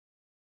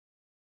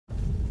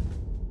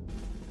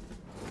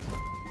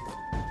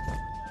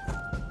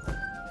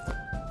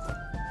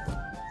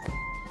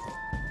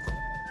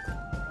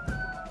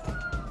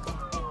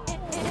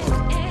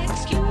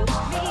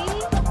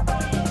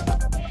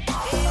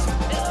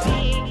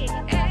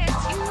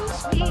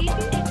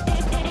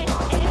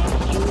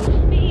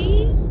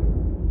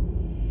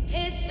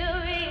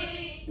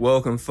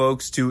Welcome,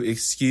 folks, to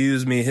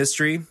Excuse Me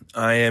History.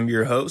 I am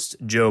your host,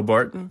 Joe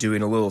Barton,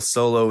 doing a little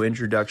solo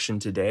introduction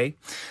today.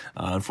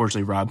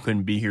 Unfortunately, Rob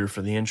couldn't be here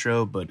for the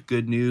intro, but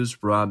good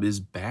news, Rob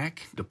is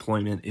back.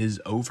 Deployment is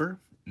over.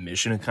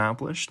 Mission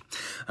accomplished,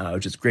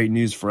 which is great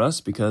news for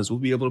us because we'll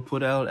be able to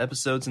put out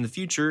episodes in the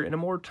future in a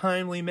more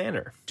timely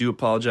manner. Do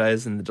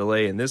apologize in the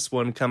delay in this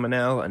one coming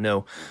out. I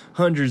know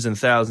hundreds and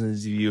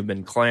thousands of you have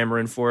been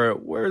clamoring for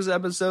it. Where's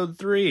episode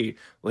 3?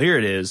 Well, here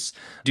it is.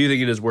 Do you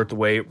think it is worth the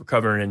wait? We're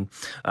covering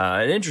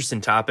an interesting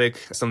topic,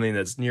 something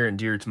that's near and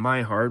dear to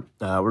my heart.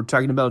 We're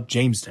talking about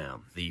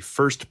Jamestown, the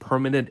first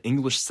permanent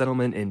English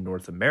settlement in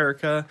North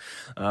America,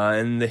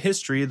 and the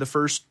history of the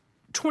first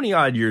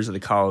 20-odd years of the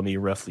colony,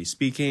 roughly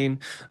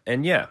speaking.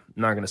 And yeah, I'm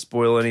not going to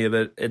spoil any of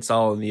it. It's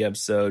all in the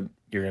episode.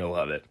 You're going to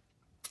love it.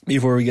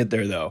 Before we get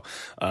there, though,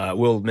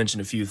 we'll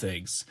mention a few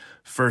things.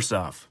 First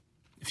off,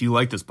 if you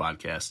like this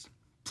podcast,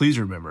 please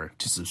remember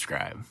to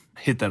subscribe.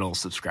 Hit that old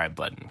subscribe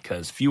button,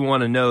 because if you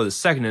want to know the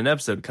second an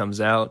episode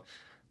comes out,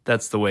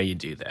 that's the way you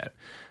do that.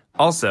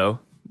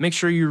 Also, make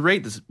sure you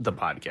rate the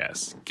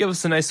podcast. Give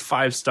us a nice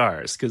 5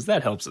 stars, because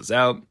that helps us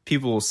out.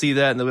 People will see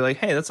that and they'll be like,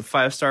 hey, that's a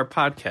 5-star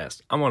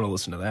podcast. I want to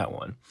listen to that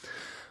one.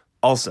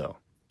 Also,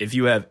 if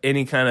you have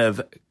any kind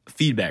of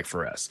feedback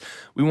for us,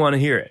 we want to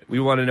hear it. We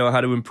want to know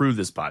how to improve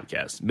this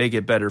podcast, make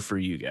it better for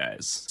you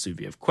guys. So if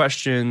you have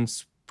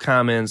questions,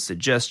 comments,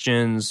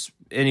 suggestions,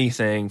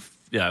 anything,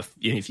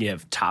 if you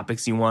have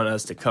topics you want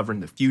us to cover in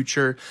the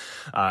future,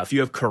 if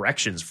you have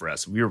corrections for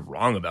us, we were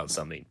wrong about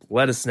something,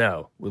 let us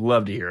know. We'd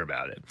love to hear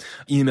about it.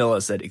 Email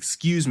us at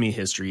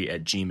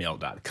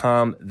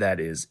excusemehistory@gmail.com.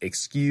 That is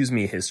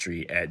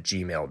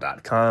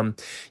excusemehistory@gmail.com.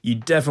 You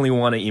definitely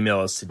want to email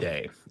us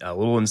today. A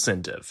little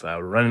incentive.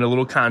 We're running a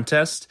little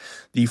contest.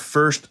 The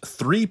first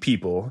 3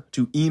 people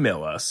to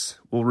email us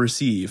will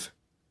receive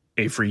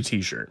a free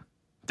t-shirt.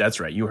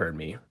 That's right. You heard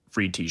me.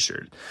 Free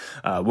t-shirt.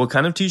 What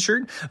kind of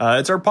t-shirt?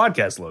 It's our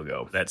podcast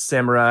logo. That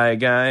samurai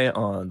guy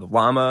on the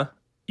llama.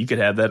 You could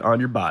have that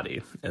on your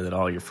body. And then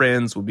all your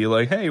friends will be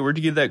like, hey, where'd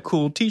you get that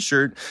cool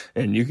t-shirt?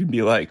 And you can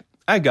be like,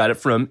 I got it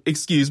from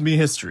Excuse Me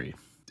History.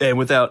 And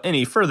without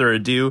any further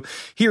ado,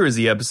 here is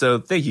the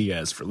episode. Thank you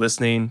guys for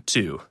listening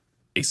to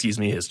Excuse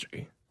Me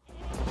History.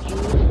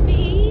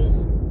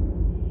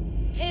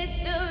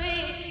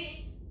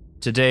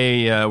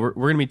 Today, we're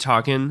going to be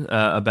talking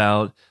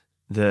about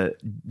the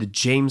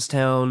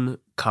Jamestown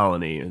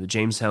colony, or the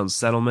Jamestown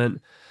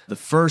settlement, the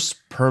first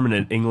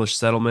permanent English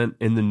settlement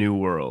in the New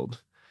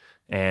World.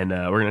 And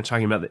we're going to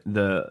talk about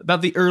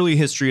the early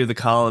history of the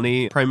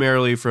colony,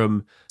 primarily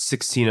from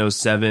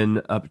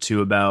 1607 up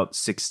to about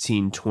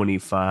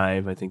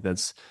 1625. I think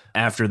that's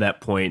after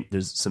that point,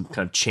 there's some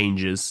kind of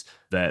changes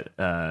that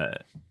kind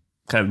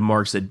of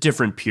marks a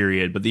different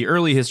period. But the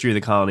early history of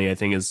the colony, I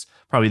think, is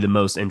probably the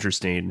most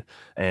interesting.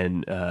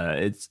 And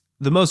it's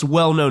the most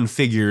well-known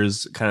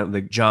figures, kind of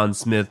the John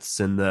Smiths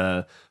and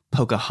the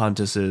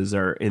Pocahontases,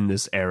 are in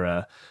this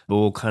era. But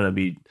we'll kind of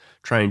be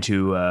trying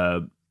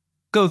to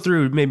go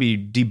through, maybe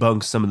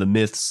debunk some of the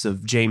myths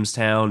of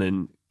Jamestown.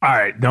 And all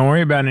right, don't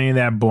worry about any of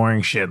that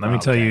boring shit. Let me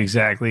tell you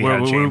exactly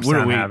how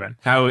Jamestown happened.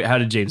 How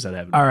did Jamestown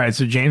happen? All right,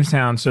 so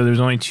Jamestown, so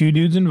there's only 2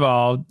 dudes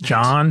involved,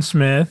 John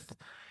Smith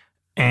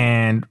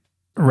and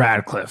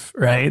Radcliffe,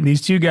 right?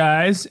 These 2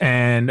 guys,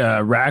 and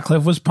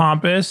Radcliffe was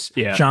pompous.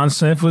 Yeah. John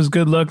Smith was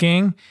good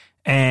looking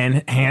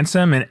and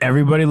handsome, and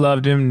everybody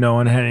loved him. No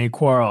one had any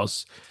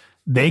quarrels.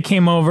 They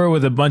came over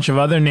with a bunch of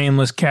other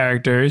nameless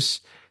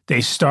characters.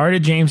 They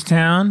started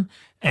Jamestown,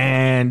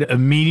 and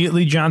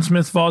immediately John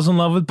Smith falls in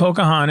love with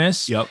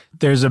Pocahontas. Yep.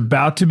 There's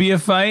about to be a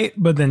fight,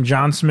 but then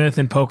John Smith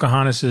and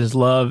Pocahontas'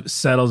 love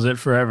settles it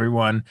for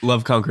everyone.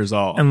 Love conquers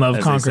all. And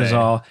love conquers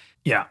all.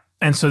 Yeah.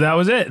 And so that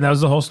was it. That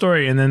was the whole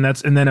story. And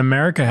then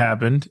America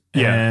happened.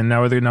 Yeah. And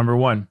now we're the number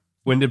 1.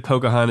 When did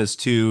Pocahontas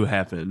 2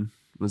 happen?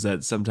 Was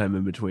that sometime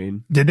in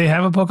between? Did they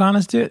have a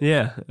Pocahontas 2?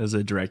 Yeah, it was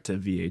a direct to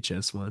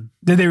VHS one.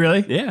 Did they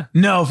really? Yeah.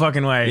 No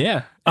fucking way.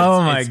 Yeah. Oh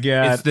my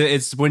God.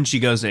 It's when she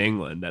goes to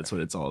England. That's what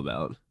it's all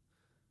about.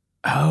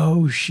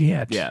 Oh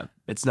shit. Yeah.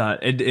 It's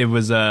not. It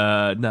was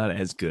not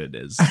as good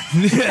as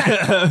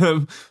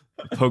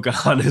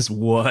Pocahontas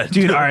 1.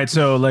 Dude, all right,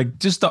 so like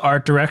just the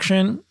art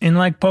direction in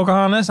like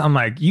Pocahontas, I'm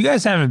like, you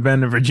guys haven't been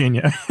to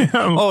Virginia.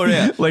 Oh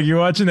yeah. Like you're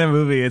watching that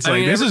movie, it's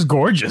this is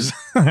gorgeous.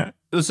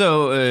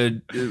 So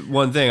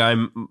one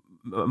thing,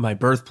 my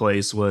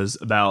birthplace was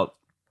about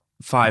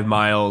 5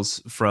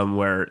 miles from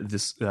where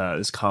this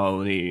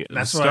colony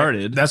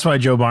started. That's why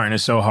Joe Barton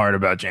is so hard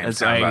about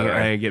Jamestown.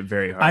 I get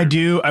very hard. I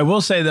do. I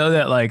will say though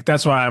that like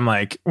that's why I'm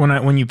like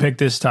when you picked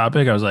this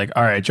topic, I was like,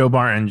 all right, Joe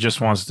Barton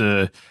just wants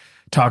to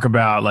talk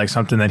about like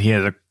something that he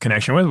has a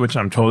connection with, which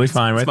I'm totally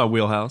fine with. It's my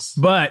wheelhouse.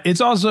 But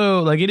it's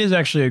also like it is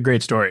actually a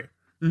great story.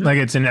 Mm-hmm.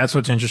 Like that's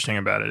what's interesting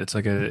about it. It's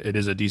like it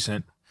is a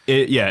decent.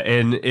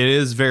 And it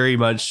is very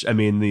much, I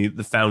mean,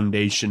 the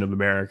foundation of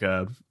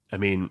America I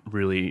mean,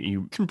 really,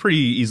 you can pretty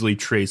easily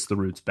trace the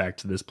roots back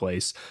to this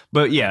place.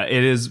 But yeah,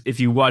 it is. If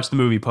you watch the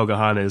movie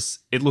Pocahontas,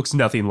 it looks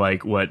nothing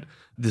like what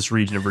this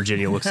region of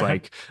Virginia looks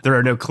like. There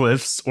are no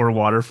cliffs or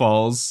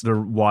waterfalls. The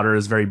water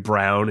is very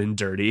brown and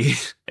dirty.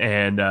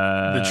 And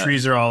the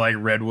trees are all like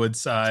redwood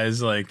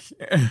size. Like,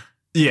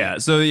 yeah.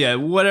 So yeah,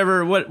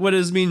 what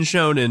is being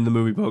shown in the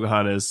movie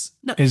Pocahontas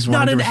is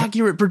not an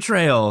accurate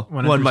portrayal,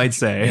 one might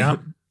say. Yeah.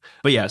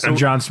 But yeah, so and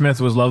John Smith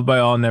was loved by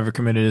all, never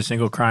committed a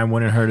single crime,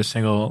 wouldn't hurt a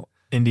single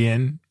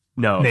Indian,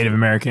 Native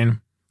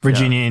American,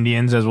 Virginia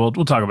Indians, as we'll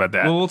talk about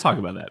that. Well, we'll talk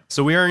about that.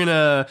 So we are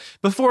gonna,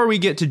 before we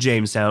get to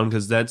Jamestown,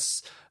 because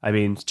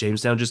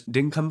Jamestown just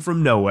didn't come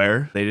from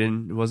nowhere.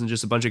 It wasn't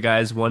just a bunch of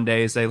guys one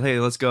day say, hey,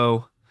 let's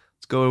go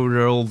over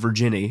to old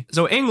Virginia.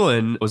 So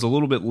England was a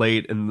little bit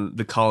late in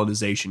the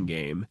colonization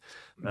game.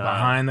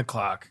 Behind the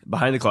clock.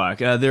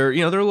 They're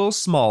a little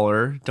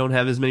smaller, don't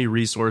have as many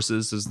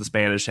resources as the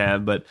Spanish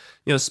have, but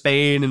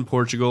Spain and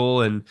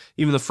Portugal and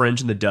even the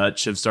French and the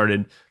Dutch have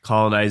started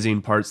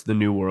colonizing parts of the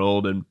New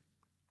World. And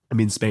I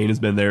mean, Spain has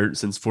been there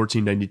since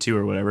 1492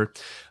 or whatever.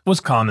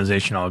 What's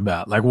colonization all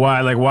about? Like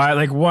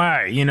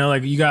why?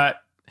 You got,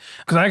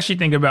 because I actually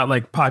think about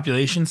like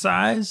population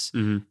size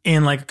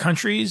in like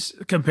countries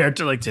compared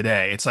to like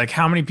today. It's like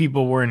how many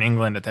people were in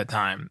England at that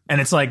time, and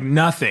it's like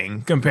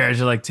nothing compared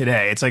to like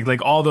today. It's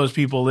like all those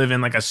people live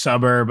in like a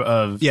suburb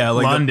of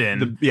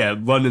London.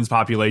 London's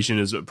population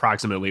is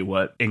approximately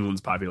what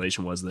England's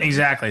population was then.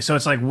 Exactly. So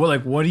it's like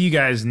what do you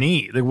guys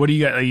need? Like what do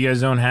you guys? You guys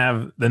don't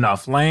have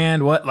enough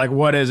land.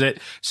 What is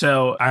it?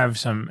 So I have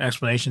some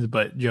explanations,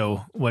 but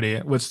Joe,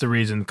 what's the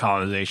reason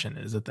colonization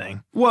is a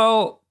thing?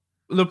 Well,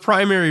 the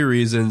primary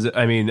reasons,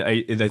 I mean,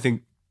 I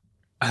think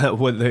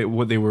what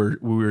we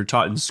were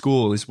taught in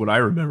school, at least what I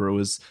remember,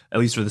 was, at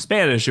least for the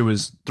Spanish, it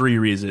was 3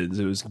 reasons.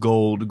 It was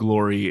gold,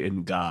 glory,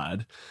 and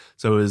God.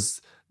 So it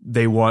was,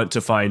 they want to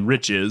find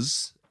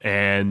riches,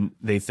 and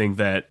they think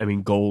that, I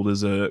mean, gold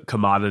is a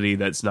commodity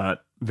that's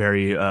not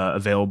very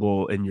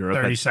available in Europe.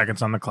 30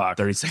 seconds on the clock.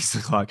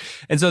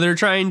 And so they're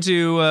trying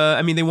to,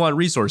 they want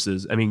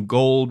resources. I mean,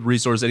 gold,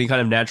 resource, any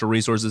kind of natural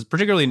resources,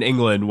 particularly in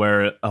England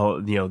where,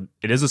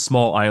 it is a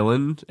small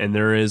island and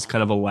there is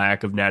kind of a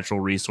lack of natural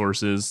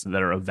resources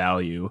that are of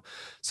value.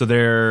 So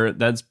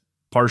that's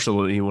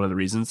partially one of the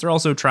reasons. They're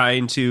also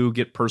trying to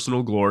get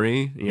personal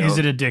glory. Is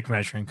it a dick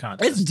measuring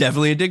contest? It's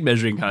definitely a dick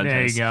measuring contest.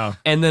 There you go.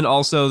 And then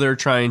also they're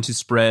trying to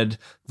spread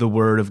the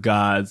word of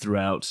God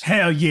throughout.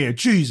 Hell yeah,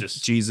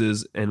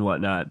 Jesus and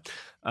whatnot.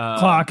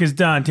 Clock is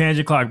done.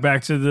 Tangent clock.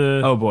 Back to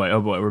the... Oh boy,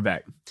 we're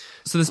back.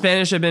 So the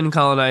Spanish have been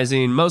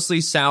colonizing mostly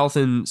South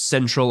and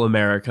Central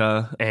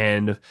America,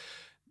 and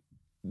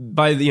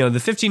by the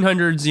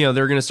 1500s,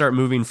 they're going to start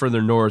moving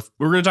further north.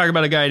 We're going to talk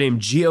about a guy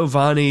named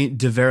Giovanni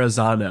de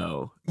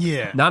Verrazzano.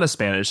 Yeah. Not a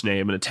Spanish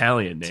name, an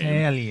Italian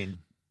name.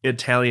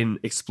 Italian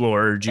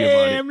explorer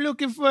Giovanni. Hey, I'm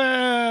looking for...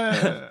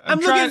 I'm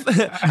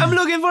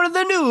looking for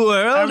the new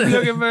world. I'm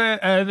looking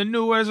for the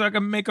new world so I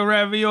can make a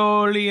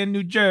ravioli in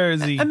New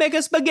Jersey. I make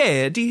a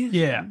spaghetti.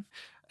 Yeah.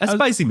 A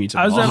spicy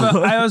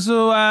meatball. I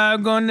also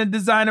going to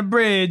design a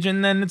bridge,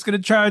 and then it's going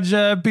to charge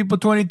people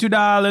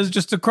 $22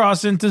 just to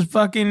cross into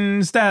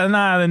fucking Staten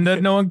Island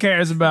that no one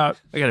cares about.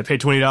 I got to pay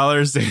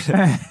 $20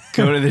 to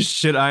go to this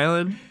shit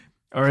island?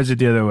 Or is it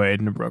the other way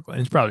into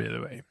Brooklyn? It's probably the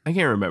other way. I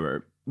can't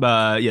remember.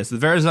 Yes, the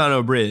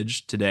Verrazzano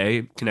Bridge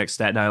today connects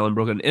Staten Island and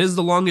Brooklyn. It is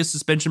the longest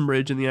suspension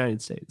bridge in the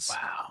United States.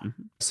 Wow.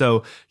 Mm-hmm.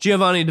 So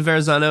Giovanni de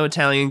Verrazzano,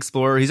 Italian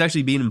explorer, he's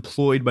actually being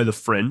employed by the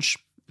French.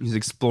 He's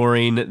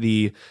exploring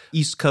the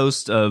east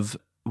coast of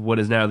what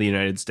is now the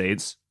United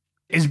States.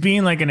 Is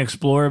being like an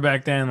explorer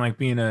back then, like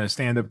being a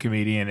stand-up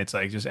comedian, it's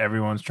like just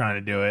everyone's trying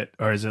to do it?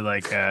 Or is it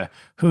like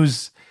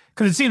because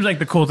it seems like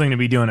the cool thing to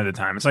be doing at the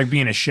time. It's like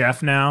being a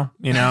chef now,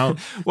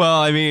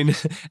 Well, I mean,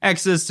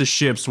 access to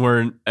ships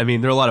weren't, there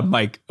are a lot of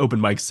open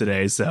mics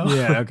today, so.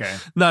 Yeah, okay.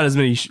 Not as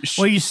many.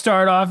 Well, you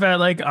start off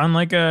at like, on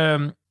like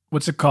a,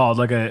 what's it called?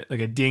 Like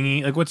a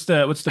dinghy? Like what's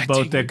the boat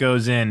dinghy that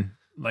goes in?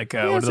 Like,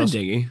 what are those? A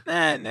dinghy.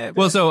 Nah.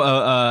 Well, so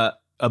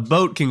a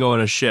boat can go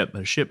on a ship,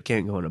 but a ship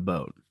can't go on a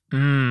boat.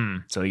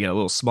 So you get a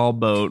little small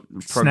boat,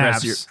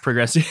 progress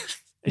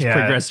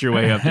your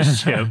way up to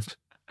ship.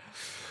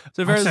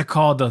 So what's that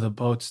called though? The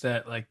boats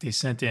that like they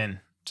sent in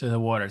to the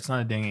water. It's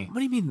not a dinghy. What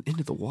do you mean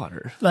into the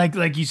water? Like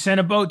you send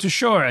a boat to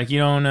shore. Like you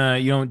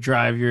don't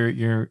drive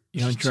you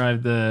don't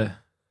drive the.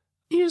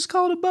 You just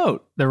call it a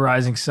boat. The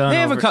Rising Sun.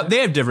 They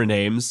have different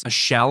names. A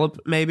shallop,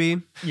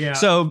 maybe. Yeah.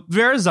 So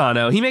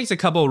Verrazzano, he makes a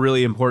couple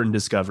really important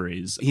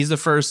discoveries. He's the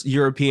first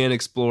European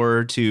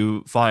explorer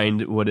to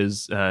find what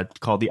is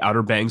called the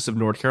Outer Banks of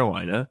North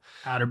Carolina.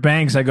 Outer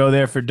Banks. I go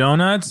there for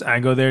donuts.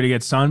 I go there to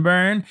get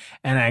sunburn,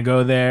 and I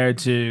go there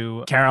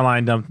to.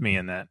 Caroline dumped me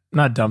in that.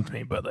 Not dumped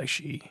me, but like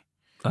she.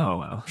 Oh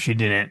wow. She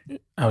didn't.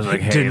 I was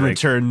like, hey, didn't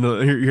return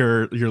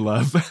your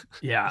love.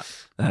 Yeah.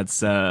 That's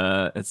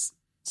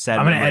sad.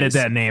 I'm going to edit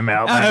that name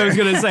out. I was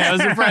going to say, I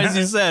was surprised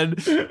you said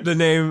the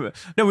name.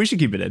 No, we should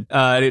keep it in.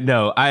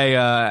 No,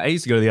 I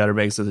used to go to the Outer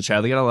Banks as a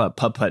child. They got a lot of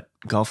putt-putt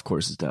golf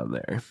courses down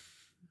there.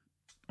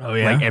 Oh,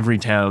 yeah? Like every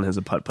town has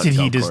a putt-putt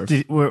golf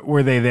course.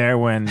 Were they there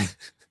when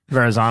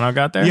Verrazano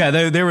got there? Yeah,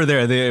 they were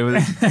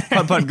there.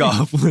 Putt-putt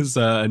golf was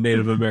a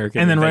Native American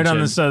And then invention.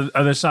 right on the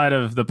other side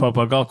of the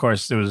putt-putt golf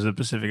course, there was the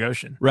Pacific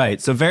Ocean. Right.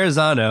 So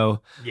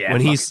Verrazano,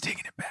 when he's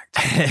taking it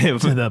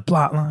back to the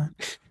plot line.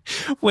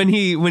 when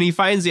he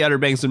finds the Outer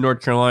Banks of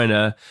North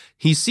Carolina,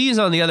 he sees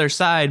on the other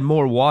side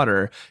more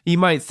water. You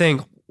might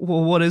think,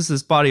 well, what is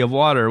this body of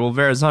water? Well,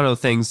 Verrazano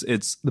thinks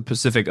it's the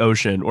Pacific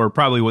Ocean, or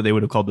probably what they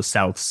would have called the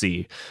South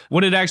Sea.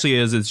 What it actually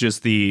is, it's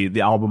just the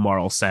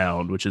Albemarle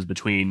Sound, which is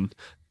between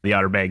the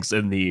Outer Banks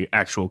and the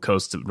actual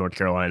coast of North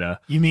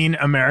Carolina. You mean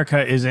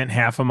America isn't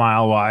half a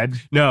mile wide?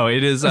 No,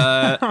 it is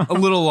a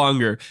little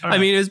longer. Right. I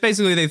mean, it's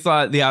basically they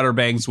thought the Outer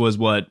Banks was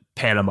what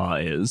Panama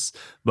is,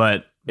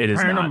 but it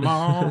is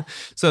not.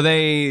 So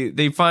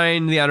they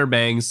find the Outer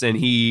Banks, and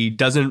he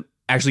doesn't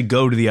actually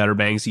go to the Outer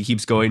Banks. He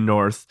keeps going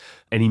north,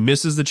 and he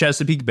misses the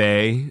Chesapeake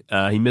Bay.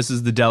 He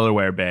misses the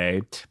Delaware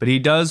Bay, but he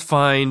does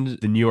find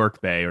the New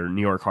York Bay or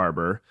New York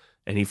Harbor,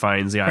 and he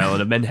finds the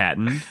island of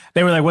Manhattan.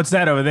 They were like, "What's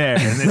that over there?"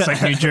 And it's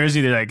like New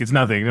Jersey. They're like, "It's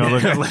nothing." No,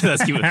 look,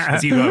 let's keep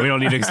going. We don't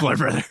need to explore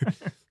further.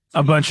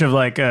 A bunch of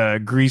like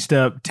greased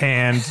up,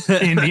 tanned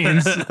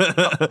Indians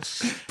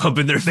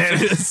pumping their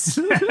fists.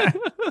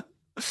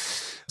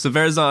 So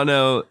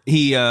Verrazano,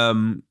 he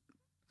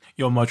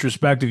Yo, much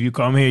respect. If you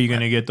come here, you're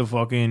going to get the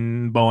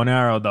fucking bow and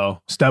arrow,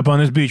 though. Step on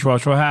this beach,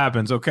 watch what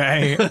happens,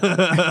 okay?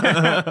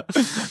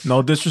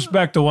 No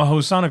disrespect to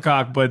Wahoo's son of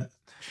cock, but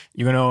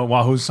you're going to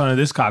Wahoo's son of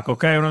this cock,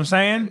 okay? What I'm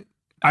saying?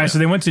 All right, so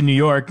they went to New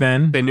York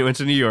then. They went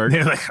to New York.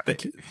 They're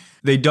like,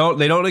 they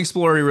don't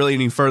explore really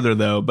any further,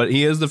 though, but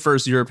he is the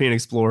first European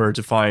explorer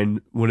to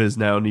find what is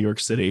now New York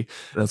City.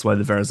 That's why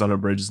the Verrazano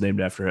Bridge is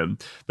named after him.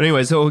 But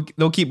anyways,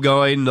 they'll keep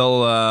going.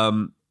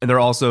 He'll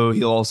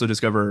also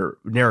discover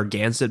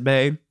Narragansett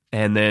Bay.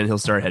 And then he'll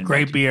start heading.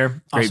 Great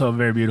beer. Also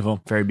very beautiful.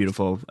 Very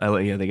beautiful.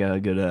 They got a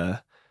good,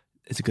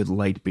 it's a good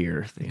light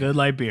beer. Good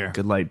light beer.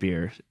 Good light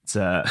beer.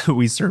 It's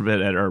we serve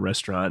it at our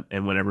restaurant.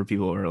 And whenever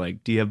people are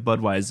like, do you have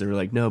Budweiser? We're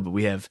like, no, but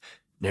we have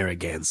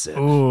Narragansett.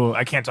 Ooh,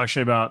 I can't talk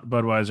shit about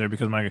Budweiser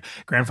because my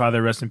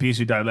grandfather, rest in peace,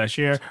 who died last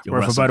year,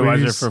 worked for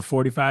Budweiser for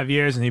 45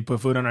 years, and he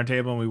put food on our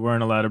table, and we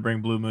weren't allowed to bring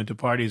Blue Moon to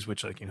parties,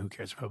 which, like, who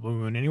cares about Blue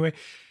Moon anyway?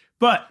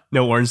 But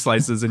no orange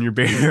slices in your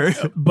beer.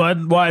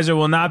 Budweiser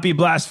will not be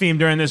blasphemed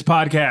during this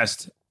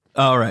podcast.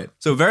 All right.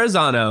 So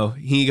Verrazano,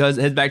 he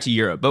heads back to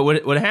Europe. But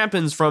what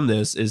happens from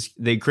this is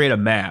they create a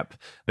map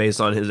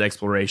based on his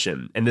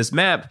exploration. And this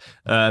map,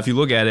 if you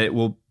look at it,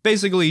 will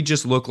basically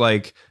just look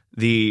like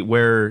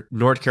where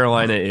North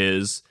Carolina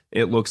is.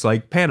 It looks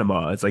like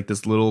Panama. It's like this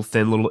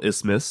thin little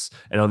isthmus.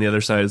 And on the other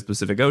side is the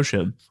Pacific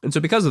Ocean. And so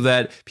because of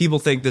that, people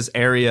think this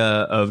area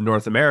of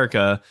North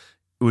America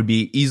would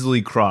be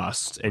easily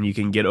crossed, and you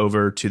can get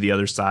over to the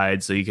other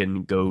side, so you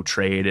can go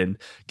trade and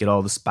get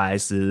all the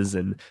spices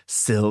and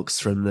silks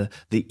from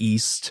the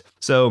east.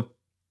 So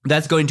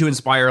that's going to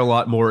inspire a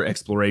lot more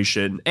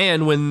exploration.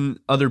 And when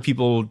other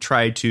people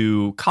try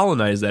to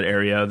colonize that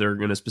area, they're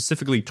going to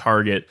specifically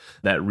target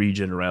that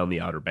region around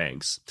the Outer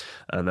Banks,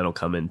 and that'll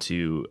come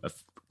into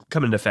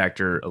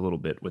factor a little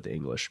bit with the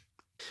English.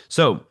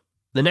 So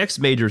the next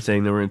major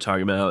thing that we're going to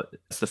talk about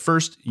is the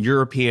first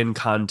European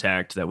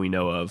contact that we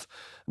know of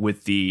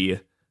with the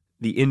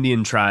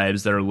Indian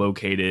tribes that are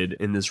located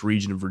in this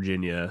region of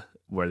Virginia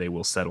where they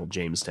will settle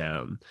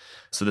Jamestown.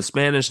 So the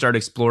Spanish start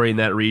exploring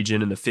that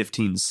region in the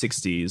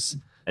 1560s.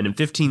 And in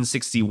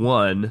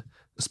 1561,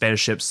 the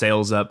Spanish ship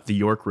sails up the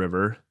York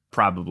River,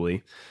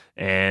 probably,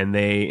 and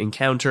they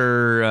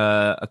encounter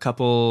a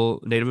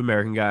couple Native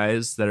American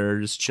guys that are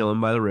just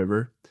chilling by the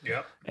river.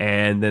 Yep.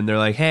 And then they're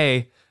like,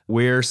 hey,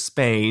 we're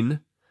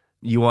Spain.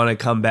 You want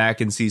to come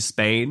back and see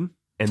Spain?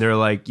 And they're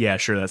like, yeah,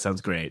 sure, that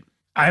sounds great.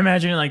 I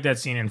imagine like that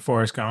scene in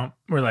Forrest Gump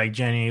where like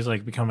Jenny's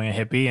like becoming a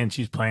hippie and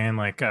she's playing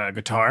like a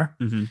guitar,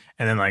 and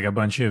then like a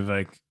bunch of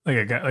like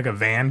a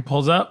van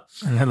pulls up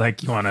and they're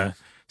like, you want to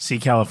see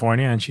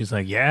California? And she's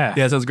like, yeah,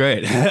 sounds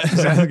great.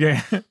 Sounds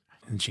great.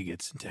 And she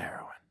gets into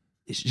heroin.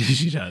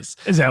 She does.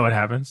 Is that what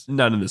happens?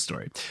 None in this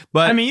story.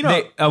 But I mean, you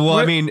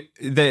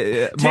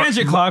know,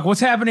 tangent clock.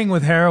 What's happening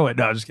with heroin?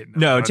 No, I'm just kidding.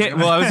 I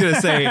was going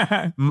to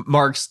say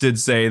Marx did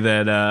say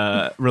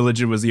that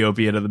religion was the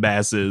opiate of the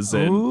masses,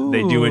 and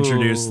they do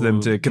introduce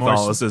them to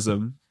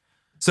Catholicism.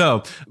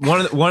 So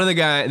one of the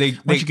guys, why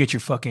don't you get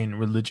your fucking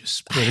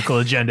religious political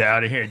agenda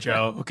out of here,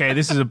 Joe? Okay,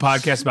 this is a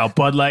podcast about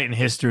Bud Light and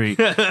history.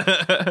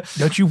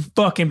 Don't you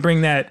fucking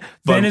bring that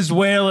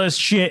Venezuela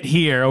shit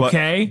here,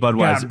 okay?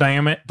 Budweiser, God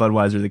damn it,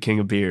 Budweiser, the king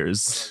of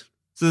beers.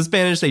 So the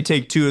Spanish, they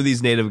take two of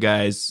these native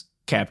guys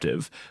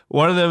captive.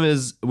 One of them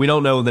is, we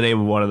don't know the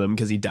name of one of them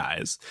because he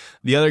dies.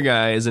 The other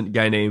guy is a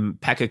guy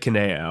named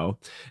Pacacaneo,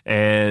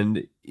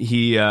 and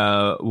he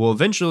will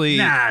eventually...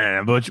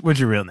 Nah, but what's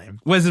your real name?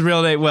 What's his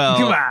real name? Well,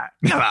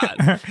 come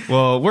on.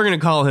 Well, we're going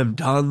to call him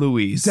Don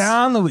Luis.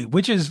 Don Luis,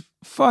 which is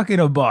fucking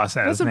a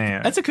boss-ass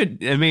name. That's a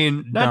good... I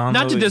mean,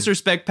 not to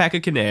disrespect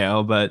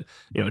Pacacaneo, but,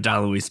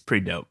 Don Luis is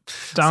pretty dope.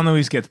 Don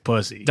Luis gets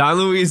pussy. Don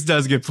Luis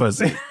does get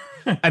pussy.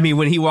 I mean,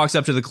 when he walks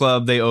up to the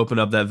club, they open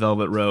up that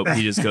velvet rope.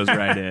 He just goes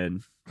right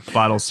in.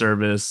 Bottle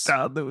service.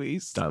 Don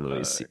Luis. Don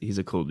Luis. He's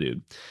a cool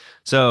dude.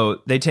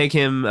 So they take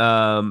him.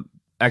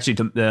 Actually,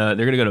 they're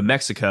going to go to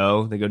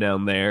Mexico. They go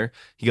down there.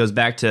 He goes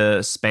back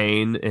to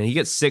Spain, and he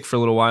gets sick for a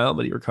little while,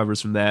 but he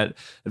recovers from that.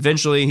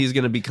 Eventually, he's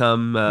going to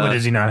become. What,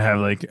 does he not have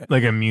like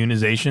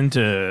immunization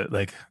to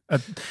like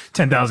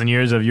 10,000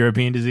 years of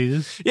European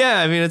diseases? Yeah,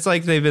 I mean, it's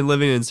like they've been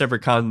living in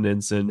separate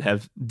continents and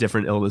have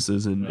different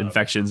illnesses and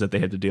infections that they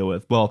have to deal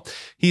with. Well,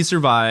 he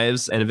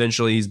survives, and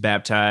eventually he's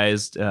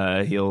baptized.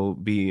 He'll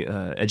be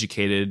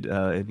educated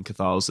in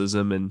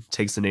Catholicism and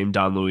takes the name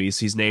Don Luis.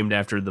 He's named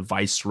after the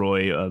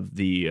viceroy of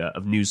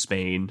of New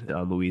Spain,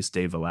 Luis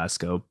de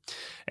Velasco.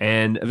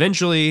 And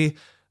eventually,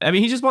 I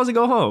mean, he just wants to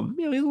go home.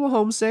 You know, he's a little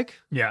homesick.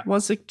 Yeah.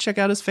 Wants to check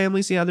out his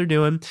family, see how they're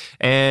doing.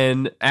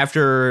 And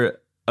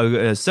after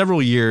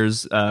several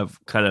years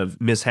of kind of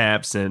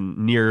mishaps and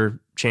near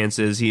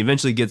chances, he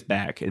eventually gets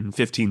back in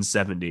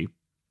 1570.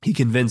 He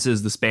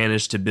convinces the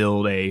Spanish to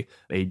build a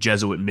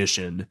Jesuit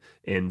mission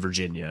in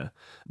Virginia.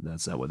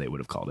 That's not what they would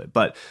have called it,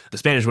 but the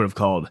Spanish would have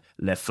called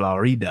La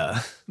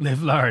Florida. La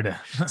Florida.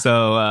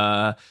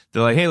 So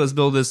they're like, hey, let's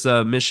build this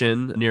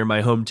mission near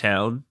my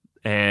hometown.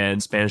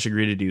 And Spanish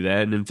agree to do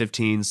that. And in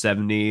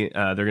 1570,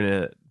 they're going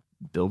to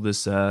build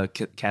this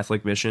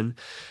Catholic mission.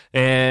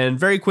 And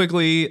very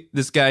quickly,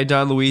 this guy,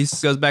 Don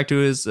Luis, goes back to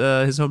his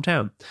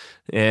hometown.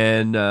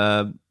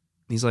 And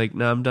he's like,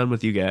 no, I'm done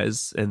with you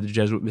guys. And the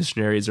Jesuit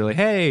missionaries are like,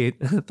 hey,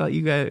 I thought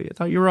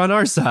you were on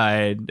our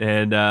side.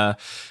 And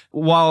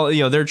while,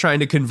 you know, they're trying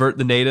to convert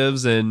the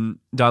natives, and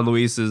Don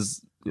Luis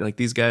is like,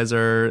 these guys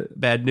are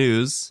bad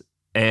news.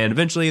 And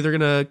eventually they're going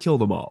to kill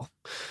them all.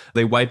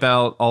 They wipe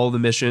out all the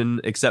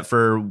mission except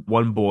for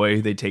one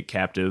boy they take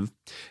captive.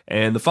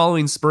 And the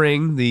following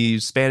spring, the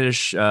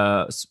Spanish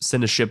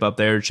send a ship up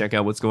there to check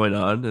out what's going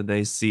on. And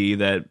they see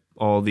that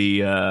all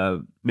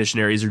the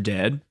missionaries are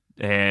dead,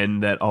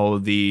 and that all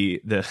of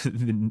the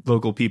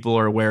local people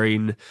are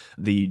wearing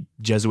the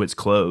Jesuits'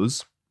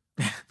 clothes.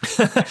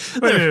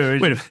 wait a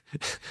minute.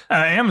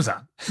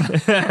 Amazon.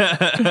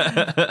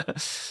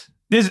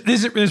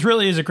 This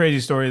really is a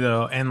crazy story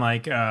though, and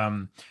like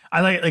I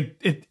like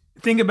it.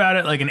 Think about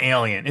it like an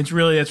alien. That's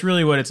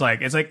really what it's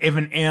like. It's like if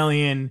an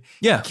alien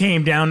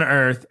came down to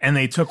Earth and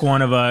they took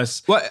one of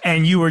us,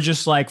 and you were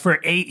just like, for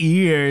 8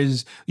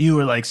 years, you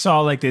were like, saw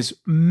like this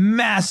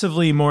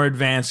massively more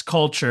advanced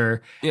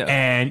culture,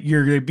 and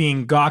you're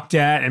being gawked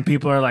at, and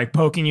people are like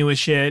poking you with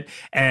shit,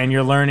 and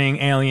you're learning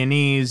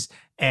alienese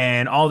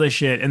and all this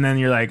shit, and then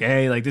you're like,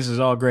 hey, like this is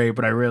all great,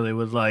 but I really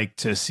would like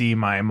to see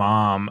my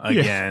mom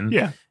again.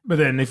 Yeah. But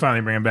then they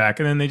finally bring him back,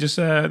 and then they just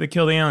they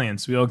kill the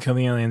aliens. We all kill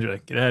the aliens. We're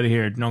like, get out of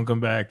here! Don't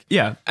come back.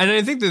 Yeah, and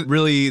I think that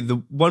really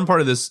the one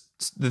part of this,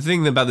 the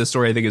thing about this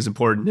story I think is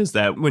important, is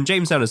that when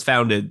Jamestown is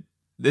founded,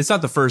 it's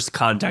not the first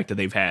contact that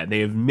they've had. They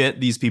have met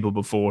these people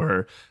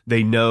before.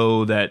 They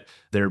know that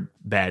they're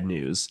bad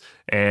news,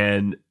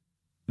 and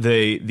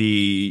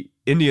the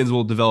Indians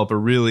will develop a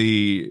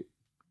really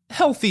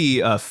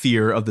healthy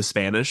fear of the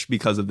Spanish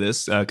because of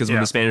this. Because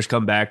when the Spanish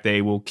come back,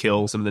 they will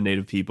kill some of the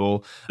native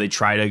people. They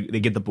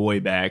get the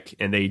boy back,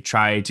 and they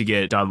try to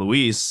get Don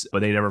Luis, but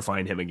they never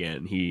find him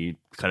again. He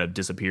kind of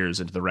disappears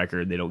into the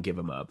record. They don't give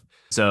him up.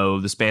 So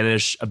the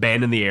Spanish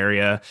abandon the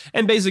area,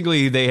 and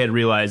basically they had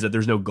realized that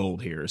there's no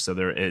gold here. So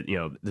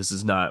this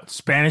is not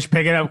Spanish.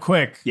 Pick it up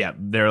quick. Yeah,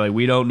 they're like,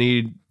 we don't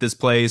need this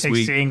place.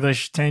 Takes the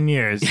English 10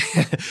 years.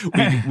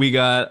 we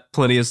got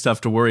plenty of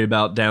stuff to worry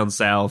about down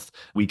south.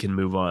 We can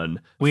move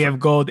on. We have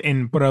gold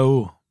in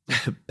Peru.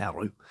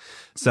 Peru.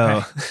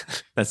 So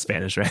that's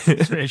Spanish, right?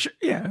 Spanish,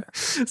 yeah.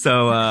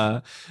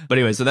 So, but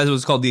anyway, so that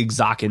was called the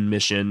Exocan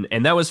Mission,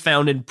 and that was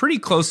founded pretty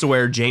close to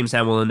where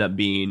Jamestown will end up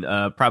being,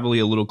 probably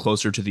a little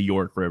closer to the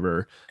York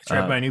River. It's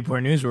right by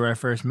Newport News, where I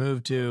first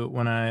moved to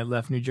when I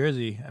left New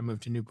Jersey. I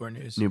moved to Newport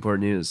News. Newport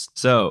News.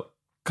 So,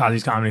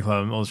 Cosby's Comedy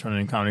Club, oldest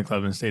running comedy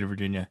club in the state of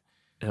Virginia.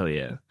 Hell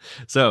yeah.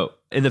 So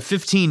in the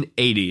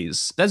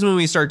 1580s, that's when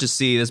we start to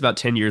see, that's about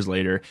 10 years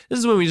later, this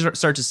is when we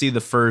start to see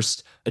the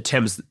first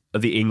attempts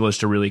of the English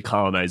to really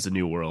colonize the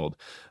New World.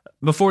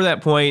 Before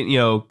that point,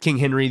 King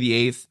Henry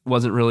VIII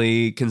wasn't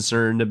really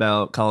concerned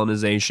about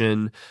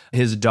colonization.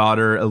 His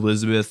daughter,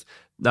 Elizabeth,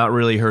 not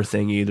really her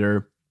thing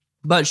either.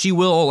 But she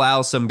will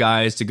allow some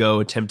guys to go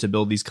attempt to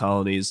build these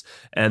colonies.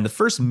 And the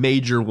first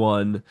major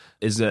one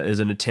is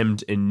an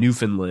attempt in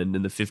Newfoundland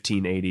in the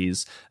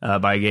 1580s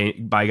by a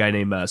guy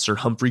named Sir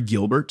Humphrey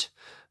Gilbert.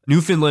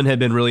 Newfoundland had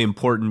been really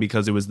important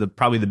because it was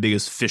probably the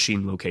biggest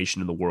fishing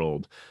location in the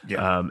world.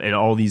 Yeah. And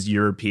all these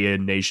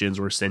European nations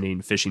were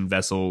sending fishing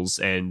vessels,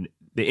 and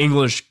the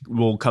English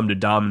will come to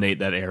dominate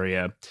that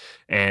area.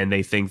 And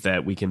they think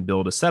that we can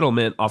build a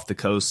settlement off the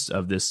coast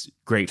of this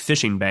great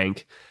fishing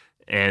bank.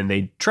 And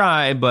they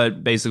try,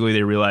 but basically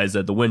they realize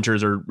that the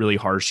winters are really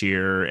harsh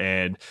here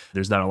and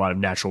there's not a lot of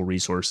natural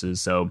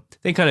resources. So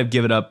they kind of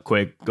give it up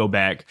quick, go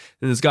back.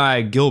 And this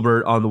guy,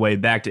 Gilbert, on the way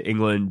back to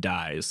England,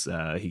 dies.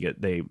 A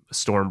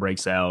storm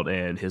breaks out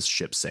and his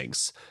ship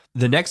sinks.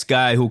 The next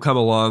guy who'll come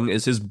along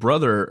is his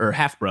brother or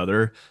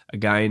half-brother, a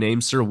guy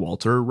named Sir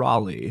Walter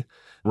Raleigh.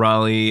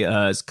 Raleigh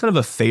is kind of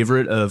a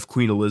favorite of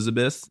Queen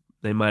Elizabeth.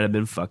 They might have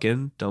been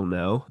fucking, don't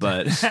know,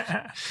 but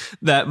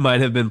that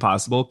might have been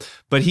possible.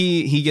 But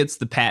he gets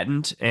the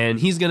patent, and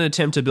he's going to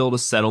attempt to build a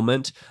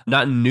settlement,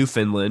 not in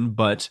Newfoundland,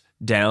 but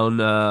down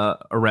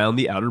around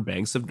the Outer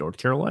Banks of North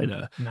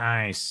Carolina.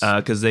 Nice.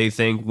 Because they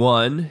think,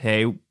 one,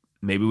 hey,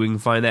 maybe we can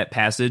find that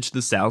passage to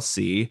the South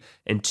Sea.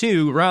 And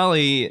two,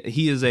 Raleigh,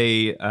 he's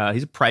a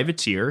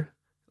privateer.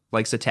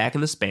 Likes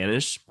attacking the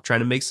Spanish, trying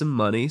to make some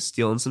money,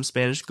 stealing some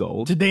Spanish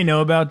gold. Did they know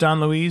about Don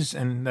Luis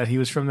and that he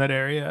was from that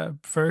area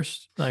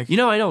first? I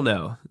don't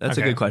know. That's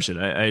a good question.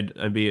 I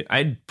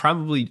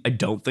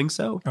don't think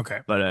so. Okay,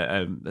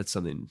 but that's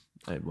something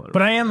I want.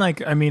 But I am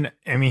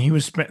he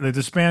was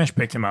the Spanish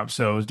picked him up,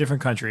 so it was a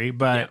different country.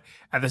 But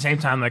at the same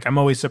time, I'm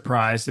always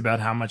surprised about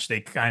how much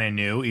they kind of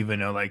knew, even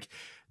though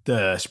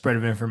the spread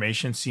of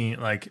information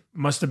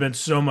must have been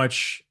so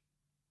much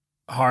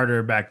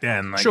harder back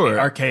then, sure,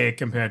 archaic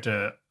compared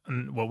to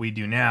what we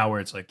do now,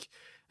 where it's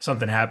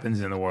something happens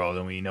in the world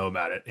and we know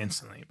about it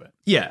instantly. But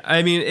yeah,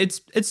 I mean, it's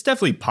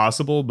definitely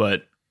possible,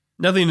 but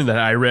nothing that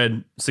I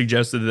read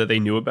suggested that they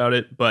knew about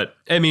it. But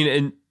I mean,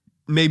 and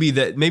maybe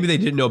they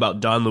didn't know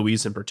about Don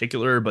Luis in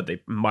particular, but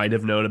they might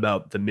have known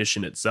about the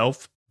mission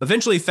itself.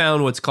 Eventually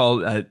found what's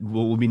called what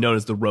will be known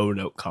as the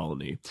Roanoke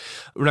colony.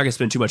 We're not going to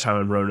spend too much time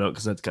on Roanoke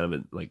because that's kind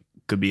of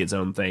could be its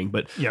own thing.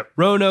 But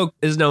Roanoke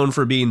is known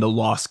for being the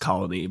lost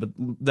colony. But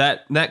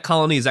that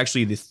colony is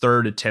actually the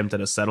third attempt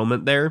at a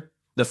settlement there.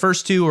 The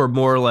first two are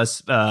more or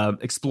less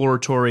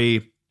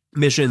exploratory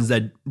missions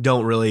that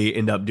don't really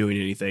end up doing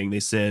anything. They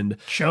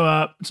show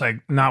up, it's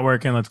not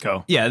working, let's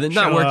go. Yeah, they're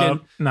not working.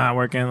 Not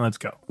working, let's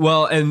go.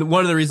 Well, and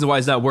one of the reasons why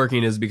it's not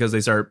working is because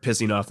they start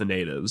pissing off the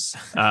natives.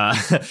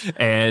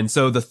 And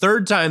so the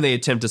third time they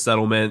attempt a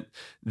settlement,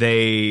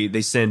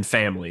 they send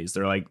families.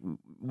 They're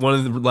one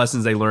of the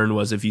lessons they learned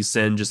was if you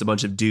send just a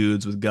bunch of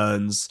dudes with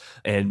guns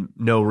and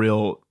no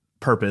real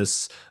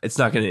purpose, it's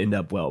not going to end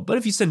up well. But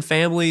if you send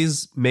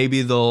families,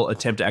 maybe they'll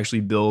attempt to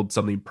actually build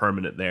something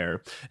permanent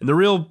there. And the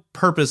real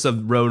purpose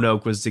of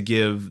Roanoke was to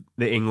give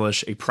the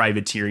English a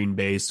privateering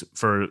base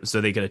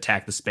so they could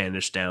attack the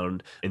Spanish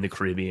down in the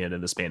Caribbean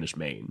and the Spanish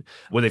Main.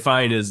 What they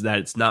find is that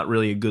it's not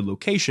really a good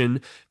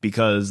location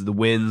because the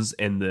winds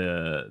and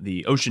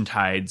the ocean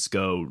tides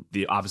go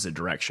the opposite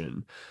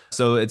direction.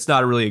 So it's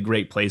not really a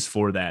great place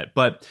for that.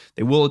 But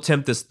they will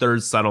attempt this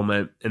third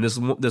settlement, and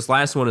this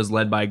last one is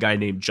led by a guy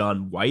named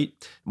John White.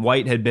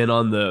 White had been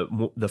on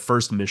the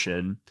first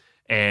mission,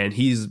 and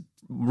he's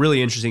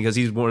really interesting because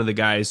he's one of the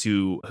guys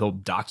he'll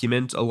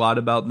document a lot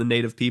about the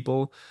native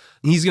people.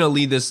 He's going to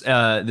lead this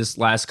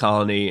last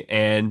colony,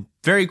 and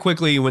very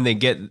quickly when they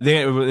get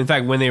there, in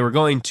fact, when they were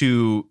going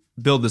to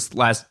build this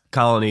last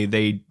colony,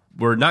 they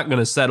were not going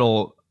to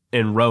settle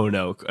in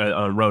Roanoke,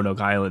 on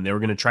Roanoke Island. They were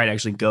going to try to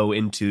actually go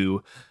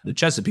into the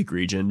Chesapeake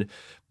region,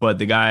 but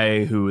the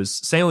guy who was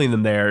sailing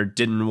them there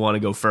didn't want to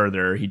go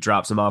further. He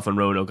drops them off on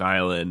Roanoke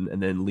Island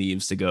and then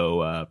leaves to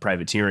go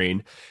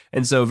privateering.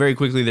 And so very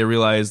quickly they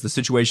realize the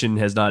situation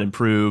has not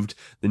improved.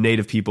 The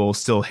native people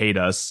still hate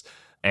us.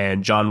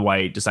 And John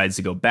White decides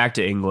to go back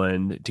to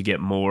England to get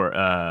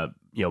more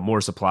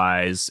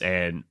supplies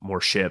and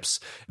more ships.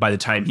 By the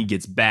time he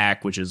gets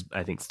back, which is,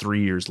 I think,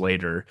 3 years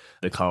later,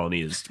 the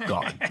colony is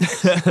gone.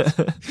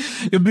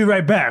 You'll be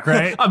right back,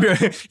 right? I'll be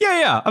right.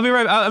 Yeah. I'll be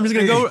right. I'm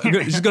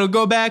just gonna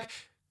go back,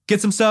 get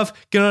some stuff,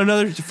 get on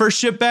another first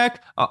ship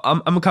back.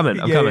 I'm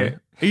coming. I'm coming.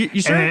 Yeah.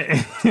 You sure?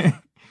 And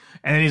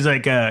then he's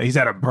he's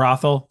at a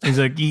brothel. He's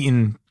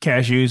eating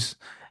cashews.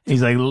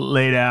 He's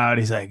laid out.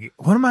 He's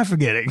what am I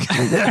forgetting?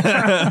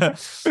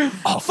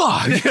 Oh,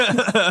 fuck.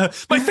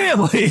 My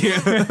family.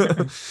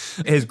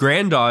 His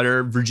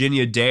granddaughter,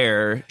 Virginia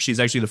Dare, she's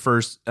actually the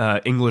first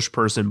English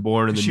person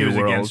born in the New World.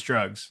 She was against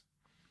drugs.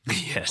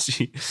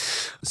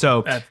 Yes.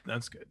 So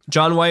that's good.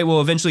 John White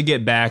will eventually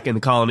get back and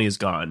the colony is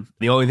gone.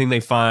 The only thing they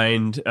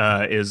find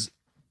is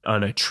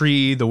on a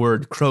tree the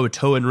word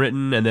Croatoan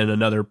written, and then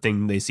another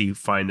thing they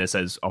find that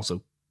says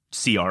also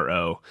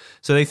CRO.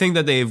 So they think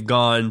that they've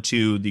gone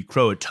to the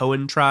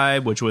Croatoan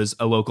tribe, which was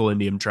a local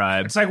Indian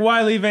tribe. It's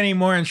why leave any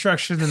more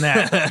instruction than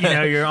that?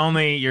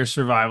 Your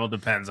survival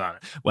depends on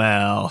it.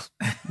 Well,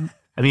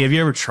 I mean, have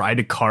you ever tried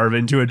to carve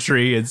into a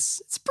tree?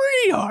 It's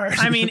pretty hard.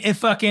 I mean, if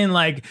fucking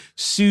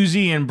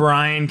Susie and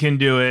Brian can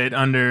do it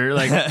under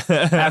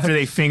after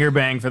they finger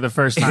bang for the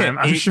first time,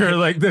 I'm sure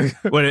what if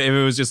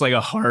it was just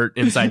a heart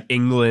inside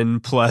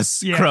England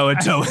plus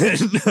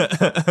Croatoan.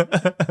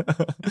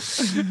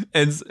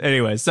 And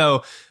anyway,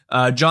 so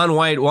John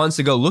White wants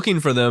to go looking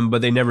for them,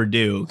 but they never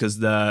do because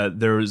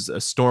there was a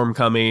storm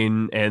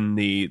coming, and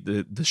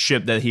the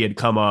ship that he had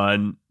come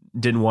on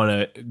didn't want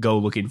to go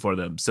looking for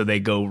them, so they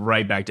go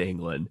right back to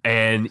England.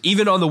 And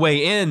even on the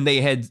way in,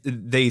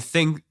 they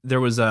think there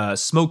was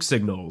smoke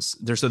signals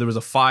there, so there was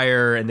a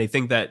fire, and they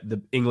think that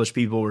the English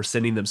people were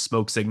sending them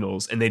smoke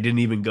signals, and they didn't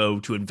even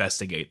go to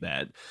investigate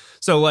that.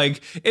 So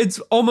it's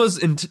almost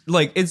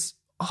it's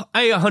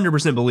I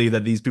 100% believe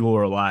that these people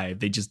were alive.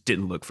 They just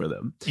didn't look for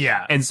them.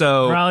 Yeah. And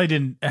so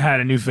Raleigh had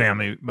a new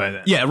family by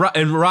then. Yeah,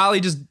 and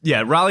Raleigh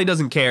Raleigh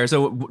doesn't care.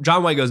 So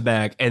John White goes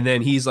back, and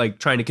then he's like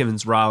trying to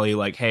convince Raleigh,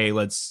 like, hey,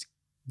 let's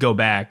go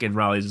back. And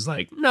Raleigh's just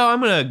like, no,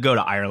 I'm going to go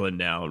to Ireland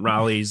now. And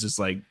Raleigh's just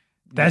like,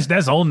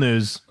 that's old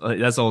news.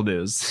 That's old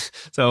news.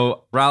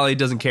 So Raleigh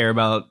doesn't care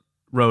about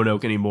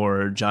Roanoke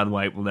anymore. John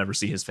White will never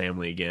see his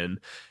family again.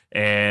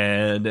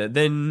 And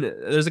then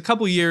there's a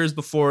couple years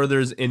before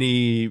there's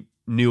any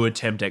new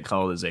attempt at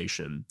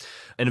colonization.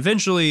 And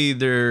eventually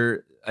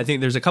I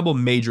think there's a couple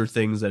major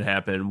things that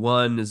happen.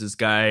 One is this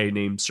guy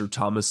named Sir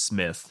Thomas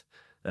Smith.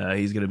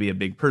 He's going to be a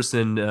big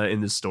person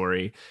in this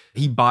story.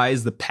 He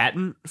buys the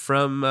patent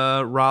from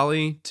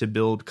Raleigh to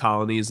build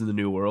colonies in the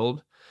New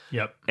World.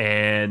 Yep.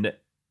 And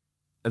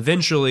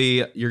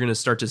eventually, you're going to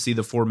start to see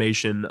the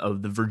formation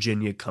of the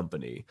Virginia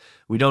Company.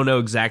 We don't know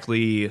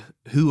exactly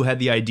who had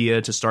the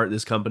idea to start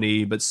this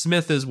company, but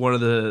Smith is one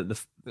of the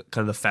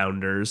kind of the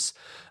founders.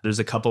 There's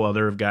a couple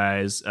other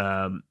guys,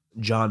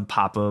 John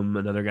Popham,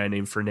 another guy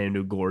named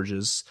Fernando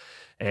Gorges,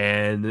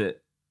 and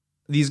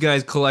these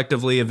guys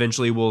collectively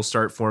eventually will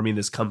start forming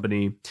this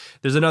company.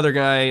 There's another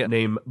guy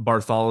named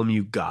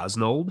Bartholomew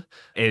Gosnold,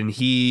 and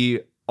he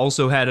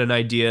also had an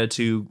idea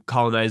to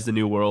colonize the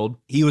New World.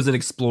 He was an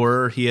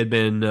explorer. He had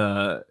been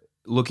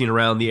looking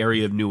around the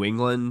area of New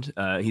England.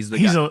 He's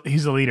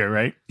a leader,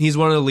 right? He's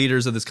one of the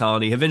leaders of this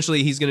colony.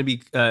 Eventually, he's going to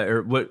be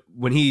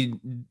when he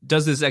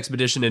does this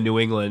expedition in New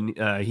England,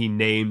 he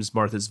names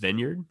Martha's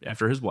Vineyard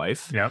after his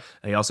wife. Yep.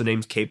 He also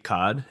names Cape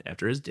Cod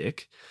after his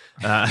dick.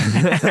 And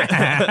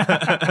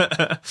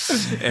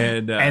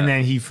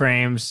then he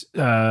frames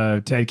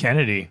Ted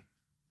Kennedy.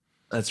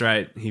 That's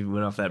right. He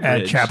went off that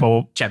bridge. At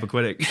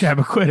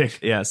Chappaquiddick.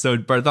 Yeah. So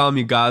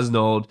Bartholomew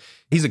Gosnold,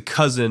 he's a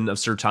cousin of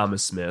Sir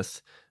Thomas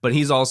Smith, but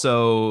he's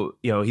also,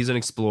 he's an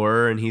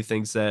explorer, and he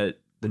thinks that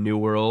the New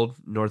World,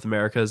 North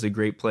America, is a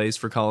great place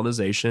for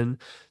colonization.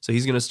 So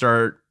he's going to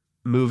start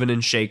moving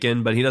and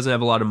shaking, but he doesn't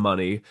have a lot of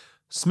money.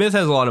 Smith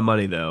has a lot of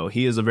money, though.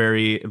 He is a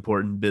very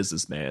important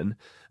businessman.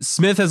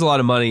 Smith has a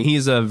lot of money.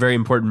 He's a very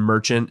important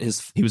merchant.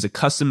 He was a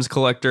customs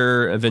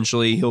collector.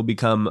 Eventually, he'll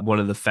become one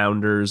of the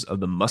founders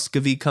of the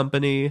Muscovy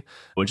Company,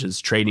 which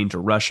is trading to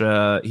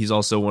Russia. He's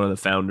also one of the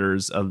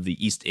founders of the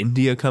East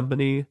India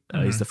Company.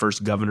 He's the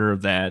first governor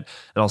of that.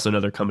 And also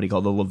another company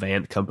called the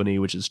Levant Company,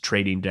 which is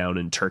trading down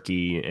in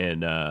Turkey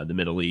and the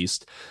Middle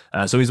East.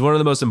 So he's one of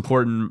the most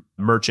important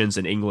merchants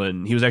in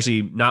England. He was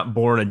actually not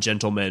born a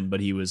gentleman,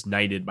 but he was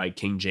knighted by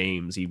King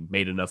James. He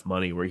made enough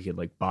money where he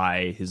could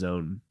buy his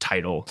own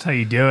title. That's how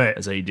you do it.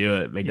 That's how you do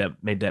it.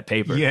 Made that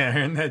paper. Yeah,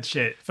 earn that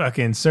shit.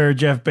 Fucking Sir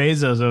Jeff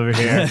Bezos over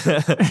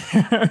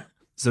here.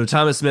 So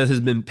Thomas Smith has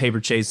been paper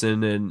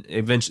chasing, and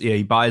eventually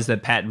he buys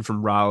that patent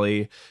from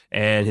Raleigh,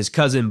 and his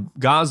cousin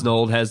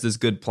Gosnold has this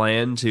good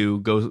plan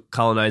to go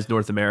colonize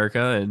North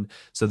America. And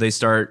so they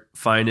start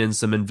finding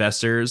some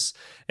investors,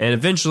 and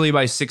eventually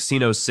by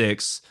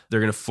 1606, they're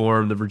going to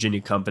form the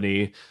Virginia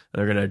Company.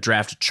 They're going to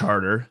draft a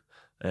charter,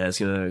 and it's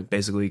going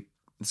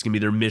to be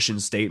their mission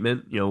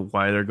statement,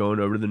 why they're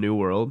going over to the New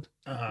World,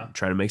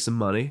 trying to make some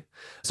money.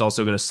 It's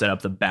also going to set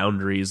up the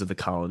boundaries of the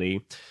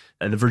colony.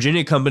 And the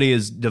Virginia Company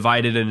is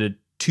divided into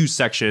two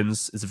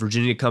sections. It's the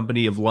Virginia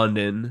Company of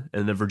London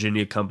and the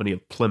Virginia Company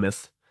of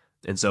Plymouth.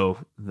 And so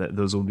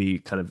those will be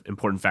kind of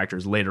important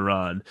factors later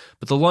on.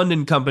 But the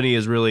London Company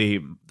is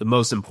really the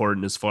most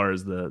important as far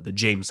as the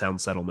Jamestown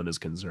settlement is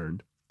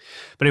concerned.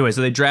 But anyway,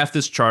 so they draft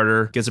this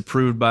charter, gets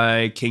approved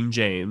by King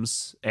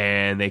James,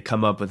 and they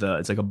come up with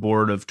it's like a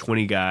board of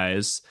 20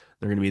 guys.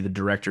 They're going to be the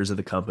directors of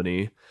the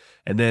company.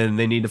 And then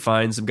they need to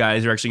find some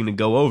guys who are actually going to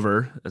go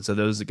over. And so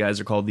those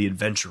guys are called the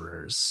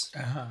adventurers.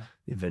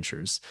 The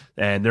adventurers.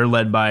 And they're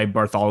led by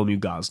Bartholomew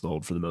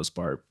Gosnold for the most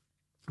part.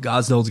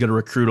 Gosnold's going to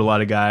recruit a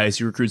lot of guys.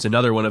 He recruits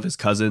another one of his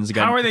cousins.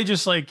 How are they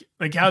just like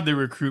how'd the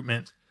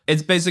recruitment?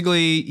 It's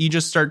basically you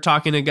just start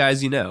talking to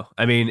guys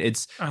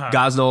it's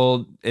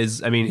Gosnold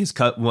is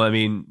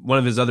one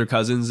of his other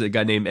cousins, a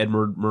guy named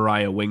Edward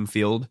Maria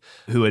Wingfield,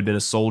 who had been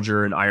a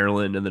soldier in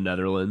Ireland and the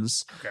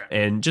Netherlands. Okay.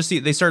 And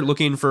they start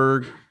looking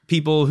for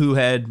people who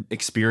had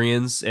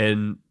experience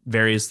in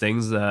various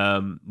things.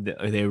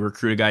 They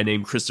recruit a guy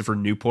named Christopher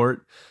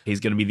Newport. He's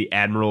going to be the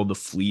admiral of the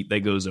fleet that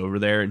goes over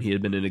there, and he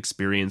had been an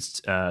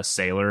experienced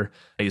sailor.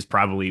 He's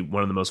probably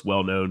one of the most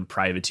well-known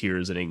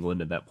privateers in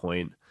England at that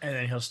point. And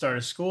then he'll start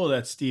a school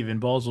that Stephen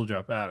Bowles will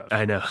drop out of.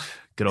 I know.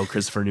 Good old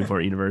Christopher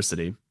Newport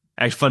University.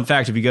 Actually, fun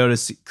fact, if you go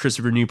to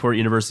Christopher Newport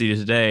University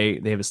today,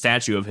 they have a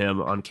statue of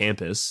him on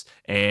campus,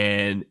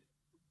 and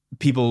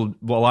a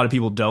lot of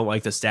people don't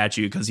like the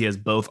statue because he has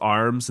both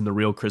arms, and the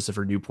real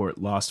Christopher Newport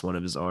lost one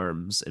of his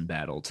arms in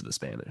battle to the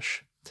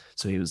Spanish.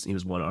 So he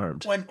was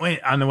one-armed.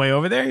 Wait, on the way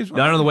over there?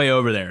 Not on the way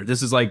over there.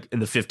 This is like in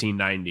the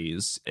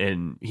 1590s,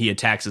 and he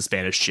attacks a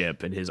Spanish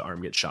ship, and his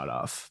arm gets shot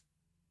off.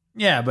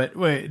 Yeah, but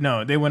wait,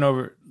 no, they went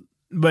over.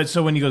 But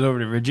so when he goes over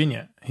to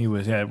Virginia, he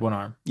had one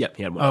arm. Yep,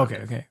 he had one arm.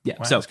 Okay. Yeah,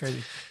 wow, so that's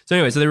crazy. So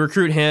anyway, so they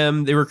recruit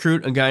him. They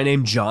recruit a guy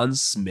named John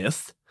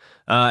Smith.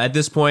 At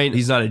this point,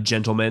 he's not a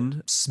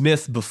gentleman.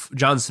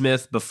 John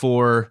Smith,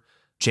 before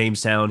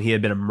Jamestown. He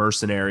had been a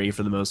mercenary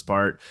for the most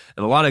part.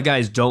 And a lot of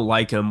guys don't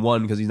like him,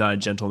 one, because he's not a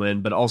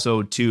gentleman, but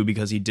also, two,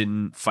 because he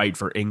didn't fight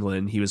for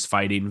England. He was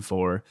fighting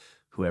for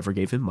whoever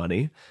gave him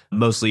money,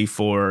 mostly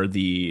for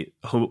the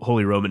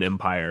Holy Roman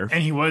Empire.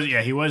 And he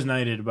was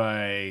knighted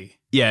by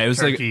it was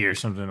Turkey or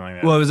something like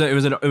that. Well,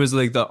 it was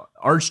like the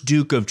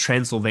Archduke of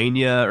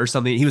Transylvania or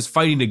something. He was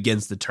fighting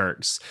against the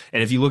Turks.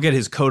 And if you look at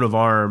his coat of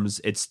arms,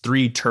 it's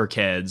 3 Turk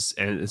heads,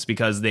 and it's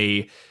because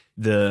the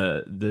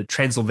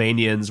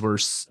Transylvanians were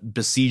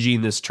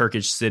besieging this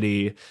Turkish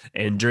city,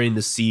 and during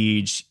the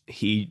siege,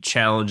 he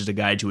challenged a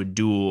guy to a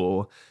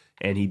duel.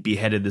 And he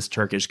beheaded this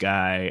Turkish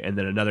guy. And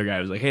then another guy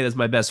was like, hey, that's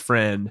my best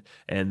friend.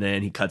 And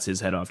then he cuts his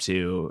head off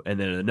too. And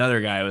then another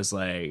guy was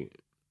like,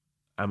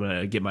 I'm going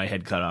to get my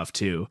head cut off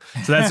too.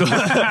 So that's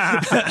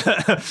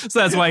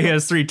why he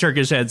has 3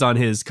 Turkish heads on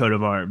his coat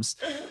of arms.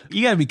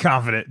 You got to be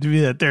confident to be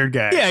that third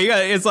guy.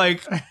 Yeah, it's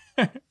like,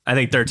 I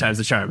think third time's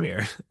the charm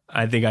here.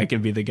 I think I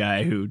can be the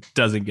guy who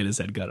doesn't get his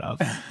head cut off.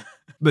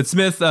 But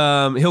Smith,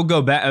 he'll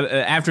go back.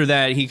 After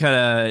that, he kind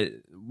of...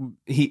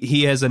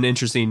 He has an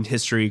interesting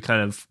history,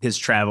 kind of his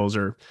travels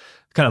are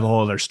kind of a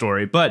whole other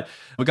story. But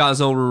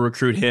Bogazil will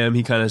recruit him.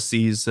 He kind of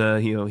sees,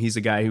 he's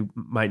a guy who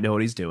might know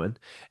what he's doing.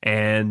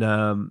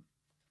 And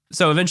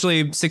so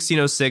eventually,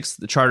 1606,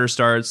 the charter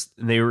starts,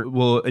 and they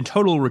will in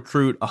total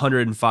recruit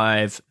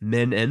 105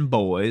 men and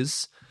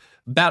boys.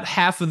 About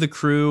half of the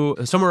crew,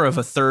 somewhere of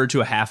a third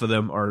to a half of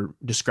them, are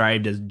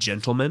described as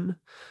gentlemen.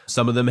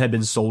 Some of them had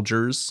been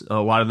soldiers. A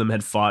lot of them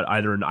had fought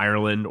either in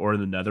Ireland or in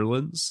the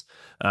Netherlands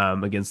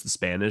against the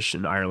Spanish.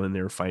 In Ireland,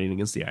 they were fighting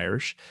against the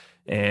Irish.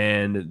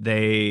 And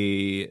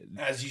they...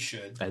 As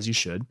you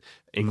should.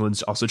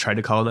 England's also tried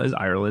to colonize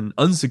Ireland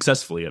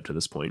unsuccessfully up to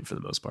this point for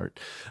the most part.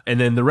 And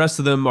then the rest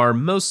of them are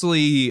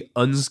mostly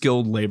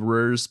unskilled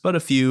laborers, but a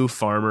few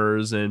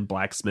farmers and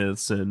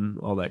blacksmiths and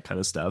all that kind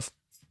of stuff.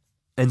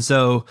 And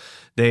so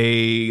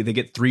they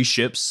get 3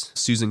 ships,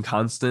 Susan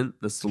Constant,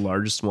 that's the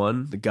largest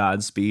one, the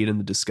Godspeed and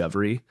the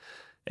Discovery.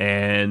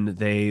 And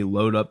they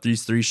load up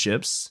these 3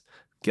 ships,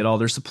 get all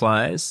their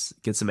supplies,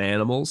 get some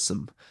animals,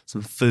 some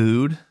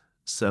food,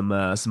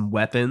 some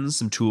weapons,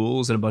 some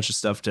tools, and a bunch of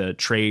stuff to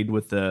trade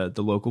with the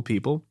local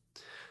people.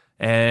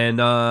 And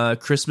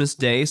Christmas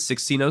Day,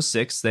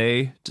 1606,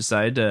 they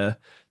decide to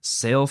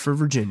sail for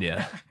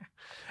Virginia.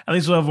 At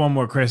least we'll have one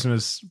more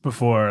Christmas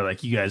before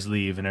like you guys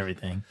leave and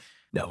everything.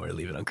 No, we're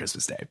leaving on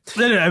Christmas Day.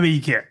 No, I mean,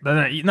 you can't.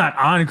 Not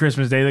on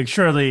Christmas Day. Like,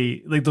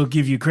 surely, like, they'll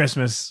give you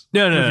Christmas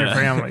with your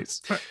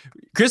families.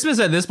 Christmas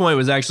at this point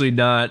was actually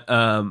not...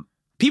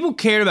 people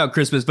cared about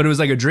Christmas, but it was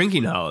like a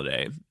drinking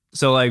holiday.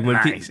 So, like, when...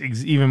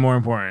 even more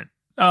important.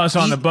 Oh,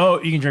 so on the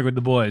boat, you can drink with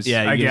the boys.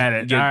 Yeah, I get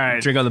it. All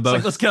right. Drink on the boat.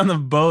 Like, let's get on the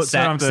boat.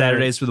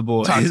 Saturdays for the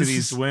boys. Talk to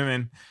these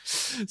women.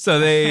 So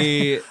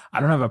they...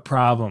 I don't have a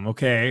problem,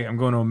 okay? I'm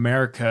going to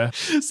America.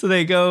 So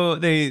they go,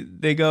 and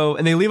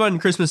they leave on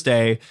Christmas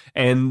Day,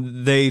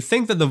 and they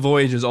think that the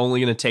voyage is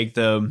only going to take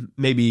them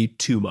maybe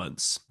 2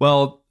 months.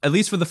 Well, at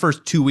least for the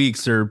first 2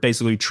 weeks, they're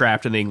basically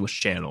trapped in the English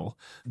Channel.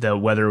 The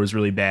weather was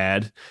really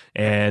bad,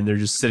 and they're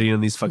just sitting on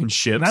these fucking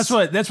ships. That's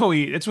what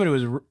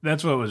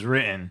it was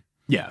written.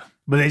 Yeah.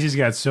 But they just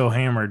got so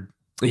hammered.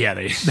 Yeah,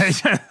 they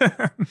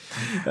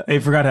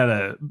forgot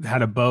how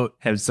to boat.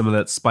 Have some of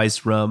that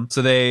spiced rum.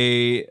 So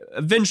they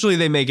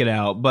eventually make it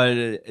out,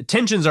 but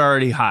tensions are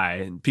already high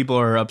and people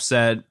are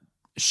upset.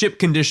 Ship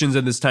conditions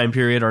at this time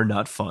period are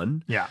not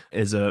fun. Yeah.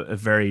 It's a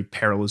very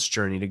perilous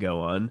journey to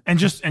go on. And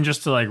just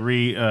to like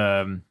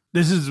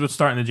this is what's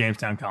starting the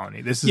Jamestown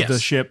colony. This is the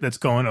ship that's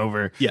going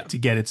over to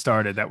get it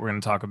started that we're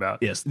going to talk about.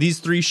 Yes. These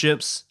 3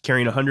 ships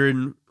carrying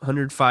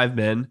 105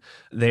 men,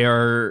 they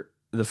are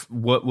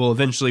what will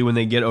eventually, when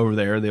they get over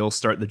there, they'll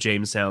start the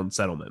Jamestown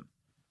settlement.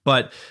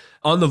 But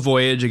on the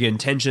voyage, again,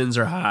 tensions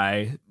are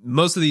high.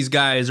 Most of these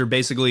guys are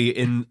basically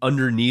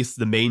underneath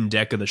the main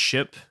deck of the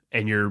ship,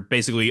 and you're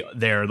basically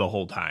there the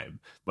whole time.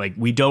 Like,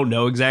 we don't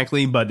know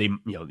exactly, but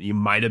you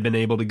might have been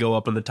able to go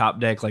up on the top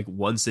deck like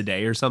once a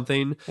day or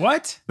something.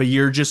 What? But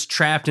you're just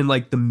trapped in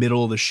like the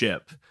middle of the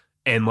ship,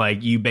 and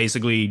like you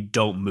basically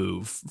don't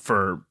move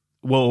for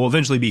will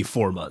eventually be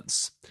 4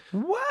 months.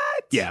 What?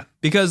 Yeah,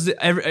 because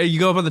you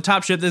go up on the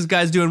top ship, this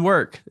guy's doing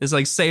work. It's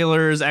like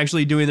sailors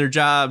actually doing their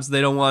jobs.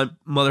 They don't want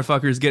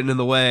motherfuckers getting in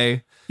the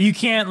way. You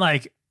can't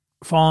like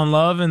fall in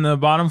love in the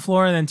bottom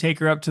floor and then take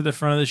her up to the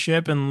front of the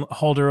ship and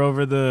hold her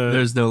over the...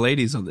 There's no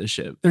ladies on this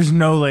ship. There's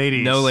no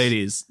ladies. No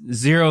ladies.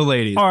 0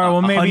 ladies. All right,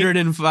 well, maybe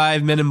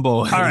 105 men and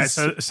boys. All right,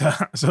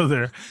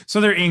 so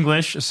they're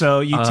English.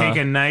 So you take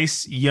a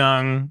nice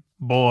young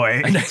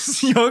boy, a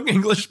nice young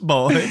English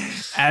boy,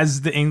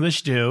 as the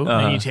English do,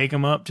 and you take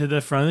him up to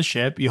the front of the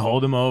ship. You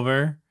hold him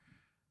over,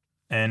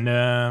 and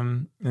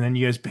then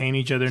you guys paint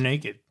each other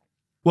naked.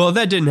 Well, if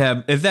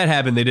that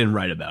happened, they didn't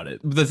write about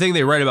it. The thing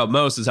they write about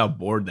most is how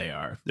bored they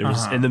are. They're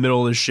just in the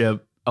middle of the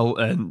ship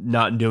and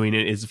not doing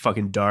it. It's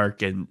fucking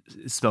dark and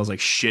it smells like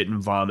shit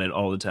and vomit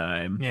all the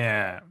time.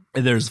 Yeah.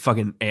 And there's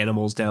fucking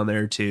animals down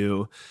there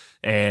too.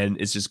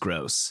 And it's just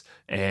gross.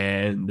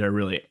 And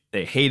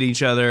they hate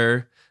each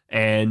other.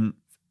 And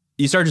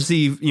you start to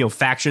see,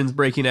 factions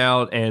breaking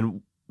out.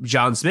 And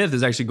John Smith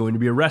is actually going to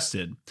be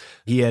arrested.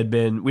 He had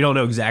been, we don't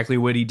know exactly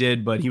what he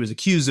did, but he was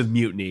accused of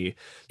mutiny.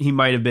 He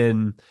might have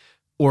been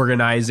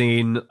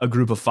organizing a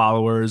group of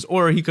followers,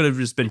 or he could have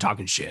just been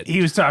talking shit.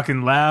 He was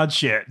talking loud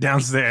shit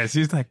downstairs. He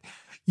was like,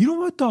 you know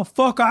what the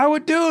fuck I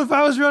would do if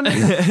I was running?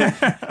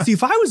 See,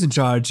 if I was in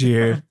charge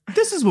here,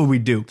 this is what we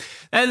do.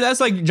 And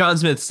that's like John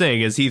Smith's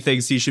thing, is he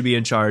thinks he should be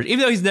in charge. Even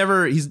though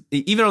he's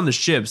even on the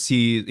ships,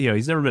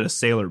 he's never been a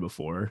sailor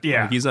before.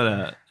 Yeah. Like, he's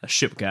not a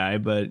ship guy,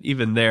 but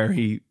even there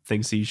he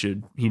thinks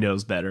he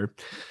knows better.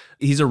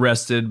 He's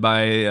arrested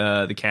by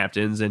the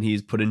captains and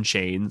he's put in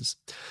chains.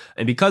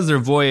 And because their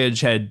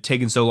voyage had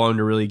taken so long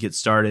to really get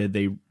started,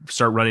 they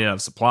start running out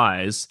of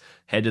supplies.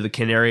 Head to the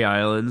Canary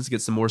Islands,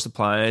 get some more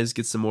supplies,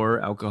 get some more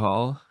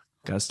alcohol.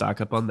 Got to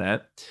stock up on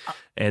that.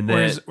 And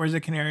then where's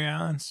the Canary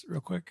Islands, real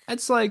quick?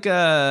 it's like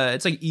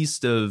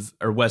east of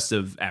or west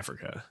of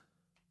Africa.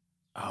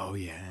 Oh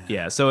yeah,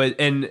 Yeah. So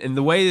and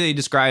the way they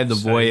describe the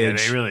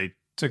voyage, they really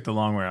took the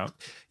long route.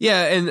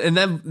 yeah, and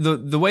then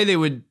the way they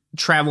would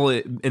travel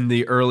it in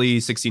the early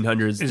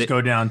 1600s Is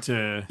go down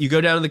to you go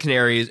down to the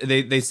Canaries.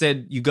 They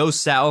said you go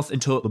south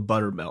until the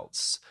butter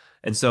melts.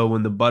 And so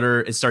when the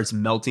butter it starts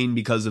melting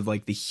because of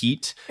like the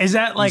heat, is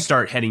that like you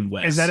start heading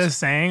west. Is that a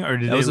saying, or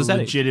did That was they a saying.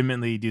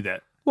 legitimately do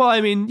that? Well,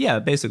 I mean, yeah,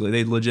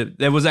 basically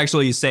that was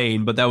actually a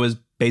saying, but that was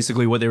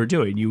basically what they were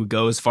doing. You would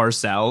go as far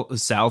south,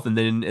 and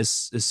then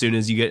as soon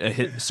as you get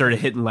hit a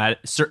certain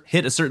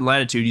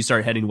latitude, you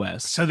start heading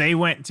west. So they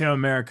went to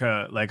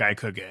America like I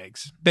cook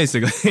eggs.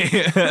 Basically.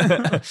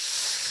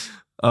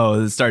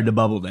 Oh, it's starting to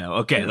bubble now.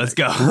 Okay, let's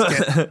go.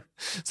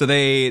 So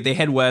they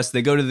head west.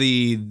 They go to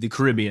the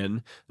Caribbean.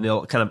 And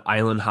they'll kind of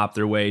island hop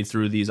their way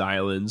through these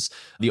islands.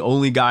 The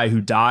only guy who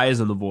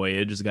dies on the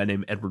voyage is a guy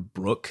named Edward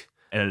Brooke.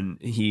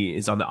 And he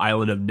is on the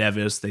island of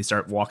Nevis. They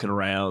start walking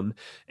around.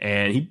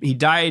 And he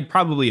died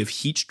probably of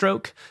heat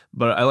stroke.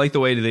 But I like the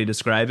way they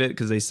describe it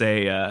because they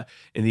say,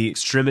 in the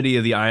extremity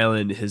of the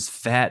island, his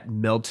fat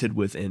melted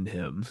within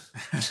him.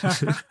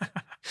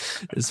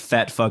 This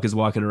fat fuck is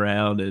walking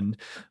around and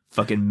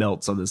fucking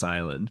melts on this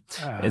island.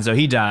 And so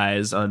he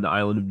dies on the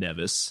island of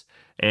Nevis.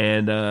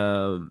 And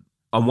on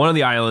one of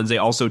the islands, they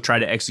also try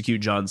to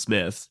execute John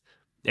Smith.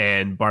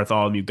 And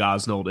Bartholomew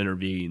Gosnold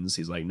intervenes.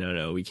 He's like,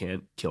 no, we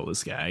can't kill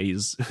this guy.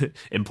 He's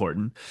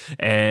important.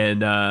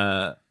 And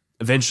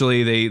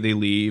eventually they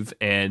leave.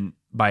 And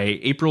by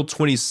April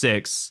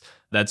 26th,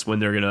 that's when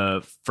they're going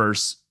to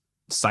first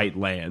sight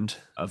land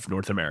of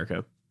North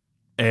America.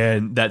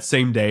 And that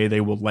same day, they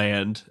will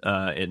land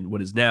in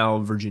what is now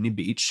Virginia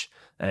Beach.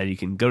 And you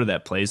can go to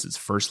that place. It's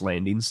First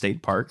Landing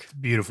State Park.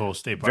 Beautiful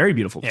state park. Very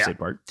beautiful state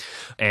park.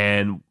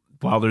 And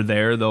while they're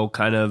there, they'll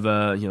kind of,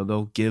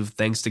 they'll give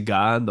thanks to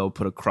God. They'll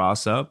put a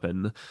cross up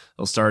and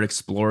they'll start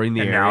exploring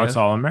the area. Now it's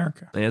all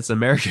America. And it's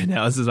America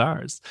now. This is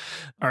ours.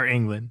 Or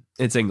England.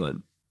 It's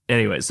England.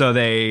 Anyway, so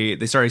they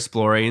start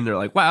exploring. They're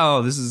like,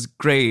 wow, this is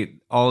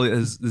great. All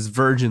this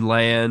virgin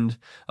land,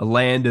 a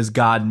land as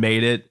God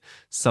made it,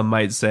 some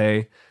might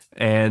say.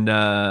 And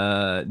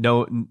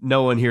no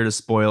one here to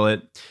spoil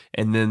it.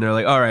 And then they're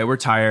like, all right, we're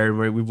tired.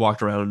 We've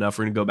walked around enough.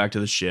 We're going to go back to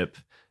the ship.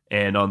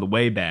 And on the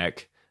way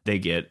back, they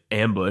get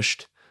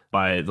ambushed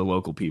by the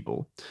local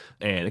people.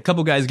 And a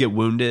couple guys get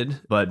wounded,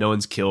 but no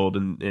one's killed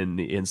in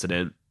the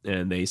incident.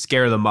 And they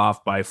scare them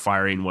off by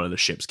firing one of the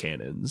ship's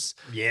cannons.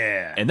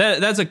 Yeah. And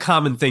that's a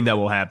common thing that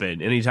will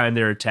happen. Anytime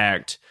they're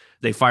attacked,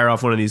 they fire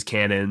off one of these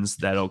cannons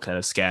that'll kind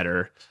of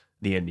scatter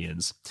the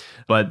Indians.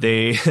 But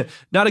they,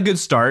 not a good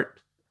start.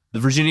 The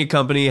Virginia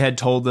Company had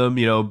told them,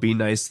 be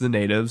nice to the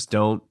natives.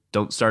 Don't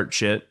start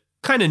shit.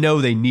 Kind of know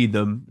they need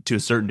them to a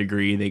certain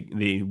degree.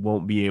 They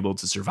won't be able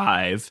to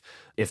survive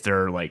if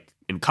they're like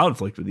in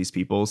conflict with these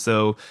people.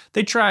 So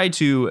they try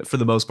to, for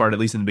the most part, at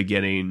least in the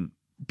beginning,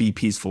 be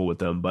peaceful with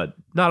them, but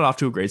not off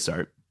to a great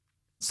start.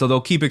 So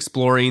they'll keep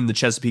exploring the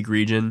Chesapeake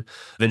region.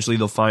 Eventually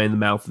they'll find the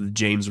mouth of the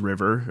James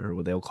River, or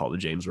what they'll call the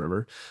James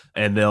River,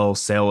 and they'll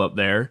sail up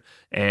there.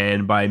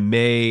 And by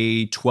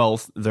May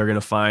 12th, they're going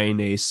to find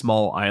a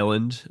small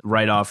island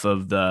right off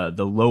of the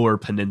lower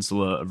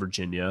peninsula of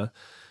Virginia.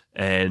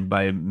 And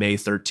by May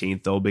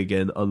 13th, they'll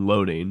begin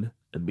unloading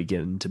and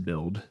begin to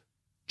build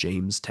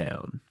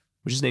Jamestown,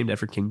 which is named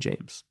after King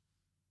James.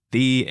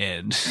 The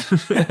end.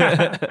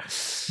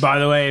 By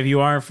the way, if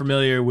you aren't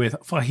familiar with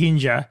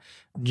Fahinja,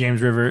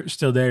 James River,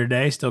 still there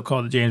today, still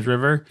called the James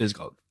River. It is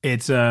called.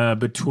 It's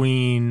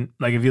between,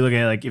 like, if you look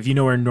at, like, if you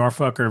know where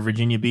Norfolk or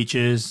Virginia Beach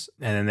is,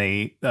 and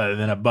then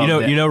then above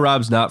that.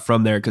 Rob's not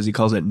from there because he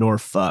calls it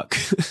Norfolk.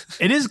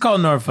 It is called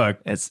Norfolk.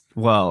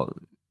 Well,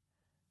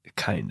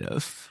 kind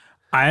of.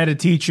 I had a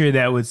teacher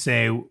that would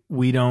say,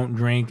 we don't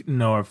drink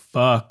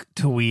Norfolk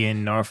till we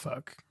in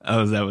Norfolk.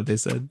 Oh, is that what they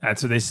said?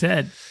 That's what they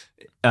said.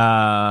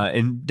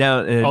 And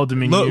down in Old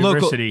Dominion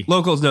University.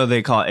 Locals know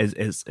they call it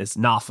it's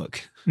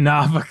Norfolk.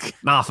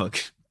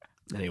 Norfolk.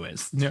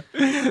 Anyways. Yeah.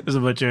 There's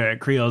a bunch of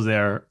Creoles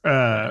there.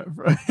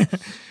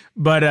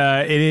 But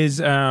it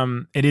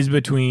is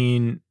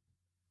between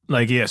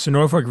Like, yeah, so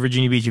Norfolk,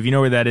 Virginia Beach, if you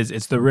know where that is,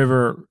 it's the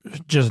river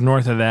just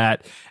north of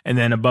that. And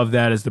then above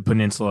that is the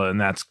peninsula,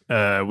 and that's,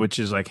 which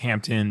is like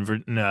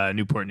Hampton,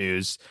 Newport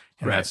News.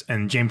 And, Right.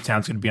 and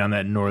Jamestown's going to be on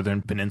that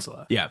northern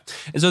peninsula. Yeah.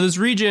 And so this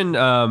region,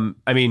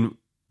 I mean,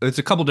 it's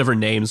a couple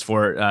different names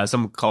for it.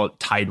 Some call it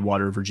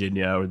Tidewater,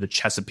 Virginia, or the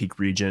Chesapeake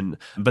region,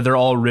 but they're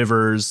all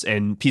rivers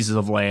and pieces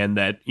of land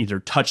that either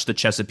touch the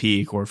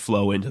Chesapeake or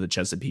flow into the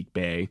Chesapeake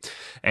Bay.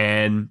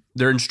 And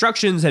their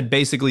instructions had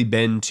basically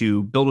been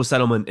to build a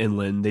settlement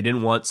inland. They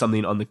didn't want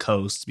something on the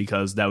coast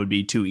because that would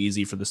be too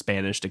easy for the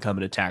Spanish to come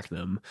and attack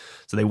them.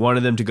 So they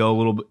wanted them to go a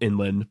little bit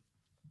inland.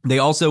 They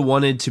also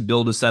wanted to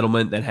build a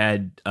settlement that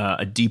had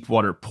a deep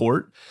water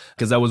port,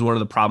 because that was one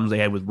of the problems they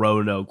had with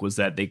Roanoke, was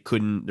that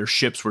their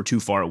ships were too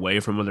far away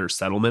from where their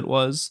settlement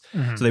was.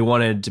 Mm-hmm. So they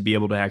wanted to be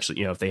able to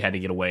actually, if they had to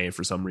get away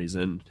for some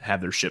reason,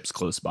 have their ships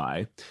close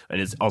by.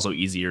 And it's also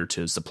easier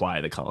to supply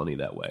the colony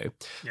that way.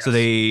 Yes. So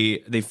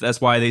they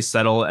that's why they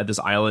settle at this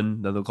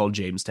island that they'll call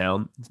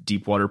Jamestown,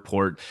 deep water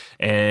port.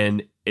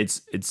 And it's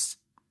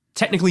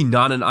technically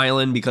not an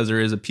island because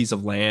there is a piece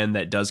of land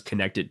that does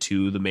connect it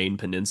to the main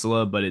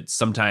peninsula, but it's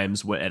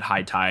sometimes at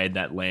high tide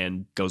that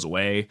land goes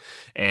away,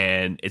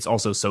 and it's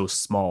also so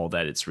small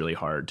that it's really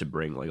hard to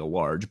bring like a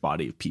large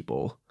body of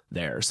people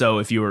there. So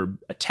if you were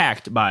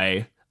attacked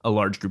by a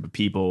large group of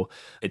people,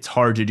 it's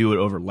hard to do it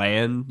over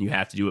land. You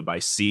have to do it by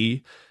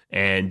sea.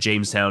 And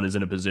Jamestown is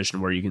in a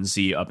position where you can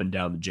see up and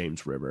down the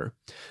James River.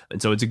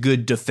 And so it's a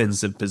good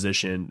defensive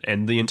position.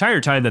 And the entire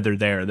time that they're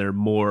there, they're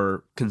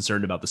more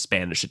concerned about the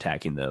Spanish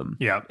attacking them.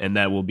 Yeah. And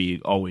that will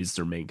be always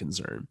their main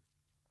concern.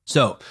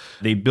 So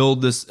they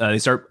build this, they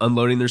start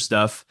unloading their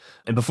stuff.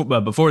 And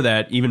before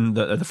that, even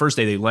the first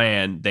day they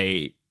land,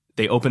 they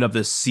open up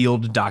this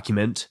sealed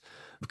document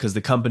because the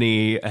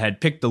company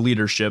had picked the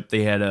leadership.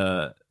 They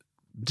had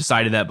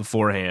decided that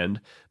beforehand,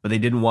 but they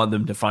didn't want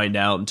them to find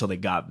out until they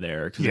got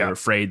there, because they were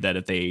afraid that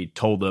if they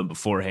told them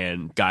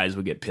beforehand, guys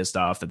would get pissed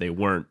off that they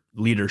weren't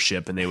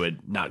leadership and they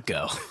would not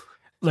go.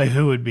 Like,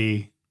 who would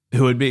be?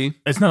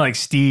 It's not like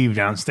Steve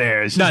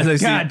downstairs. No,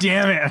 like, God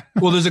damn it.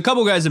 Well, there's a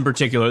couple guys in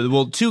particular.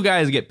 Well, two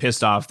guys get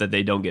pissed off that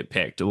they don't get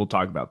picked. We'll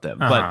talk about them.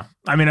 But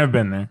I mean, I've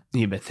been there.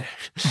 You've been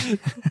there.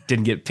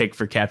 Didn't get picked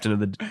for captain of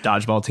the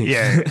dodgeball team.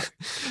 Yeah.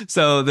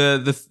 So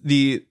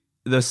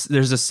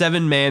there's a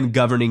 7-man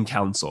governing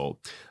council.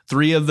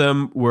 3 of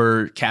them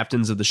were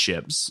captains of the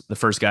ships. The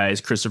first guy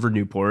is Christopher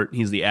Newport.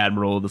 He's the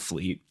admiral of the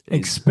fleet.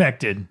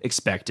 Expected.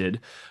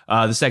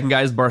 The second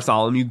guy is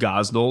Bartholomew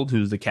Gosnold,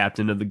 who's the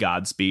captain of the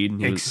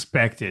Godspeed.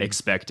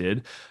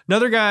 Expected.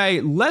 Another guy,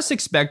 less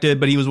expected,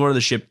 but he was one of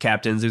the ship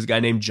captains. There's a guy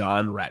named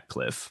John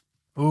Ratcliffe.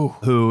 Ooh.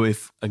 Who,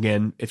 if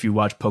you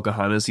watch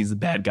Pocahontas, he's the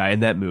bad guy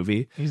in that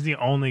movie. He's the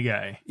only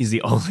guy.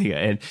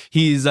 And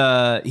he's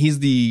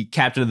the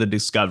captain of the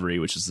Discovery,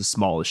 which is the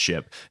smallest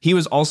ship. He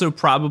was also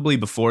probably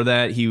before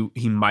that.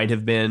 He might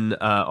have been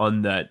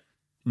on that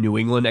New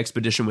England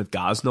expedition with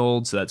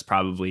Gosnold, so that's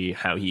probably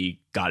how he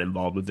got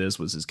involved with this,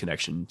 was his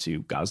connection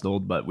to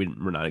Gosnold, but we're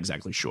not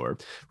exactly sure.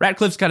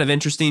 Ratcliffe's kind of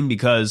interesting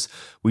because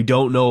we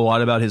don't know a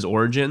lot about his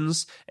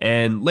origins,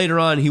 and later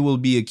on he will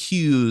be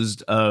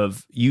accused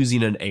of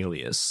using an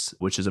alias,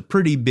 which is a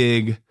pretty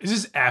big... Is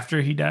this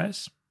after he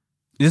dies?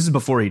 This is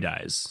before he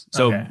dies.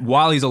 So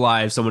while he's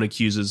alive, someone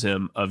accuses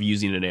him of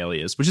using an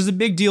alias, which is a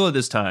big deal at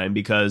this time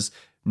because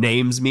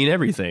names mean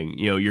everything.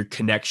 Your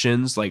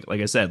connections, like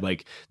I said,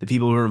 like the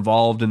people who are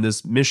involved in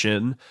this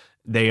mission,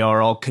 they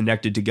are all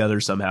connected together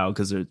somehow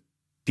because they're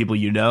people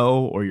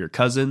or your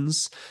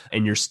cousins,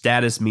 and your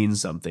status means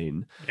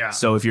something. Yeah.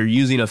 So if you're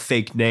using a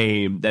fake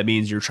name, that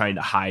means you're trying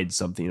to hide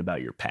something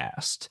about your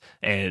past.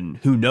 And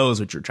who knows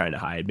what you're trying to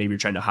hide? Maybe you're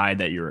trying to hide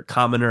that you're a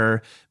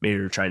commoner. Maybe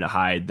you're trying to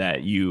hide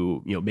that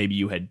maybe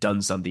you had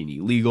done something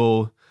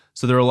illegal.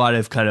 So there are a lot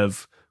of kind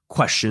of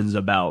questions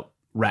about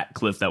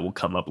Ratcliffe that will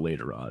come up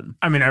later on.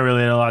 I mean, I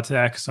relate a lot to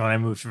that because when I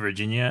moved to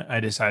Virginia, I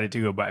decided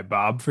to go by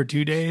Bob for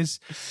 2 days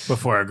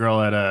before a girl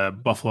at a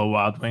Buffalo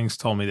Wild Wings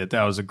told me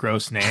that was a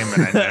gross name,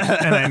 and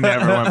I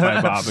never went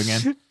by Bob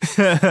again.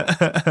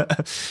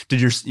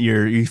 Did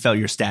you felt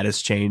your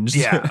status changed?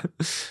 Yeah,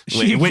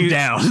 it went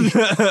down.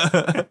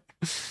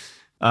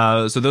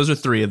 So those are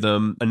 3 of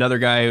them. Another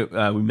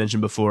guy we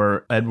mentioned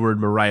before, Edward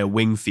Moriah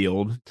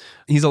Wingfield.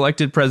 He's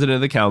elected president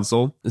of the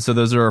council. So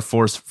those are our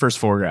first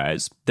 4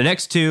 guys. The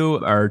next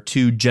 2 are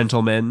 2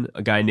 gentlemen,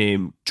 a guy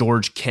named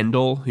George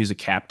Kendall. He's a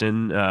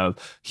captain.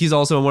 He's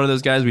also one of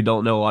those guys we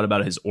don't know a lot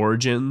about his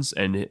origins.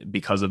 And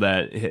because of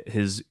that,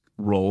 his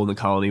role in the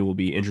colony will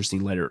be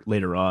interesting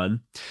later on.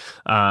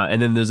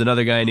 And then there's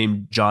another guy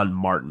named John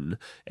Martin.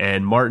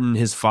 And Martin,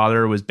 his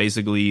father was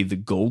basically the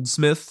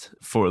goldsmith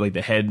for like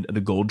the head of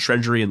the gold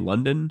treasury in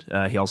London.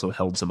 He also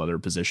held some other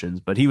positions,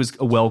 but he was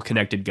a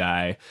well-connected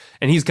guy.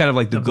 And he's kind of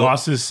like the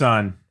boss's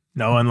son.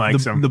 No one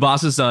likes him. The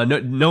boss's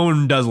son. No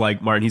one does like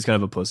Martin. He's kind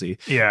of a pussy.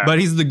 Yeah. But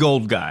he's the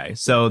gold guy.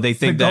 So they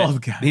think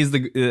he's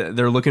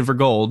they're looking for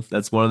gold.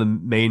 That's one of the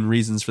main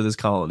reasons for this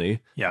colony.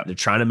 Yeah. They're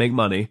trying to make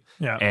money.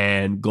 Yeah.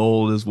 And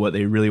gold is what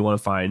they really want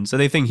to find. So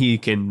they think he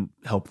can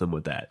help them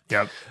with that.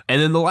 Yep. And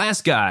then the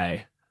last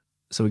guy.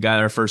 So we got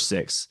our first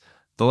 6.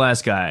 the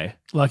last guy.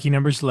 Lucky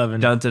number 11.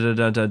 Dun, dun, dun,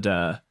 dun, dun,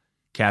 dun.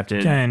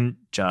 Captain And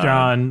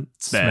John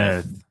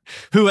Smith.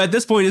 Who at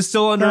this point is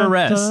still under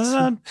arrest.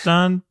 Dun,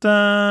 dun,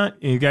 dun.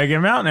 You gotta get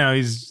him out now.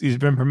 He's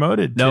been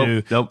promoted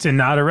to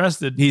not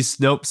arrested. He's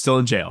still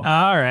in jail.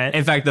 All right.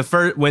 In fact,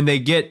 when they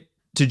get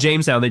to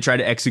Jamestown, they try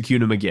to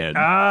execute him again.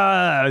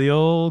 The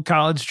old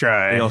college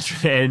try.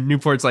 And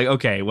Newport's like,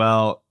 okay,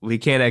 well, we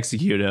can't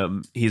execute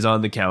him. He's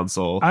on the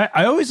council.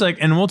 I always like,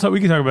 and we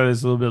can talk about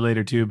this a little bit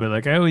later too, but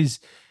like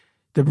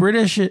the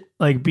British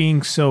like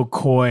being so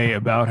coy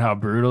about how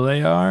brutal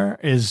they are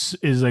is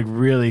like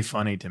really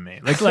funny to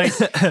me. Like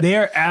they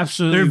are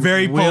absolutely they're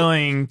very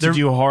willing to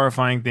do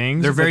horrifying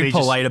things. They're very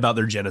polite about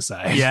their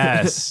genocide.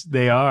 Yes,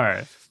 they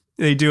are.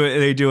 They do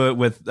it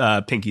with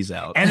pinkies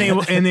out. And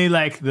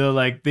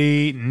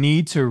they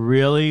need to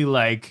really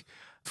like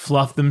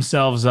fluff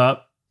themselves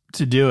up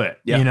to do it.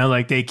 Yep. You know,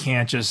 like they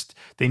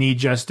need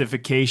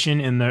justification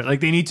in their,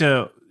 like they need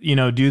to,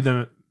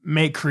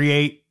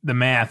 create the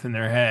math in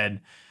their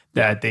head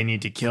that they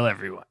need to kill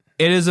everyone.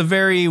 It is a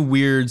very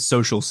weird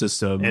social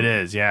system. It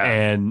is, yeah.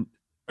 And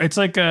it's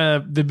like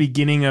the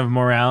beginning of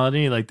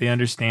morality. Like they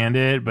understand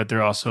it, but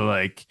they're also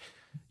like,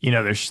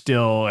 they're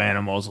still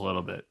animals a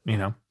little bit, I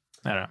don't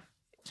know.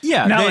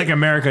 Yeah. Not like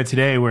America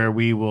today where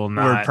we will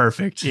not. We're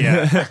perfect.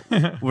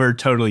 Yeah. We're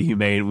totally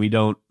humane. We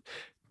don't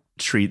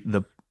treat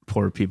the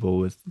poor people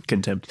with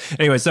contempt.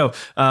 Anyway, so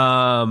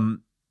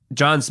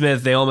John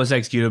Smith, they almost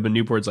execute him, but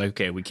Newport's like,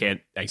 okay, we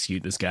can't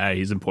execute this guy.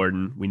 He's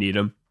important. We need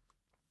him.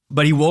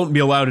 But he won't be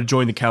allowed to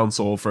join the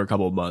council for a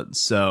couple of months.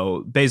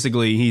 So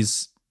basically,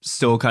 he's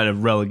still kind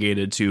of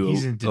relegated to...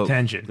 He's in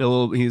detention.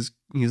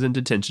 He's in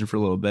detention for a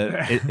little bit.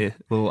 A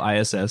little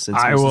ISS.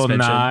 I will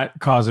not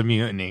cause a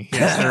mutiny.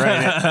 Yes,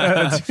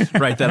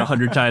 write that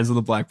 100 times on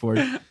the blackboard.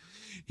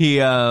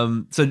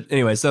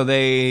 So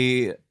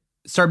they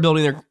start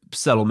building their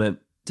settlement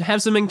to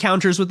have some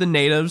encounters with the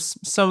natives.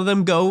 Some of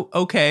them go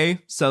okay,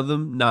 some of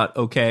them not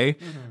okay.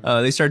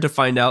 Mm-hmm. They start to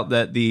find out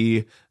that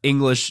the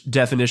English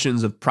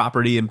definitions of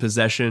property and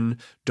possession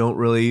don't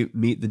really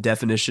meet the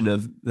definition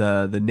of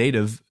the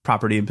native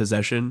property and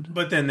possession.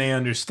 But then they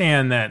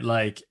understand that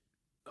like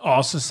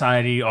all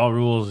society, all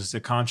rules is a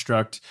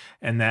construct,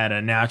 and that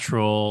a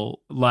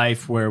natural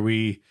life where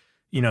we,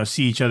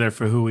 see each other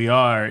for who we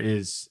are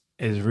is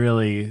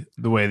really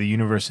the way the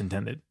universe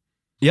intended.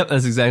 Yep,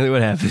 that's exactly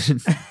what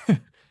happened.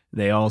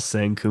 They all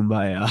sang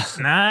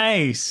Kumbaya.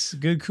 Nice.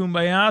 Good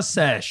Kumbaya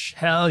sesh.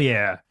 Hell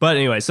yeah. But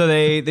anyway, so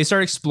they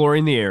start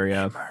exploring the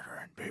area.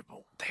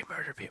 They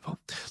murder people.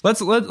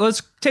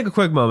 Let's take a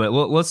quick moment.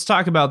 Let's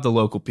talk about the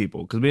local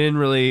people, because we didn't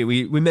really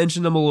we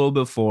mentioned them a little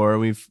before.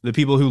 The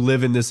people who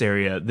live in this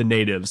area, the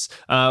natives.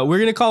 We're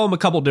going to call them a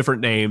couple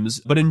different names,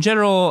 but in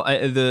general,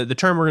 the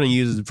term we're going to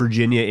use is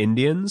Virginia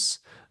Indians.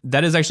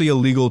 That is actually a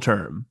legal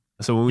term.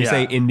 So when we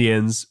say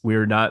Indians,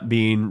 we're not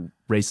being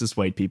racist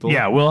white people.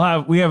 Yeah,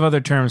 we have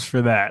other terms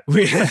for that.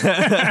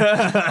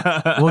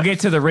 We'll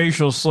get to the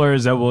racial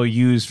slurs that we'll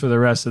use for the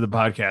rest of the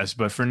podcast,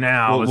 but for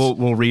now,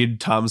 we'll read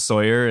Tom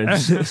Sawyer.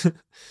 And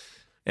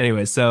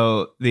anyway,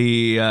 so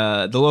the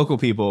local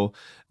people,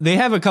 they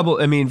have a couple.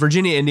 I mean,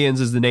 Virginia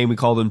Indians is the name we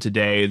call them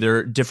today.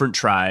 They're different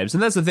tribes,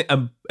 and that's the thing.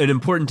 An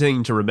important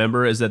thing to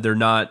remember is that they're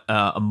not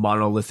a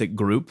monolithic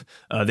group.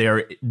 They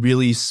are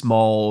really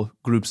small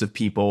groups of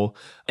people,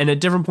 and at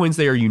different points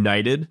they are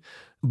united.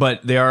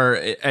 But they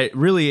are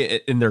really,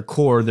 in their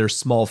core, they're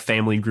small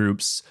family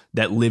groups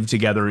that live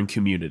together in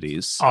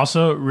communities.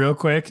 Also, real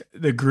quick,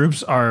 the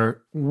groups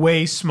are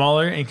way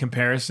smaller in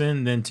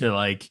comparison than to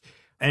like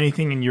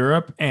anything in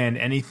Europe and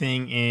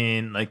anything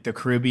in like the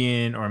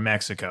Caribbean or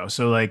Mexico.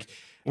 So like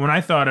when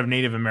I thought of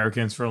Native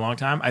Americans for a long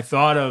time, I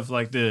thought of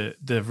like the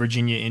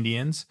Virginia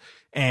Indians.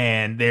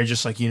 And they're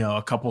just like,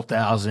 a couple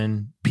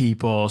thousand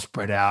people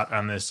spread out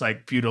on this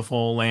like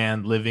beautiful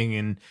land living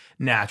in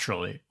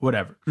naturally,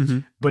 whatever. Mm-hmm.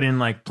 But in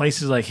like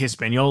places like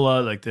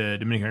Hispaniola, like the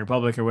Dominican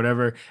Republic or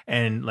whatever,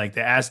 and like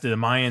the Aztec, the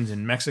Mayans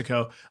in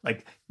Mexico,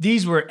 like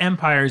these were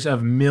empires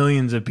of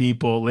millions of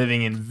people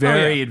living in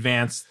very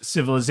advanced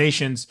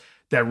civilizations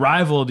that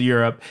rivaled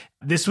Europe.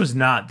 This was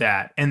not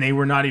that, and they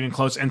were not even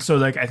close. And so,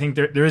 like, I think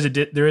there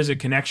is a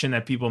connection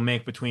that people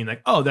make between,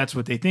 like, oh, that's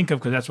what they think of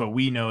because that's what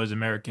we know as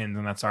Americans,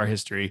 and that's our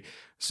history.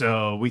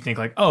 So we think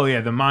like, oh yeah,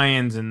 the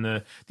Mayans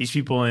and these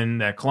people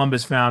that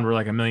Columbus found were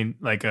like a million,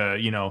 like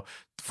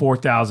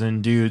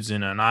 4,000 dudes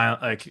in an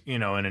island, like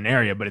in an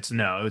area, but it's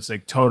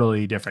like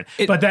totally different.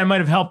 But that might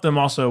have helped them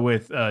also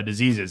with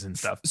diseases and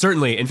stuff.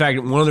 Certainly, in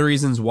fact, one of the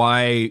reasons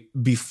why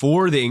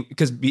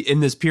because in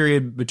this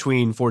period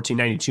between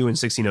 1492 and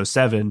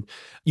 1607,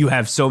 you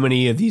have so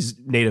many of these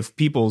native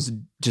peoples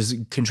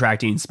just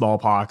contracting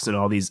smallpox and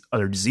all these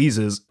other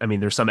diseases. I mean,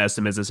 there's some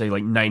estimates that say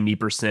like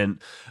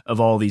 90% of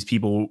all these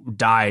people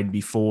died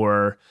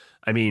before.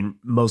 I mean,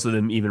 most of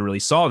them even really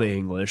saw the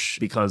English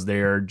because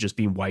they're just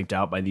being wiped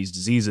out by these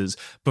diseases.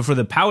 But for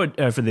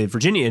the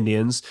Virginia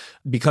Indians,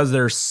 because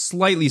they're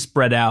slightly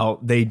spread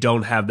out, they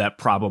don't have that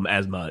problem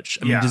as much.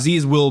 I mean,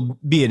 disease will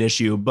be an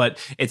issue, but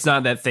it's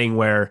not that thing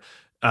where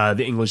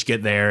the English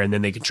get there and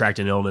then they contract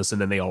an illness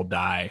and then they all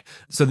die.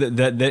 So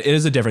that it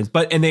is a difference.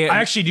 But I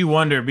actually do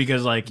wonder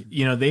because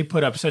they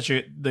put up such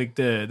a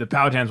the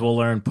Powhatans will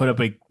learn put up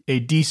a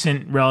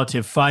decent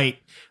relative fight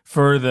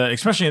for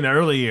especially in the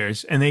early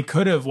years, and they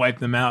could have wiped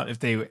them out if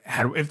they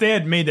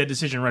had made that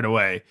decision right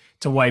away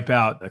to wipe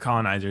out the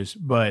colonizers.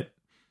 But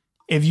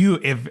if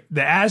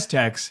the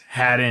Aztecs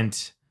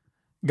hadn't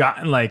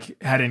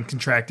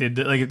contracted,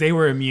 if they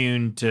were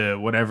immune to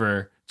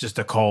whatever, just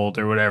a cold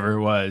or whatever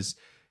it was,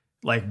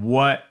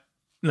 the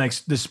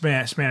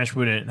Spanish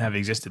wouldn't have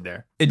existed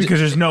there because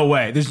there's no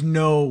way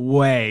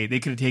they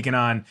could have taken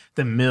on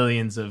the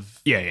millions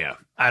of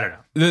I don't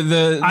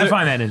know. I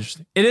find that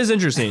interesting. It is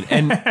interesting,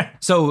 and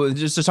so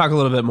just to talk a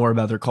little bit more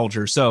about their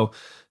culture. So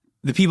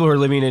the people who are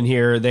living in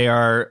here,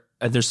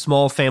 there's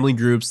small family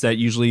groups that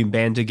usually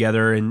band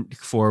together and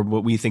for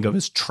what we think of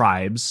as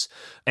tribes.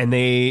 And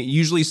they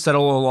usually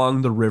settle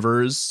along the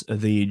rivers,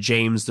 the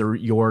James, the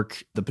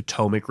York, the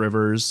Potomac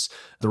rivers,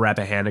 the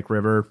Rappahannock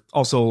River,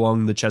 also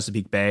along the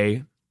Chesapeake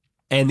Bay.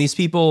 And these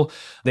people,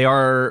 they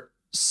are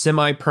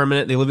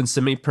semi-permanent. They live in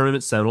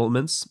semi-permanent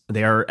settlements.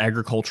 They are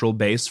agricultural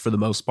based for the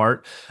most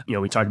part.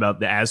 We talked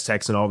about the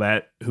Aztecs and all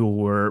that, who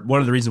were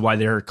one of the reasons why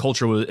their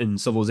culture and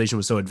civilization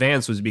was so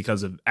advanced was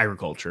because of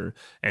agriculture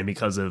and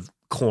because of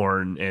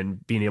corn,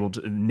 and being able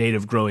to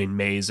native growing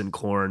maize and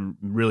corn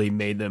really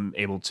made them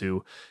able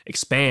to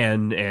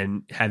expand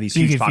and have these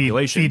huge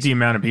populations. Feed the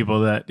amount of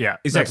people that,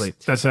 exactly.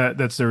 That's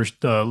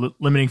the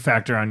limiting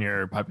factor on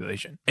your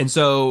population. And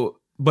so,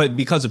 but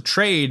because of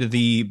trade,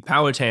 the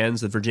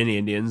Powhatans, the Virginia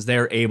Indians,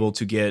 they're able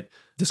to get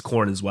this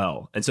corn as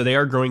well. And so they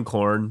are growing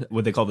corn,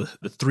 what they call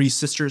the three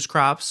sisters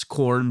crops,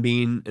 corn,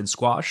 bean, and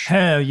squash.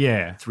 Hell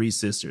yeah. Three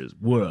sisters.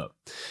 Whoa.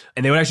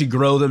 And they would actually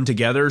grow them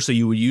together. So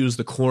you would use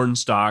the corn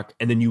stalk,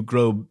 and then you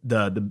grow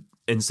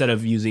instead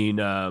of using,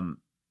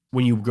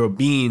 when you grow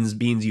beans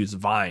use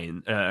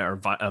vine or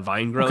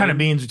vine growing. What kind of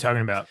beans are you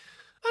talking about?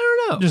 I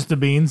don't know. Just the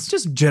beans?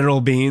 Just general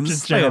beans.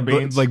 Just general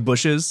beans. Like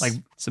bushes. Like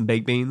some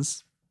baked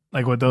beans.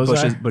 Like what those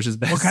are? Bushes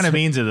best. What kind of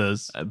beans are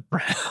those?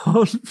 Brown.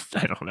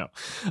 I don't know.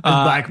 There's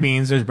black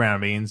beans. There's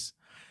brown beans.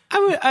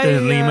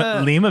 There's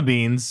lima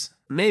beans.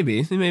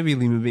 Maybe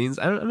lima beans.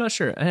 I'm not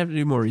sure. I have to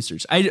do more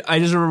research. I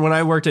just remember when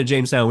I worked at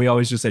Jamestown, we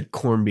always just said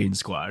corn bean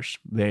squash.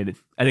 I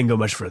didn't go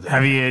much further.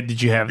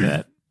 Did you have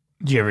that?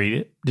 Did you ever eat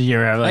it? Did you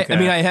ever have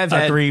I have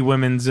had three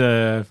women's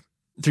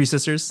Three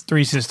Sisters.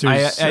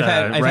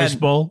 I've rice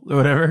bowl or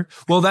whatever.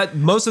 Well,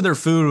 most of their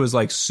food was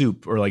like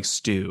soup or like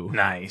stew.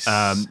 Nice.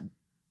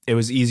 It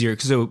was easier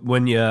because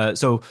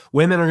so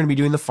women are going to be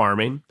doing the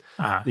farming.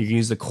 Uh-huh. You can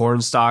use the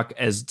corn stalk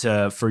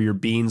for your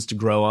beans to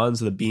grow on.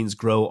 So the beans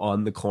grow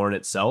on the corn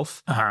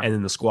itself, and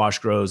then the squash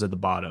grows at the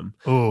bottom.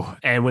 Ooh.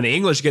 And when the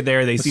English get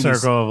there, they see the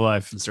circle of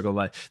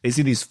life. They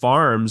see these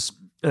farms.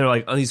 And they're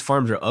like, oh, these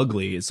farms are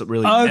ugly. It's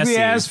really ugly messy.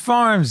 Ass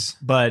farms.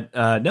 But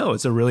no,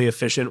 it's a really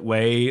efficient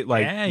way,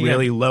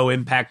 really low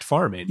impact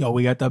farming. Yo,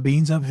 we got the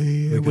beans up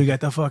here. We got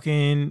the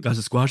fucking got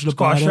the squash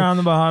on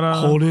the bottom.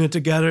 Holding it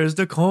together is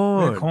the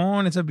corn. The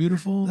corn, it's a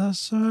beautiful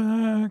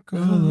circle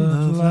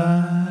of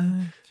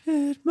life.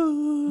 It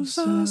moves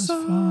us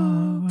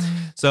forward.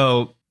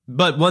 So,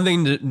 but one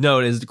thing to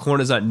note is the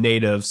corn is not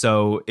native,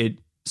 so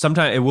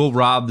sometimes it will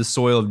rob the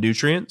soil of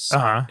nutrients,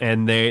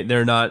 and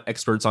they're not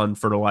experts on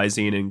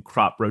fertilizing and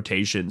crop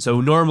rotation.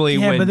 So normally,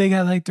 but they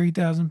got like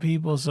 3,000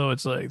 people, so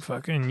it's like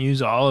fucking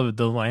use all of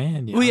the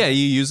land. Well, yeah,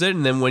 you use it,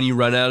 and then when you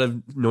run out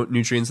of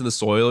nutrients in the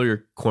soil,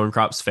 your corn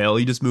crops fail.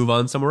 You just move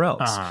on somewhere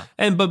else.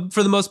 But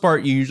for the most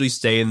part, you usually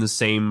stay in the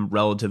same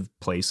relative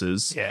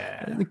places.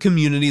 Yeah, and the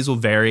communities will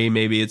vary.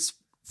 Maybe it's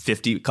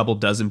a couple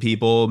dozen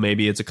people,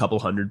 maybe it's a couple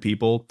hundred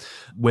people.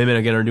 Women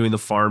again are doing the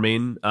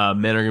farming.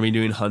 Men are going to be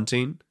doing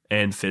hunting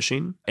and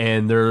fishing,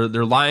 and their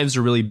lives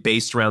are really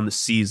based around the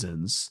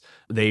seasons.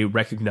 They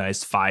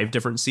recognized 5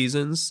 different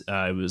seasons.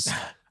 It was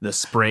the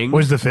spring.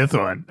 What's the 5th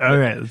one?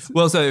 Okay.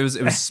 Well, so it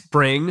was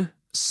spring,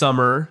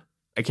 summer.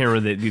 I can't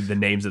remember the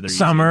names of their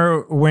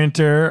summer,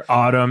 winter,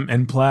 autumn,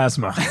 and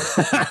plasma.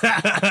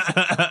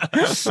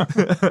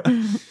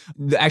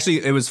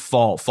 Actually, it was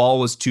fall. Fall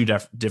was 2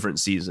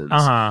 different seasons.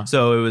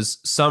 So it was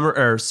summer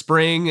or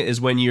spring is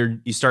when you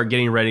start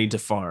getting ready to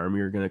farm.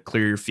 You're going to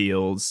clear your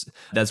fields.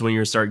 That's when you're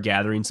going to start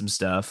gathering some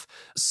stuff.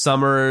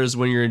 Summer is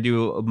when you're going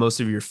to do most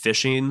of your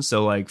fishing.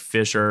 So like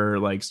fish are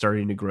like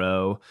starting to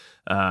grow.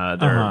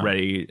 They're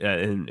ready,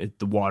 and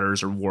the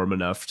waters are warm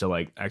enough to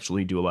like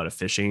actually do a lot of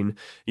fishing.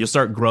 You'll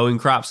start growing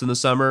crops in the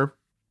summer,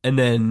 and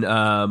then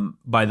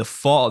by the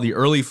fall, the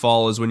early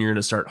fall is when you're going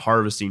to start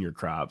harvesting your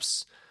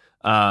crops.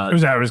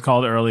 Was that what it's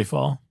called, early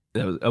fall?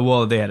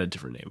 Well, they had a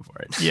different name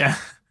for it. Yeah.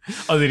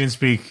 Oh, they didn't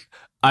speak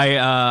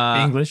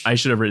English. I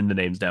should have written the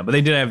names down, but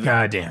they did have.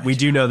 Goddamn. We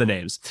do know the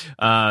names.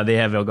 They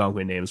have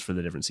Algonquin names for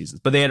the different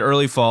seasons, but they had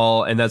early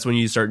fall, and that's when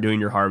you start doing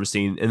your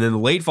harvesting, and then the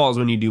late fall is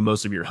when you do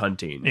most of your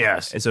hunting.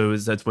 Yes, and so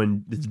that's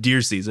when it's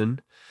deer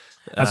season.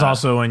 That's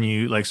also when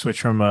you like switch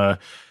from a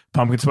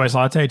pumpkin spice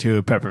latte to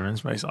a peppermint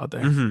spice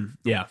latte.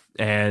 Yeah,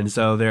 and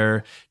so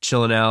they're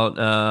chilling out,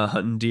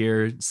 hunting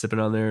deer, sipping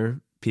on their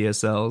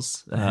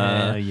PSLs.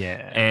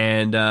 Yeah,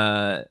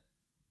 and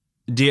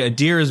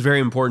Deer is very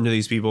important to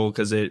these people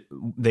because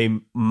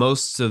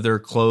most of their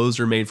clothes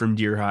are made from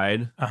deer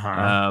hide.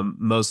 Uh-huh.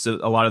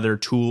 A lot of their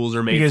tools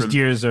are made because from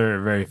deers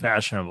are very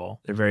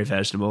fashionable. They're very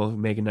fashionable.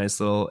 Make a nice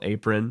little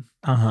apron.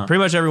 Uh-huh. Pretty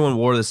much everyone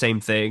wore the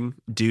same thing.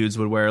 Dudes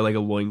would wear like a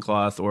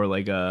loincloth or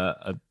like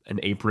an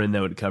apron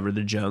that would cover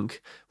the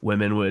junk.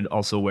 Women would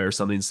also wear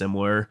something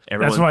similar.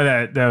 That's why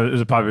that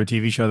was a popular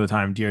TV show at the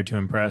time, Deer to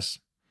Impress.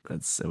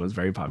 It was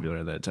very popular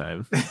at that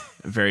time.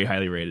 A very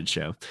highly rated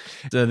show.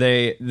 So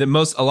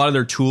a lot of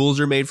their tools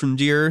are made from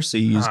deer. So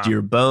you use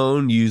deer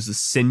bone, you use the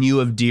sinew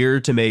of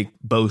deer to make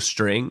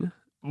bowstring.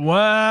 What?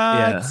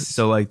 Yeah.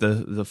 So like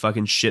the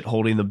fucking shit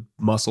holding the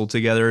muscle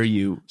together.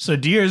 So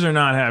deers are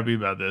not happy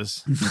about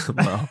this.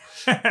 Well,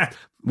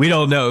 we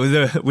don't know.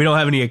 We don't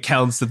have any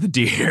accounts of the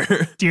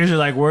deer. Deers are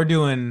like, we're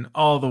doing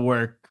all the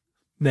work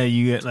that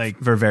you get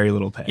like for very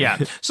little pay. Yeah.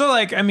 So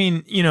like, I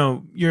mean,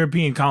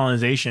 European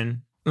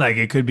colonization, like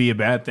it could be a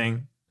bad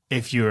thing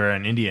if you're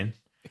an Indian.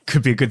 It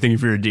could be a good thing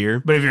if you're a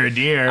deer. But if you're a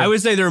deer, I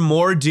would say there are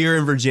more deer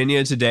in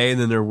Virginia today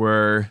than there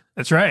were.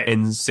 That's right. In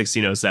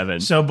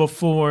 1607. So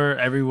before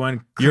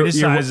everyone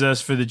criticizes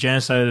us for the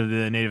genocide of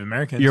the Native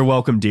Americans. You're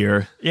welcome,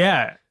 deer.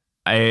 Yeah.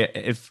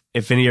 If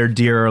any of your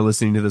deer are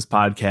listening to this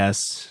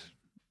podcast,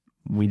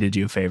 we did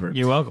you a favor.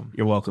 You're welcome.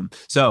 You're welcome.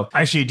 So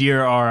actually,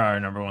 deer are our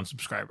number one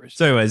subscribers.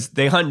 So anyways,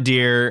 they hunt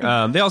deer.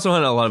 They also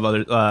hunt a lot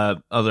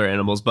of other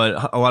animals,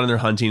 but a lot of their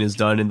hunting is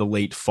done in the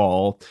late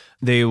fall.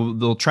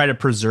 They'll try to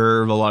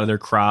preserve a lot of their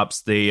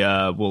crops. They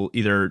will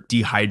either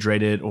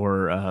dehydrate it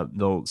or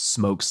they'll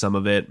smoke some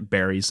of it,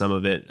 bury some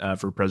of it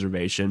for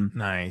preservation.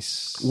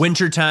 Nice.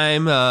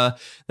 Wintertime,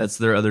 that's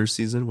their other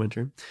season,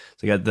 winter.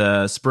 So you got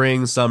the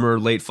spring, summer,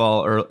 late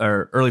fall,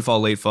 or early fall,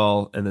 late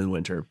fall, and then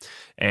winter.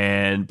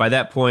 And by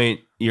that point,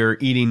 you're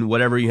eating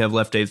whatever you have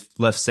left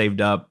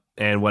saved up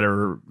and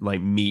whatever like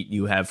meat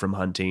you have from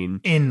hunting.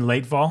 In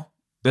late fall?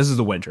 This is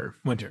the winter.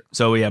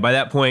 So yeah, by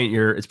that point,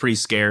 it's pretty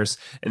scarce.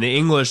 And the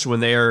English,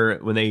 when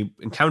they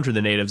encounter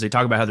the natives, they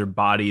talk about how their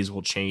bodies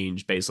will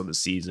change based on the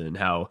season.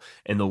 How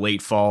in the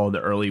late fall, in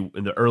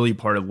the early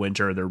part of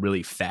winter, they're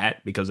really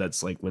fat because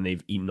that's like when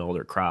they've eaten all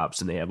their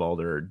crops and they have all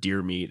their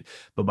deer meat.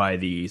 But by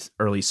the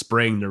early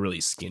spring, they're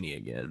really skinny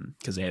again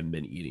because they haven't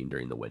been eating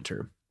during the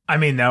winter. I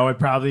mean, that would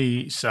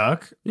probably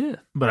suck. Yeah,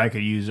 but I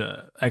could use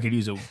a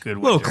good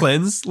little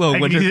cleanse,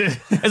 winter.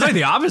 It's like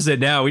the opposite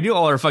now. We do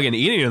all our fucking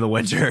eating in the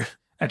winter.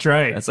 That's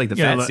right. That's like the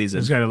fat season.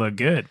 It's got to look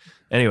good.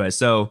 Anyway,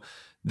 so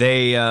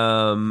they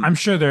I'm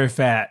sure their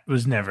fat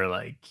was never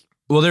like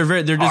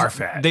they're just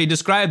fat. They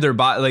describe their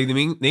body like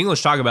the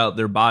English talk about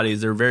their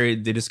bodies. They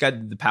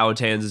describe the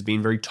Powhatans as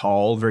being very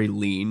tall, very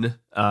lean,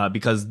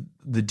 because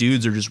the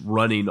dudes are just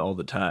running all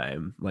the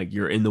time. Like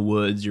you're in the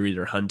woods, you're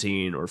either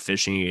hunting or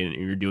fishing, and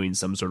you're doing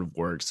some sort of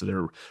work. So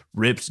they're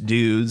ripped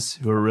dudes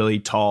who are really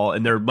tall,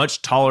 and they're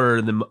much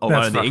taller than a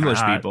lot of the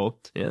English people.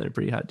 Yeah, they're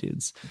pretty hot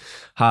dudes.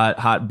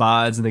 Hot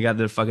bods, and they got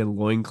their fucking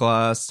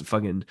loincloths,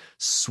 fucking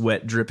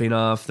sweat dripping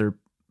off their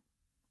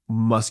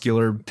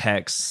muscular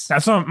pecs.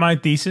 That's what my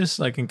thesis,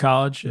 like in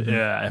college. Mm-hmm.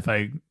 Yeah, if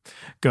I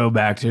go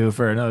back to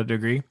for another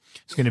degree,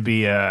 it's going to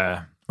be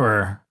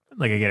or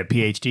like I get a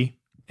PhD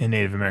in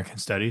Native American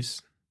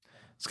Studies.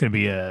 It's going to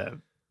be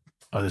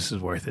this is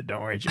worth it.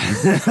 Don't worry, Jimmy.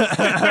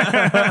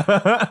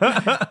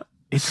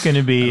 It's going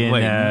to be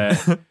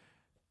in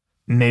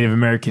Native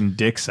American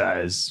dick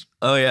size.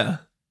 Oh yeah.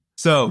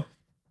 So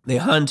they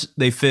hunt,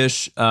 they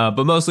fish,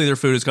 but mostly their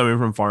food is coming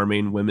from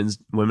farming. Women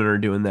are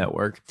doing that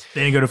work.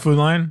 They didn't go to Food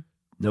Lion.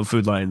 No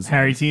Food Lions.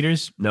 Harry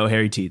Teeters? No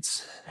Harry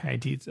Teets. Harry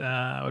Teets.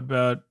 What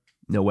about?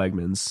 No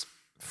Wegmans.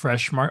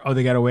 Fresh Market. Oh,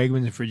 they got a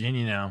Wegmans in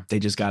Virginia now. They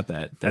just got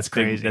that. That's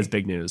crazy. That's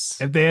big news.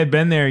 If they had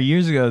been there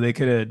years ago, they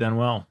could have done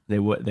well. They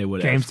would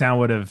have. Jamestown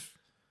would have.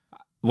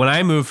 When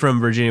I moved from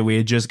Virginia, we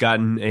had just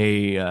gotten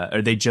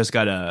they just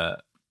got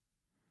a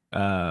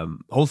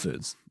Whole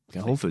Foods.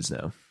 Got Whole Foods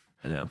now.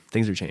 I know.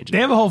 Things are changing.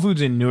 They have a Whole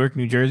Foods in Newark,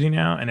 New Jersey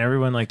now, and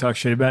everyone like talks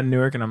shit about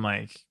Newark, and I'm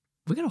like,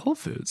 we got a Whole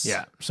Foods.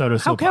 Yeah. So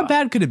does how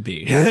bad could it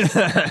be?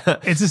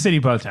 It's a city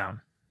po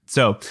town.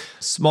 So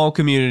small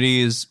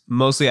communities,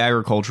 mostly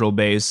agricultural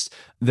based.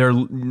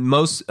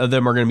 Most of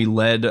them are going to be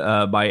led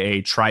by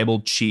a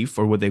tribal chief,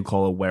 or what they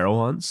call a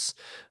werowance.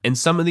 And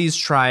some of these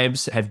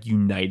tribes have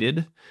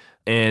united.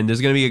 And there's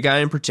going to be a guy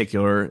in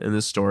particular in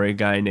this story, a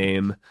guy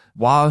named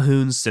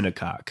Wahoon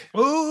Sinnecock.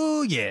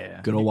 Oh,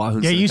 yeah. Good old Wahoon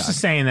Sinnecock. Get used to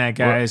saying that,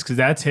 guys, because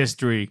that's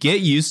history.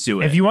 Get used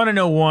to it. If you want to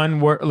know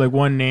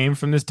one name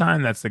from this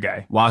time, that's the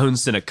guy. Wahoon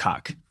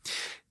Sinnecock.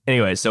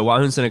 Anyway, so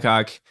Wahoon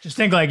Sinnecock. Just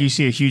think like you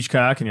see a huge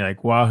cock and you're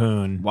like,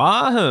 Wahoon.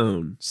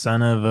 Wahoon.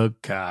 Son of a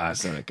cock.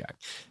 Son of a cock.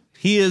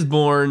 He is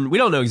born, we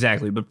don't know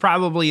exactly, but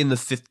probably in the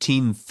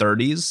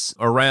 1530s,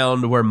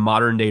 around where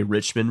modern-day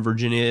Richmond,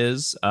 Virginia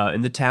is,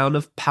 in the town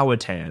of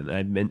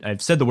Powhatan. I've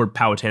said the word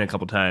Powhatan a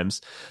couple times.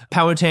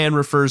 Powhatan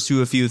refers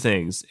to a few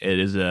things. It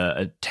is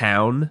a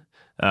town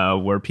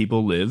where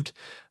people lived.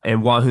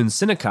 And Wahun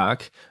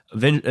Sinakok,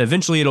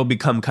 eventually it'll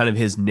become kind of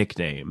his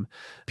nickname.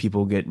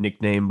 People get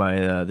nicknamed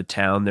by the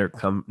town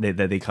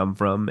that they come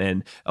from,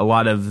 and a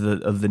lot of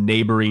the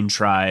neighboring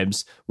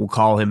tribes will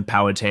call him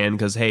Powhatan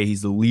because, hey,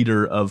 he's the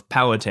leader of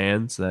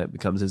Powhatan, so that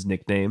becomes his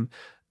nickname.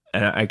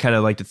 And I kind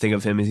of like to think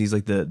of him as he's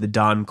like the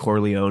Don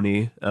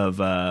Corleone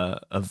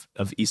of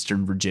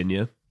Eastern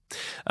Virginia.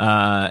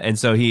 And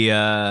so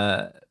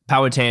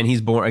Powhatan,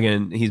 he's born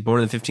in the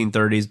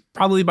 1530s.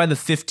 Probably by the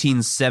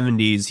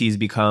 1570s, he's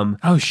become...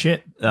 Oh,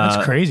 shit.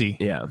 That's crazy.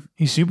 Yeah.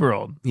 He's super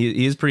old.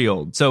 He is pretty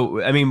old.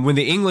 So, I mean, when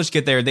the English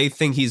get there, they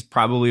think he's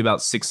probably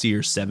about 60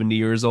 or 70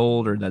 years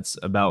old, or that's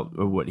about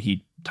what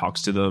he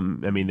talks to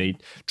them. I mean, they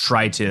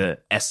try to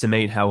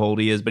estimate how old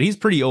he is, but he's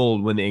pretty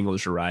old when the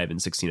English arrive in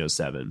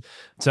 1607.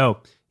 So,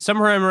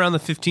 somewhere around the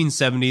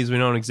 1570s, we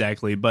don't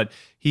exactly, but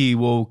he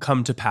will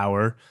come to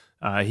power.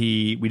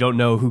 We don't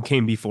know who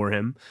came before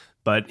him.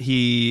 But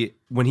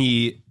when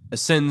he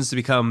ascends to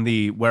become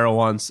the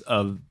werewolf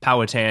of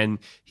Powhatan,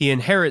 he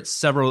inherits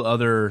several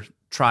other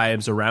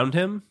tribes around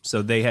him.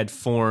 So they had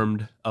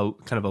formed a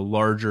kind of a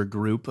larger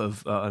group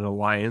of an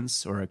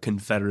alliance or a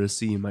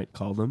confederacy, you might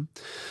call them.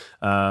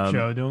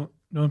 Joe,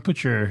 don't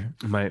put your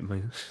my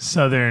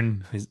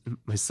southern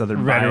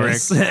rhetoric.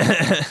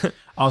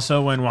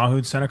 Also, when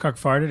Wahun Sinakok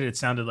farted, it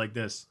sounded like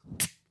this.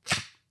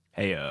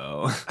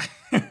 Heyo.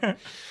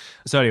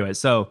 So anyway,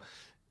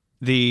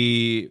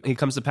 he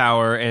comes to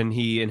power and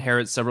he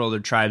inherits several other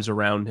tribes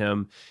around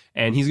him,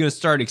 and he's going to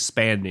start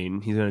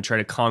expanding. He's going to try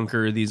to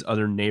conquer these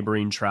other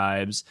neighboring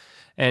tribes,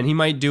 and he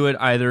might do it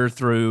either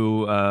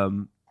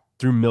through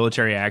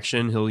military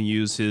action. He'll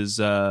use his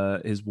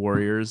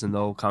warriors and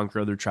they'll conquer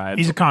other tribes.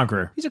 He's a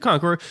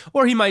conqueror.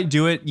 Or he might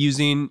do it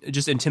using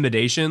just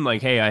intimidation,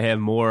 like, hey, I have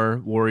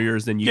more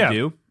warriors than you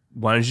do.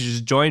 Why don't you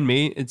just join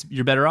me?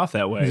 You're better off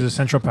that way. He's a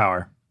central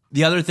power.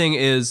 The other thing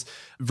is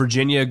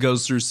Virginia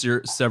goes through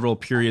several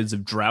periods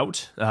of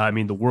drought. I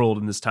mean, the world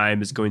in this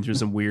time is going through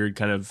some weird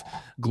kind of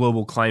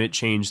global climate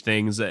change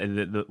things.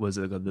 That was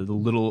the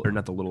little, or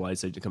not the little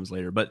ice age that comes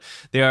later, but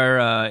they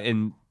are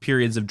in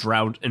periods of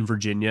drought in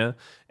Virginia.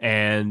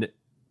 And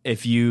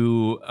if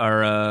you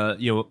are a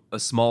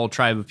small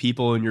tribe of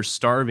people and you're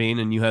starving,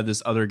 and you have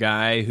this other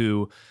guy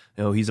who,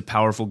 he's a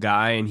powerful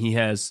guy and he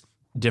has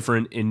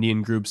different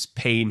Indian groups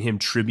paying him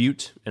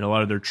tribute, and a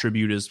lot of their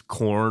tribute is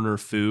corn or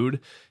food,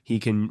 he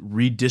can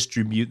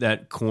redistribute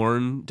that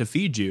corn to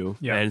feed you.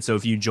 Yeah. And so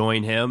if you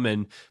join him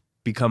and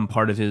become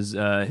part of his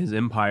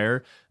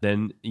empire,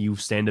 then you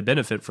stand to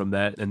benefit from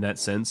that in that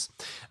sense.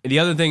 And the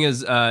other thing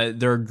is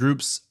there are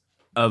groups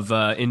of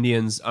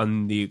Indians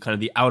on the kind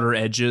of the outer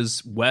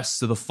edges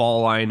west of the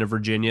fall line of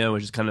Virginia,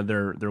 which is kind of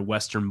their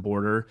western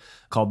border,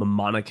 called the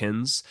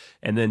Monacans,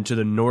 and then to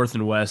the north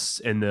and west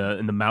in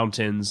the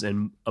mountains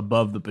and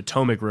above the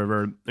Potomac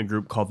River, a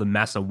group called the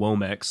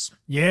Massawomecs.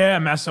 Yeah,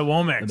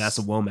 Massawomecs. The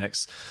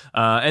Massawomecs.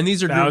 And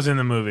these are that was in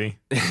the movie.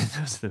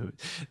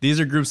 These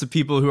are groups of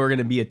people who are going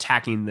to be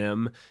attacking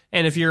them.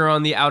 And if you're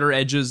on the outer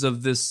edges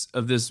of this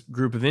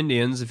group of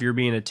Indians, if you're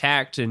being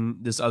attacked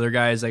and this other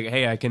guy is like,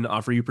 hey, I can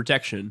offer you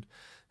protection.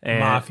 And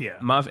Mafia.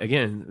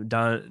 Again,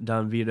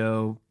 Don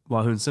Vito,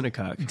 Wahun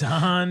Sinakok.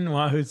 Don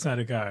Wahun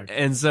Sinakok.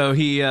 And so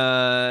he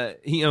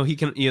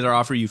can either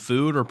offer you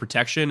food or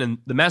protection. And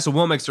the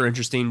Massawomecs are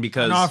interesting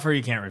because... An offer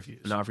you can't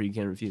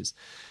refuse.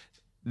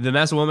 The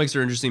Massawomecs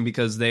are interesting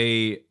because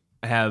they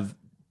have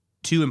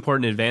two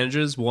important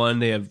advantages. One,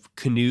 they have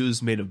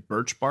canoes made of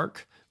birch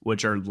bark,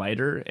 which are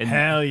lighter. And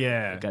hell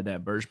yeah. Got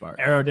that birch bark.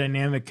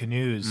 Aerodynamic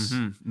canoes.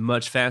 Mm-hmm.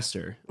 Much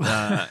faster.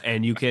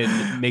 And you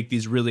can make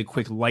these really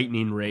quick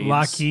lightning raids.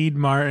 Lockheed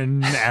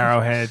Martin,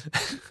 Arrowhead,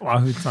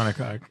 Wahun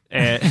Sinakok.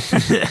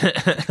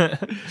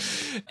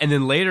 And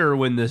then later,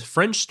 when the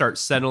French start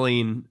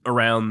settling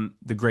around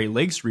the Great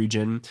Lakes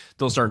region,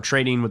 they'll start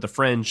trading with the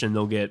French and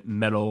they'll get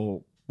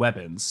metal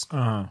weapons.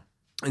 Uh-huh.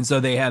 And so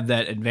they have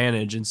that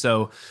advantage. And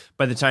so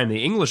by the time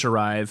the English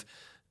arrive,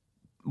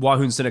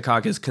 Wahun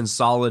Sinakok has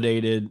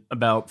consolidated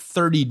about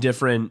 30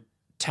 different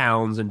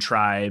towns and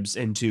tribes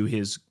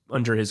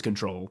under his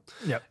control.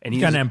 Yep. And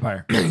he's got an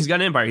empire. He's got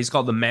an empire. He's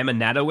called the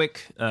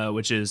Mamanatowick,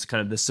 which is kind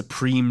of the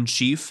supreme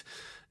chief.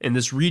 In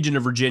this region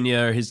of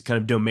Virginia, his kind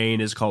of domain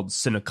is called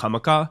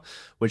Sinnacomica,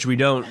 which we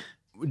don't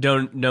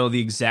know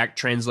the exact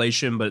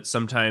translation, but it's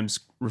sometimes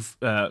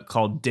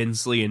called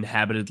densely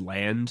inhabited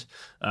land.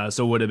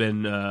 So it would have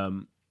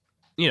been...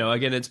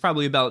 again, it's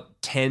probably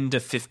about 10 to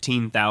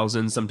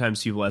 15,000.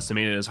 Sometimes people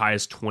estimate it as high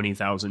as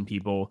 20,000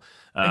 people.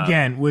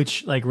 Again,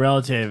 which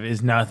relative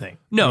is nothing.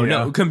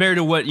 No, compared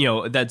to what,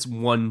 that's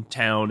one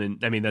town.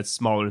 And I mean, that's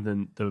smaller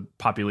than the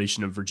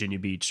population of Virginia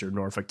Beach or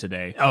Norfolk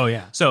today. Oh,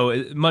 yeah.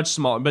 So much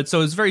smaller. But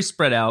so it's very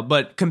spread out.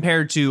 But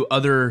compared to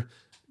other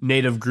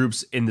native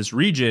groups in this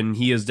region,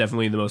 he is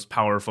definitely the most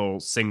powerful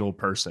single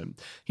person.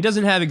 He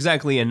doesn't have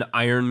exactly an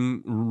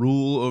iron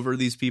rule over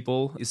these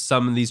people.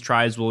 Some of these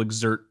tribes will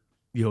exert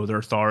their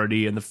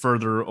authority, and the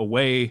further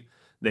away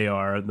they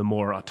are, the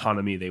more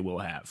autonomy they will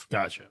have.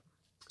 Gotcha.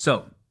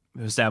 So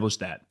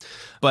established that.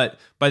 But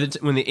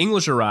when the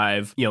English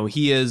arrive,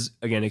 he has,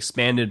 again,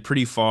 expanded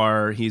pretty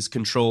far. He's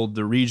controlled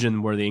the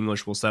region where the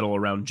English will settle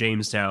around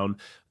Jamestown.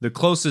 The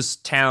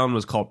closest town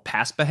was called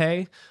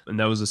Paspahegh, and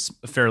that was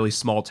a fairly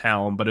small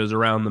town, but it was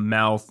around the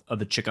mouth of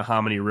the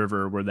Chickahominy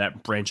River where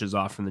that branches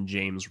off from the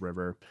James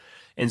River.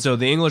 And so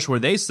the English, where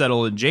they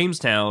settle in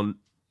Jamestown,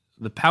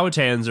 the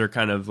Powhatans are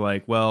kind of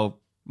like, well,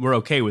 we're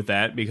okay with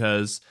that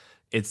because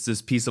it's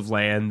this piece of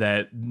land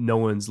that no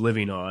one's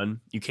living on.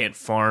 You can't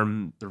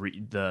farm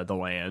the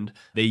land.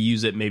 They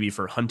use it maybe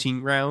for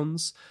hunting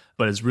grounds,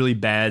 but it's really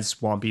bad,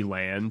 swampy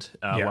land,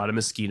 a lot of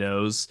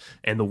mosquitoes,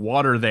 and the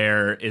water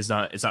there it's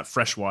not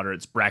fresh water,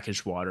 it's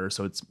brackish water,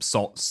 so it's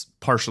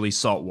partially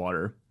salt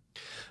water.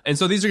 And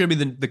so these are going to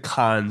be the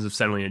cons of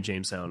settling in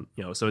Jamestown.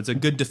 So it's a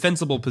good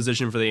defensible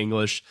position for the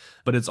English,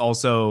 but it's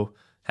also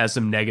has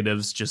some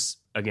negatives. Just,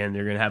 again,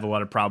 they're going to have a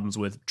lot of problems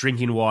with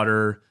drinking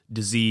water,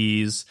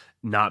 disease,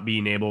 not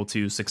being able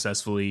to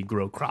successfully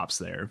grow crops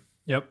there.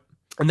 Yep.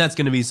 And that's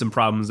going to be some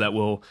problems that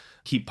will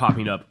keep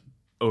popping up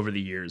over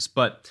the years.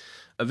 But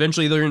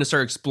eventually they're going to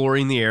start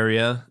exploring the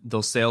area.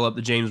 They'll sail up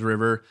the James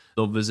River.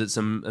 They'll visit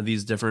some of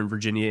these different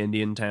Virginia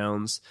Indian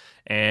towns.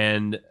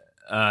 And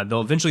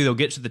they'll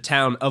get to the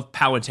town of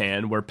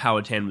Powhatan, where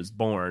Powhatan was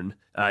born.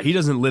 He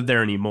doesn't live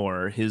there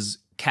anymore. His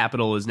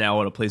capital is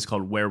now at a place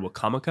called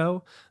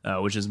Werowocomoco,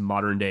 which is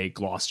modern day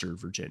Gloucester,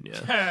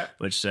 Virginia,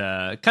 which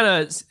kind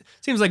of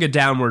seems like a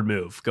downward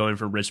move going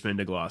from Richmond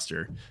to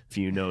Gloucester, if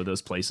you know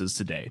those places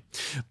today.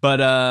 But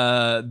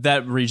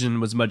that region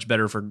was much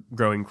better for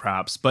growing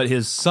crops. But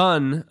his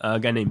son, a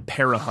guy named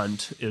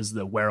Parahunt, is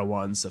the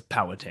Werowance of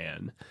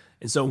Powhatan.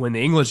 And so when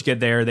the English get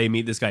there, they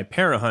meet this guy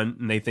Parahunt,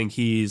 and they think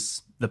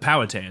he's the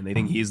Powhatan. They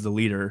think he's the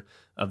leader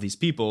of these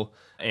people.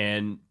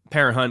 And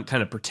Parahunt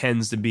kind of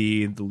pretends to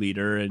be the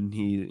leader, and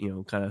he,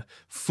 kind of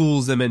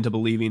fools them into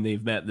believing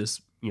they've met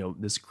this,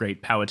 this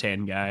great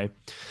Powhatan guy.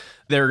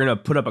 They're going to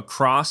put up a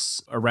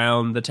cross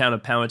around the town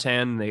of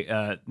Powhatan. They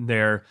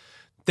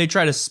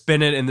try to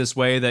spin it in this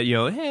way that,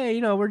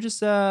 hey, we're just,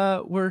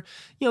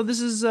 this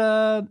is,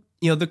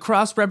 the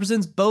cross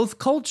represents both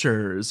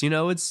cultures. We're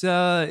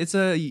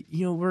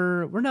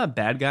not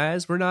bad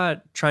guys. We're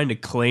not trying to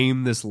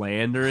claim this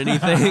land or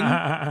anything.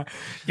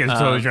 You're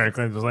totally trying to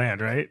claim this land,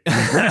 right?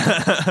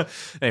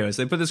 Anyways,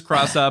 they put this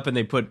cross up, and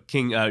they put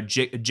King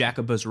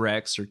Jacobus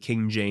Rex, or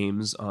King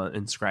James,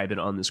 inscribe it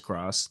on this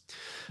cross.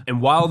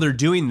 And while they're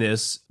doing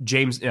this,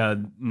 James,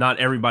 not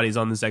everybody's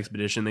on this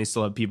expedition. They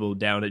still have people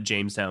down at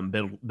Jamestown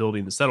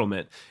building the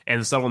settlement,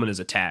 and the settlement is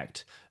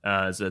attacked.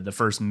 It's the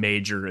first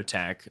major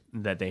attack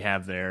that they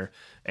have there,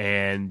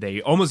 and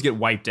they almost get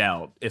wiped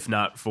out, if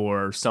not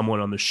for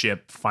someone on the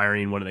ship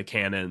firing one of the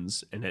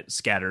cannons, and it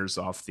scatters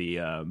off the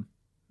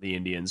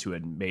Indians who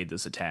had made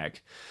this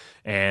attack.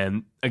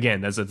 And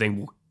again, that's the thing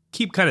we'll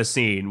keep kind of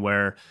seeing,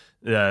 where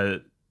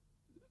the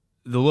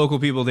local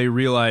people, they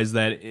realize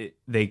that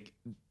in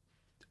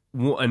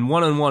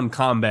one-on-one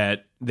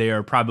combat, they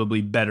are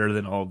probably better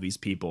than all of these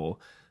people.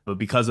 But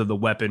because of the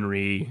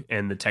weaponry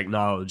and the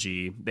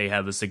technology, they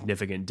have a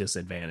significant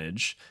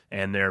disadvantage.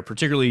 And they're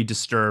particularly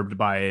disturbed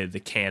by the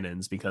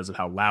cannons because of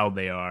how loud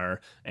they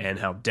are and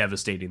how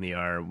devastating they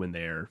are when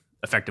they're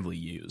effectively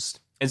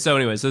used. And so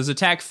anyway, so this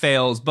attack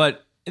fails,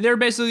 but they're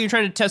basically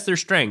trying to test their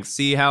strength,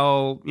 see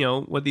how,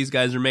 what these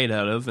guys are made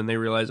out of. And they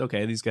realize,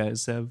 okay, these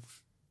guys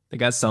they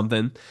got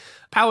something.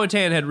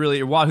 Powhatan or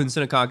Wahun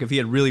Sinekok, if he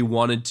had really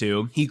wanted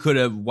to, he could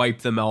have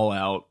wiped them all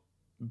out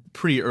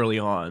pretty early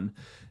on.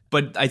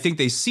 But I think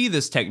they see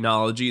this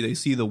technology, they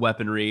see the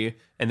weaponry,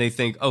 and they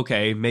think,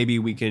 okay, maybe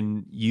we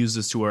can use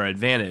this to our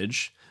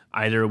advantage.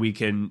 Either we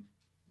can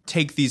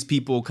take these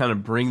people, kind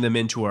of bring them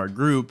into our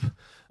group,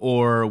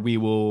 or we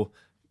will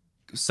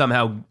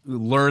somehow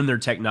learn their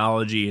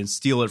technology and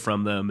steal it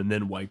from them and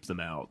then wipe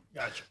them out.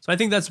 Gotcha. So I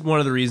think that's one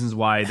of the reasons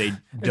why they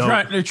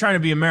don't. They're trying to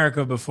be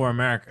America before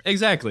America.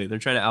 Exactly. They're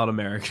trying to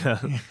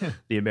out-America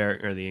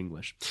the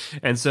English.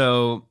 And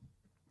so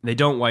they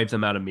don't wipe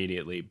them out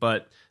immediately.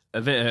 But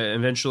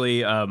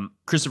eventually,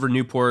 Christopher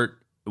Newport,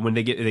 when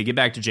they get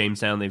back to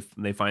Jamestown,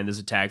 they find this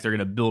attack. They're going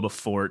to build a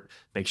fort,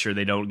 make sure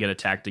they don't get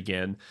attacked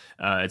again.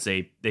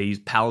 They use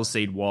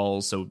palisade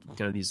walls, so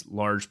kind of these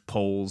large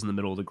poles in the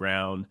middle of the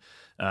ground,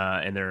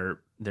 and they're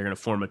going to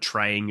form a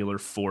triangular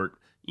fort.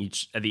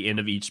 At the end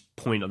of each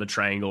point of the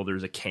triangle,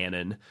 there's a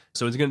cannon,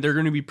 so they're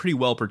going to be pretty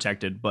well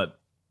protected. But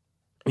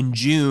in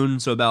June,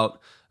 so about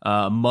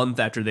a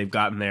month after they've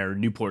gotten there,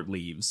 Newport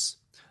leaves.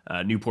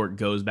 Newport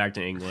goes back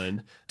to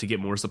England to get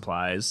more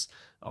supplies.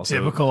 Also,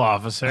 typical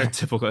officer.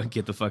 Typical,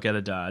 get the fuck out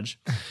of Dodge.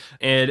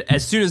 And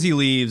as soon as he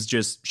leaves,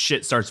 just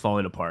shit starts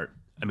falling apart.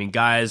 I mean,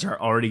 guys are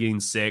already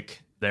getting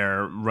sick.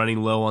 They're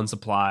running low on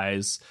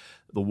supplies.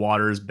 The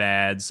water's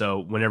bad. So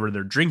whenever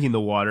they're drinking the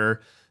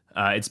water,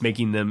 it's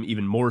making them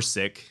even more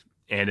sick.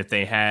 And if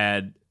they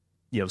had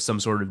some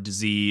sort of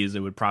disease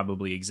that would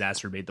probably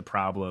exacerbate the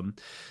problem.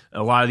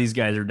 A lot of these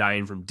guys are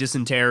dying from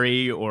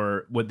dysentery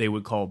or what they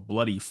would call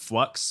bloody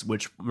flux,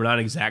 which we're not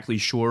exactly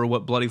sure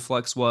what bloody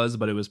flux was,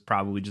 but it was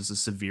probably just a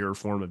severe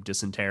form of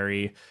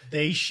dysentery.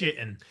 They shit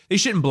in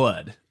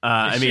blood.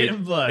 They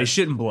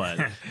shit in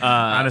blood.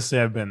 Honestly,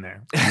 I've been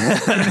there.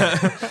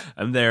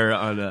 I'm there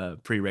on a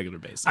pretty regular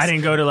basis. I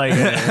didn't go to like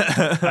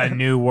a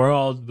new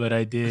world, but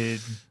I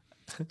did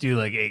do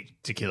like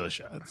 8 tequila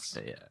shots.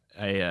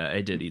 Yeah,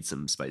 I did eat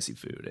some spicy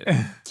food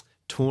and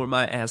tore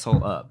my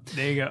asshole up.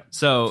 There you go.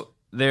 So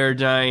they're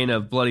dying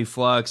of bloody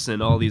flux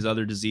and all these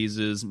other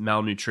diseases,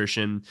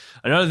 malnutrition.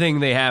 Another thing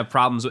they have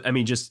problems with,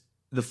 just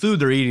the food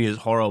they're eating is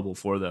horrible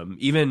for them.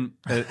 Even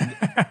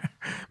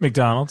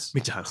McDonald's.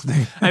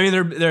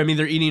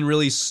 They're eating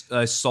really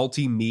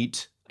salty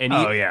meat.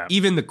 And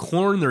even the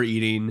corn they're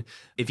eating,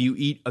 if you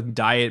eat a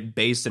diet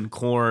based in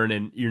corn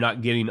and you're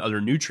not getting other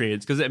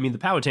nutrients, because the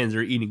Powhatans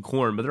are eating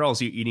corn, but they're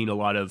also eating a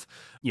lot of,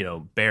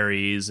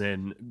 berries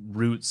and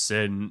roots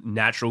and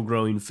natural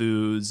growing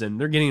foods, and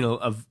they're getting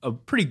a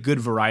pretty good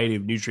variety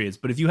of nutrients.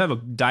 But if you have a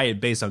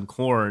diet based on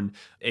corn,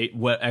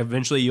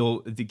 eventually you'll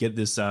get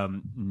this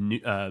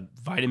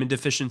vitamin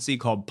deficiency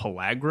called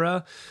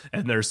pellagra.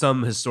 And there are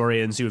some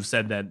historians who have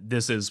said that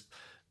this is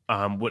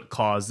what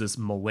caused this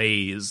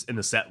malaise in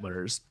the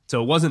settlers.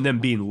 So it wasn't them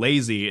being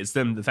lazy, it's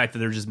the fact that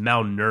they're just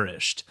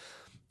malnourished.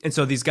 And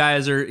so these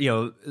guys are,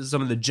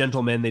 some of the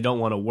gentlemen, they don't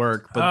want to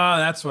work. But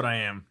that's what I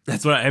am.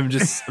 That's what I'm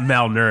just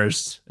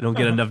malnourished. I don't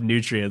get enough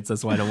nutrients.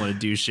 That's why I don't want to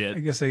do shit. I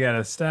guess I got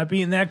to stop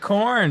eating that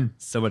corn.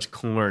 So much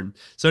corn.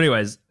 So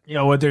anyways.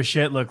 What their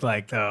shit looked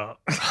like, though.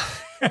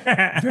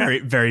 Very,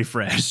 very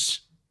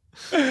fresh.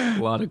 A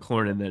lot of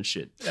corn in that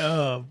shit.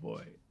 Oh,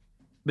 boy.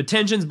 But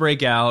tensions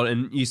break out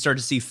and you start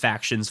to see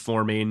factions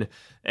forming.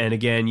 And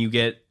again,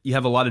 you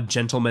have a lot of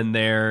gentlemen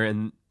there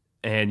and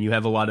you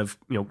have a lot of,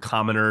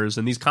 commoners.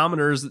 And these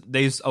commoners,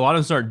 a lot of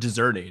them start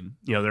deserting.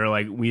 They're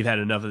like, we've had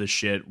enough of this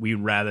shit. We'd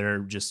rather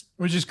just...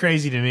 Which is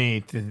crazy to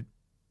me.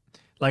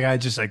 I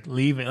just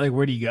leave it. Like,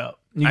 where do you go?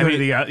 You go to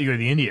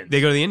the Indians.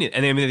 They go to the Indians.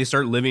 And they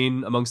start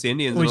living amongst the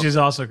Indians. Which is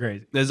also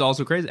crazy. That's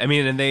also crazy.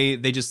 And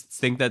they just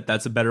think that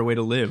that's a better way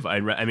to live.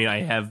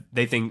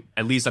 They think,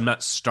 at least I'm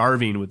not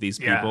starving with these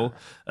people.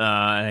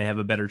 I have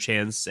a better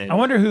chance. And I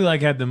wonder who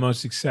had the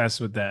most success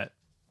with that.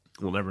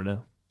 We'll never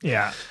know.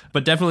 Yeah.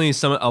 But definitely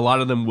a lot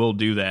of them will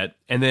do that.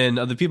 And then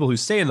the people who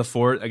stay in the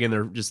fort, again,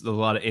 there's just a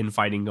lot of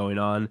infighting going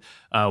on.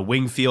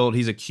 Wingfield,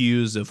 he's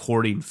accused of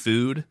hoarding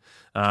food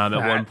at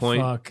one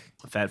point.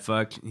 Fat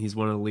fuck. He's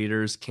one of the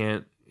leaders.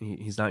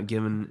 He's not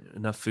giving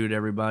enough food to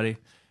everybody.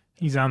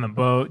 He's on the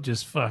boat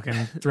just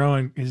fucking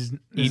throwing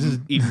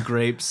eating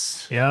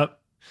grapes. Yep.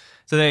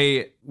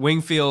 So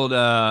Wingfield,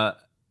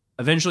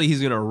 eventually he's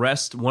going to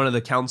arrest one of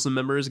the council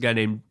members, a guy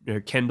named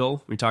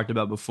Kendall, we talked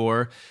about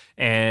before.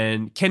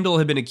 And Kendall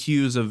had been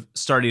accused of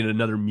starting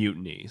another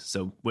mutiny.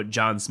 So what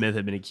John Smith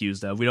had been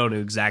accused of. We don't know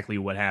exactly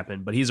what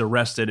happened, but he's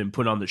arrested and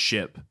put on the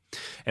ship.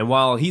 And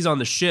while he's on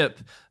the ship,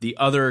 the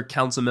other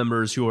council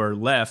members who are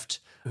left,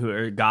 who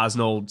are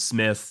Gosnold,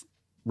 Smith,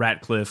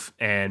 Ratcliffe,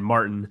 and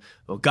Martin.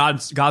 Well,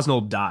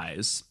 Gosnold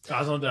dies.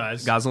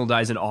 Gosnold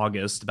dies in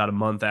August, about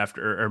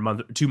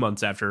 2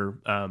 months after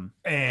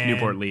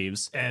Newport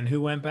leaves. And who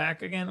went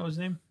back again? What was his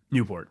name?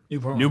 Newport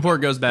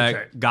goes back.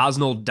 Right.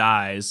 Gosnold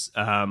dies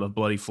of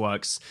bloody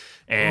flux,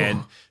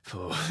 and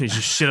he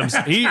just shit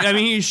himself.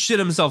 He shit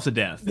himself to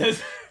death.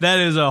 That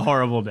is a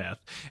horrible death.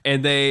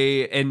 And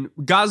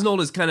Gosnold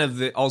is kind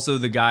of also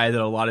the guy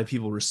that a lot of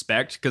people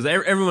respect because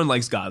everyone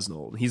likes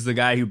Gosnold. He's the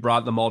guy who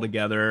brought them all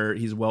together.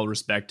 He's well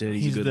respected.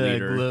 He's a good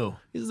leader. Glue.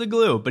 He's the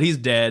glue, but he's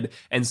dead,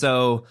 and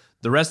so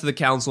the rest of the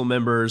council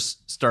members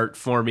start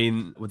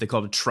forming what they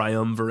call a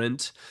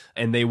triumvirate,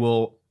 and they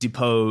will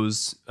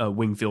depose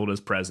Wingfield as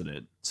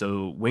president.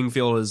 So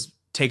Wingfield is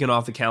taken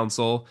off the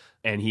council,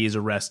 and he's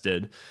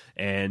arrested.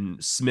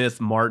 And Smith,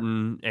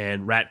 Martin,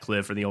 and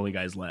Ratcliffe are the only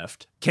guys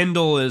left.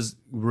 Kendall is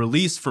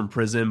released from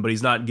prison, but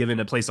he's not given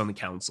a place on the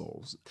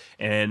council.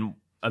 And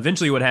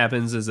eventually what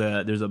happens is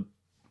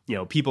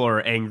people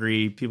are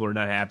angry, people are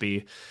not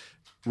happy.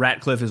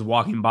 Ratcliffe is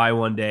walking by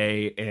one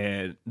day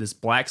and this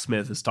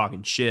blacksmith is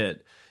talking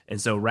shit.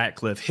 And so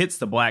Ratcliffe hits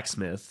the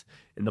blacksmith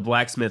and the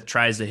blacksmith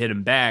tries to hit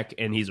him back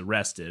and he's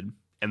arrested.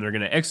 And they're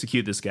going to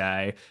execute this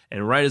guy.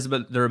 And right as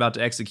they're about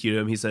to execute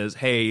him, he says,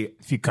 hey,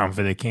 if you come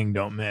for the king,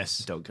 don't miss.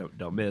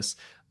 Don't miss.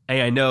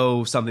 Hey, I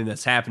know something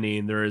that's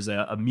happening. There is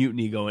a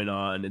mutiny going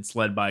on. It's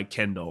led by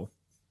Kendall.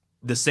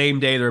 The same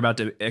day they're about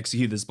to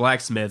execute this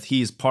blacksmith,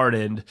 he's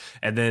pardoned.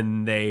 And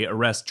then they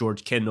arrest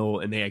George Kendall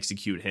and they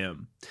execute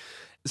him.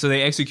 So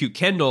they execute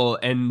Kendall,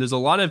 and there's a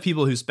lot of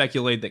people who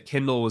speculate that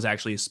Kendall was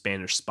actually a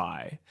Spanish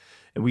spy.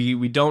 And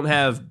we don't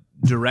have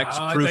direct proof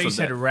of that. I thought you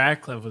said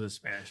Ratcliffe was a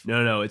Spanish spy.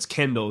 No, it's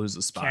Kendall who's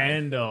the spy.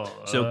 Kendall.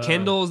 So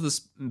Kendall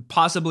is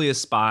possibly a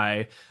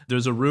spy.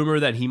 There's a rumor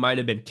that he might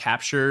have been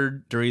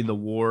captured during the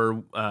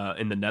war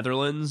in the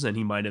Netherlands, and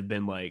he might have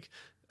been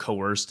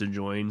coerced to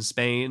join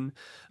Spain.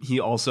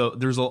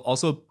 There's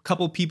also a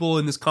couple people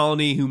in this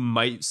colony who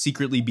might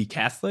secretly be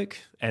Catholic,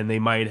 and they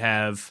might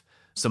have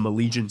some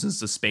allegiances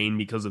to Spain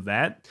because of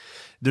that.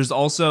 There's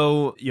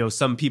also,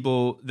 some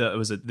people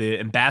the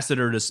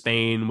ambassador to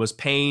Spain was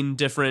paying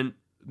different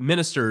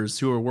ministers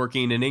who were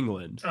working in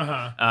England.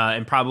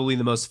 And probably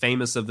the most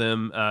famous of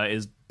them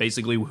is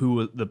basically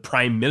who the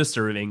Prime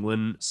Minister of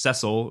England,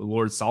 Cecil,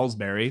 Lord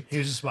Salisbury. He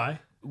was a spy?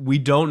 We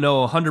don't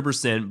know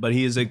 100%, but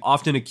he is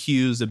often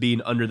accused of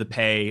being under the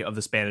pay of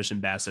the Spanish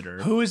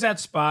ambassador. Who is that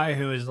spy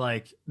who is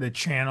like the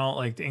channel,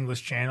 like the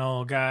English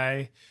Channel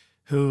guy,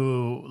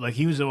 who like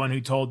he was the one who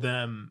told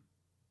them,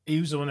 he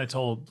was the one that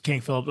told King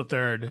Philip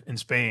III in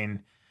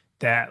Spain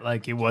that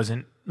like it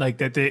wasn't like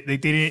that they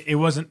didn't, it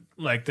wasn't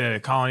like the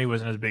colony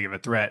wasn't as big of a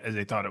threat as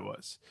they thought it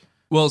was.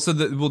 Well,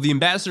 the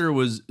ambassador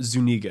was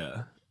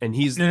Zuniga, and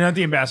he's not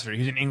the ambassador.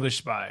 He's an English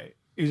spy.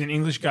 He was an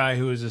English guy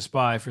who was a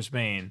spy for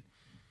Spain.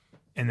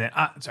 And then,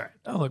 sorry,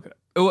 I'll look it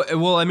up.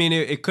 Well, I mean,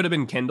 it could have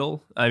been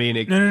Kendall. I mean,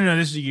 no.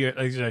 This is a year.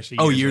 Like, this is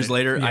actually years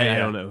later. Yeah, I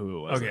don't know who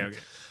it was. Okay.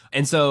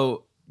 And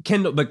so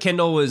Kendall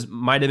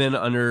might have been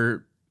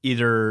under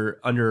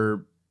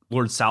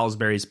Lord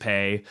Salisbury's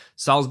pay.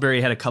 Salisbury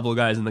had a couple of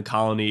guys in the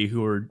colony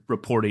who were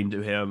reporting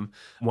to him.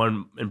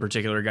 One in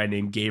particular, a guy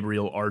named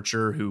Gabriel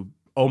Archer, who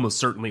almost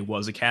certainly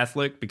was a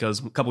Catholic, because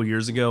a couple of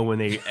years ago when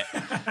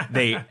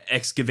they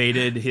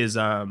excavated his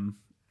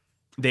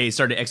they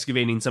started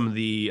excavating some of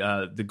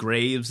the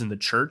graves in the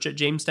church at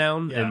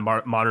Jamestown in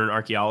modern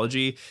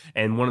archaeology,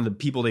 and one of the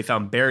people they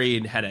found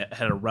buried had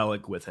a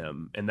relic with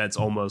him, and that's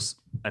almost,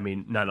 I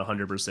mean, not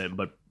 100%,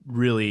 but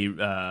really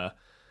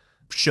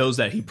shows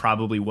that he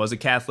probably was a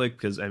Catholic,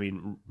 because I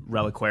mean,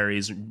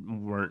 reliquaries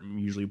weren't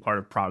usually part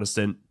of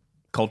Protestant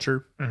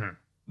culture.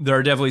 There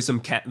are definitely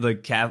some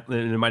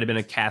there might have been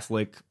a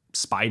Catholic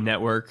spy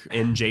network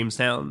in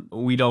Jamestown.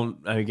 We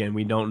don't know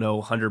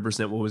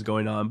 100% what was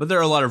going on, but there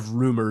are a lot of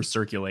rumors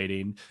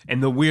circulating.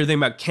 And the weird thing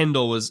about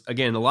Kendall was,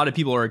 again, a lot of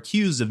people are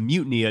accused of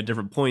mutiny at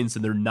different points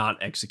and they're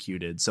not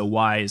executed. So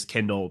why is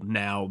Kendall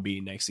now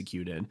being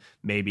executed?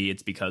 Maybe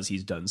it's because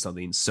he's done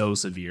something so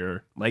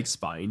severe like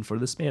spying for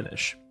the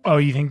Spanish. Oh,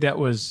 you think that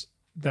was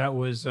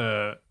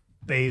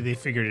they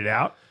figured it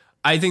out?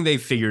 I think they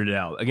figured it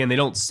out. Again, they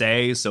don't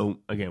say, so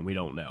again, we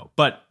don't know.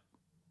 But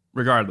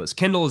regardless,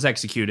 Kendall is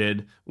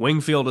executed.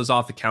 Wingfield is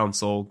off the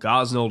council.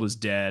 Gosnold is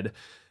dead.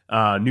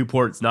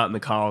 Newport's not in the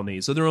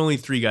colony. So there are only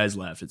three guys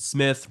left. It's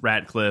Smith,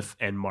 Ratcliffe,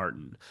 and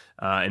Martin.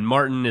 And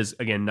Martin is,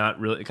 again, not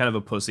really, kind of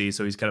a pussy,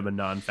 so he's kind of a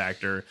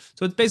non-factor.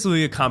 So it's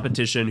basically a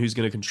competition who's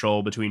going to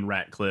control between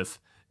Ratcliffe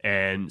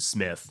and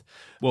Smith.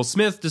 Well,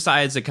 Smith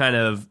decides to kind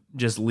of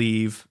just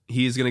leave.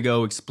 He's going to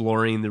go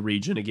exploring the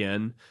region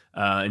again,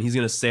 and he's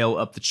going to sail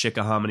up the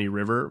Chickahominy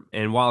River.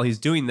 And while he's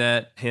doing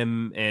that,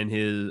 him and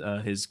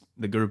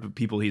the group of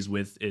people he's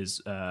with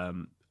is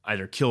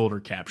either killed or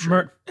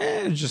captured.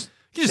 Just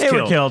they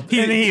were killed.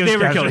 They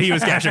were killed. He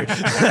was captured.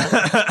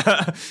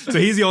 So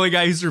he's the only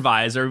guy who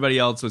survives. Everybody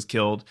else was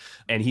killed,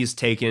 and he's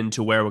taken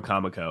to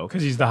Werowocomoco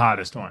because he's the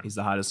hottest one. He's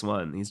the hottest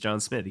one. He's John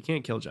Smith. He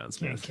can't kill John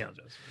Smith. Can't kill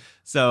John Smith.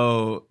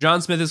 So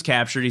John Smith is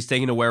captured. He's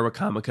taken to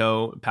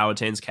Werowocomoco,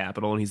 Powhatan's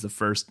capital, and he's the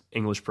first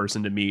English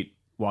person to meet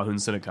Wahun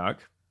Sinekuk.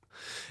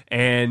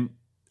 And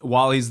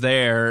while he's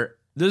there,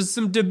 there's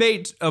some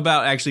debate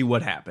about actually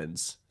what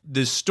happens.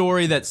 The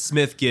story that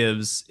Smith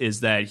gives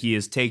is that he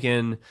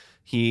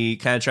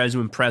kind of tries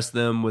to impress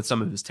them with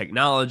some of his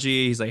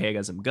technology. He's like, hey, I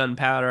got some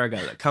gunpowder. I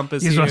got a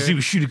compass here. You want to see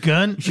me shoot a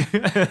gun?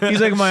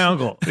 He's like my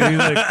uncle. He's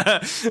like,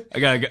 I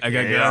got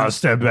guns. I'll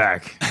step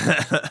back.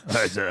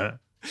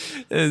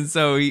 And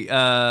so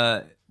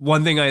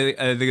one thing I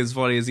think is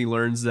funny is he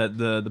learns that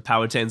the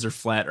Powhatans are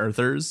flat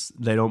earthers.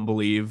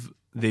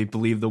 They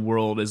believe the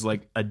world is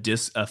like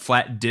a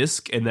flat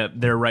disc, and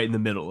that they're right in the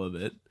middle of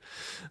it.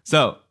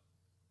 So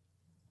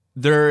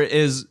there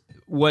is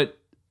what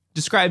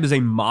described as a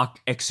mock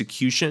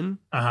execution,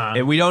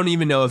 and we don't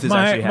even know if this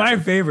actually happened.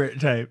 My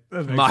favorite type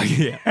of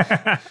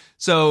yeah.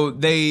 So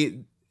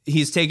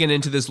he's taken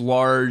into this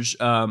large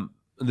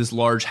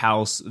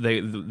house,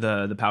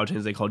 the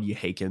Powhatans, they called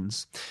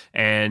Yehakins,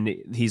 and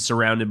he's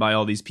surrounded by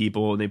all these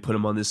people, and they put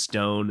him on this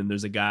stone, and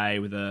there's a guy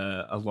with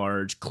a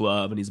large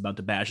club, and he's about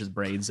to bash his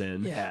brains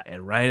in. Yeah.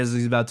 And right as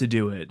he's about to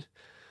do it,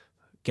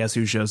 guess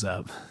who shows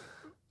up?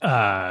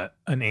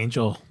 An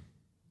angel.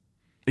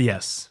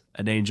 Yes,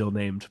 an angel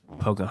named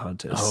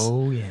Pocahontas.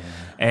 Oh, yeah.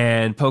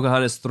 And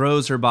Pocahontas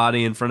throws her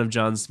body in front of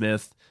John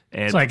Smith.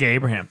 And it's like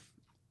Abraham.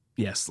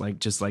 Yes,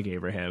 just like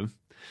Abraham.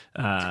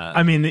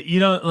 I mean, the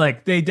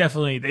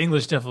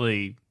English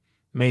definitely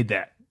made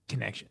that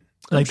connection.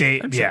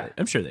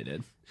 I'm sure they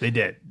did. They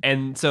did.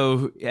 And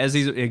so as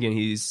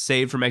he's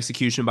saved from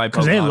execution by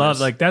Pocahontas. Because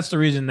they love, that's the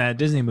reason that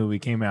Disney movie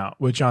came out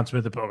with John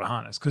Smith and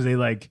Pocahontas. Because they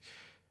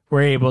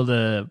were able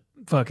to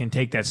fucking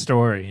take that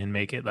story and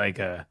make it like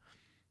a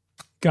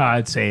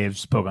God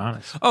saves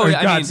Pocahontas. Oh,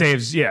 yeah. God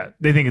saves,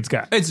 they think it's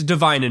God. It's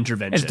divine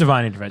intervention.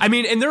 I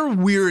mean, and there are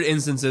weird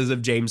instances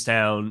of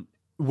Jamestown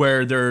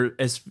where there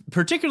is,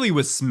 particularly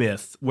with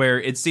Smith,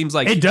 where it seems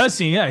like it does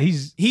seem,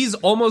 he's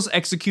almost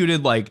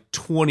executed like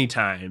 20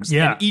 times.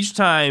 Yeah. And each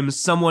time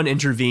someone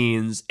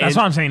intervenes. That's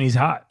why I'm saying he's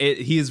hot.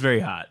 He is very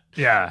hot.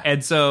 Yeah.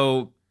 And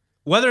so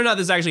Whether or not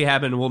this actually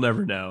happened, we'll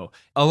never know.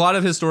 A lot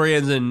of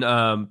historians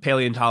and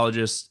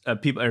paleontologists,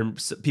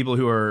 people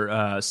who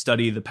are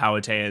study the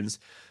Powhatans,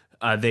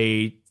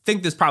 they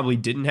think this probably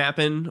didn't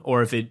happen,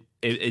 or if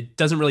it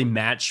doesn't really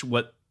match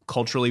what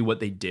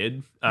they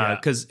did,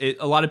 because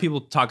a lot of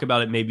people talk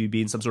about it maybe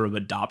being some sort of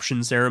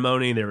adoption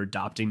ceremony. They were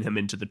adopting him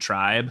into the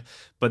tribe,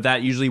 but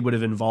that usually would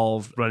have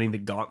involved running the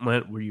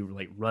gauntlet, where you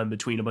like run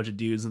between a bunch of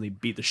dudes and they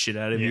beat the shit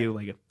out of you,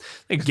 like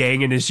a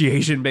gang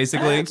initiation,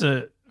 basically. It's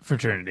a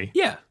fraternity.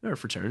 Yeah, they're a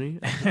fraternity.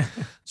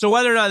 So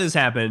whether or not this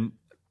happened,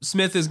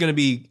 Smith is going to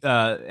be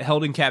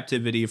held in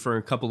captivity for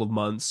a couple of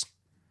months.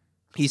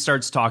 He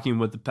starts talking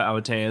with the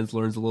Powhatans,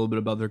 learns a little bit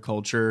about their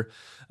culture.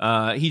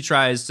 He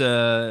tries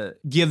to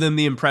give them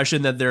the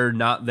impression that they're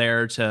not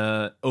there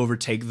to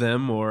overtake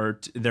them, or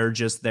they're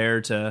just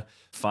there to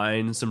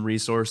find some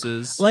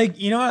resources. Like,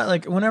 you know what?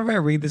 Like, whenever I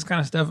read this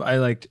kind of stuff, I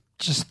like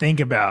just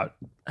think about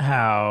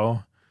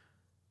how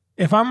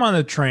if I'm on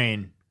the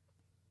train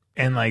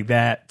and like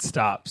that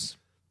stops,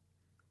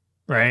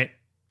 right?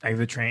 Like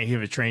the train, you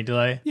have a train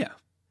delay. Yeah.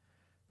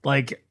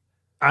 Like,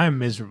 I'm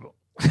miserable.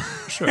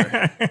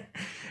 Sure.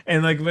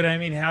 And like, but I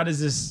mean, how does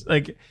this,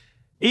 like,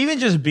 even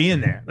just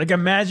being there, like,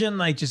 imagine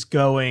like just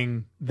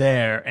going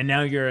there and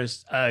now you're a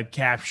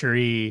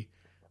capturee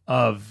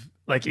of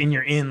like, and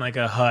you're in like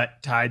a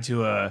hut tied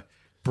to a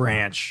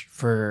branch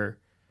for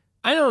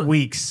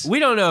weeks. We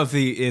don't know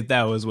if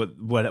that was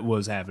what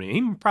was happening.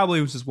 He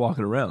probably was just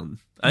walking around.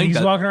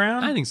 He's walking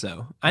around? I think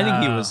so. I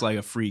think he was like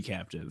a free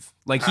captive.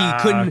 Like he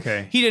couldn't,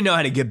 he didn't know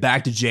how to get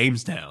back to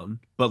Jamestown,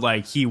 but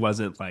like he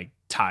wasn't like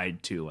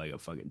tied to like a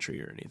fucking tree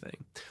or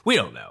anything. We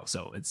don't know,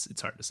 so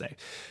it's hard to say.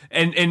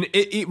 And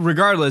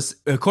regardless,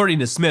 according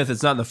to Smith,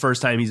 it's not the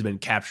first time he's been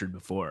captured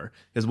before,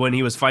 because when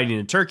he was fighting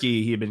in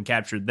Turkey, he had been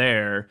captured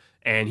there,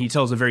 and he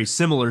tells a very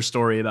similar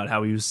story about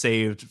how he was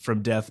saved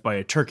from death by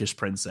a Turkish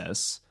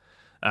princess.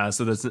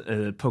 So that's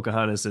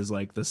Pocahontas is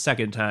like the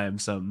second time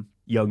some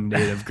young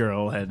native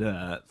girl had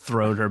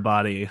thrown her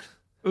body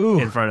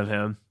in front of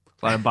him.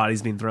 A lot of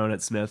bodies being thrown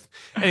at Smith.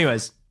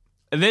 Anyways,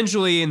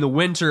 eventually in the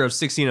winter of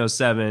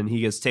 1607,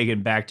 he gets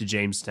taken back to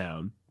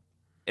Jamestown,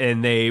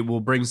 and they will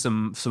bring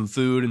some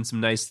food and some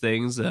nice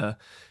things,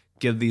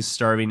 give these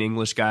starving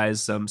English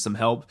guys some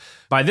help.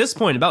 By this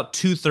point, about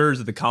 2/3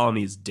 of the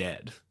colony is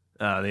dead.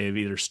 They have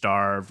either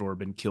starved or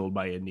been killed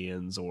by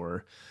Indians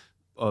or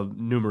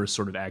numerous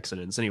sort of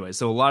accidents. Anyway,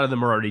 so a lot of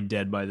them are already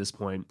dead by this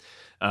point.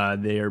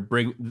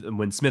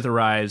 When Smith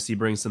arrives, he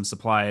brings some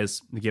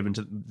supplies given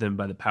to them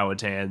by the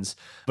Powhatans.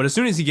 But as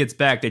soon as he gets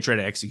back, they try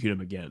to execute him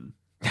again.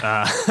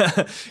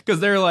 Because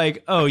they're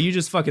like, oh, you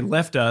just fucking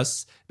left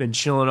us, been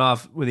chilling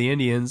off with the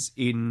Indians,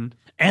 eating.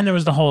 And there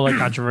was the whole like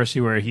controversy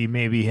where he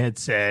maybe had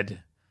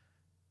said,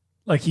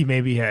 like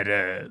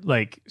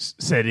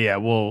said, yeah,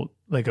 we'll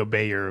like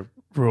obey your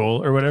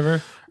rule or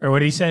whatever. Or what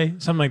did he say?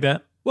 Something like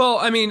that. Well,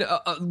 I mean,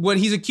 what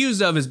he's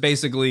accused of is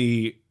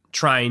basically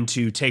trying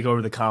to take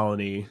over the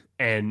colony,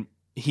 and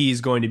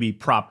he's going to be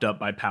propped up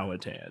by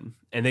Powhatan.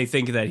 And they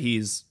think that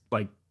he's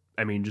like,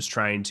 I mean, just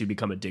trying to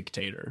become a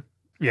dictator.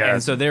 Yeah.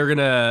 And so they're going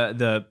to,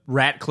 the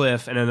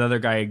Ratcliffe and another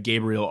guy,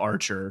 Gabriel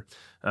Archer,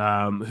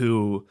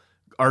 who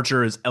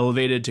Archer is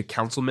elevated to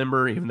council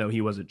member, even though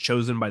he wasn't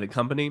chosen by the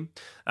company.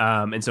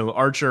 And so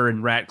Archer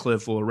and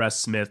Ratcliffe will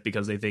arrest Smith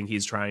because they think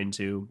he's trying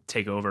to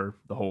take over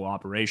the whole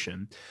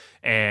operation.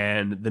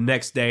 And the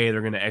next day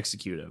they're going to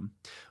execute him.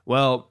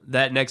 Well,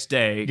 that next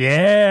day,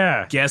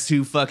 guess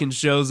who fucking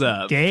shows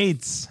up?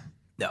 Gates.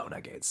 No,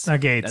 not Gates. Not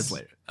Gates. That's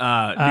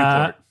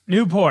later.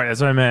 Newport.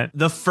 That's what I meant.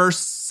 The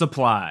first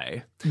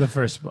supply. The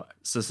first supply.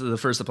 So the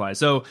first supply.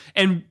 So,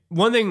 and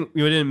one thing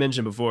we didn't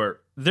mention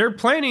before, they're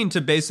planning to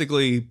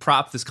basically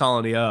prop this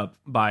colony up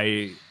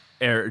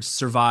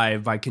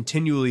survive by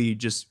continually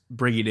just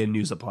bringing in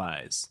new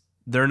supplies.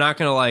 They're not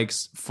going to like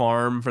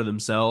farm for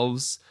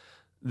themselves.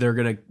 They're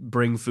going to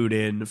bring food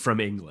in from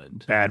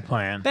England. Bad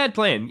plan.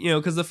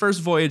 Because the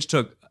first voyage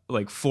took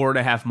like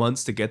 4.5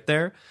 months to get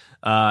there.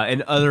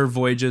 And other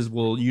voyages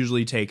will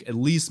usually take at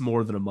least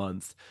more than a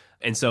month.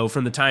 And so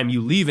from the time you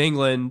leave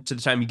England to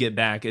the time you get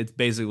back, it's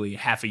basically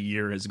half a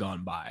year has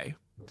gone by.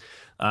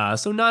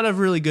 So not a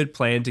really good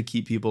plan to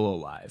keep people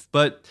alive.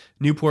 But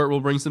Newport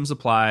will bring some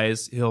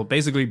supplies. He'll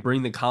basically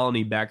bring the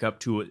colony back up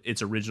to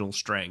its original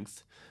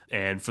strength.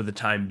 And for the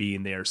time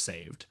being, they are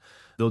saved.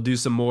 They'll do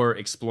some more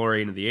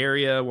exploring of the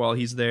area while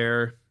he's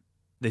there.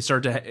 They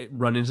start to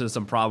run into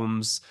some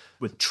problems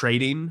with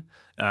trading.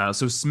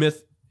 So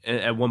Smith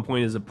at one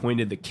point is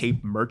appointed the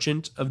Cape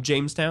Merchant of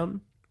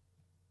Jamestown.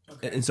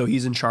 Okay. And so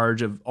he's in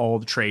charge of all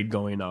the trade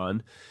going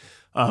on.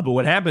 But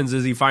what happens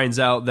is he finds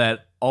out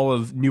that all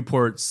of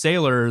Newport's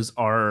sailors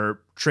are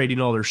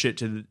trading all their shit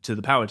to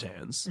the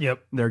Powhatans.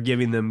 Yep. They're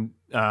giving them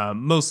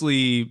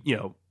mostly,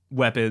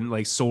 weapon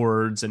like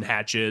swords and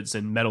hatchets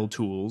and metal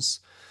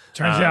tools.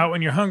 Turns out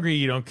when you're hungry,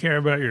 you don't care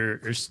about your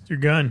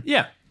gun.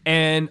 Yeah.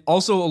 And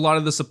also a lot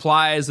of the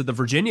supplies that the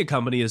Virginia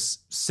company is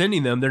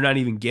sending them, they're not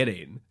even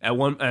getting. At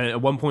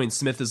one point,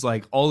 Smith is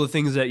like, all the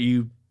things that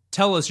you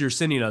tell us you're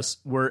sending us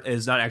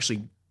is not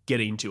actually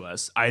getting to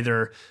us.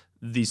 Either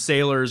the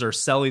sailors are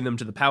selling them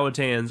to the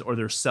Powhatans or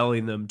they're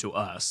selling them to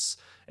us.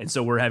 And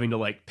so we're having to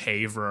like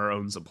pay for our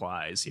own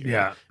supplies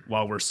here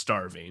while we're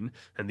starving.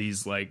 And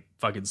these like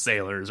fucking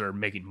sailors are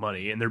making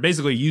money. And they're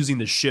basically using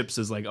the ships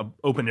as like an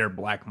open air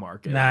black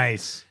market.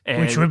 Nice.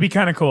 And which would be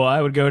kind of cool.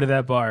 I would go to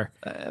that bar.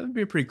 That would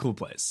be a pretty cool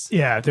place.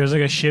 Yeah. If there's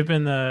like a ship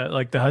in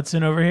the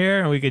Hudson over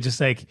here and we could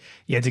just like,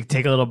 you had to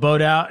take a little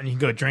boat out and you can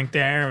go drink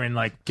there and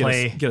like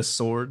get a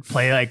sword.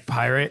 Play like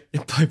pirate.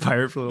 Play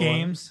pirate for a little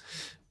games.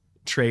 While.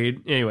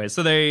 Trade. Anyway,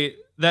 so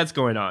that's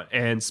going on.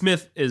 And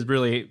Smith is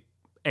really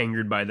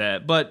angered by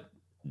that, but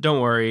don't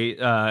worry,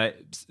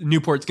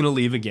 Newport's gonna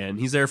leave again.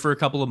 He's there for a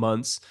couple of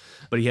months,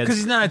 but because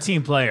he's not a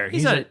team player.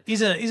 He's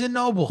a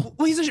noble.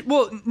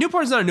 Well,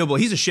 Newport's not a noble.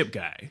 He's a ship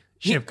guy.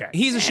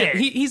 He's a ship.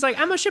 He's like,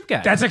 I'm a ship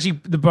guy. That's actually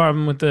the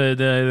problem with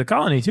the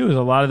colony too. Is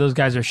a lot of those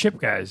guys are ship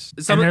guys,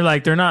 and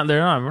they're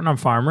not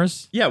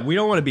farmers. Yeah, we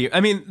don't want to be. I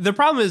mean, the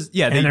problem is,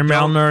 they're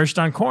malnourished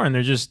on corn.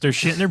 They're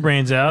shitting their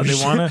brains out. They're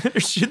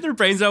shitting their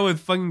brains out with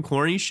fucking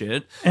corny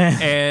shit,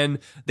 and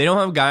they don't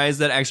have guys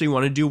that actually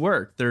want to do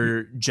work.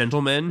 They're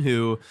gentlemen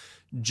who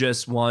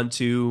just want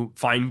to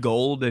find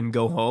gold and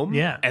go home.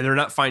 Yeah. And they're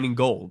not finding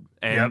gold.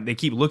 And they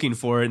keep looking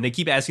for it. And they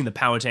keep asking the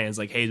Powhatans,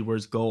 like, hey,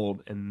 where's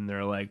gold? And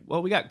they're like,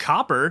 well, we got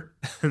copper.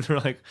 And they're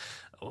like,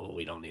 oh,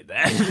 we don't need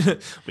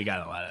that. We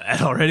got a lot of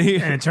that already.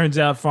 And it turns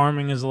out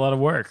farming is a lot of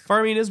work.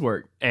 Farming is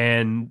work.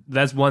 And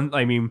that's one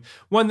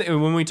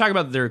when we talk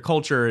about their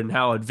culture and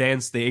how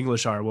advanced the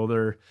English are, well,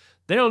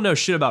 they don't know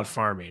shit about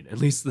farming. At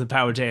least the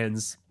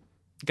Powhatans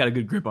got a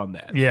good grip on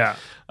that. Yeah.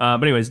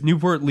 But anyways,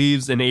 Newport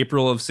leaves in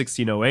April of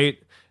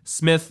 1608.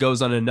 Smith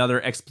goes on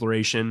another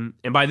exploration.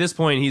 And by this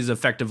point, he's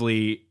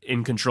effectively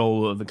in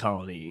control of the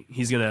colony.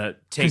 He's going to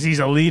take... Because he's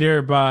a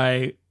leader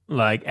by,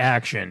 like,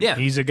 action. Yeah.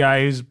 He's a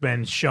guy who's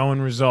been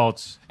showing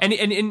results.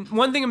 And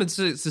one thing I'm going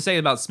to say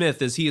about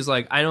Smith is he's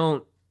like, I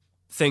don't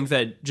think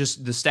that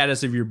just the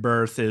status of your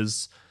birth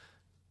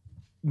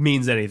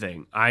means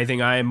anything. I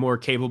think I am more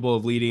capable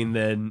of leading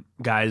than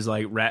guys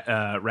like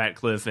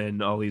Ratcliffe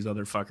and all these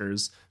other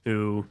fuckers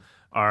who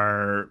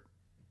are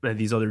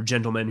these other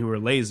gentlemen who are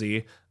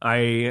lazy.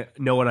 I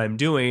know what I'm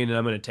doing and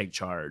I'm going to take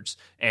charge.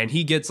 And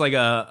he gets like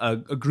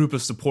a group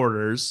of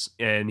supporters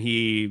and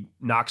he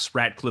knocks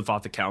Ratcliffe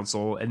off the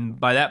council. And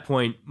by that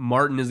point,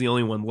 Martin is the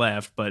only one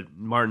left, but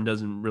Martin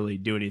doesn't really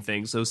do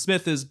anything. So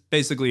Smith is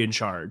basically in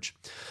charge.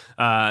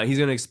 He's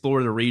going to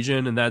explore the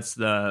region, and that's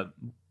the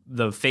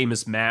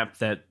famous map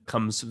that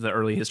comes from the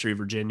early history of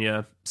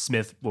Virginia.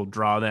 Smith will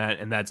draw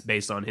that, and that's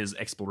based on his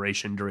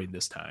exploration during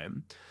this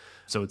time.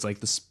 So it's like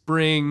the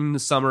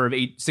summer of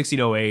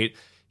 1608.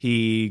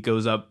 He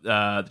goes up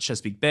the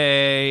Chesapeake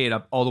Bay and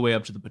up all the way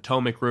up to the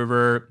Potomac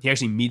River. He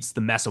actually meets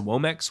the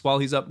Massawomecs while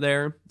he's up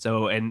there.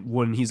 So, and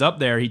when he's up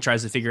there, he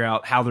tries to figure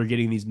out how they're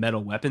getting these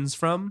metal weapons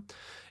from.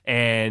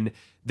 And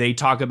they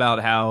talk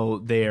about how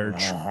they're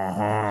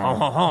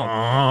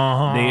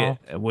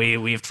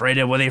we've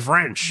traded with the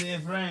French.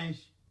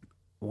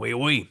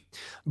 Oui.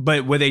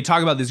 But when they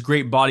talk about this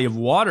great body of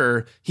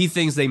water, he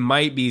thinks they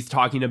might be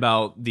talking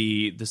about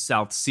the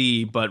South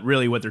Sea, but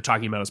really what they're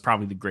talking about is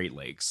probably the Great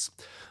Lakes.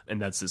 And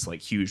that's this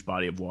like huge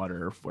body of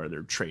water where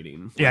they're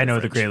trading. Yeah, I know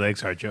what the Great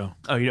Lakes are, Joe.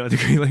 Oh, you know what the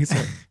Great Lakes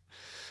are?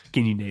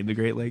 Can you name the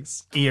Great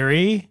Lakes?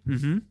 Erie,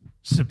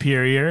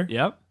 Superior,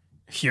 yep,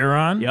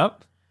 Huron,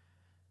 yep.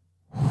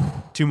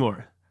 2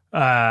 more.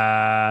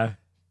 Damn.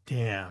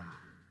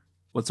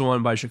 What's the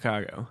one by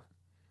Chicago?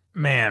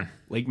 Man.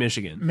 Lake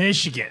Michigan.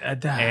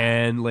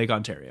 And Lake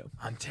Ontario.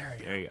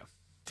 There you go.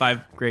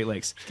 5 Great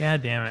Lakes.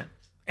 God damn it.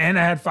 And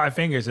I had 5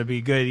 fingers. It'd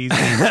be good, easy.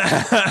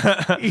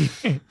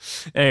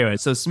 Anyway,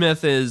 so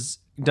Smith has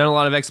done a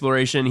lot of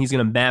exploration. He's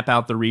going to map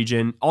out the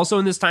region. Also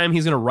in this time,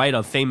 he's going to write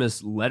a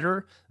famous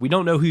letter. We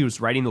don't know who he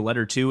was writing the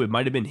letter to. It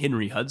might have been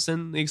Henry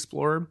Hudson, the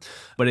explorer,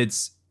 but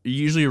it's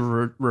usually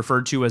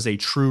referred to as a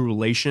true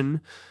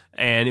relation.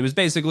 And it was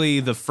basically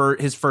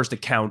his first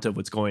account of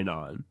what's going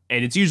on.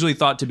 And it's usually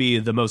thought to be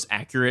the most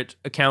accurate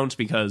account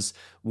because,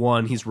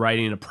 one, he's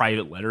writing a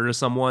private letter to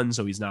someone,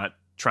 so he's not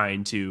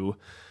trying to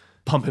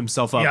pump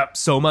himself up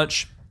so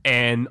much.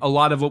 And a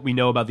lot of what we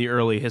know about the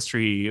early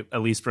history,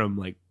 at least from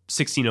like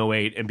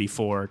 1608 and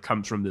before,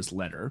 comes from this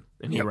letter.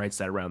 And he writes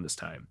that around this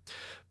time.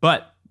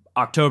 But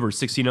October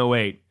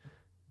 1608,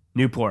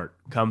 Newport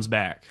comes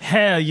back.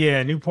 Hell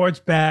yeah, Newport's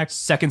back.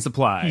 Second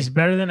supply. He's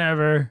better than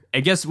ever.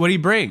 And guess what he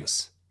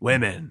brings?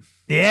 Women.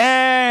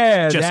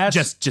 Yeah.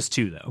 Just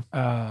 2 though.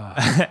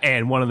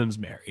 And one of them's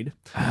married.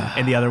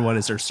 And the other one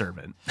is her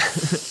servant.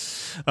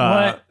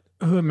 What?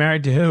 Who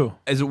married to who?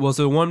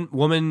 So one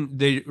woman,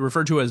 they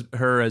refer to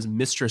her as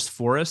Mistress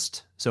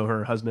Forrest. So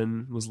her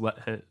husband was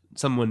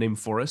someone named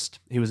Forrest.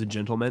 He was a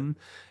gentleman.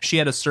 She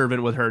had a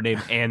servant with her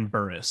named Anne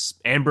Burris.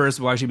 Anne Burris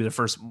will actually be the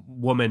first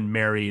woman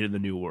married in the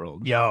New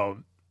World. Yo.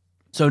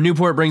 So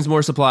Newport brings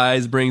more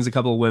supplies, brings a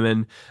couple of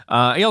women.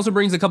 He also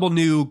brings a couple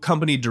new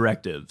company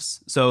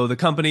directives. So the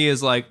company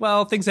is like,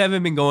 well, things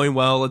haven't been going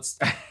well.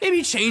 Maybe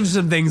maybe change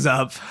some things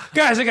up.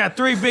 Guys, I got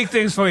 3 big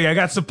things for you. I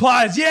got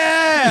supplies.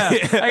 Yeah.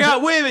 I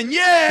got women.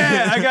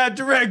 Yeah. I got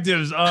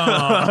directives.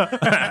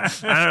 I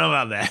don't know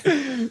about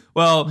that.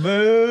 Well,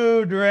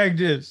 boo,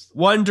 directives.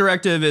 One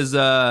directive is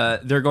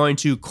they're going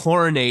to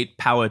coronate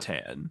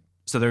Powhatan.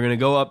 So they're going to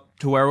go up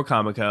to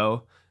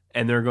Werowocomoco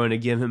and they're going to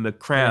give him a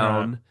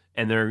crown.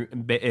 And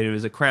it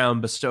was a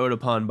crown bestowed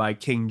upon by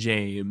King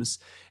James.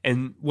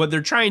 And what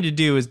they're trying to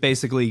do is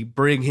basically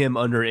bring him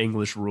under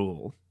English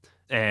rule.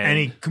 And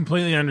he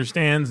completely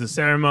understands the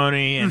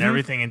ceremony and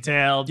everything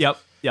entailed. Yep.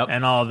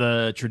 And all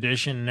the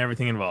tradition and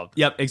everything involved.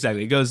 Yep,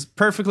 exactly. It goes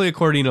perfectly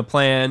according to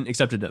plan,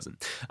 except it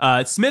doesn't.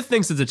 Smith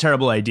thinks it's a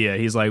terrible idea.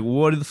 He's like,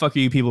 what the fuck are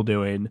you people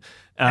doing?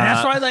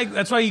 And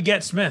that's why you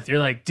get Smith. You're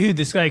like, dude,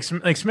 this guy,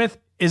 like Smith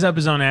is up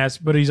his own ass,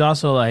 but he's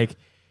also like,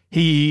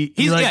 he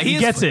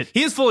gets it.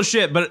 He is full of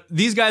shit, but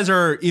these guys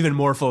are even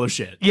more full of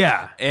shit.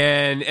 Yeah.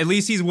 And at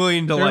least he's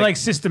willing to They're like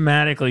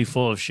systematically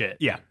full of shit.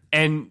 Yeah.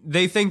 And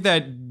they think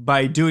that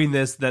by doing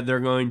this, that they're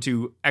going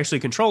to actually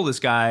control this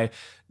guy.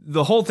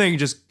 The whole thing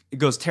just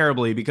goes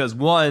terribly because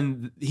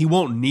one, he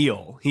won't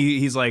kneel.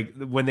 He's like,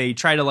 when they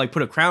try to like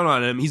put a crown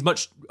on him,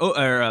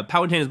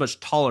 Powhatan is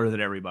much taller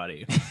than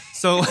everybody.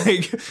 So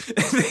like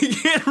they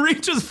can't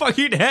reach his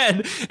fucking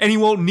head and he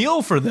won't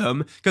kneel for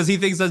them because he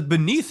thinks that's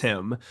beneath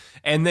him.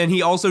 And then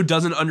he also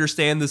doesn't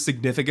understand the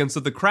significance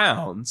of the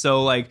crown.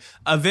 So like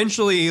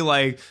eventually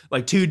like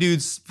 2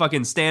 dudes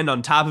fucking stand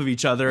on top of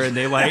each other and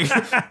they like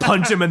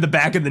punch him in the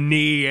back of the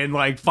knee and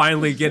like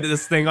finally get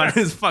this thing on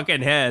his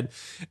fucking head.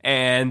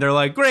 And they're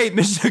like, great,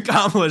 mission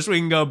accomplished. We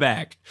can go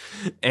back.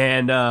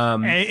 And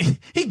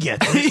he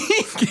gets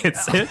it. He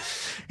gets it.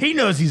 He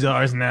knows he's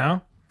ours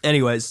now.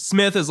 Anyways,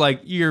 Smith is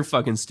like, you're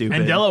fucking stupid.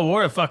 And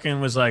Delaware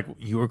fucking was like,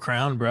 you were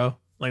crowned, bro.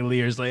 Like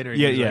years later.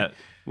 Yeah.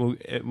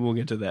 Like, we'll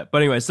get to that. But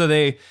anyway,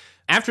 so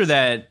after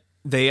that,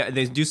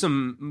 they do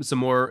some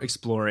more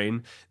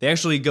exploring. They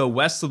actually go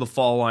west of the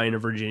fall line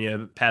of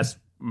Virginia, past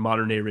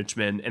modern day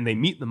Richmond, and they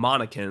meet the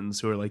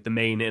Monacans, who are like the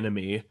main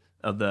enemy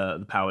of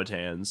the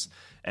Powhatans.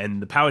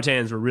 And the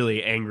Powhatans were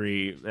really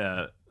angry.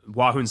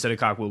 Wahoo and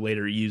Shinnecock will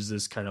later use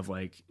this kind of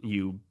like,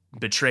 you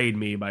betrayed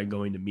me by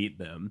going to meet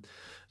them.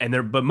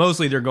 But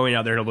mostly they're going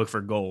out there to look for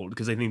gold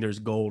because they think there's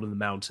gold in the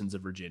mountains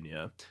of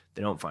Virginia.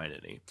 They don't find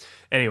any.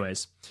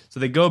 Anyways,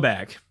 so they go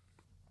back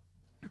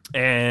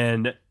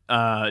and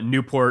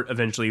Newport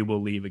eventually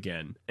will leave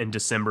again in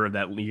December of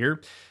that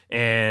year.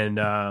 And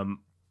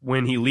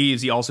when he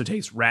leaves, he also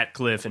takes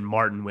Ratcliffe and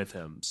Martin with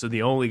him. So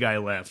the only guy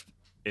left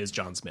is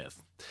John Smith.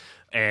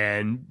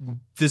 And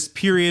this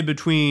period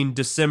between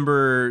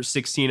December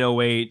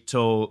 1608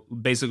 till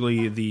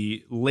basically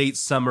the late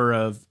summer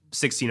of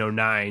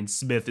 1609,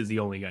 Smith is the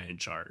only guy in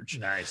charge.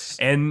 Nice.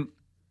 And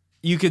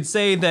you could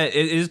say that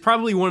it is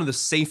probably one of the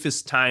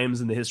safest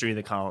times in the history of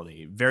the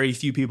colony. Very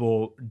few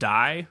people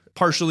die,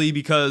 partially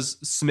because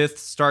Smith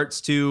starts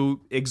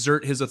to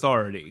exert his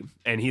authority.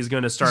 And he's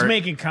going to start... He's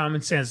making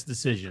common sense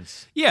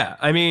decisions. Yeah.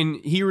 I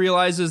mean, he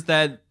realizes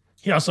that...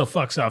 He also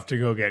fucks off to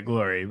go get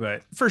glory,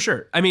 but... For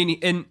sure. I mean,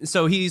 and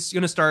so he's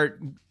going to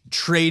start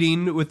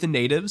trading with the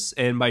natives,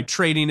 and by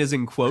trading is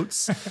in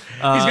quotes. He's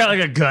got like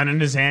a gun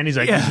in his hand. He's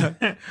like,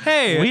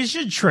 hey, we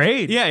should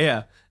trade.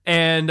 Yeah.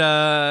 And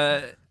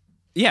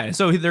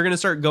so they're going to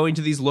start going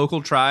to these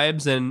local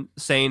tribes and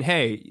saying,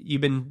 hey, you've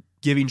been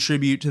giving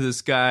tribute to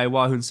this guy,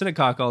 Wahoo and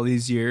Shinnecock, all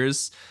these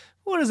years.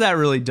 What has that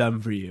really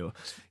done for you?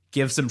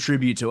 Give some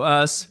tribute to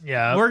us.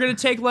 Yeah. We're going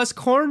to take less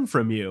corn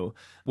from you.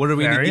 What are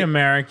we very going to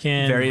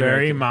American,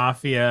 very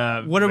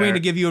mafia. What are we going to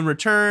give you in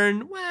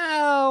return?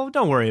 Well,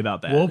 don't worry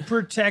about that. We'll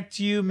protect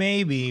you,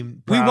 maybe.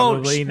 Probably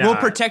we won't. not. We'll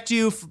protect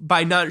you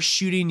by not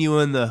shooting you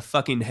in the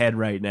fucking head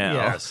right now.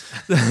 Yes.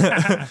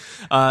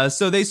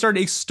 So they start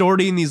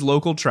extorting these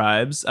local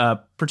tribes,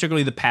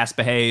 particularly the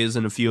Paspaheys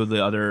and a few of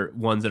the other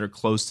ones that are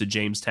close to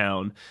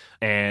Jamestown,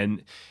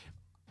 and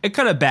it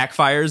kind of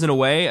backfires in a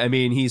way. I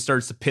mean, he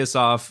starts to piss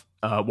off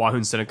Wahoo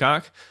and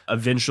Shinnecock.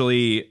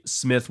 Eventually,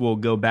 Smith will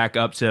go back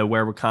up to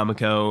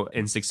Werowocomoco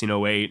in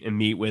 1608 and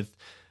meet with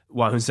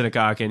Wahoo and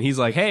Shinnecock, and he's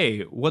like,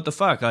 "Hey, what the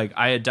fuck? Like,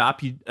 I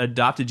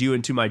adopted you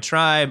into my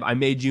tribe. I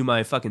made you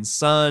my fucking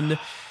son.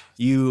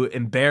 You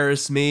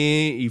embarrass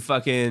me. You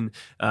fucking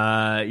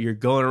you're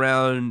going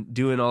around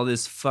doing all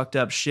this fucked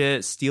up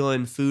shit,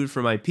 stealing food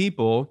from my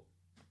people.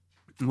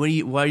 What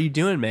are you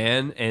doing,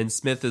 man?" And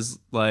Smith is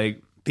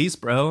like, "Peace,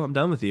 bro. I'm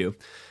done with you."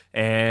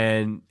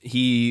 And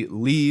he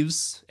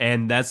leaves,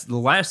 and that's the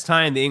last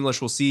time the English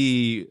will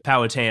see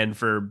Powhatan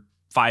for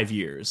 5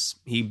 years.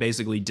 He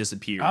basically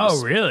disappears.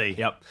 Oh, really?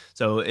 Yep.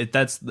 So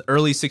that's the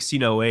early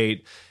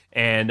 1608,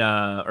 and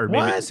or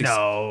maybe what?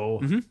 No.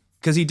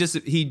 Because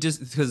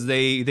because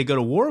they go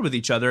to war with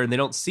each other, and they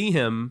don't see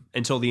him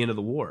until the end of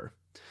the war.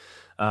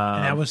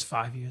 And that was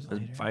 5 years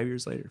later. 5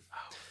 years later.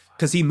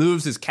 Because he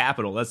moves his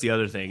capital. That's the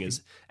other thing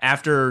is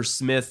after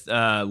Smith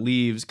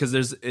leaves, because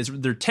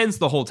there are tents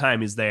the whole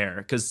time he's there.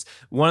 Because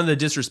one of the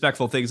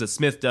disrespectful things that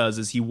Smith does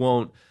is he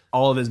won't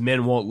all of his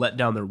men won't let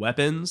down their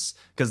weapons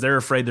because they're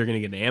afraid they're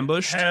going to get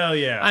ambushed. Hell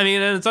yeah. I mean,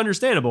 and it's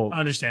understandable.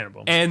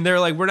 Understandable. And they're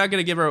like, we're not going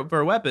to give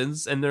our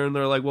weapons. And they're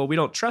like, well, we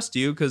don't trust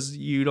you because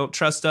you don't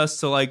trust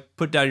us to like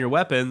put down your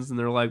weapons. And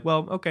they're like,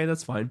 well, okay,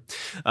 that's fine.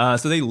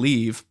 So they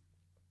leave.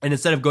 And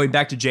instead of going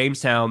back to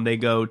Jamestown, they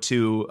go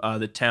to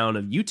the town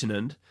of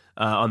Utenand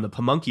on the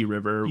Pamunkey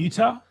River.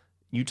 Utah.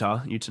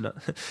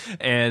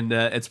 And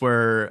it's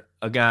where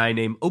a guy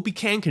named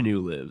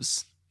Opikankanu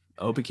lives.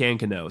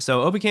 Opikankano.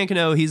 So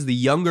Opikankano, he's the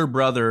younger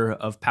brother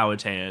of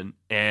Powhatan,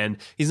 and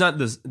he's not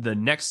the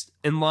next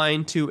in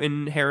line to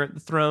inherit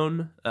the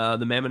throne, the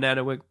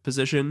Mamaroneck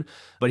position,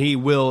 but he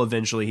will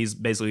eventually. He's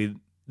basically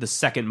the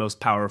second most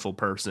powerful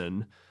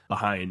person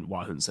behind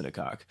Wahun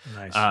Sinekok.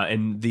 Nice.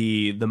 And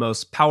the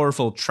most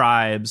powerful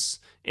tribes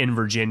in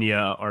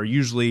Virginia are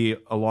usually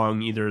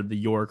along either the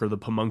York or the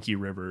Pamunkey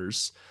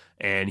rivers,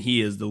 and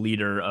he is the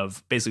leader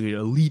of basically an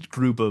elite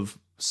group of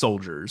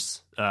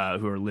soldiers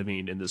who are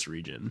living in this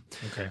region.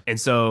 Okay. And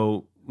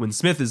so when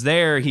Smith is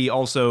there, he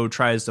also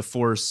tries to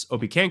force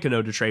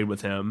Opikankano to trade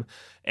with him.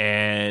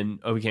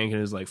 And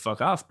Opikankano is like,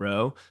 fuck off,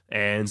 bro.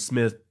 And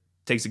Smith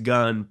takes a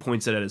gun,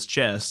 points it at his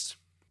chest,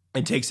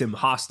 and takes him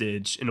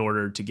hostage in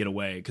order to get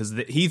away. Because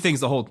he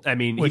thinks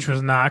which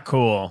was not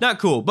cool. Not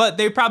cool, but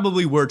they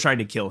probably were trying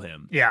to kill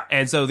him. Yeah.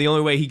 And so the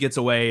only way he gets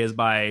away is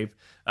by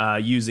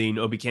using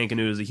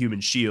Opikankano as a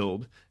human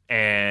shield.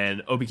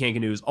 And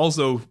Opikankano is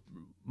also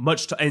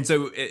much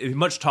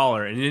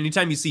taller, and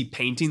anytime you see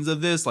paintings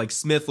of this, like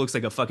Smith looks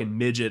like a fucking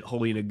midget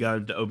holding a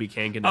gun to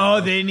Opikankano.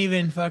 Oh, they didn't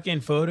even fucking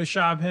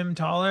Photoshop him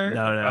taller?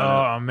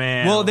 No. Oh,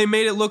 man. Well, they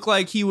made it look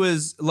like he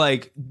was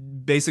like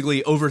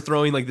basically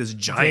overthrowing like this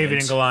giant David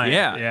and Goliath.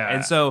 Yeah.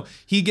 And so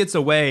he gets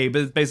away,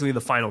 but it's basically the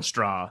final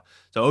straw.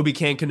 So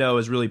Opikankano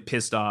is really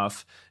pissed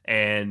off,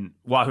 and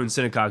Wahun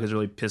Sinekok is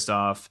really pissed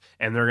off,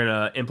 and they're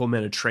gonna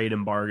implement a trade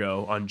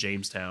embargo on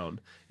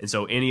Jamestown. And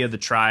so any of the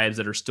tribes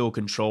that are still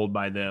controlled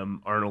by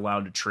them aren't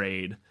allowed to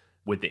trade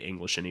with the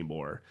English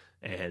anymore.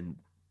 And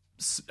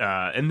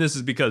this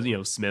is because, you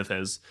know, Smith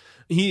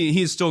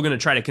he's still going to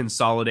try to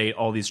consolidate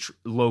all these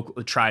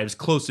local tribes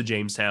close to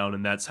Jamestown,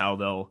 and that's how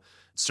they'll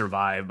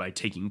survive, by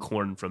taking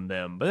corn from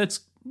them. But it's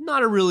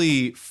not a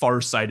really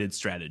far-sighted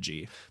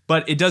strategy,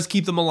 but it does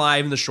keep them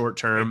alive in the short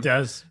term. It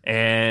does.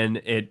 And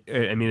it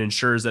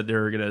ensures that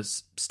they're going to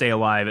stay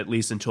alive at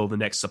least until the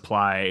next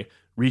supply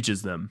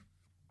reaches them.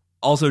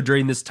 Also,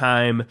 during this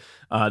time,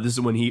 this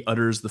is when he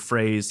utters the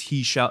phrase,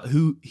 he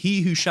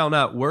who shall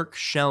not work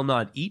shall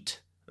not eat.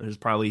 That is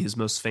probably his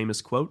most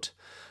famous quote.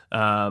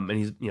 And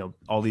he's, you know,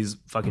 all these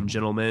fucking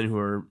gentlemen who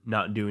are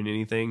not doing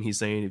anything. He's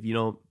saying, if you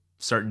don't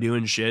start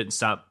doing shit and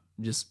stop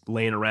just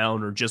laying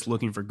around or just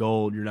looking for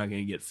gold, you're not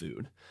going to get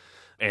food.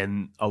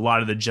 And a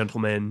lot of the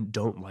gentlemen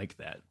don't like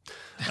that.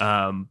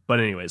 But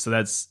anyway, so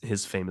that's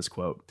his famous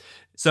quote.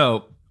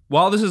 So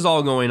while this is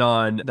all going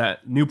on,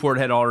 that Newport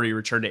had already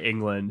returned to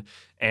England,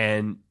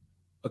 and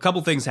a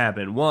couple things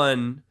happened.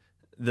 One,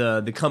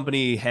 the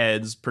company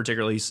heads,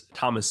 particularly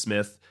Thomas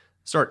Smith,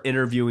 start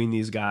interviewing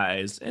these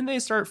guys, and they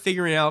start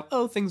figuring out,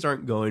 oh, things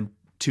aren't going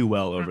too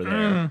well over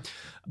there.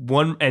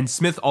 And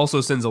Smith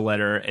also sends a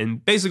letter,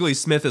 and basically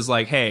Smith is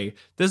like, hey,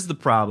 this is the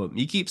problem.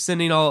 You keep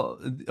sending all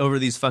over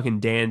these fucking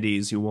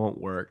dandies who won't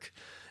work.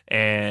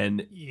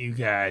 And you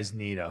guys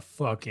need a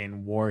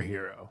fucking war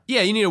hero.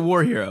 Yeah, you need a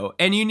war hero.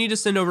 And you need to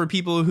send over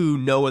people who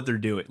know what they're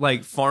doing.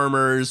 Like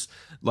farmers,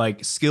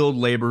 like skilled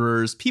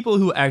laborers, people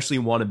who actually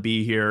want to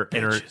be here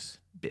and are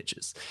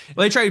bitches.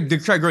 Well, they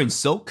try growing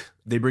silk.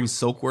 They bring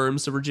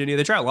silkworms to Virginia.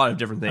 They try a lot of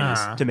different things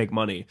to make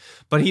money.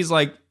 But he's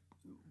like,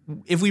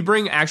 if we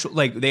bring actual,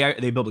 like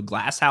they build a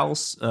glass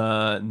house,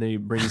 and they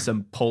bring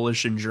some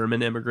Polish and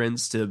German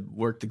immigrants to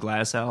work the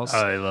glass house.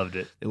 Oh, they loved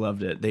it. They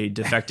loved it. They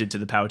defected to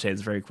the Powhatans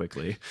very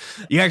quickly.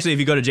 You actually, if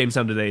you go to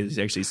Jamestown today,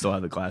 they actually still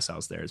have the glass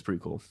house there. It's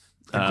pretty cool.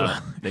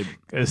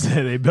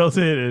 They built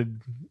it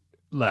and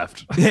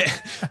left.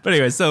 But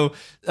anyway, so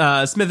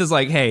Smith is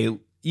like, hey,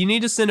 you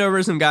need to send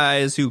over some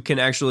guys who can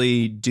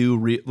actually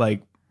do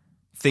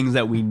things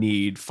that we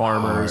need.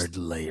 Farmers, hard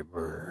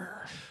labor.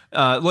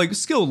 Like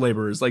skilled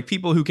laborers, like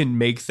people who can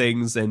make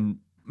things and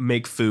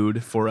make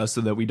food for us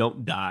so that we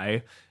don't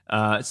die.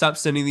 Stop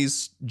sending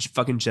these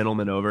fucking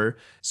gentlemen over.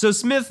 So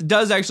Smith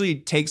does actually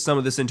take some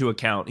of this into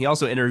account. He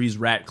also interviews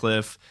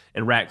Ratcliffe,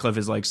 and Ratcliffe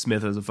is like,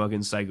 Smith is a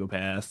fucking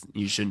psychopath.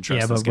 You shouldn't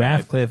trust this guy. Yeah,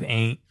 but Ratcliffe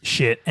ain't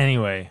shit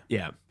anyway.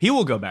 Yeah. He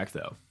will go back,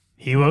 though.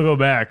 He will go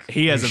back.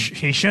 He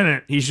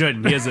shouldn't. He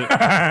shouldn't. He has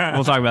a.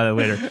 We'll talk about that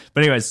later.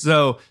 But anyway,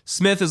 so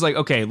Smith is like,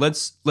 okay,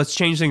 let's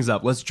change things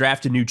up. Let's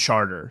draft a new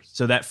charter.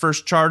 So that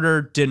first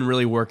charter didn't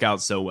really work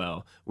out so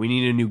well. We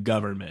need a new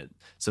government.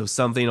 So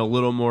something a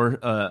little more,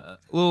 a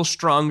little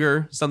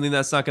stronger, something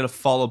that's not going to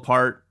fall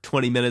apart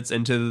 20 minutes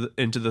into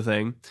the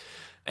thing.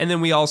 And then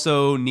we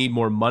also need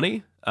more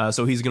money.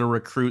 So he's going to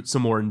recruit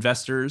some more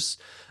investors.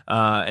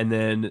 And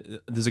then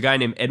there's a guy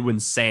named Edwin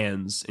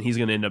Sands, and he's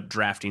going to end up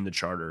drafting the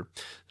charter.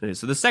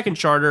 So the second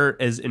charter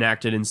is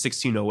enacted in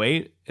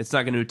 1608. It's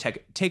not going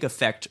to take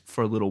effect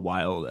for a little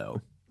while,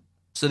 though.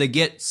 So they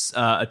get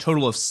a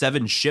total of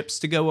 7 ships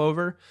to go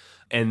over.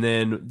 and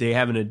then they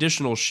have an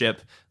additional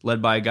ship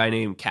led by a guy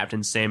named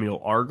Captain Samuel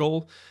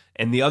Argall.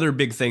 And the other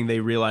big thing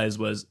they realized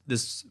was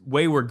this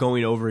way we're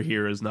going over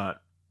here is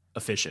not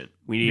efficient.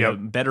 We need a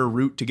better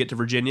route to get to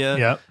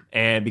Virginia,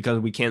 and because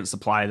we can't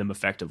supply them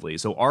effectively.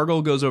 So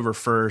Argall goes over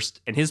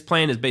first, and his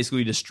plan is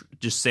basically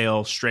just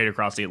sail straight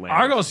across the Atlantic.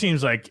 Argall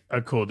seems like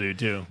a cool dude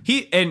too.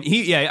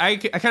 I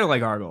kind of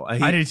like Argall.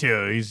 I do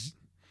too.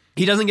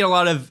 He doesn't get a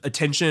lot of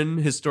attention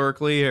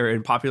historically or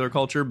in popular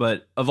culture,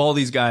 but of all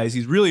these guys,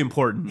 he's really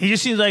important. He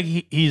just seems like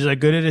he's like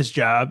good at his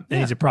job, and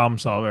he's a problem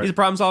solver. He's a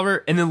problem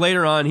solver. And then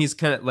later on, he's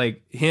kind of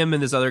like him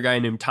and this other guy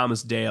named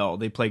Thomas Dale.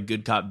 They play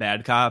good cop,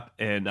 bad cop,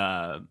 and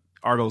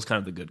Argall's kind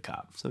of the good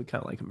cop. So we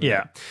kind of like him. Right?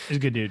 Yeah, he's a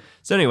good dude.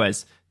 So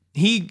anyways,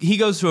 he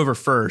goes over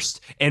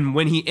first. And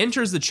when he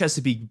enters the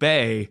Chesapeake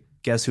Bay,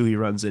 guess who he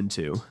runs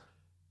into?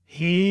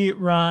 He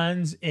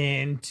runs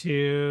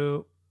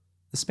into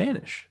the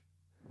Spanish.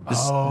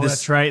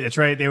 That's right. That's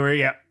right. They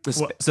were,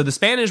 So the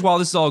Spanish, while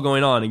this is all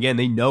going on, again,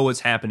 they know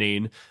what's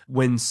happening.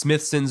 When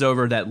Smith sends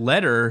over that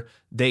letter,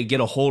 they get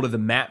a hold of the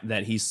map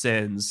that he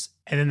sends.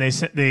 And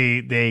then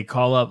they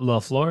call up La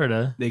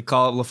Florida. They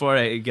call up La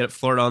Florida, get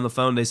Florida on the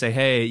phone. They say,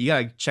 hey, you got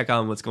to check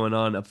on what's going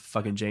on up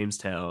fucking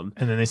Jamestown.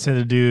 And then they send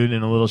a dude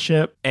in a little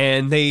ship.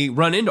 And they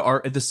run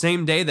into the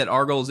same day that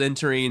Argall's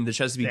entering the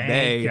Chesapeake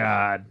Bay.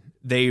 God.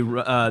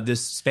 This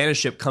Spanish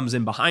ship comes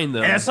in behind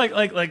them. And it's like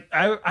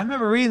I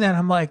remember reading that. And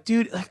I'm like,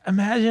 dude, like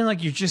imagine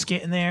like you're just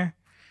getting there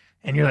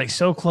and you're like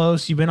so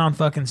close. You've been on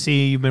fucking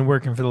sea. You've been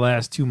working for the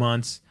last 2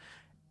 months.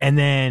 And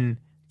then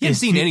you haven't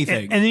seen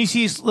anything. And then you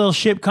see this little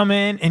ship come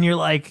in and you're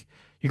like,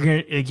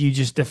 you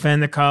just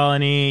defend the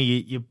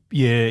colony.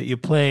 You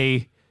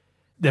play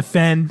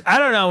defend. I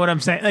don't know what I'm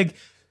saying. Like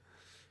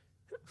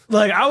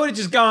I would have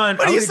just gone.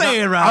 What are you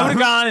saying, Rob? I would have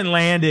gone and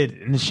landed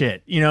and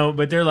shit,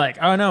 but they're like,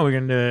 oh no, we're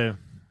going to.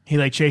 He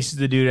like chases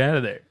the dude out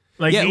of there.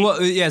 Like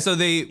So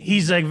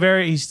he's like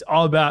he's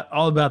all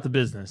about the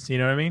business. You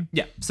know what I mean?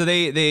 Yeah. So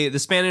the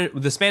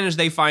Spanish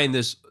they find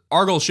this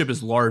Argall ship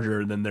is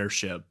larger than their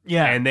ship.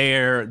 Yeah. And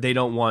they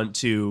don't want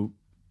to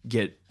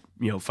get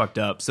fucked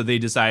up, so they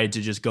decide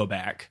to just go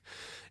back.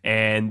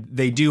 And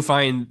they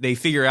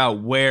figure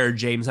out where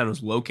Jamestown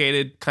was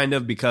located, kind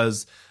of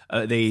because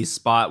they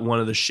spot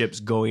one of the ships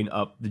going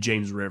up the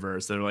James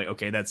River. So they're like,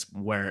 okay, that's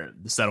where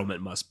the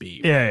settlement must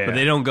be. Yeah. But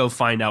they don't go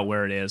find out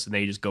where it is, and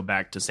they just go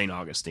back to St.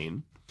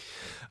 Augustine.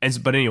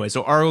 But anyway,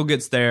 so Argall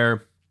gets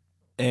there,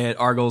 and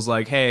Argall's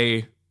like,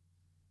 hey,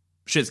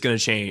 shit's going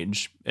to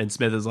change. And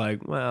Smith is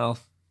like, well,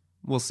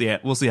 we'll see.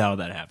 We'll see how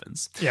that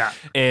happens. Yeah.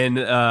 And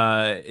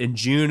in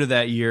June of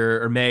that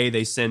year, or May,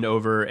 they send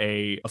over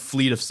a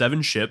fleet of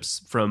 7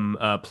 ships from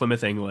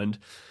Plymouth, England.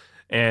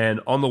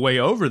 And on the way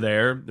over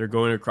there, they're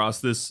going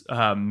across this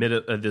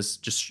this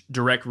just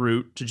direct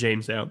route to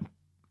Jamestown.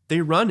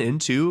 They run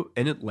into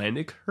an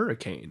Atlantic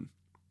hurricane.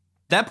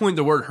 At that point,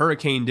 the word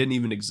hurricane didn't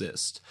even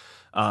exist.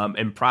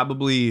 And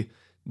probably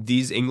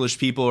these English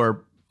people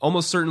are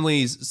almost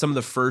certainly some of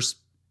the first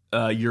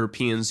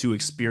Europeans who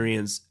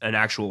experience an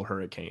actual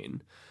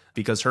hurricane,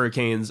 because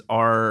hurricanes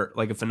are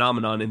like a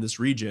phenomenon in this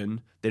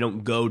region. They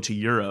don't go to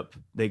Europe.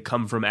 They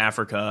come from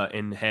Africa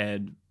and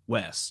head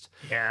west.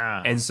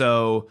 Yeah. And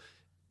so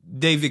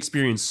they've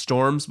experienced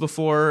storms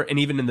before, and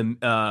even in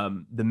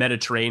the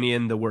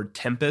Mediterranean, the word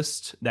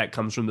tempest, that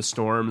comes from the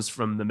storms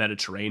from the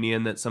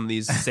Mediterranean that some of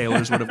these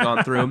sailors would have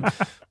gone through.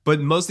 But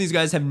most of these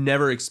guys have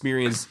never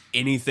experienced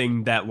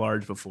anything that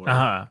large before.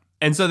 Uh-huh.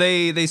 And so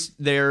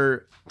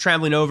they're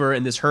traveling over,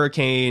 and this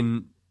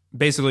hurricane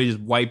basically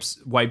just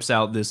wipes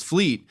out this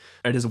fleet.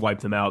 It doesn't wipe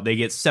them out. They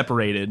get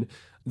separated.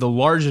 The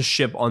largest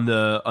ship on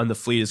the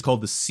fleet is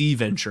called the Sea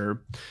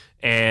Venture,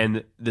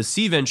 and the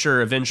Sea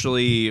Venture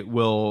eventually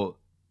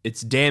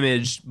it's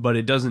damaged, but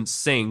it doesn't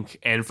sink.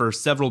 And for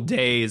several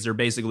days, they're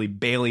basically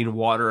bailing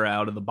water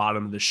out of the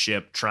bottom of the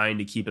ship, trying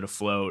to keep it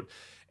afloat.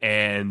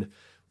 And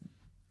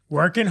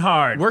working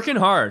hard,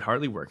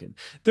 hardly working.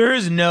 There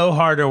is no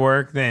harder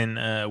work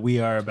than we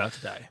are about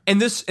to die.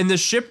 And this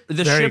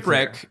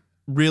shipwreck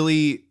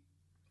really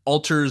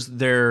alters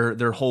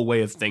their whole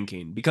way of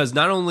thinking, because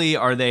not only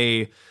are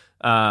they,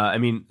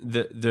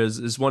 there's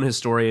this one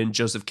historian,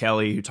 Joseph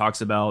Kelly, who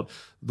talks about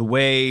the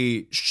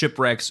way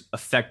shipwrecks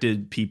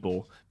affected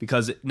people,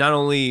 because not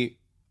only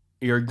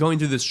you're going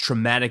through this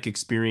traumatic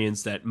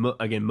experience that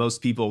again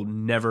most people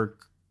never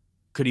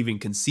could even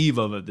conceive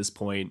of at this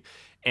point,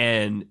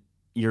 and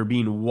you're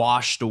being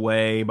washed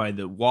away by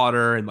the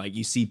water, and like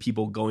you see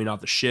people going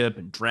off the ship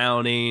and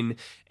drowning,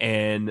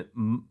 and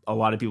a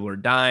lot of people are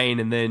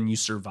dying, and then you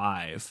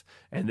survive,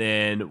 and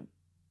then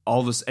all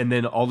of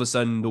a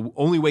sudden the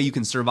only way you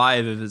can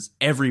survive is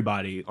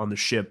everybody on the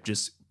ship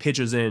just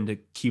pitches in to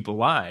keep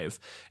alive.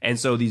 And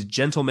so these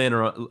gentlemen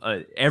or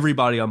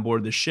everybody on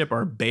board the ship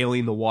are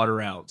bailing the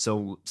water out.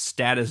 So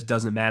status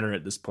doesn't matter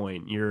at this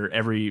point.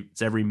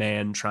 It's every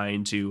man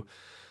trying to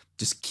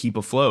just keep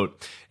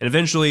afloat. And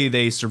eventually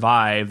they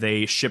survive.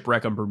 They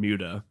shipwreck on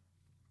Bermuda,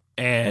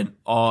 and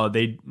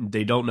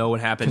they don't know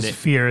what happened. Because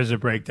fear is a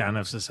breakdown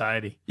of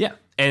society. Yeah,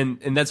 and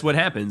that's what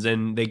happens.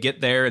 And they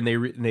get there, and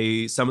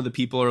they some of the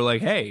people are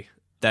like, "Hey,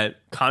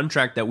 that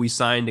contract that we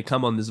signed to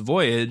come on this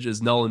voyage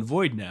is null and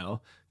void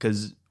now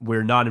because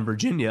we're not in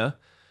Virginia.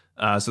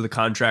 So the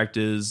contract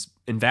is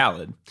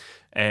invalid.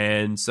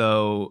 And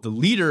so the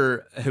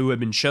leader who had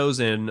been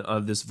chosen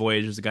of this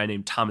voyage is a guy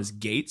named Thomas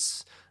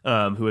Gates,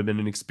 who had been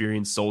an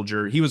experienced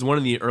soldier. He was one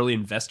of the early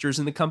investors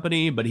in the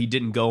company, but he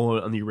didn't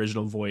go on the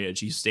original voyage.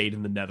 He stayed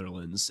in the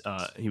Netherlands.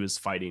 He was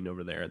fighting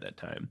over there at that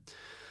time.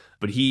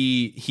 But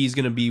he's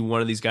going to be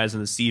one of these guys in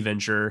the Sea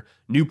Venture.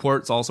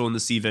 Newport's also in the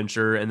Sea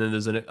Venture. And then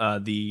there's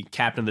the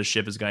captain of the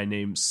ship is a guy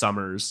named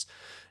Summers.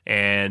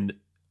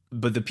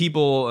 But the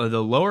people,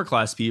 the lower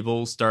class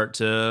people, start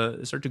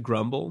to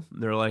grumble.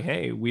 They're like,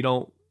 "Hey, we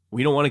don't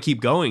want to keep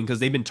going," because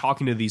they've been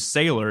talking to these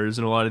sailors,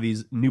 and a lot of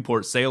these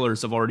Newport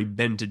sailors have already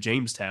been to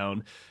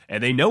Jamestown,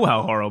 and they know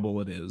how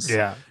horrible it is.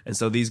 Yeah. And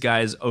so these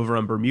guys over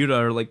on Bermuda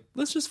are like,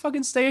 "Let's just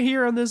fucking stay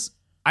here on this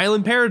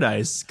island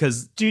paradise."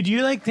 Because, dude,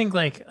 you think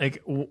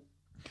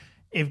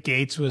if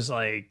Gates was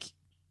like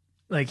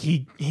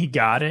he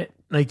got it.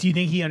 Like, do you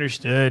think he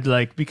understood?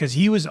 Like, because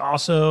he was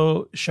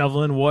also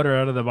shoveling water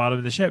out of the bottom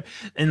of the ship,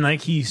 and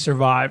like he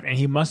survived, and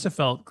he must have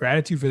felt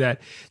gratitude for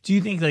that. Do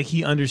you think like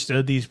he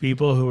understood these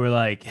people who were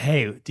like,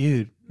 "Hey,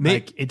 dude,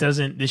 like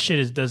this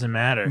shit doesn't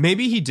matter."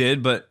 Maybe he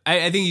did, but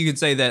I think you could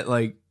say that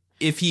like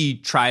if he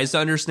tries to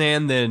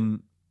understand,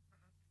 then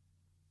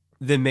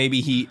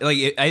maybe he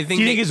like. I think.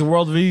 Do you think his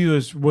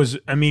worldview was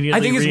immediately? I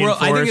think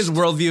his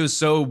worldview is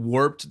so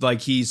warped.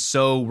 Like he's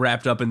so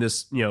wrapped up in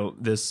this,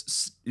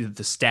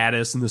 the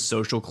status and the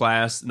social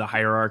class and the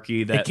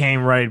hierarchy that it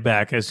came right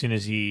back as soon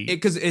as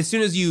because as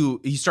soon as you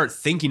start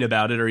thinking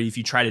about it, or if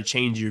you try to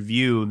change your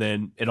view,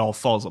 then it all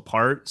falls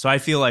apart. So I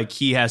feel like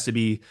he has to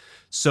be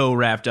so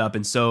wrapped up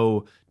and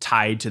so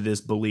tied to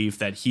this belief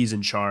that he's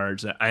in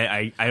charge that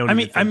I don't.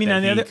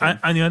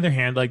 On the other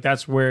hand, like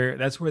that's where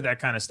that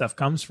kind of stuff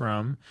comes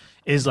from.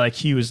 Is like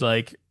he was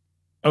like,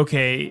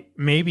 okay,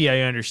 maybe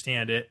I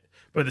understand it,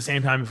 but at the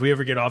same time, if we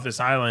ever get off this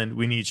island,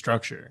 we need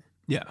structure.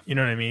 Yeah, you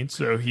know what I mean.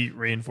 So he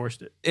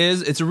reinforced it.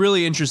 It's a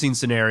really interesting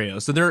scenario.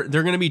 So they're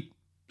going to be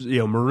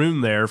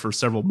marooned there for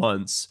several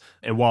months,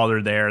 and while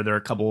they're there, there are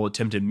a couple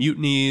attempted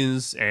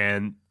mutinies,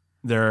 and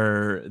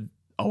a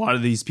lot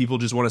of these people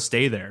just want to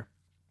stay there.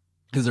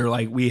 Because they're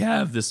like, we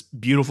have this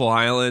beautiful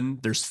island.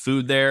 There's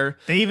food there.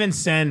 They even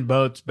send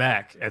boats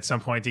back at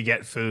some point to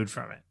get food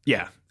from it.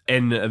 Yeah.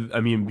 And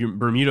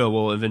Bermuda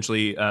will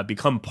eventually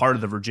become part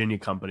of the Virginia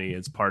Company.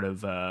 It's part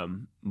of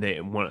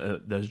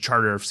the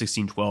Charter of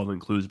 1612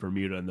 includes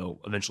Bermuda, and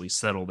they'll eventually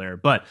settle there.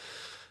 But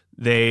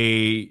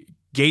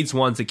Gates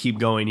wants to keep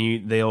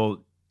going.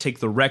 They'll take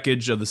the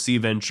wreckage of the Sea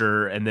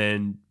Venture and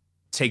then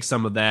take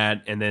some of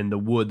that and then the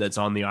wood that's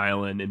on the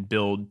island and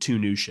build 2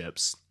 new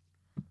ships.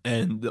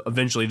 And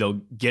eventually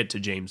they'll get to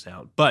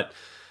Jamestown. But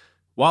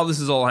while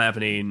this is all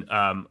happening,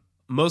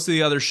 most of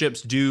the other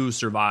ships do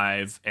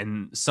survive,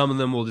 and some of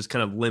them will just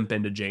kind of limp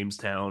into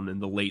Jamestown in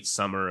the late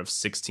summer of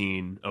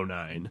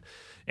 1609.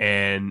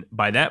 And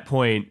by that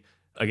point,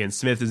 again,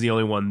 Smith is the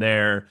only one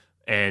there,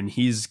 and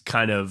he's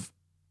kind of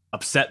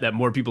upset that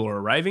more people are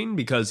arriving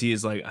because he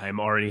is like, I'm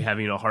already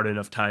having a hard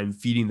enough time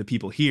feeding the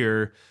people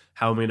here.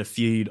 How am I going to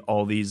feed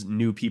all these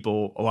new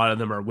people? A lot of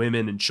them are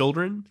women and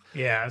children.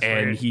 Yeah.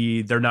 And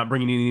they're not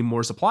bringing any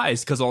more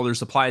supplies because all their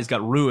supplies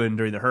got ruined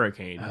during the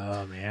hurricane.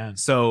 Oh, man.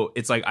 So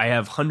it's like I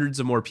have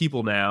hundreds of more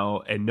people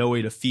now and no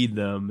way to feed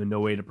them and no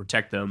way to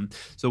protect them.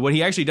 So what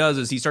he actually does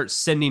is he starts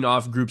sending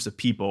off groups of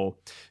people.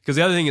 Because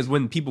the other thing is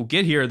when people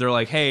get here, they're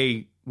like,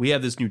 hey, we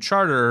have this new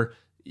charter.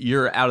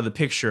 You're out of the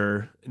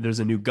picture. There's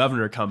a new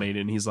governor coming.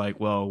 And he's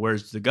like, well,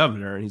 where's the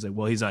governor? And he's like,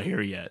 well, he's not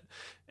here yet.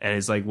 And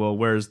it's like, well,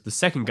 where's the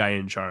second guy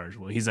in charge?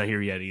 Well, he's not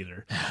here yet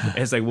either. And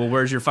it's like, well,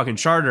 where's your fucking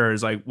charter?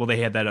 It's like, well, they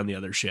had that on the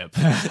other ship.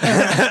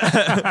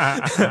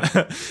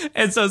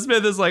 And so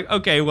Smith is like,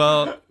 okay,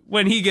 well,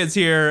 when he gets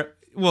here,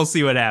 we'll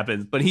see what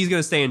happens. But he's going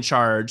to stay in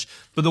charge.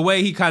 But the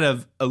way he kind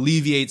of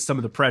alleviates some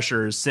of the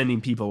pressure is sending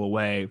people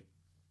away.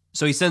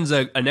 So he sends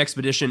an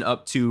expedition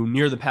up to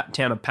near the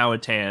town of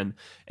Powhatan,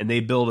 and they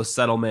build a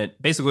settlement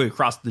basically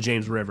across the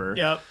James River.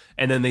 Yep.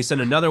 And then they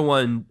send another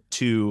one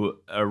to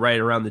right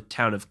around the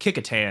town of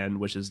Kicquetan,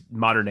 which is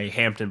modern day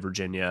Hampton,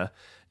 Virginia.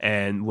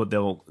 And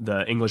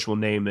the English will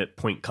name it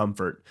Point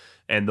Comfort,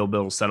 and they'll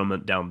build a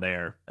settlement down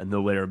there. And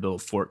they'll later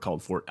build a fort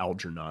called Fort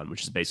Algernon,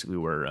 which is basically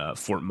where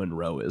Fort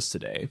Monroe is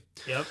today.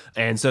 Yep.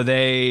 And so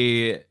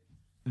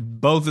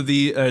both of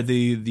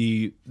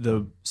the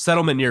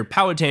settlement near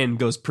Powhatan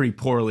goes pretty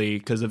poorly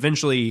because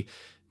eventually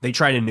they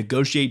try to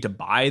negotiate to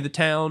buy the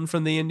town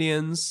from the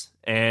Indians,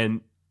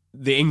 and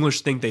the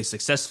English think they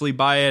successfully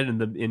buy it,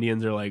 and the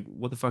Indians are like,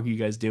 what the fuck are you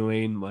guys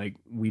doing? Like,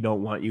 we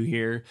don't want you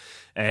here.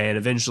 And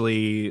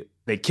eventually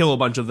they kill a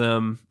bunch of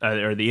them,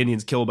 or the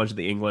Indians kill a bunch of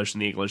the English,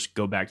 and the English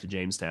go back to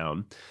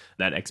Jamestown.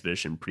 That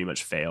expedition pretty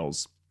much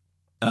fails.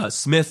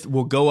 Smith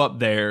will go up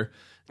there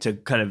to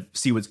kind of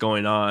see what's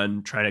going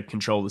on, try to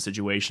control the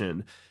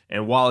situation.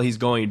 And while he's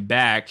going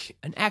back,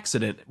 an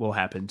accident will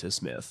happen to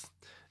Smith.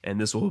 And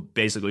this will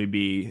basically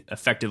be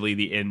effectively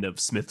the end of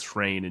Smith's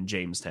reign in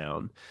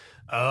Jamestown.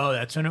 Oh,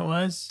 that's when it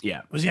was?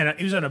 Yeah. Was he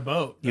was on a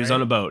boat. He was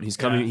on a boat. He's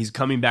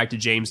coming back to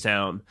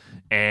Jamestown,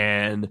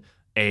 and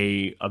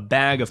a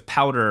bag of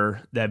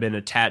powder that had been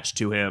attached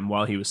to him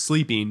while he was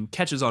sleeping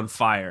catches on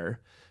fire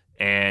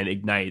and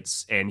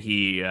ignites, and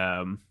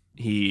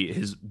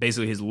his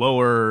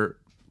lower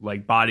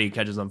like body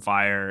catches on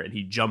fire, and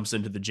he jumps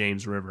into the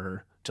James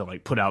River to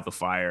like put out the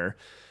fire,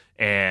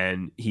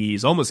 and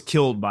he's almost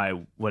killed by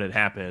what had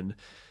happened.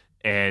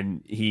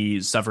 And he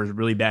suffers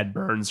really bad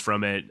burns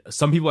from it.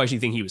 Some people actually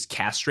think he was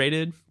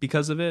castrated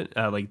because of it.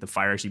 Like the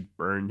fire actually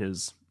burned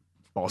his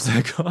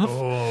ballsack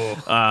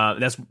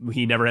off.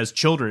 He never has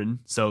children.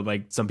 So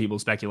like some people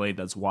speculate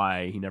that's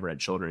why he never had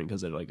children,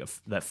 because it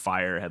that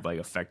fire had like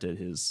affected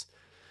his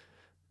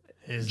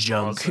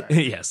junk.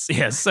 yes.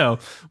 So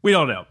we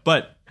don't know,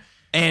 but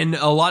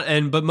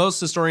most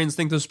historians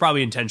think this was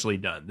probably intentionally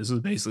done. This was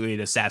basically an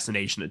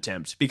assassination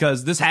attempt,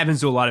 because this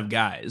happens to a lot of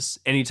guys.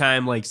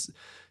 Anytime like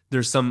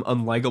there's some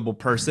unlikable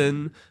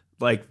person,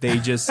 like they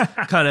just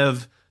kind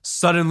of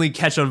suddenly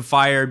catch on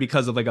fire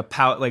because of like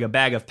a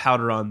bag of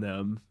powder on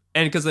them,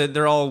 and because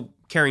they're all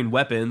carrying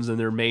weapons, and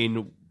their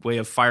main way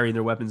of firing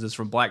their weapons is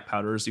from black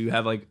powder. So you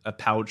have like a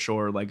pouch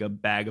or like a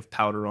bag of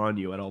powder on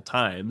you at all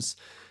times.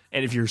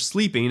 And if you're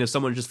sleeping, if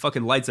someone just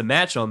fucking lights a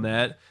match on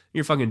that,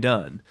 you're fucking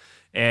done.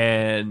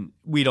 And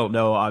we don't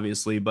know,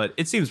 obviously, but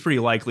it seems pretty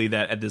likely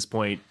that at this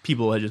point,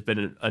 people had just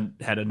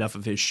had enough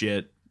of his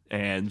shit,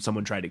 and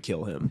someone tried to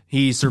kill him.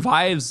 He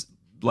survives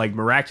like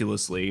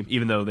miraculously,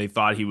 even though they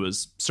thought he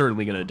was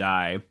certainly going to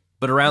die.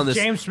 But around this,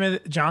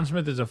 John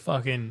Smith is a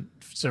fucking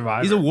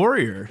survivor. He's a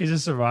warrior. He's a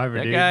survivor.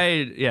 That dude. guy,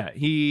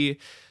 yeah.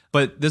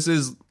 But this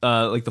is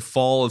like the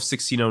fall of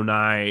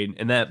 1609,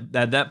 and at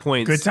that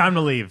point, good time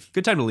to leave.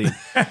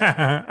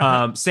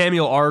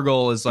 Samuel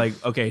Argyle is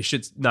like, okay,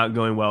 shit's not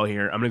going well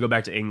here. I'm gonna go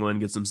back to England,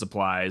 get some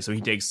supplies. So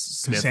he takes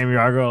Smith. Samuel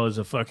Argyle is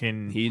a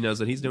fucking. He knows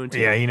what he's doing too.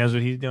 Yeah, he knows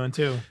what he's doing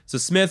too. So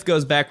Smith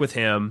goes back with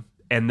him,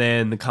 and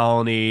then the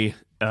colony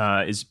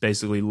is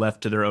basically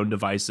left to their own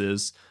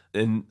devices.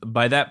 And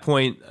by that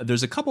point,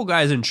 there's a couple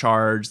guys in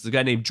charge. The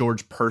guy named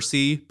George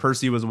Percy.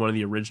 Percy was one of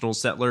the original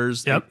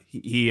settlers. Yep.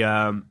 He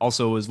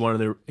also was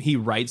he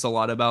writes a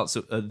lot about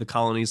the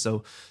colony.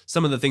 So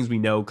some of the things we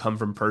know come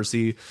from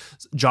Percy.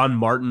 John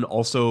Martin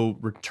also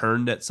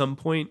returned at some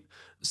point.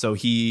 So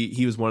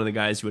he was one of the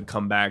guys who would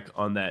come back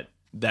on that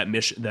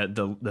mission, that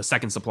the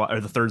second supply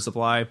or the third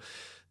supply.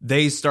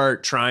 They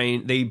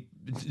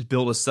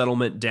build a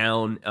settlement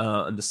down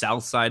on the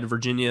south side of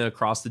Virginia,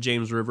 across the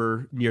James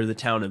River, near the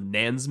town of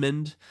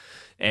Nansemond,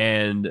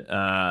 and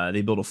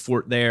they build a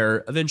fort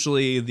there.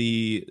 Eventually,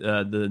 the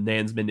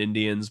Nansemond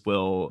Indians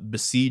will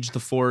besiege the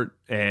fort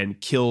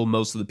and kill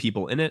most of the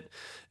people in it,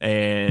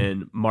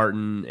 and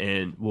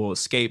Martin will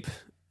escape.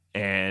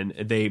 And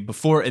the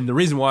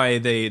reason why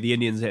the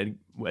Indians had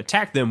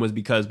attacked them was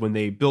because when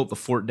they built the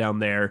fort down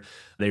there,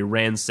 they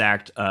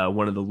ransacked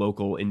one of the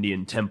local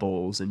Indian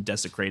temples and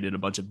desecrated a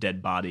bunch of dead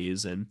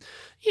bodies, and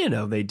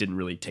they didn't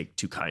really take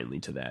too kindly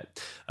to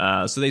that.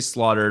 So they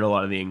slaughtered a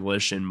lot of the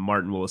English, and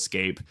Martin will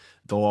escape.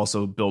 They'll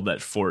also build that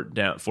Fort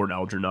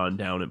Algernon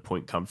down at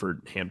Point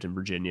Comfort, Hampton,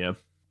 Virginia.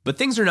 But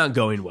things are not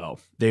going well.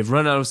 They've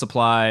run out of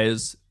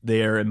supplies.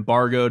 They're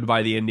embargoed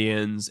by the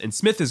Indians, and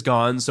Smith is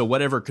gone. So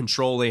whatever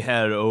control they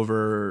had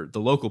over the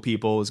local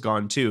people is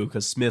gone too,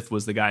 because Smith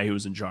was the guy who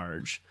was in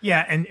charge.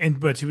 Yeah,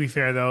 but to be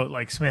fair though,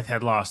 like Smith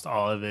had lost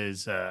all of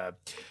his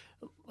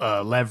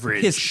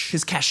leverage,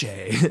 his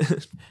cachet.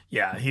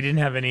 Yeah, he didn't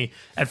have any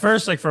at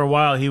first. Like for a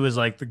while, he was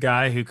like the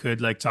guy who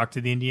could like talk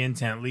to the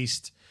Indians and at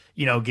least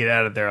get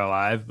out of there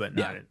alive. But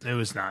it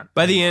was not.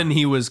 By the end,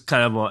 he was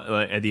kind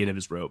of at the end of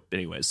his rope.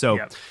 Anyway, so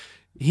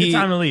good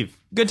time to leave.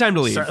 Good time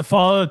to leave.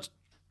 Fall of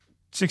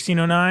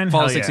 1609. Fall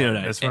of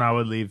 1609. That's when I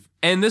would leave.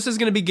 And this is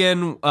going to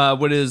begin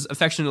what is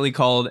affectionately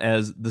called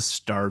as the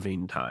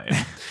starving time.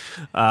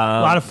 A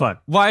lot of fun.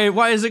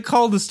 Why is it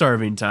called the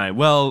starving time?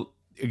 Well,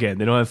 again,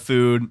 they don't have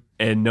food,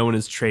 and no one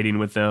is trading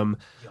with them.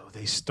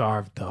 They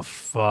starved the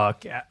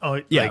fuck out.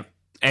 Oh, yeah. Like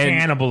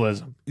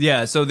cannibalism.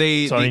 Yeah, so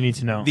that's all you need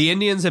to know. The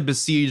Indians have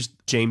besieged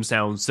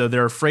Jamestown, so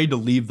they're afraid to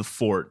leave the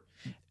fort.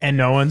 And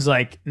no one's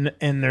like,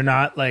 and they're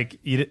not like,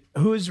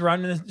 who is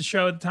running the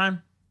show at the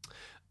time?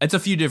 It's a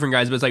few different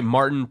guys, but it's like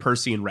Martin,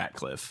 Percy, and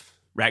Ratcliffe.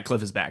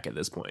 Ratcliffe is back at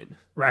this point.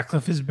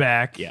 Ratcliffe is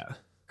back. Yeah.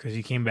 Because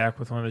he came back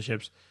with one of the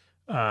ships.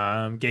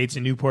 Gates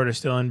and Newport are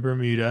still in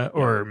Bermuda,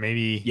 or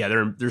maybe. Yeah,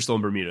 they're still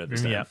in Bermuda at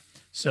this time. Yeah.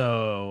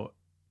 So,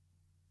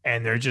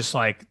 and they're just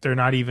like, they're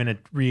not even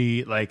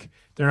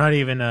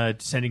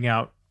sending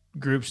out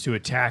groups to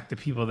attack the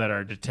people that are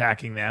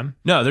attacking them.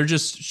 No, they're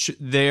just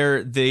they're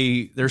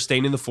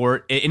staying in the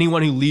fort.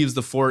 Anyone who leaves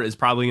the fort is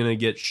probably going to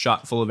get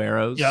shot full of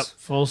arrows. Yep,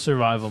 full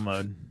survival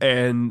mode.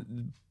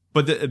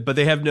 But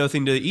they have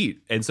nothing to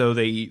eat, and so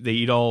they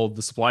eat all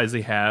the supplies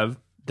they have.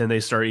 Then they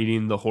start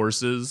eating the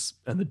horses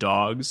and the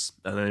dogs,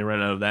 and then they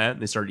run out of that.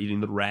 And they start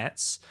eating the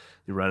rats.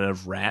 They run out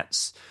of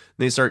rats.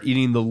 And they start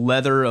eating the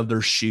leather of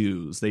their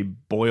shoes. They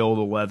boil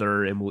the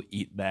leather and will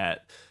eat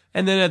that.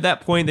 And then at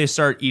that point, they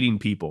start eating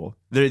people.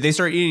 They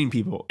start eating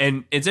people.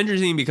 And it's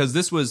interesting because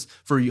this was,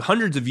 for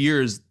hundreds of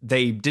years,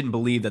 they didn't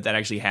believe that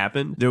actually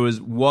happened. There was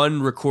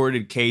one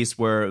recorded case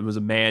where it was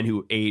a man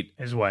who ate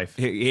his wife.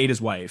 He ate his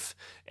wife.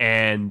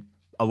 And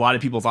a lot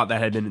of people thought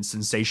that had been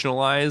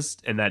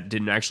sensationalized and that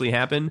didn't actually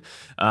happen.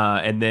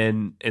 And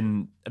then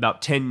in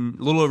about a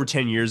little over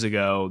 10 years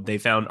ago, they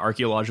found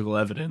archaeological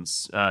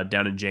evidence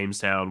down in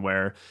Jamestown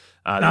where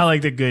not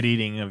like the good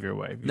eating of your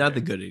wife. Not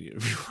the good eating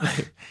of your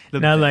wife.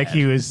 Not bad. Like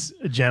he was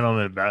a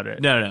gentleman about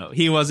it. No.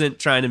 He wasn't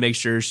trying to make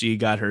sure she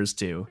got hers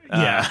too.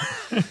 Yeah.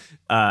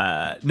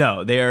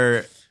 No,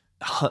 they're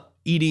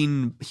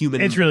eating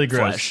human It's really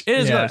flesh. gross.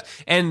 It is gross.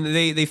 And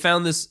they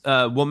found this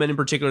woman in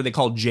particular they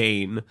called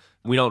Jane.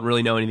 We don't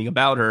really know anything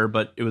about her,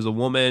 but it was a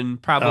woman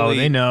probably... Oh,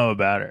 they know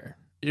about her.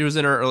 It was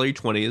in her early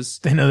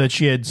 20s. They know that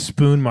she had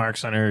spoon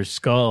marks on her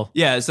skull.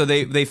 Yeah, so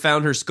they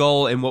found her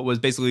skull in what was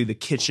basically the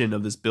kitchen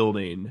of this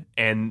building,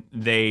 and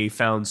they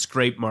found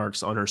scrape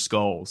marks on her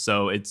skull.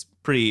 So it's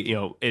pretty,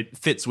 it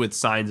fits with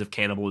signs of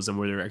cannibalism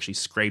where they're actually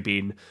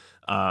scraping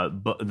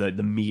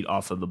the meat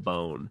off of the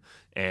bone.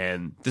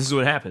 And this is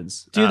what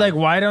happens. Dude,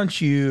 why don't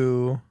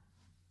you...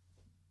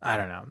 I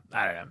don't know.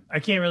 I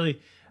can't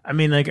really... I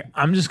mean,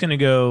 I'm just going to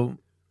go...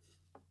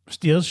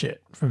 steal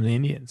shit from the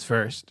Indians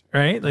first,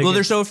 right? Well,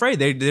 they're so afraid.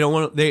 They don't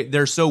want.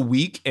 They're so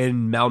weak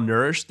and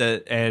malnourished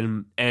that,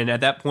 and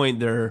at that point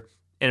they're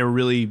in a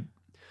really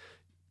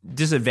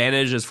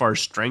disadvantage as far as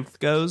strength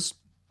goes.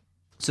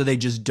 So they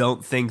just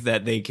don't think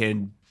that they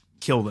can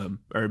kill them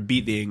or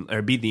beat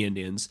the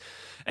Indians.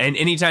 And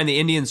anytime the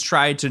Indians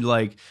try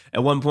to,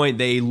 at one point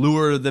they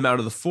lure them out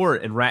of the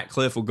fort, and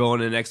Ratcliffe will go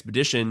on an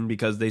expedition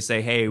because they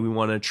say, "Hey, we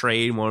want to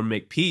trade, we want to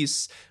make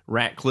peace."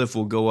 Ratcliffe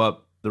will go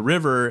up the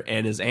river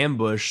and is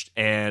ambushed,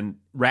 and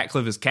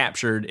Ratcliffe is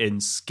captured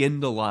and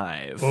skinned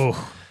alive.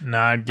 Oh,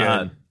 not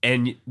good.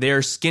 And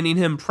they're skinning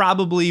him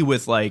probably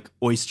with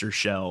oyster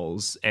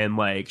shells and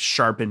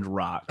sharpened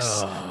rocks.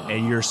 Oh.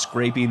 And you're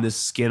scraping the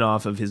skin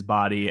off of his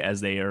body as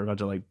they are about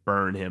to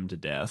burn him to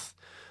death.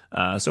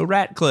 So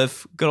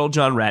Ratcliffe, good old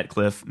John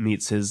Ratcliffe,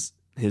 meets his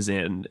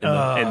end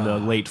in the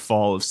late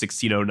fall of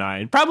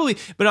 1609. Probably,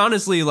 but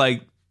honestly,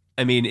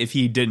 if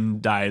he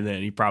didn't die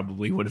then, he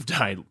probably would have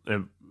died.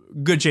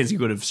 Good chance he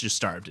would have just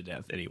starved to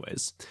death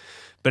anyways.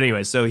 But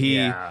anyway, so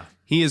he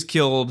is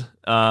killed.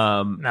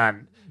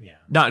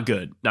 Not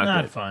good.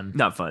 Not fun.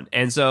 Not fun.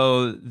 And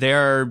so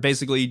they're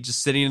basically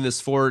just sitting in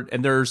this fort,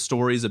 and there are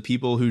stories of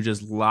people who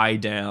just lie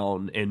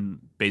down and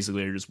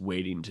basically are just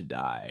waiting to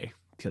die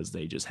because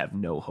they just have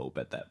no hope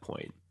at that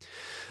point.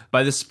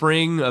 By the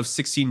spring of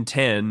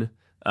 1610,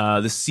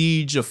 the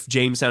siege of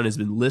Jamestown has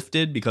been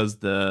lifted because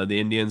the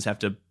Indians have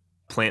to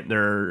plant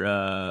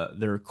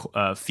their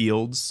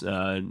fields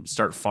and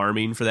start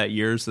farming for that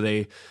year. So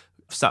they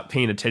stop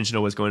paying attention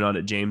to what's going on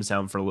at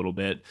Jamestown for a little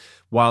bit.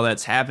 While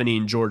that's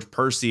happening, George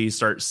Percy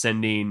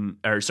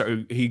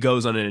he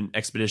goes on an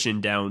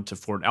expedition down to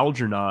Fort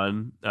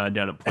Algernon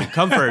down at Point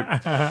Comfort.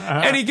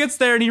 And he gets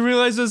there and he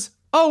realizes,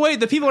 oh, wait,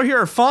 the people here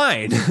are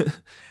fine.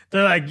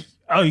 They're like,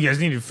 oh, you guys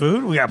needed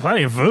food? We got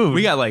plenty of food.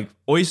 We got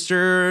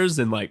oysters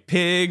and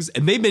pigs,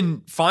 and they've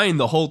been fine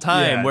the whole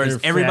time. Whereas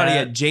everybody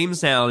at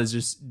Jamestown is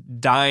just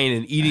dying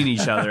and eating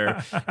each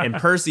other, and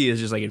Percy is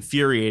just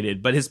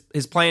infuriated. But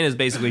his plan is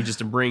basically just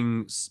to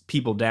bring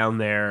people down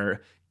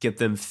there, get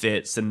them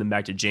fit, send them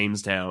back to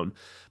Jamestown.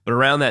 But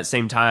around that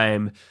same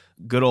time,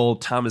 good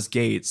old Thomas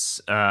Gates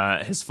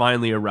has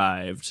finally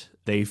arrived.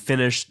 They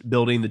finished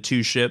building the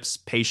two ships,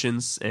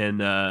 Patience and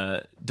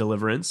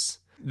Deliverance.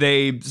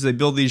 They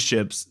build these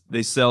ships.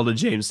 They sail to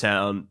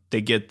Jamestown. They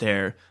get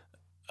there.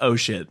 Oh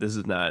shit! This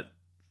is not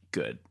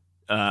good.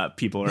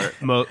 People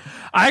are.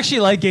 I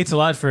actually like Gates a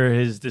lot for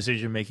his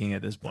decision making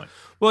at this point.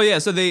 Well, yeah.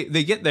 So they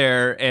get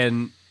there,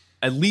 and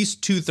at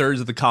least 2/3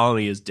 of the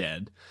colony is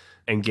dead.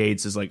 And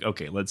Gates is like,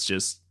 okay, let's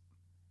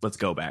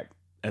go back.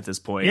 At this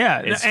point,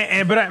 yeah,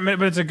 but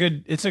it's a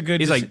good.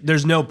 He's like,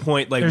 there's no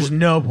point. There's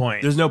no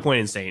point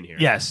in staying here.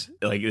 Yes,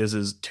 this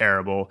is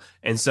terrible.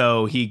 And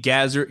so he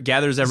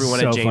gathers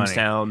everyone at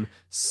Jamestown,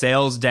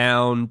 sails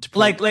down to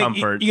Point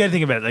Comfort. You got to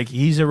think about it.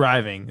 He's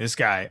arriving, this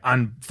guy,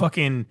 on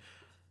fucking,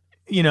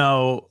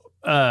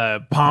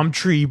 palm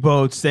tree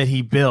boats that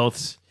he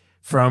built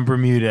from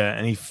Bermuda,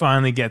 and he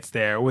finally gets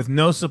there with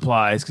no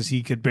supplies because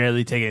he could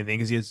barely take anything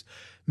because he has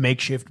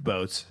makeshift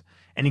boats.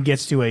 And he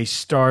gets to a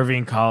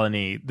starving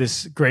colony,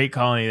 this great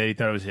colony that he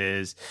thought was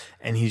his,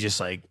 and he's just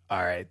like, all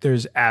right,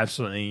 there's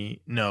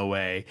absolutely no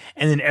way.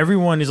 And then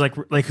everyone is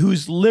like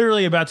who's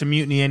literally about to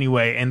mutiny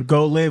anyway and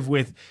go live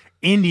with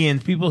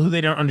Indians, people who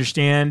they don't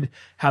understand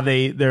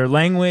their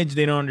language,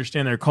 they don't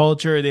understand their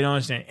culture, they don't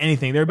understand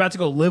anything. They're about to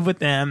go live with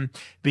them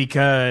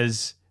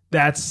because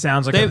that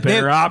sounds like a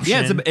better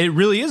option. Yeah, it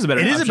really is a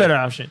better option. It is a better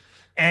option.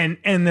 And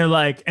they're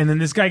like, and then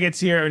this guy gets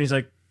here and he's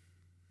like,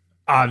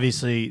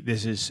 obviously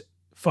this is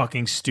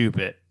fucking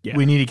stupid. Yeah.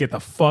 We need to get the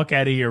fuck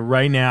out of here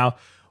right now.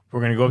 We're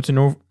going to go up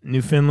to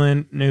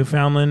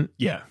Newfoundland,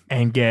 Yeah.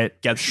 and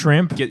get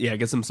shrimp.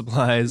 Get some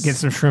supplies. Get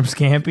some shrimp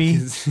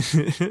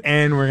scampi,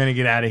 and we're going to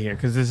get out of here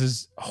because this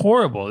is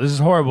horrible.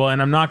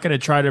 And I'm not going to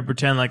try to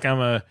pretend like I'm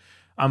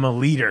a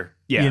leader.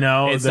 Yeah, you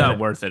know, it's not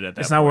worth it at that point.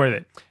 It's not worth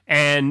it.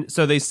 And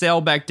so they sail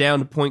back down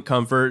to Point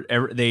Comfort.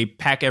 They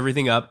pack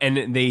everything up,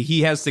 and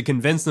he has to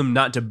convince them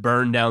not to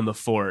burn down the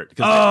fort.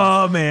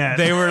 Oh, man.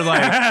 They were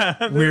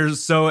like, we're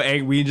so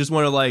angry. We just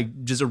want to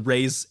just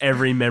erase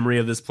every memory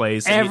of this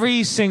place.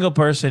 Every single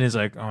person is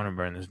like, I want to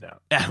burn this down.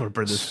 I want to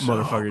burn this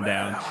motherfucker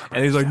down.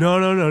 And he's like,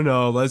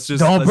 no. Let's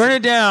burn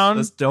it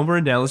down. Don't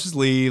burn it down. Let's just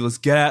leave. Let's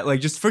get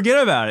just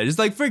forget about it.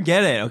 Just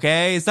forget it.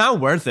 Okay. It's not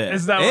worth it.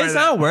 It's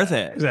not worth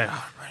it. Exactly.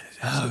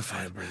 Oh,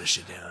 fine, burn this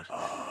shit down.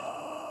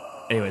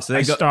 Anyway, so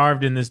they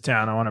starved in this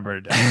town. I want to burn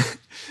it down.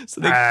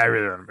 I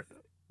really want to burn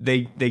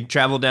it down. They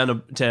travel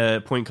down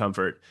to Point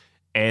Comfort,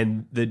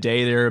 and the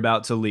day they're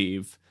about to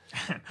leave,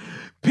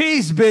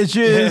 peace,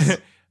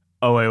 bitches.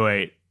 Oh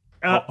wait.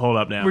 Hold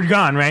up now. We're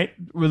gone, right?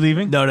 We're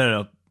leaving.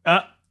 No.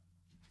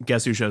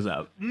 Guess who shows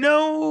up?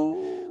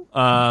 No.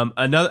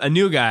 A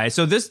new guy.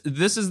 So this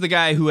is the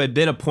guy who had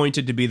been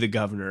appointed to be the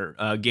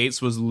governor.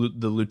 Gates was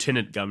the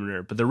lieutenant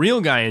governor, but the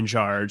real guy in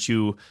charge,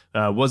 who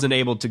wasn't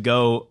able to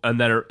go on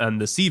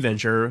the sea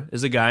venture,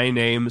 is a guy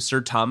named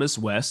Sir Thomas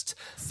West,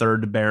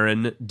 3rd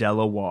Baron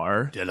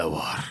Delaware.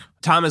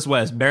 Thomas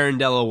West, Baron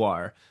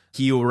Delaware.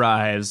 He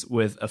arrives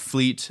with a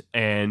fleet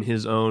and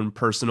his own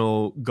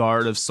personal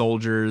guard of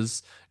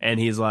soldiers, and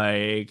he's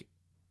like,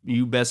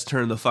 "You best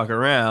turn the fuck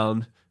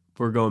around.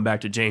 We're going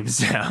back to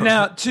Jamestown."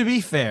 Now, to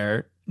be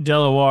fair,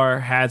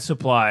 Delaware had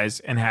supplies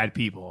and had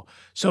people,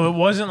 so it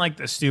wasn't like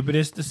the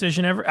stupidest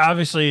decision ever.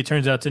 Obviously, it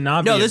turns out to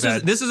not be. No,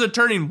 this is a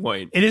turning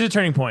point. It is a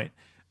turning point,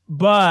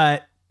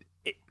 but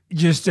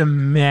just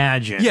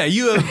imagine. Yeah,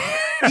 you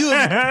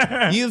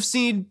have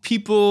seen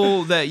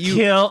people that you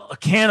kill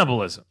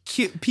cannibalism.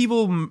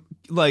 People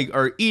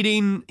are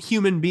eating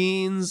human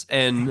beings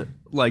and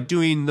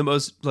doing the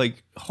most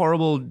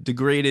horrible,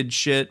 degraded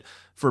shit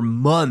for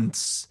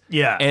months.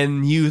 Yeah.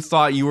 And you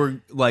thought you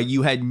were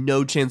you had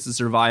no chance of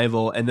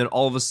survival, and then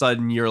all of a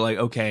sudden you're like,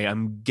 okay,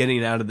 I'm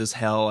getting out of this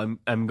hell.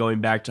 I'm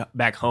going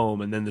back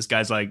home, and then this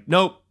guy's like,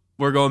 nope,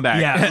 we're going back.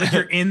 Yeah,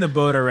 you're in the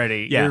boat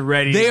already. Yeah. You're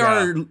ready. They to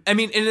are. go. I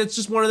mean, and it's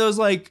just one of those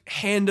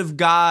hand of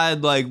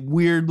God,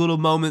 weird little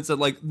moments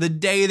that the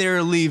day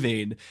they're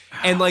leaving,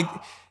 and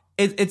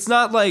it's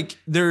not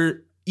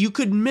you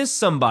could miss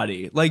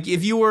somebody.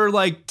 If you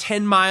were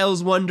 10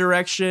 miles one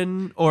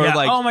direction, or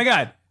oh my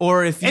God.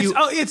 Or if you,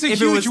 it's a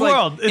huge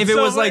world. If it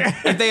was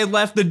if they had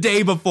left the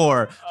day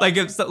before,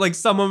 if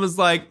someone was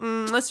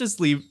let's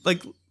just leave,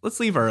 let's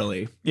leave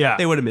early. Yeah,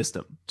 they would have missed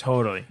them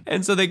totally.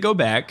 And so they go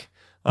back.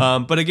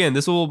 But again,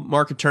 this will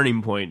mark a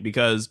turning point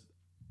because,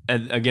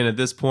 again, at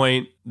this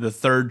point, the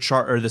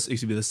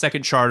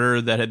second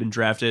charter that had been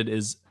drafted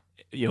is,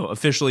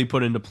 officially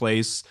put into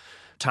place.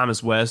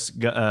 Thomas West,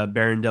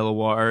 Baron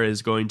Delaware,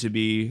 is going to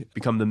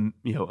become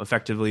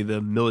effectively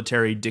the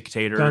military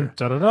dictator. Dun,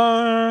 dun,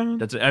 dun,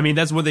 dun.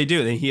 That's what they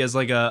do. He has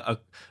a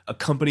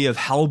company of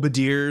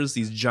halberdiers,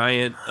 these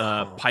giant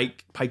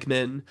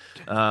pikemen,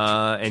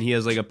 and he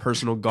has a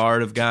personal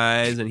guard of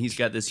guys, and he's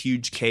got this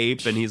huge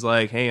cape, and he's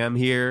like, "Hey, I'm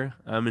here.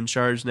 I'm in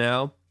charge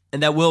now."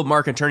 And that will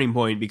mark a turning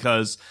point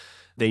because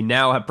they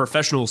now have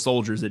professional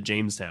soldiers at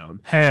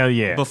Jamestown. Hell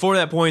yeah. Before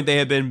that point, they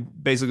had been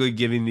basically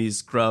giving these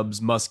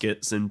scrubs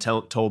muskets and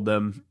told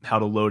them how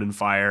to load and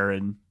fire,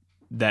 and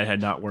that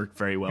had not worked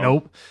very well.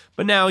 Nope.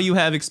 But now you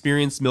have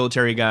experienced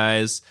military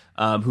guys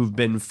who've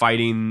been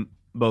fighting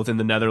both in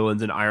the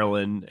Netherlands and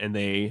Ireland, and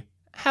they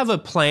have a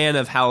plan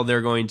of how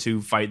they're going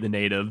to fight the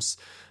natives,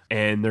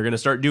 and they're going to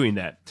start doing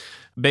that.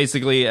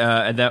 Basically,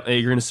 you're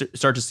going to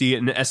start to see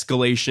an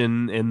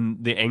escalation in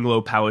the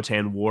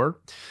Anglo-Powhatan War.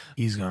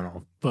 He's going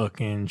to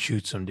fucking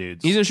shoot some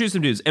dudes. He's going to shoot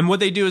some dudes. And what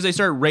they do is they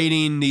start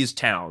raiding these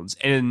towns,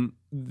 and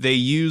they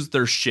use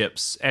their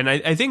ships. And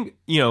I think,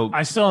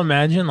 I still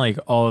imagine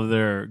all of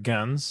their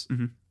guns.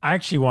 Mm-hmm. I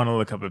actually want to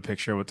look up a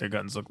picture of what their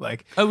guns look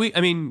like. Go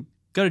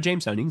to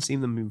Jamestown. You can see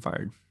them being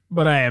fired.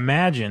 But I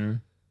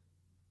imagine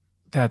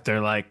that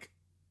they're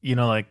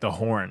the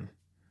horn.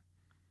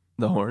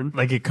 The horn?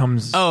 It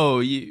comes...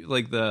 Oh,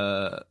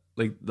 the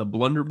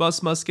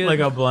blunderbuss musket? Like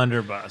a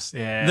blunderbuss,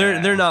 yeah.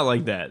 They're not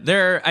like that.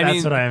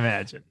 That's what I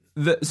imagine.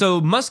 So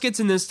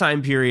muskets in this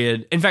time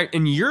period, in fact,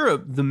 in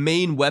Europe, the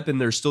main weapon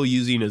they're still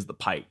using is the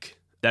pike.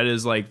 That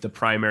is the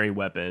primary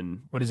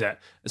weapon. What is that?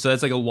 So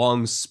that's a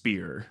long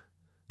spear.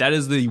 That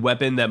is the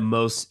weapon that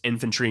most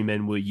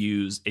infantrymen will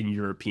use in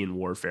European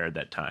warfare at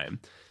that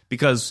time,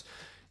 because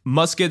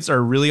muskets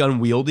are really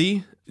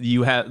unwieldy.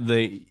 You have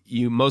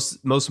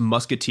most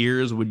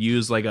musketeers would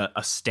use a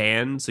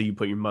stand, so you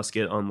put your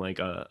musket on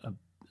a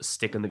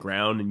stick in the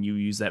ground and you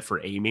use that for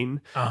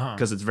aiming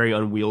because it's very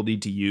unwieldy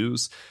to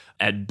use.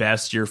 At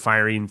best, you're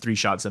firing 3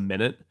 shots a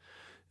minute.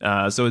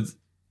 So it's,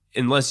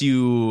 unless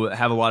you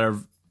have a lot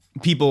of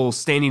people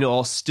standing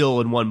all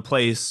still in one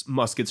place,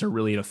 muskets are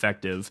really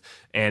ineffective.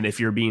 And if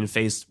you're being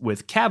faced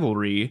with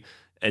cavalry,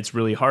 it's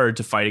really hard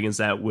to fight against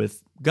that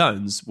with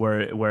guns.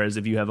 Whereas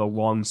if you have a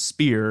long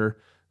spear,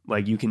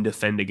 like you can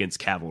defend against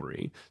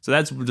cavalry. So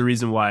that's the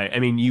reason why. I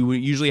mean, you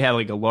usually have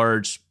like a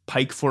large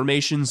pike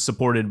formation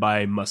supported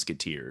by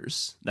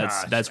musketeers.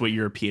 That's what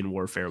European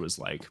warfare was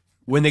like.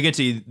 When they get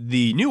to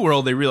the New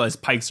World, they realize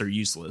pikes are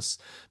useless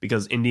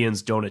because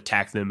Indians don't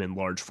attack them in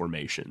large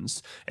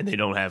formations, and they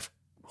don't have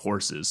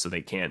horses, so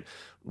they can't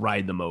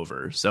ride them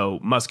over. So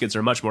muskets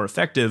are much more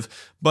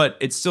effective, but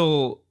it's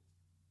still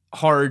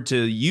hard to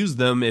use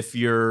them if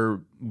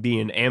you're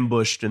being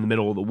ambushed in the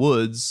middle of the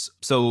woods.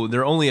 So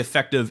they're only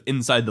effective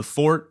inside the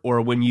fort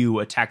or when you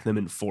attack them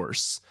in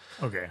force.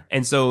 Okay.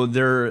 And so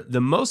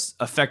the most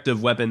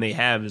effective weapon they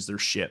have is their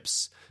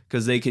ships,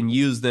 because they can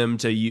use them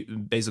to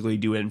basically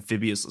do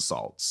amphibious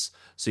assaults.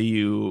 So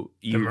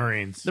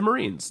the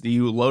Marines.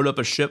 You load up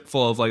a ship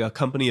full of like a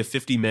company of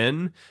 50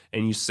 men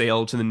and you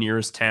sail to the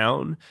nearest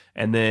town.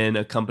 And then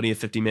a company of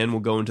 50 men will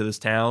go into this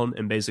town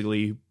and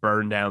basically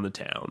burn down the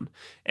town.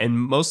 And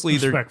mostly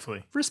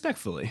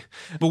respectfully.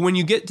 But when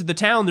you get to the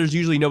town, there's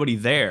usually nobody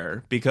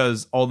there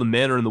because all the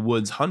men are in the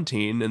woods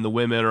hunting and the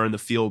women are in the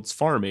fields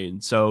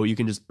farming. So you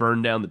can just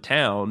burn down the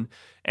town.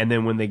 And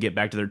then when they get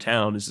back to their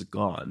town, it's just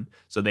gone.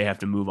 So they have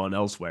to move on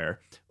elsewhere.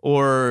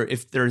 Or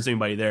if there's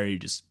anybody there, you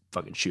just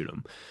fucking shoot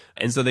them.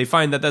 And so they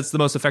find that that's the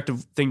most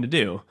effective thing to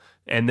do.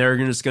 And they're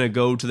just going to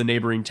go to the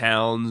neighboring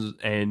towns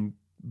and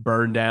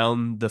burn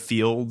down the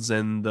fields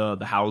and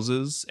the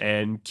houses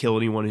and kill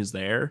anyone who's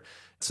there.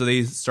 So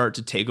they start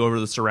to take over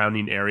the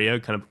surrounding area,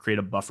 kind of create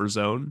a buffer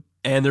zone.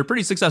 And they're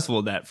pretty successful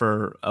at that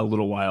for a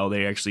little while.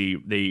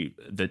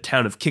 The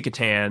town of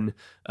Kicquetan,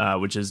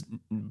 which is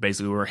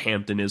basically where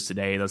Hampton is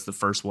today, that's the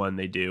first one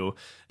they do.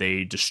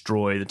 They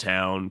destroy the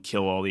town,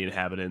 kill all the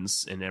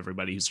inhabitants, and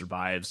everybody who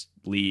survives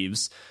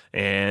leaves.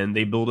 And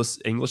they build an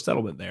English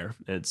settlement there.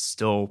 It's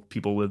still,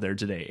 people live there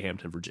today,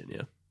 Hampton,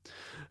 Virginia.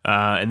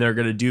 And they're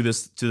going to do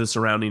this to the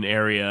surrounding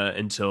area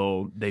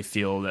until they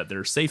feel that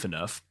they're safe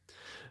enough.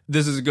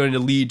 This is going to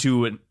lead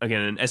to, an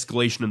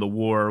escalation of the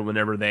war.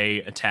 Whenever they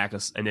attack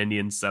an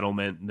Indian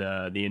settlement,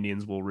 the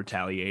Indians will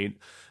retaliate,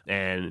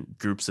 and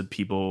groups of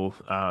people,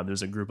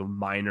 there's a group of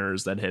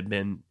miners that have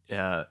been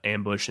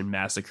ambushed and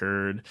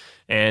massacred.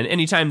 And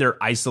anytime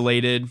they're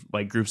isolated,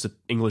 like groups of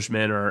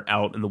Englishmen are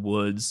out in the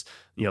woods,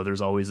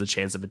 there's always a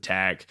chance of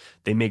attack.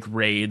 They make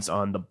raids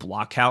on the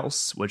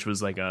blockhouse, which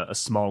was like a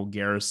small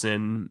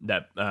garrison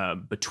that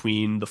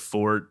between the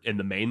fort and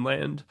the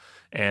mainland.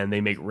 And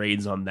they make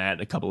raids on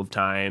that a couple of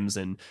times.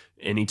 And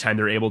anytime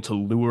they're able to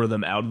lure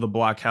them out of the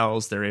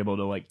blockhouse, they're able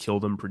to like kill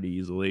them pretty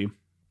easily.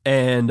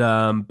 And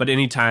but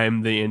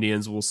anytime the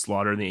Indians will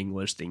slaughter the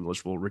English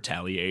will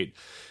retaliate.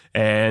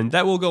 And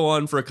that will go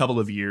on for a couple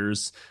of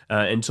years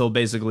until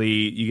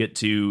basically you get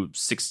to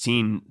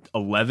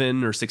 1611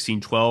 or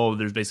 1612.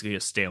 There's basically a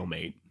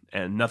stalemate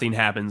and nothing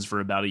happens for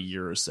about a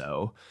year or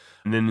so.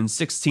 And then in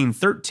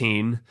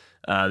 1613,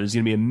 there's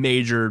going to be a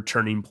major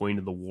turning point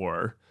of the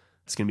war.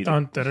 It's going to be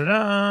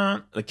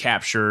the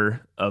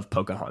capture of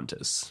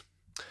Pocahontas.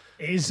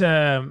 Is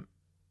Dale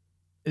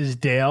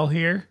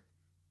here?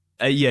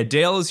 Yeah,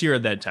 Dale is here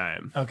at that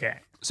time. Okay.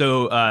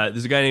 So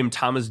there's a guy named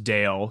Thomas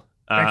Dale.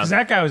 Because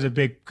that guy was a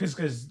big...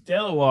 Because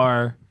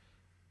Delaware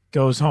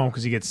goes home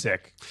because he gets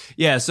sick.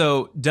 Yeah,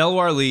 so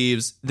Delaware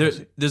leaves.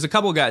 There's a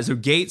couple of guys. So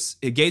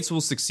Gates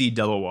will succeed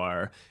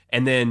Delaware.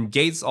 And then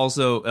Gates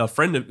also, a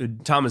friend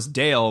of Thomas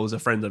Dale was a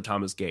friend of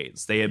Thomas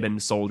Gates. They had been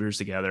soldiers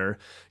together.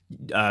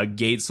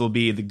 Gates will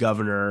be the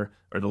governor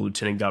or the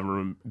lieutenant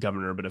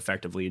governor, but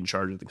effectively in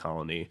charge of the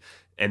colony.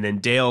 And then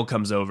Dale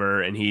comes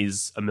over and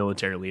he's a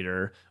military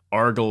leader.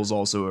 Argyll's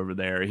also over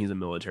there. He's a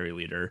military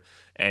leader.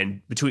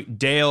 And between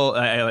Dale,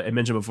 I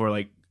mentioned before,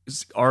 like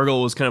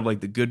Argyll was kind of like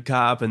the good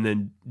cop, and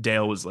then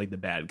Dale was like the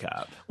bad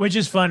cop. Which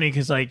is funny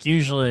because, like,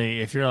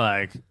 usually if you're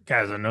like,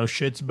 guys, I know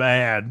shit's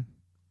bad,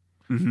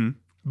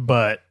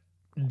 but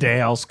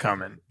Dale's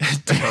coming.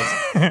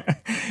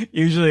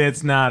 Usually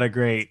it's not a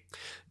great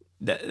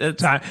time.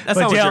 That's not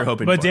what you're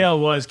hoping for. But Dale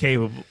was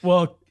capable.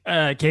 Well,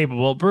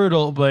 capable,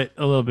 brutal, but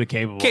a little bit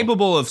capable.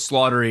 Capable of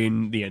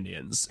slaughtering the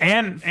Indians.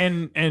 And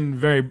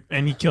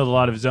he killed a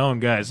lot of his own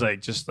guys.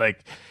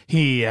 Like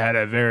he had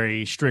a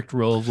very strict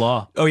rule of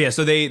law. Oh yeah,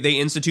 so they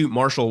institute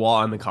martial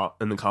law in the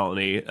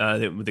colony.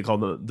 They call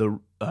the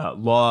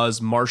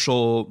laws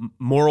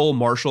moral,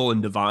 martial,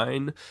 and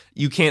divine.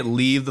 You can't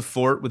leave the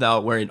fort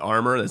without wearing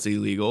armor. That's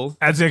illegal.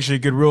 That's actually a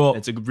good rule.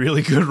 It's a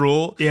really good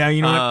rule. Yeah,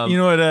 you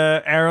know what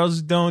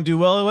arrows don't do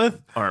well with?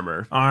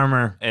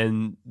 Armor.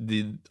 And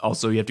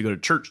also you have to go to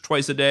church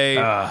twice a day.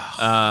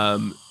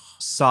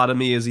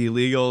 Sodomy is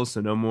illegal,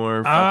 so no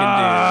more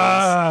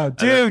fucking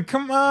dudes. Dude,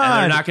 come on.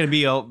 And they're not going to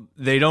be.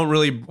 They don't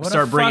really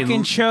start bringing.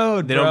 Fucking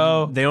chode,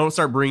 bro. They don't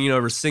start bringing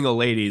over single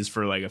ladies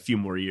for like a few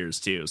more years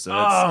too. So oh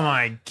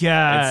my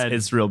god,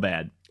 it's real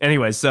bad.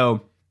 Anyway,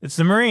 so it's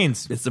the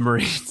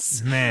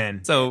Marines.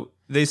 Man. So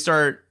they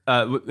start.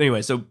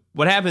 Anyway, so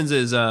what happens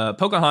is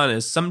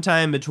Pocahontas,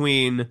 sometime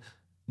between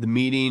the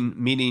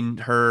meeting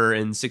her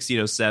in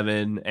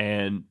 1607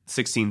 and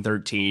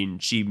 1613,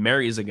 she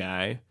marries a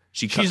guy.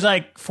 She's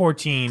like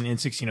 14 in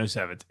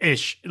 1607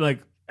 ish.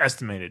 Like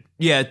estimated.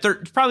 Yeah,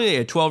 probably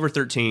a 12 or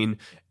 13.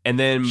 And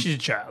then She's a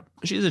child.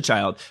 She's a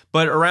child.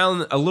 But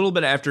around a little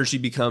bit after she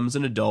becomes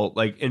an adult,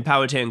 like in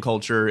Powhatan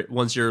culture,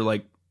 once you're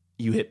like,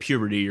 you hit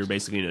puberty, you're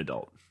basically an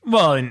adult.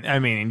 Well,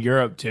 in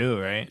Europe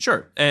too, right?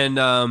 Sure.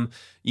 And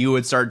you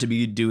would start to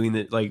be doing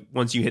that. Like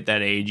once you hit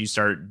that age, you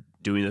start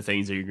doing the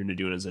things that you're going to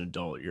do as an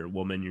adult. You're a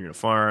woman, you're going to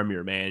farm,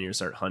 you're a man, you're going to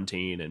start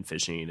hunting and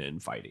fishing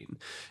and fighting.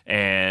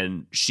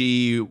 And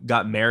she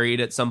got married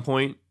at some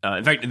point.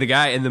 In fact, the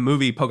guy in the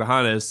movie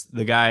Pocahontas,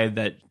 the guy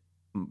that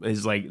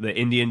is like the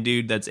Indian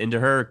dude that's into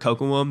her,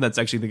 Kocoum, that's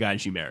actually the guy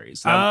she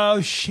marries. So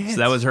shit. So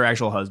that was her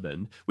actual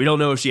husband. We don't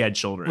know if she had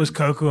children. Was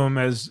Kocoum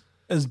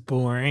as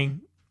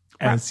boring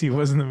as he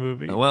was in the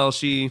movie? Well,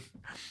 she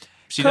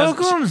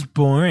Kocoum's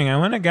boring. I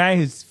want a guy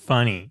who's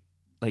funny.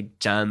 Like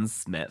John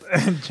Smith.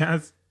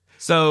 Just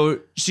So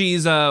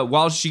she's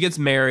while she gets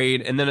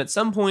married, and then at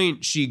some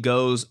point she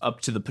goes up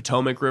to the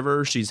Potomac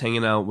River. She's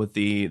hanging out with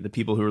the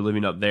people who are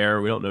living up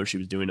there. We don't know what she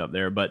was doing up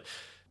there, but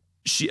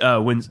she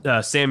when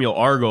Samuel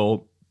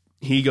Argyle,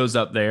 he goes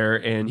up there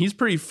and he's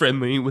pretty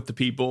friendly with the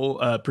people,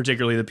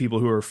 particularly the people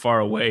who are far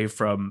away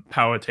from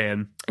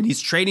Powhatan, and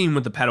he's trading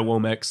with the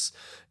Patawomecs.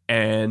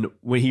 And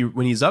when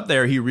he's up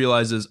there, he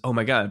realizes, oh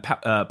my God,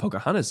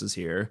 Pocahontas is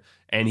here,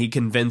 and he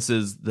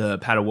convinces the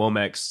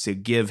Patawomecs to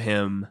give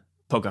him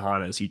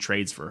Pocahontas. He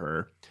trades for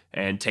her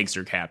and takes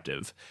her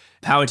captive.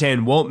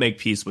 Powhatan won't make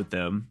peace with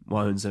them.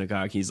 Wahun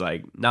Sinakak, he's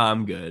like, nah,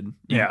 I'm good.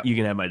 You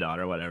can have my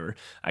daughter, whatever.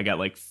 I got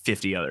like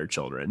 50 other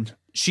children.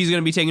 She's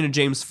going to be taken to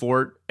James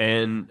Fort,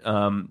 and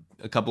about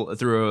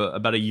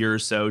a year or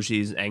so,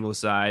 she's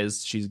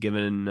anglicized. She's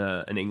given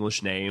an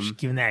English name. She's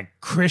given that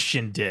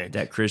Christian dick.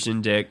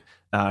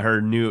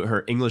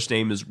 Her English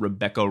name is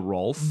Rebecca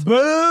Rolfe.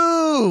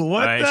 Boo!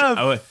 What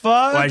the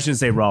fuck? Well, I shouldn't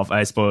say Rolfe.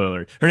 Spoiler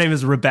alert. Her name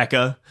is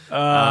Rebecca.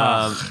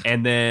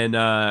 And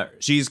then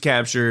she's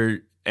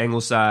captured,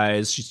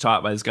 anglicized. She's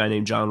taught by this guy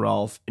named John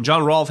Rolfe. And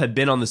John Rolfe had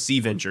been on the Sea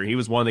Venture. He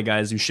was one of the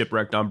guys who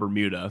shipwrecked on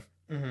Bermuda.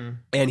 Mm-hmm.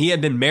 And he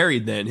had been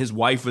married then. His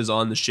wife was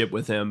on the ship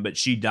with him, but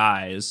she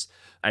dies.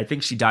 I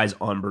think she dies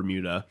on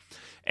Bermuda.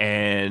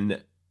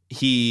 And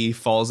he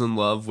falls in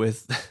love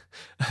with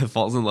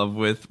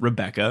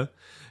Rebecca,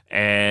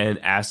 and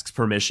asks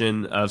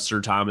permission of Sir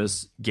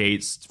Thomas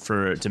Gates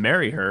to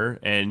marry her,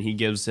 and he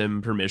gives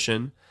him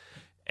permission.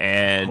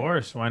 And of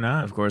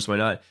course, why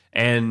not?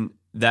 And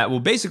that will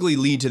basically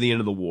lead to the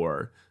end of the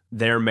war.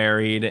 They're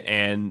married,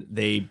 and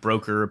they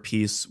broker a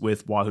peace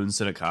with Wahun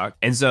Sinakak.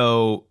 And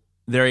so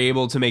they're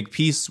able to make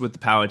peace with the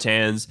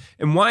Powhatans.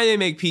 And why they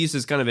make peace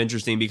is kind of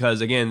interesting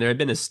because, again, there had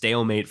been a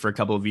stalemate for a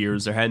couple of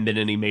years. There hadn't been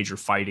any major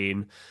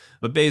fighting.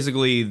 But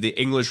basically, the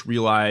English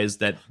realized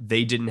that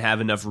they didn't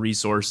have enough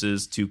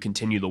resources to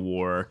continue the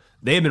war.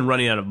 They had been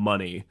running out of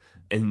money.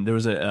 And there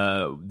was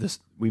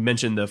we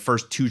mentioned the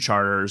first two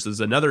charters. There's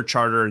another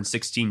charter in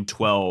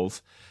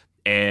 1612.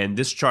 And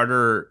this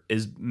charter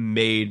is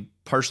made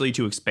partially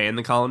to expand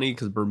the colony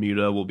because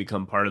Bermuda will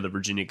become part of the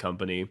Virginia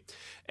Company.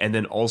 And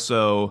then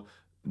also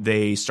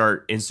they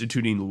start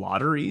instituting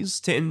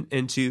lotteries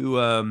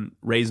to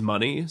raise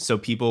money. So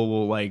people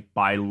will like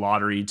buy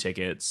lottery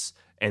tickets,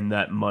 and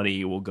that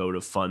money will go to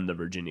fund the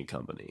Virginia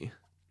Company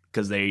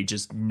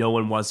because no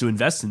one wants to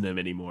invest in them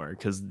anymore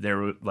because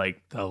they're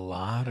like the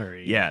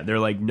lottery. Yeah, they're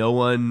like,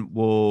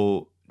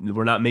 we're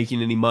not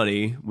making any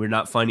money. We're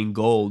not finding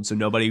gold. So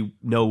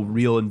no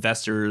real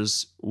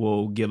investors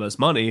will give us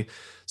money.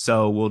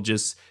 So we'll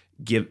just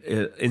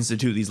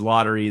institute these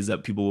lotteries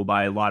that people will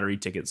buy lottery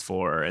tickets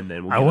for, and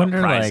then we'll give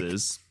out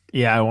prizes.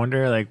 I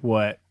wonder like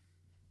what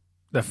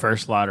the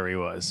first lottery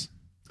was.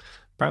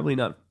 Probably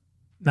not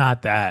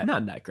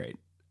that great.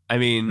 I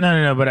mean,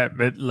 no, but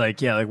where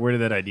did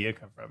that idea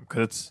come from?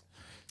 Because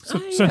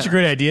it's such a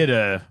great idea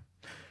to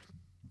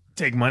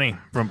take money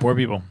from poor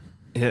people,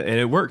 and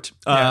it worked.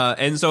 Yeah.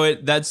 And so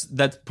that's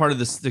part of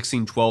the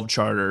 1612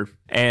 charter,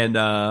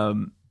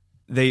 and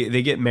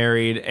they get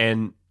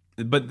married,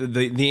 but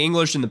the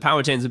English and the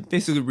Powhatans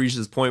basically reached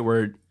this point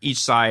where each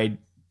side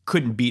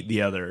couldn't beat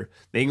the other.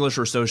 The English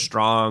were so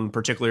strong,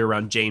 particularly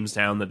around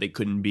Jamestown, that they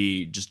couldn't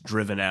be just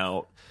driven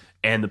out.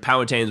 And the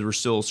Powhatans were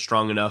still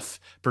strong enough,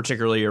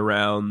 particularly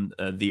around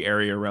the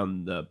area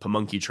around the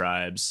Pamunkey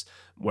tribes,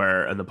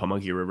 on the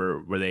Pamunkey River,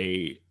 where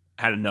they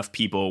had enough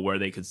people where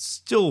they could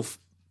still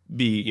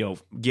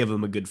give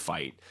them a good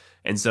fight.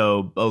 And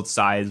so both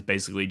sides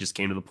basically just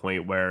came to the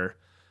point where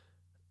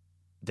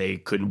they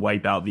couldn't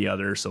wipe out the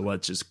other, so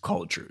let's just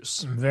call it truce.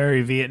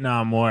 Very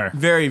Vietnam War.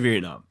 Very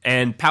Vietnam.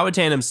 And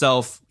Powhatan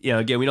himself,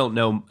 again, we don't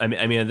know. I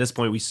mean, at this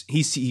point,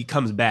 he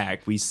comes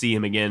back. We see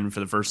him again for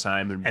the first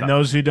time. And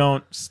those who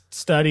don't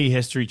study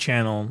History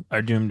Channel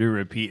are doomed to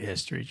repeat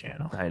History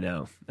Channel. I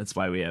know. That's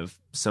why we have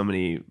so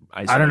many.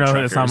 I don't know.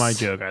 That's not my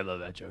joke. I love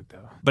that joke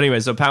though. But anyway,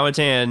 so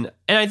Powhatan,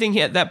 and I think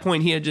at that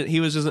point he's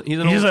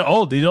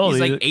old. He's old.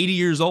 He's like 80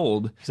 years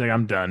old. He's like,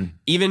 I'm done.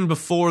 Even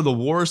before the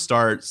war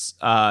starts,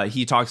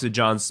 he talks to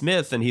John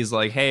Smith, and he's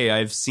like, "Hey,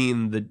 I've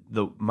seen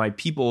my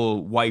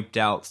people wiped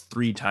out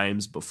 3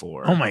 times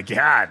before." Oh my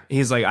God.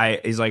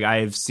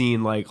 I've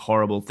seen like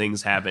horrible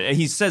things happen, and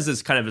he says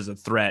this kind of as a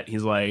threat.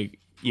 He's like,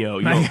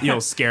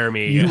 you'll scare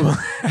me.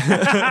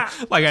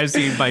 Like I've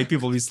seen my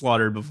people be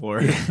slaughtered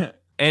before.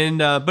 And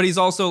but he's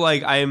also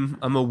like, I'm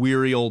a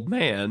weary old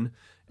man,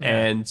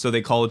 and so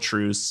they call a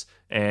truce,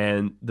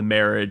 and the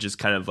marriage is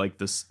kind of like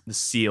the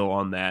seal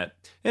on that,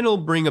 and it'll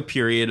bring a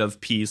period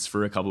of peace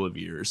for a couple of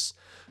years.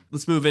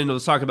 Let's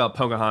talk about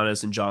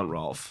Pocahontas and John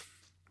Rolfe.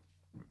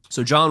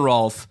 So John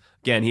Rolfe,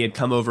 again, he had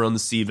come over on the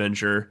Sea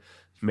Venture,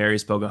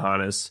 marries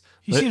Pocahontas.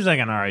 He seems like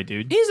an alright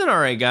dude. He's an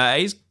alright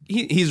guy.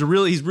 He's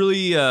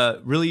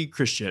really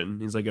Christian.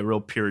 He's like a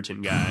real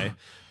Puritan guy,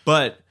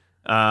 but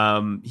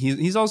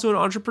he's also an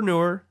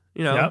entrepreneur.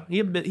 Yep.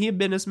 He a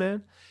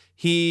businessman.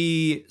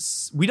 We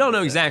don't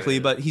know exactly,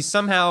 but he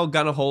somehow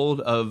got a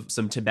hold of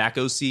some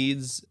tobacco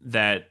seeds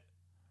that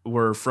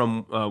were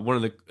from one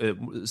of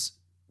the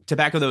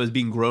tobacco that was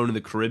being grown in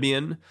the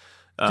Caribbean.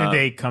 Did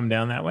they come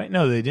down that way?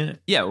 No, they didn't.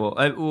 Yeah,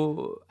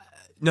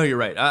 no, you're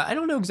right. I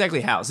don't know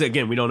exactly how. So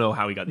again, we don't know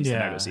how he got these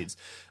tobacco seeds.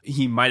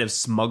 He might have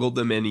smuggled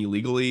them in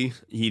illegally.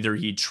 Either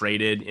he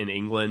traded in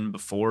England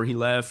before he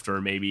left,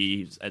 or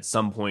maybe at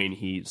some point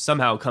he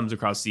somehow comes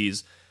across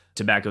these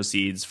tobacco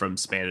seeds from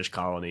Spanish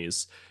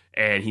colonies.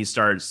 And he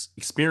starts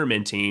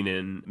experimenting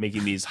and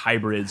making these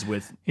hybrids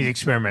with... He's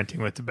experimenting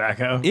with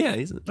tobacco. Yeah,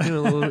 he's doing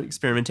a little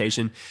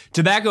experimentation.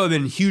 Tobacco had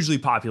been hugely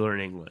popular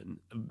in England.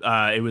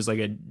 It was like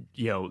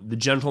the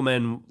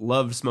gentlemen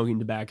loved smoking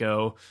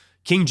tobacco.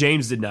 King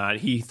James did not.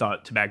 He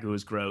thought tobacco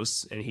was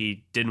gross, and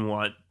he didn't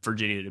want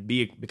Virginia to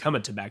become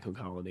a tobacco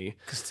colony.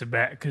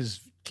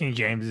 Because King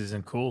James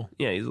isn't cool.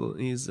 Yeah,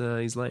 he's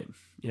lame.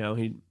 Why don't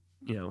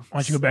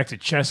you go back to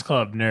chess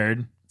club,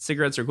 nerd?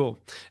 Cigarettes are cool.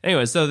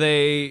 Anyway, so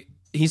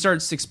he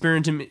starts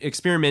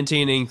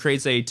experimenting and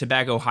creates a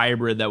tobacco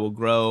hybrid that will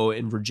grow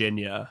in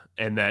Virginia,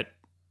 and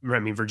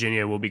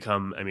Virginia will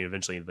become,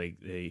 eventually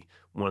like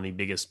one of the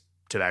biggest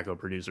tobacco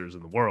producers in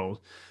the world.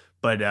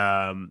 But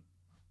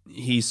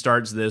he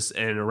starts this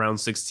in around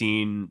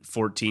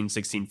 1614,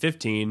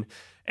 1615,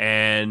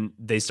 and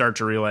they start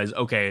to realize,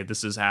 okay,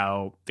 this is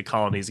how the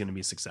colony is going to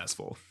be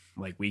successful.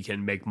 Like, we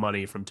can make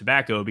money from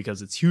tobacco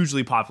because it's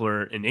hugely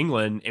popular in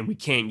England, and we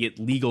can't get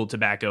legal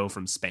tobacco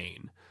from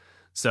Spain.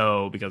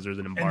 So, because there's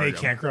an embargo. And they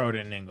can't grow it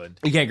in England.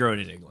 You can't grow it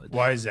in England.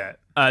 Why is that?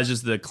 It's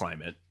just the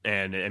climate.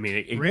 And,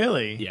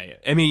 really? Yeah.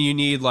 You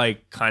need,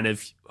 like, kind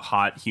of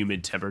hot,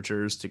 humid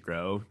temperatures to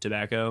grow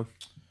tobacco.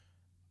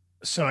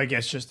 So, I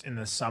guess just in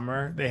the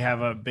summer, they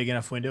have a big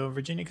enough window in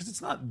Virginia? Because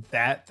it's not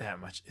that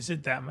much. Is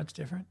it that much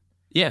different?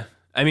 Yeah.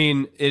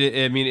 It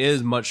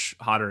is much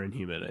hotter and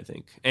humid, I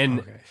think.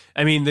 And,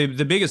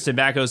 the biggest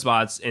tobacco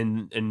spots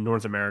in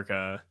North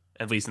America,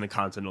 at least in the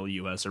continental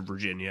U.S., are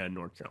Virginia and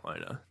North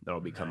Carolina.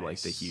 That'll become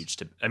like the huge...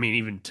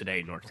 even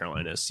today, North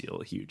Carolina is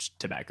still a huge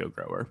tobacco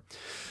grower.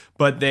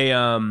 But they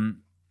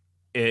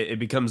it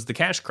becomes the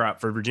cash crop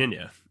for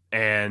Virginia.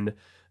 And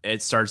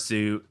it starts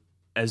to...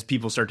 As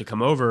people start to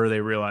come over,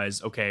 they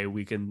realize, okay,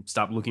 we can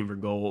stop looking for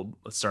gold.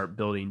 Let's start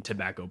building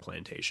tobacco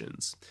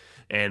plantations.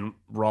 And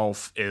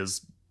Rolfe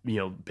is...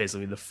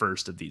 basically the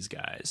first of these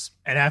guys.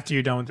 And after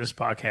you're done with this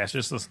podcast,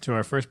 just listen to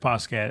our first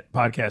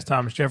podcast,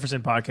 Thomas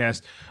Jefferson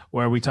podcast,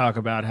 where we talk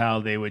about how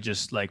they would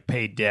just like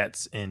pay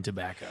debts in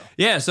tobacco.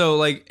 Yeah. So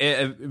like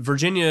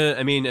Virginia,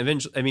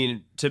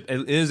 eventually,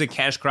 it is a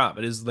cash crop.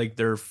 It is like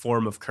their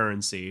form of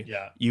currency.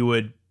 Yeah. You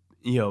would,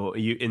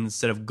 you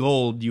instead of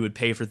gold, you would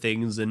pay for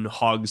things in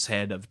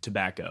hogshead of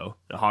tobacco.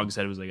 A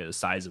hogshead was like the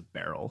size of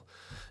barrel.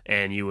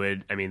 And you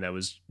would, that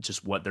was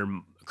just what their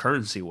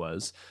currency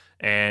was.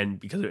 And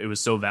because it was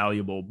so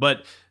valuable.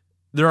 But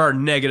there are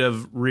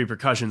negative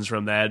repercussions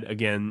from that.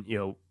 Again,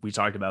 we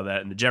talked about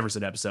that in the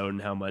Jefferson episode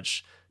and how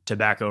much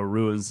tobacco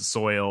ruins the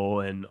soil,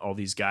 and all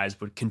these guys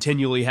would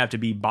continually have to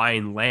be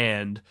buying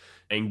land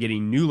and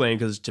getting new land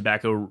because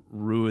tobacco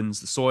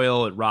ruins the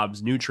soil. It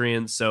robs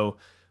nutrients. So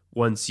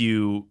once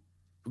you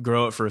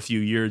grow it for a few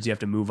years, you have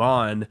to move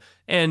on.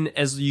 And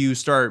as you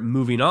start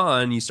moving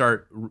on, you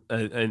start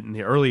in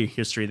the early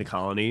history of the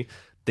colony,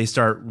 they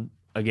start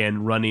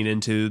again running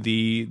into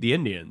the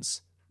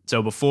Indians.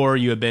 So before,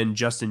 you had been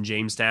just in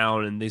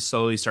Jamestown, and they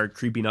slowly start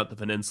creeping up the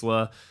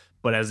peninsula.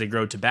 But as they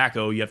grow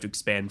tobacco, you have to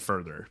expand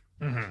further.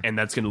 Mm-hmm. And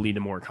that's going to lead to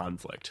more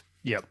conflict.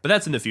 Yep. But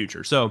that's in the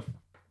future. So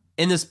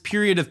in this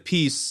period of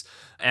peace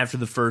after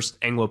the first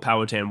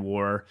Anglo-Powhatan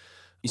War,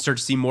 you start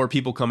to see more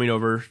people coming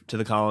over to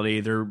the colony.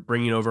 They're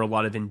bringing over a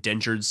lot of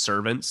indentured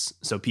servants.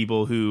 So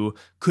people who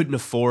couldn't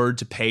afford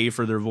to pay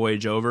for their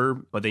voyage over,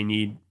 but they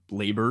need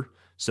labor.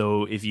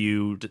 So if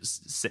you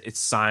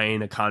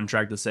sign a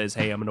contract that says,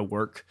 hey, I'm going to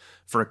work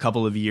for a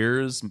couple of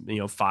years,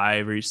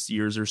 5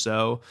 years or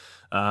so,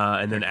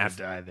 and then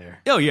after die there.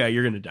 Oh yeah,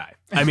 you're going to die.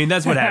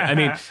 That's what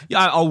happens.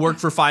 I'll work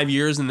for 5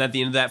 years, and at the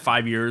end of that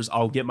 5 years,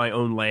 I'll get my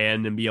own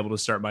land and be able to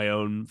start my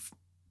own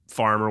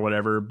farm or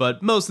whatever.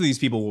 But most of these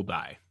people will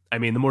die.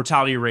 The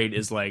mortality rate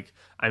is like,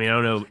 I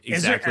don't know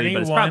exactly,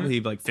 but it's probably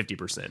like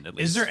 50% at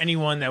least. Is there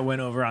anyone that went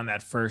over on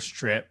that first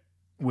trip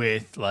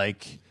with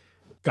like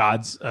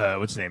what's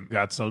his name?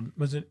 Gosnold,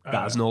 was it?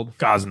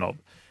 Gosnold.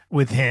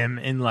 With him,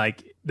 and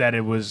like that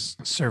it was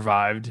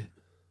survived,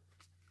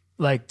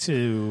 like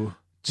to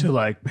to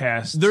like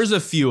past. There's a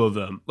few of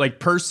them. Like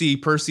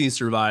Percy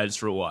survives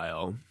for a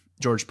while.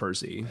 George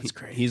Percy. That's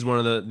crazy. He's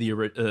one of the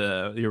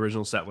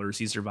original settlers.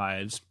 He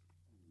survives.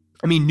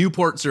 I mean,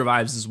 Newport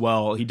survives as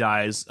well. He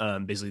dies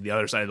basically the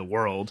other side of the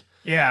world.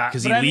 Yeah,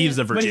 because he leaves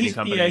the Virginia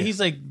Company. Yeah, he's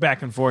like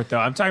back and forth though.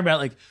 I'm talking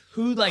about like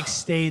who like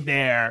stayed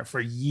there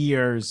for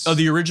years. Oh,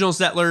 the original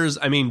settlers.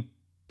 I mean,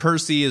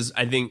 Percy is,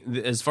 I think,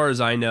 as far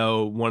as I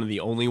know, one of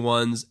the only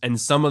ones.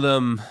 And some of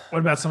them. What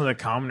about some of the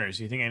commoners?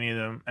 Do you think any of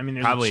them? I mean,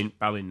 probably.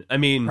 I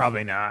mean,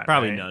 probably not.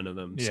 Probably right? none of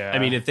them. Yeah. I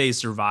mean, if they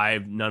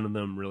survived, none of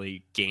them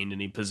really gained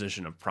any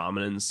position of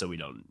prominence, so we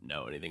don't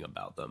know anything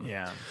about them.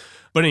 Yeah.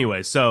 But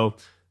anyway, so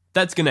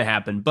that's going to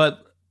happen.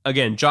 But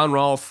again, John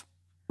Rolfe,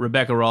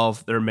 Rebecca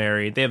Rolfe, they're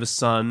married. They have a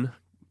son,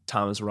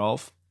 Thomas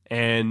Rolfe.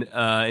 And in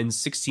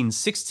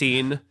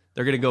 1616,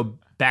 they're going to go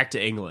back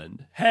to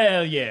England.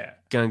 Hell yeah.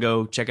 Going to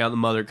go check out the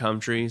mother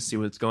country, see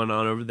what's going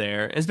on over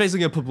there. And it's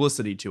basically a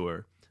publicity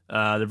tour.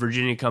 The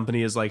Virginia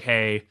Company is like,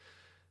 hey,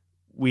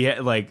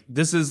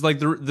 this is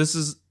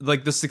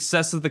the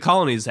success that the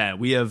colonies had.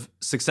 We have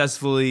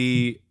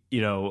successfully,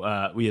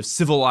 we have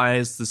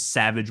civilized the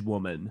savage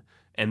woman.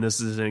 And this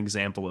is an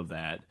example of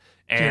that.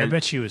 And dude, I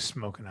bet she was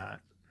smoking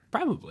hot.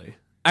 Probably.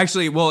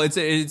 Actually, well, it's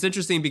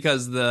interesting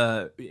because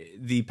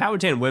the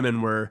Powhatan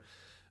women were,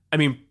 I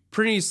mean,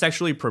 pretty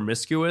sexually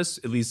promiscuous,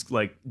 at least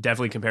like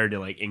definitely compared to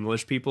like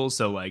English people.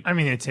 So like, I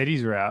mean, the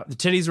titties were out. The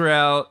titties were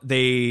out.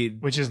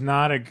 Which is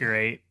not a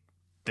great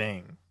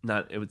thing.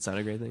 It's not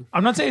a great thing.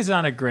 I'm not saying it's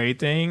not a great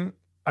thing.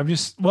 I'm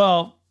just,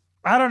 well,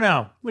 I don't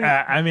know.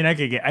 I mean, I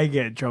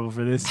get in trouble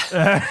for this,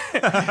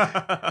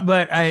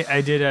 but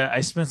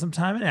I spent some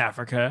time in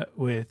Africa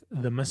with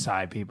the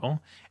Maasai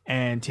people,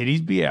 and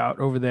titties be out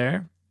over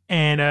there,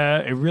 and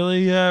it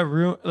really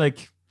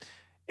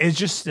it's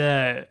just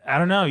I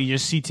don't know. You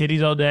just see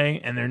titties all day,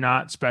 and they're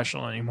not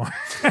special anymore.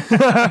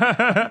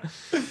 I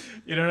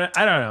don't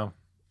know.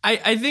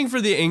 I think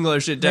for the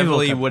English, it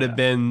definitely would have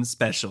been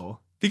special.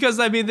 Because,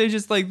 I mean,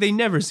 they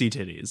never see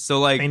titties.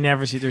 So, like. They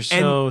never see. They're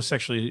so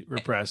sexually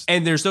repressed.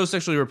 And they're so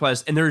sexually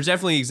repressed. And there's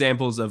definitely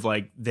examples of,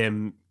 like,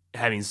 them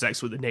having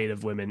sex with the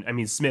native women. I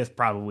mean, Smith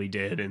probably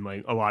did. And,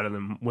 like, a lot of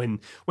them,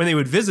 when they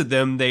would visit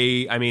them,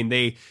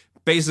 they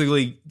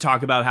basically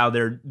talk about how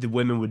the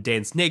women would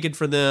dance naked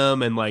for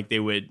them. And, like, they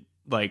would.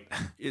 Like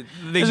it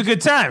was a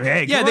good time.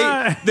 Hey,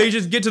 yeah, they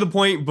just get to the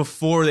point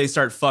before they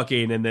start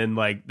fucking, and then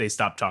like they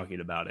stop talking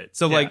about it.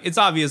 So like it's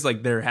obvious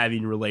like they're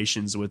having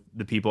relations with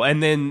the people,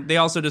 and then they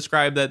also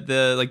describe that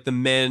the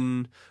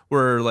men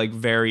were like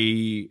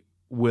very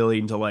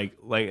willing to like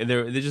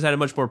they just had a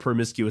much more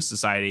promiscuous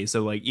society.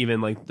 So like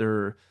even like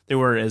they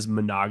weren't as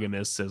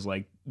monogamous as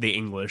like the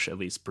English at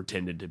least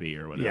pretended to be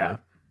or whatever. Yeah.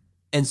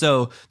 And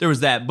so there was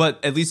that,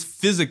 but at least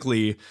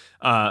physically,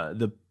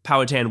 the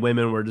Powhatan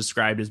women were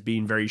described as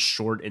being very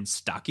short and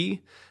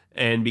stocky.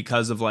 And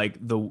because of like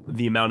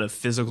the amount of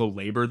physical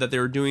labor that they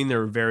were doing, they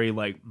were very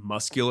like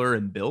muscular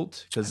and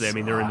built because they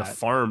were in the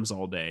farms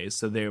all day.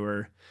 So they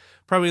were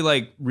probably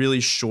like really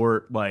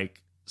short,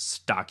 like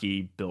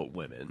stocky built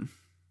women.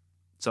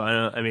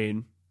 So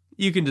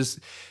you can just.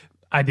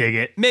 I dig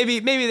it. Maybe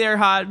they're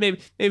hot.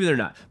 Maybe they're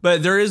not.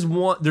 But there's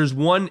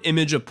one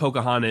image of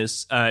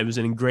Pocahontas. It was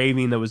an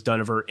engraving that was done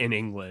of her in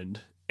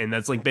England, and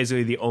that's like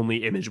basically the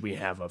only image we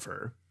have of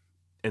her.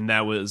 And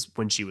that was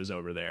when she was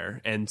over there.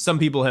 And some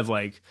people have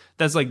like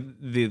that's like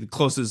the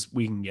closest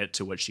we can get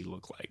to what she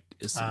looked like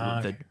is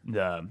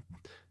the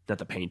not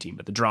the painting,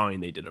 but the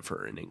drawing they did of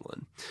her in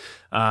England.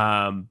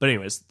 But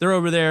anyways, they're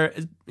over there,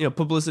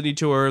 publicity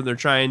tour. They're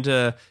trying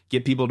to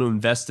get people to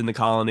invest in the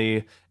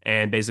colony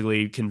and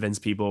basically convince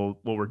people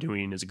what we're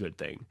doing is a good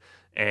thing.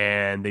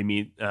 And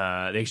they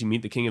actually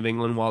meet the King of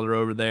England while they're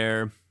over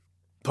there.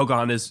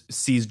 Pocahontas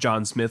sees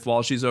John Smith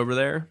while she's over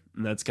there.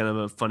 And that's kind of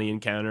a funny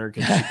encounter.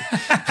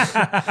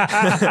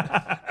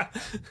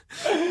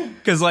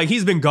 Because like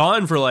he's been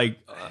gone for like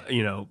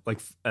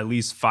at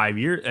least 5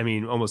 years. I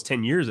mean, almost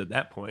 10 years at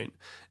that point.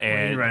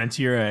 And you run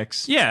into your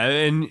ex. Yeah.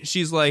 And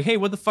she's like, hey,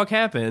 what the fuck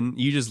happened?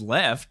 You just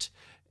left.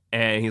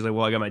 And he's like,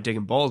 well, I got my dick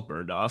and balls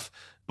burned off.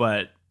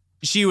 But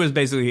she was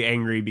basically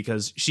angry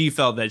because she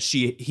felt that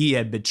he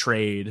had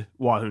betrayed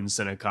Wahoo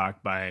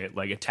Sinnecock by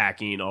like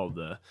attacking all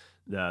the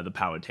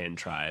Powhatan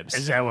tribes.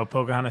 Is that what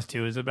Pocahontas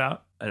 2 is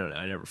about? I don't know.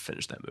 I never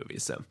finished that movie.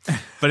 So,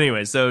 but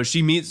anyway, so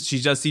she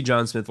just see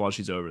John Smith while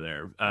she's over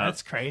there.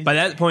 That's crazy. By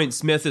that point,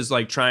 Smith is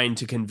like trying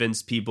to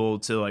convince people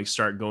to like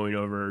start going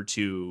over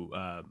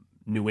to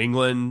New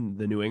England,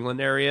 the New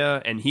England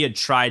area. And he had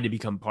tried to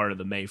become part of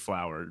the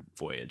Mayflower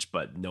voyage,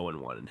 but no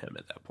one wanted him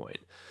at that point.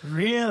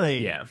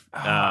 Really? Yeah.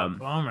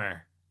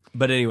 Bummer.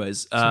 But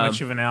anyways, too much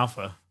of an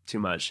alpha. Too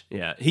much.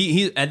 Yeah.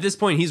 He at this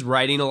point he's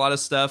writing a lot of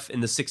stuff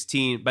in by the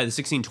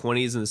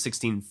 1620s and the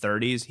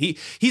 1630s.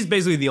 He's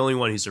basically the only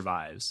one who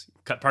survives,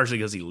 partially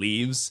because he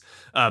leaves,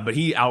 but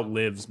he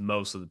outlives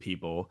most of the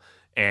people.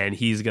 And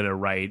he's going to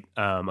write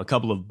a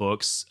couple of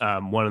books.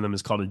 One of them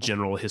is called A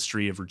General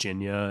History of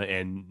Virginia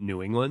and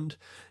New England.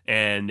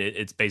 And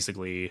it's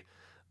basically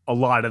a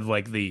lot of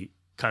like the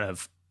kind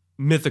of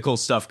mythical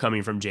stuff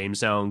coming from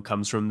Jamestown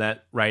comes from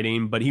that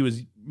writing. But he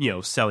was,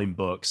 selling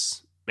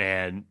books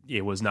And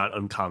it was not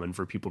uncommon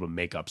for people to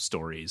make up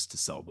stories to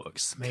sell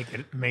books. Make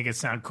it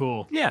sound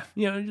cool. Yeah,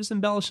 just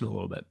embellishing a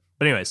little bit.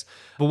 But anyways,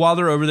 while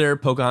they're over there,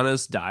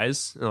 Pocahontas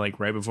dies, like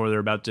right before they're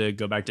about to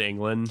go back to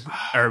England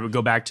or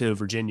go back to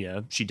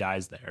Virginia. She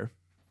dies there.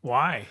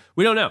 Why?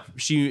 We don't know.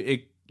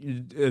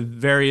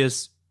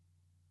 Various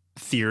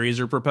theories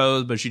are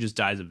proposed, but she just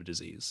dies of a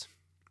disease.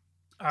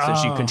 So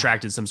she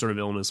contracted some sort of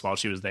illness while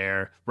she was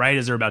there, right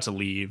as they're about to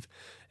leave,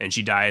 and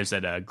she dies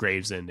at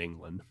Gravesend,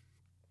 England.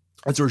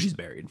 That's where she's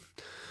buried.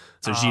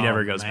 So she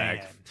never goes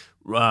back.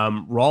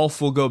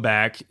 Rolfe will go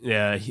back.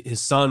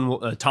 His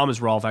son, Thomas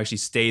Rolfe, actually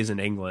stays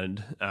in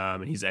England,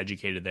 and he's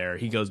educated there.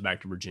 He goes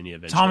back to Virginia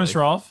eventually. Thomas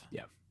Rolfe?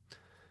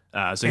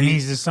 Yeah. So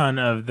he's the son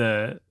of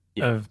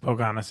of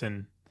Pocahontas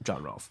and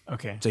John Rolfe.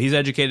 Okay. So he's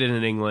educated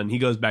in England. He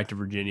goes back to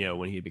Virginia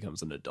when he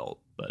becomes an adult.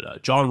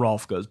 But John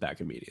Rolfe goes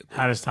back immediately.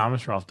 How does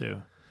Thomas Rolfe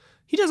do?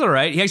 He does all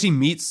right. He actually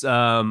meets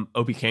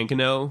Opie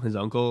Kankano, his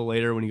uncle,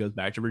 later when he goes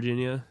back to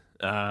Virginia.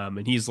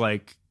 And he's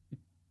like,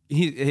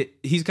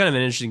 he's kind of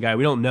an interesting guy.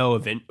 We don't know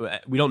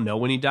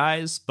when he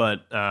dies,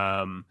 but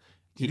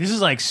this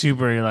is like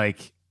super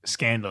like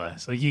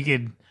scandalous. Like it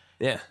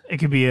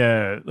could be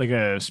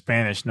a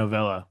Spanish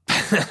novella.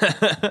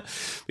 But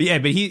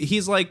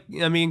he's like,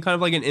 I mean, kind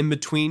of like an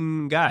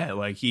in-between guy.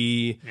 Like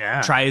he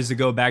tries to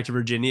go back to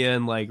Virginia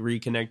and like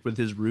reconnect with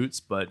his roots,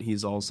 but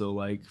he's also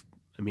like,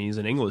 I mean, he's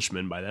an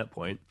Englishman by that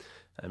point.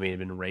 I mean, he'd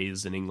been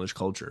raised in English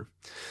culture.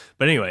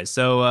 But anyway,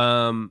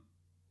 so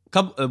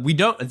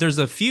there's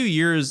a few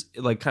years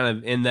like kind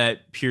of in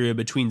that period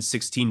between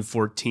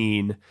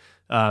 1614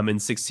 and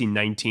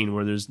 1619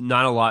 where there's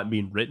not a lot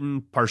being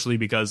written, partially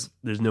because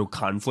there's no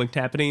conflict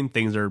happening.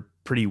 Things are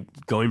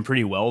going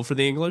pretty well for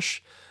the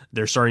English.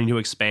 They're starting to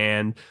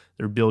expand.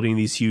 They're building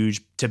these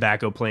huge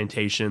tobacco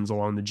plantations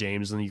along the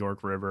James and the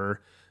York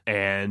River.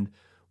 And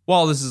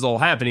while this is all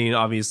happening,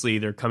 obviously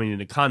they're coming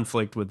into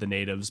conflict with the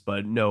natives,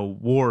 but no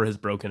war has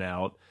broken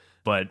out.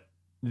 But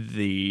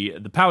the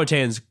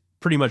Powhatans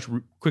pretty much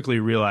quickly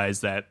realize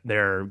that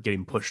they're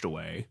getting pushed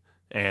away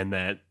and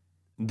that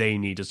they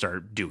need to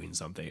start doing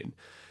something.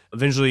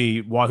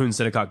 Eventually, Wahun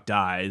Senecac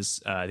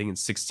dies, I think in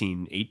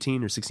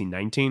 1618 or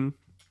 1619.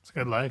 It's a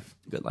good life.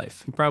 Good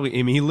life.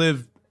 He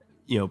lived,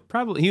 he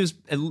was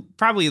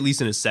probably at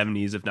least in his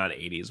 70s, if not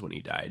 80s when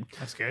he died.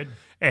 That's good.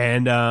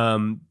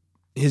 And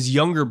his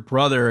younger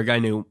brother, a guy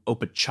named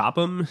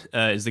Opachapam,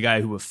 is the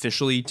guy who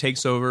officially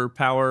takes over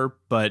power,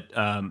 but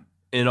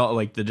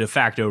the de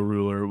facto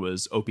ruler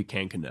was Opie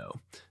Kankano,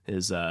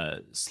 his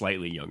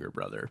slightly younger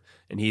brother,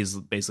 and he's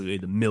basically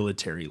the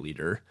military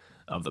leader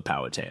of the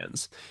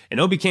Powhatans.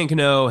 And Opie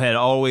Kankano had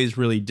always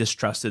really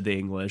distrusted the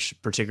English,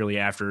 particularly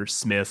after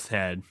Smith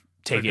had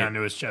put a gun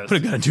to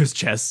his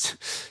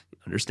chest,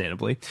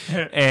 understandably.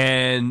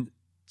 And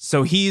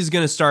so he's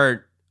going to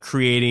start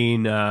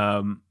creating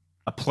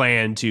a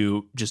plan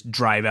to just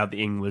drive out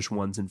the English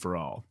once and for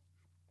all.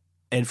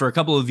 And for a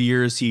couple of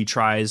years, he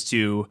tries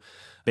to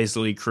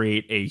basically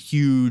create a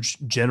huge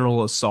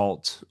general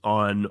assault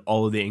on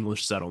all of the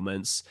English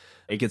settlements.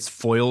 It gets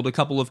foiled a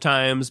couple of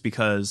times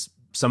because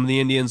some of the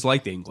Indians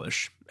like the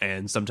English,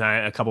 and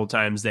a couple of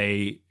times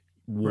they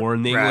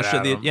warn the English.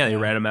 They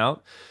rat them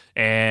out.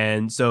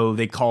 And so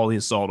they call the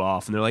assault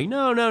off, and they're like,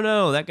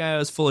 no, that guy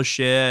was full of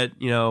shit.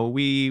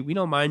 We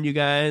don't mind you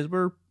guys.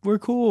 We're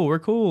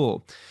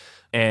cool.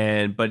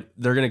 But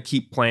they're going to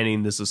keep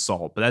planning this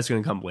assault, but that's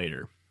going to come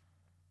later.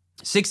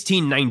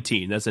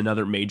 1619, that's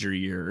another major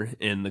year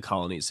in the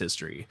colony's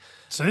history.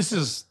 So this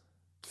is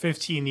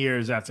 15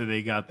 years after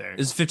they got there.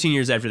 This is 15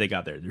 years after they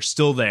got there. They're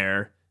still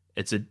there.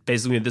 It's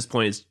basically at this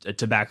point, it's a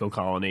tobacco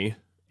colony.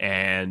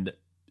 And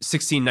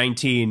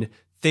 1619,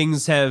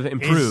 things have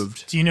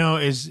improved. Do you know,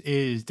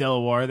 is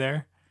Delaware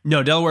there?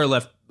 No, Delaware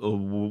left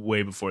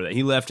way before that.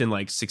 He left in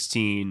like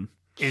 16.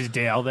 Is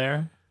Dale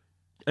there?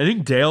 I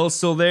think Dale is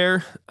still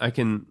there.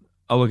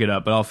 I'll look it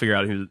up, but I'll figure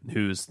out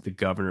who's the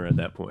governor at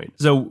that point.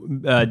 So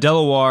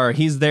Delaware,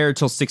 he's there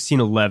till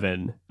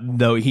 1611,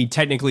 though he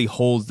technically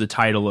holds the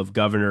title of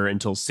governor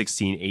until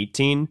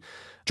 1618.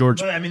 George,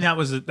 but, I mean, that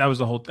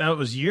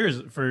was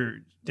years,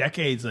 for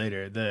decades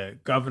later. The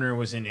governor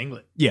was in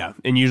England. Yeah,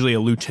 and usually a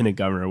lieutenant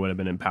governor would have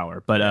been in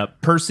power.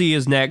 But Percy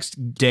is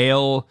next.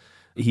 Dale,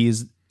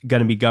 he's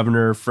going to be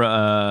governor for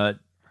a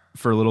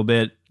little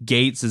bit.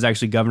 Gates is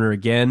actually governor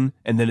again,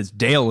 and then it's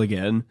Dale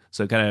again.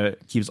 So it kind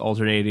of keeps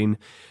alternating.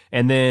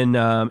 And then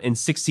in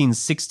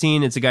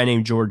 1616, it's a guy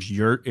named George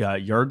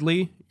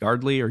Yardley.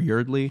 Have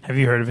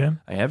you heard of him?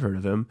 I have heard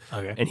of him.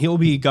 Okay. And he'll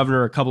be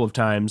governor a couple of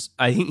times.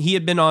 I think he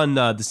had been on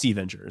the Sea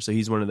Venture, so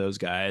he's one of those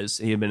guys.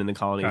 He had been in the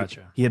colony.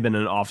 Gotcha. He had been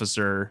an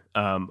officer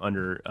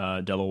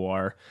under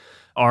Delaware.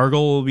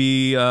 Argyle will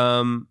be...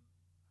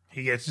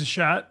 he gets a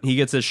shot? He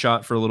gets a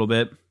shot for a little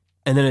bit.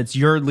 And then it's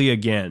Yardley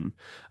again.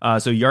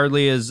 So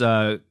Yardley is...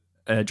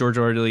 George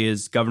Yardley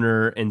is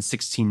governor in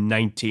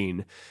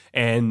 1619.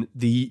 And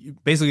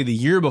basically the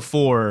year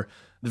before,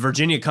 the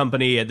Virginia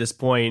Company at this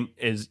point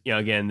is,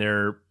 again,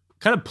 they're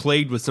kind of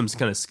plagued with some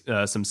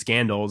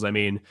scandals. I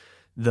mean,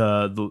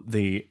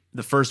 the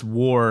first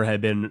war had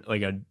been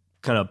like a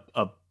kind of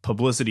a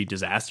publicity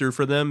disaster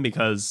for them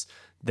because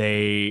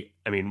the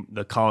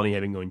colony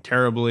had been going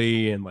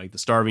terribly and like the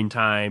starving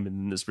time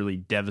and this really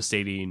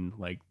devastating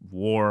like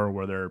war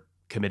where they're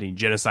committing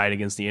genocide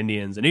against the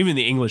Indians, and even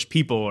the English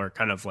people are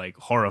kind of like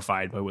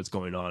horrified by what's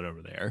going on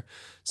over there.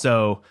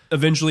 So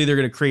eventually they're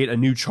going to create a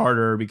new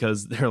charter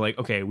because they're like,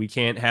 okay, we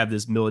can't have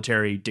this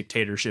military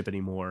dictatorship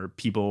anymore.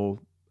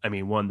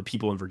 The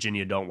people in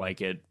Virginia don't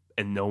like it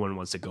and no one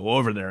wants to go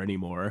over there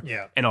anymore.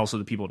 Yeah. And also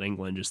the people in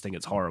England just think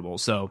it's horrible.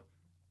 So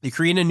they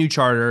create a new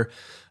charter.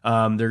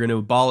 They're going to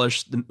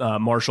abolish the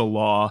martial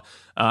law,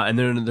 and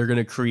then they're going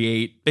to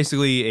create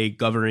basically a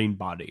governing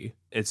body.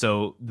 And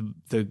so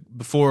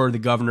before the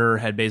governor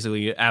had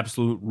basically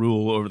absolute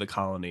rule over the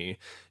colony.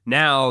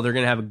 Now they're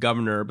going to have a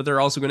governor, but they're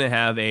also going to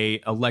have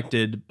a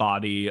elected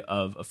body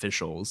of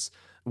officials,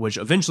 which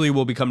eventually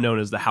will become known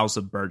as the House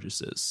of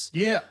Burgesses.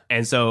 Yeah.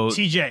 And so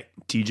TJ.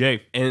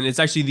 And it's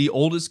actually the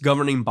oldest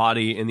governing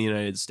body in the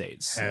United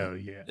States. Hell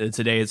yeah.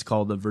 Today it's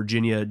called the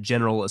Virginia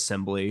General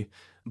Assembly,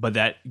 but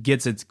that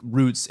gets its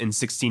roots in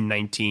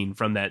 1619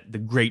 from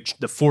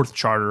the fourth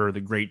charter, or the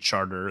Great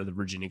Charter of the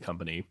Virginia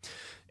Company.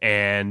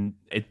 And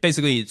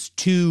it's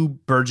two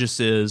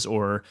burgesses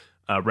or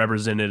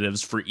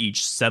representatives for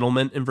each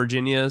settlement in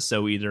Virginia.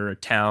 So either a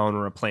town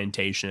or a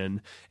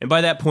plantation. And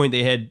by that point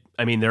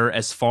they're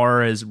as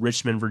far as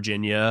Richmond,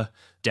 Virginia,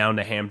 down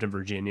to Hampton,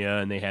 Virginia.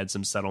 And they had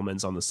some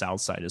settlements on the south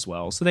side as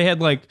well. So they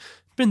had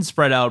been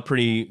spread out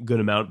pretty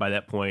good amount by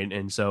that point.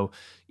 And so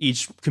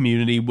each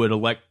community would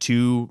elect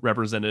two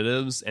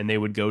representatives and they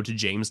would go to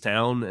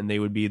Jamestown and they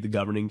would be the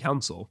governing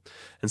council.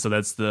 And so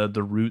that's the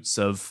roots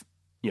of,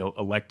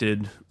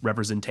 elected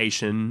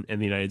representation in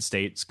the United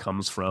States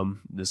comes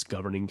from this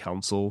governing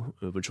council,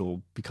 which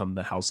will become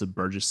the House of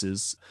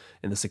Burgesses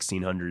in the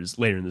 1600s,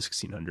 later in the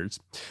 1600s.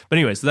 But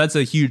anyway, so that's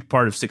a huge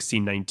part of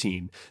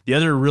 1619. The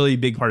other really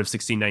big part of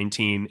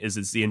 1619 is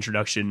it's the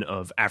introduction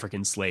of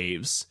African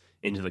slaves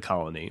into the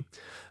colony.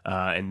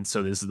 And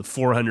so this is the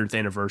 400th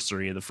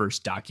anniversary of the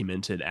first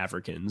documented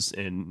Africans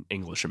in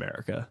English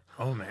America.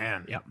 Oh,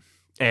 man. Yeah.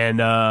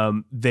 And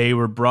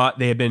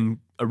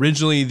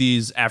originally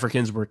these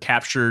Africans were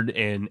captured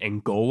in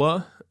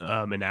Angola,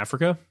 in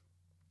Africa.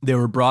 They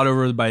were brought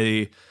over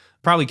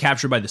probably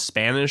captured by the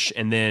Spanish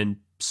and then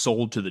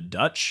sold to the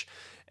Dutch.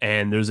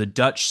 And there was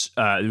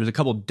a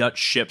couple Dutch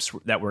ships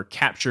that were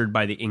captured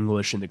by the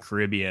English in the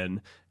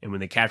Caribbean. And when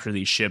they capture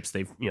these ships,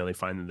 they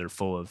find that they're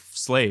full of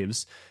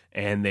slaves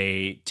and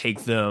they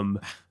take them.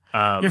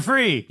 You're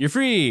free. You're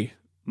free.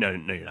 No,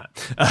 you're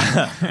not.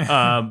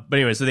 But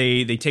anyway, so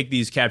they take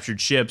these captured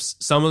ships.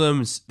 Some of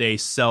them they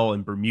sell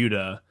in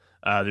Bermuda.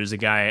 There's a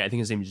guy, I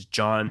think his name is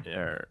John,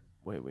 or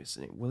wait, his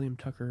name William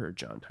Tucker or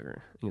John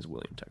Tucker? I think it's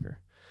William Tucker.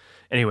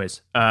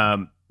 Anyways,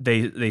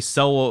 they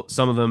sell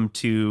some of them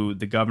to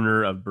the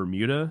governor of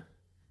Bermuda.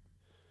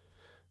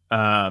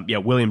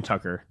 William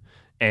Tucker.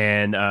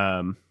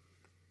 And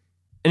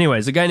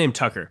anyways, a guy named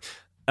Tucker.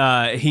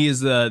 He is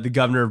the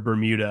governor of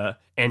Bermuda,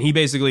 and he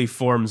basically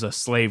forms a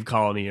slave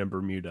colony in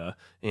Bermuda.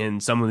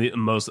 And some of the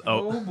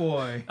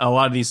a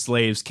lot of these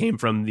slaves came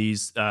from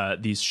these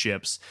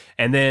ships.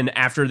 And then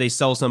after they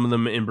sell some of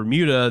them in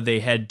Bermuda, they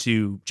head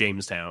to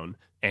Jamestown,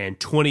 and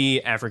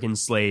 20 African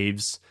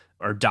slaves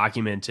are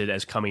documented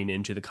as coming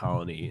into the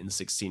colony in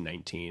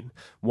 1619.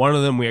 One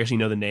of them, we actually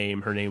know the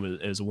name. Her name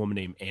is a woman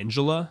named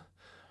Angela.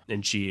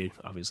 And she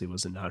obviously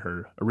wasn't not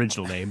her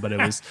original name, but it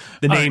was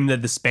the name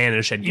that the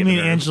Spanish had given her.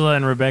 You mean Angela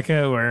and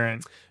Rebecca were?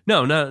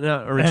 No, not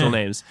original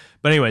names.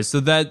 But anyway,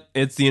 so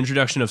it's the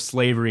introduction of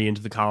slavery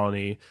into the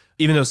colony,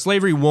 even though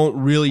slavery won't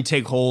really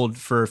take hold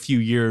for a few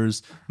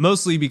years,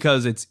 mostly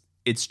because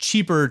it's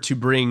cheaper to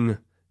bring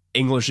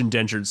English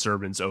indentured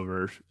servants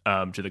over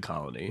to the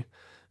colony.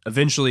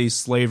 Eventually,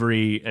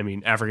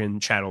 African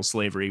chattel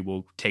slavery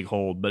will take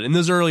hold. But in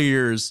those early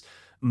years,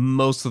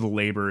 most of the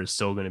labor is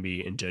still going to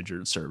be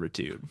indentured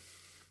servitude.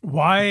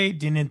 Why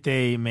didn't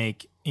they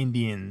make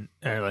Indian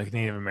or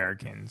Native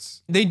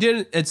Americans? They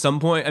did at some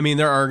point.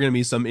 There are going to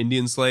be some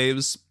Indian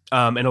slaves,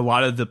 and a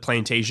lot of the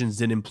plantations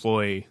did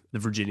employ the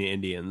Virginia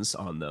Indians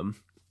on them.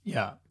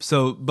 Yeah.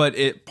 So, but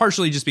it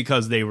partially just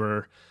because they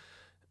were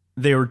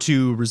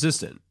too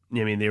resistant.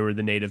 They were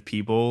the native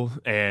people,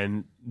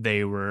 and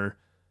they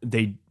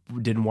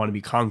didn't want to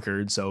be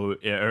conquered, or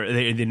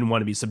they didn't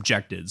want to be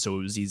subjected, so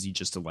it was easy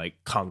just to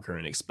conquer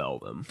and expel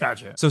them.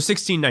 Gotcha. So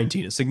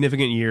 1619, a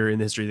significant year in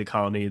the history of the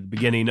colony, the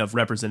beginning of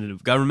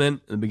representative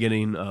government, and the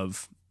beginning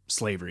of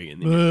slavery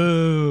in the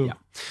Whoa.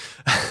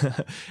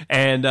 Yeah.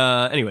 And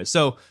anyway,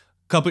 so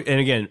Opie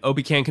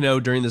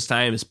Cancaneau during this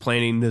time is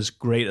planning this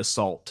great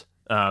assault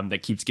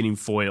that keeps getting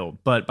foiled.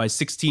 But by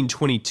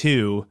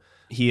 1622,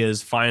 he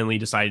has finally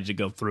decided to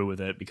go through with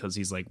it because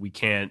he's like, we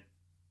can't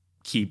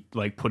keep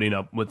putting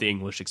up with the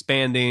English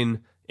expanding.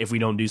 If we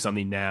don't do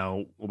something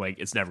now,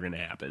 it's never going to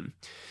happen.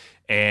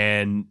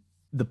 And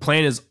the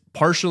plan is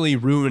partially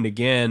ruined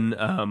again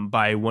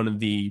by one of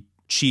the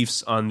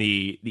chiefs on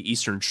the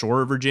eastern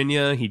shore of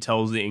Virginia. He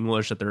tells the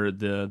English that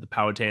the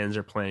Powhatans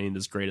are planning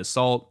this great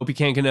assault. Opie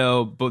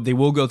Cancaneau, but they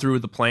will go through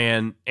with the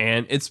plan,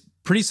 and it's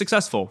pretty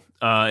successful.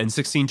 In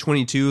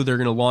 1622, they're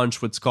going to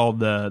launch what's called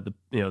the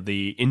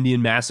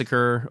Indian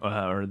Massacre,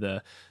 or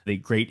the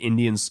Great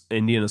Indian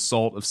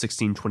Assault of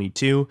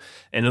 1622,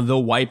 and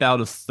they'll wipe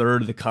out a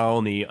third of the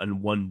colony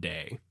on one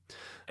day.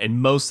 And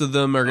most of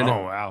them are going to,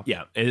 oh, wow.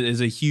 Yeah, it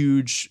is a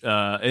huge,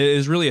 it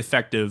is really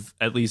effective,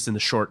 at least in the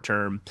short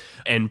term.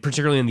 And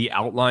particularly in the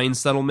outlying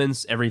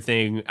settlements,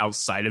 everything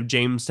outside of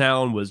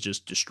Jamestown was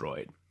just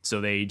destroyed. So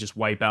they just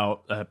wipe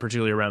out,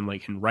 particularly around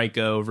like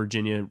Henrico,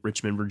 Virginia,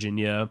 Richmond,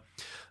 Virginia.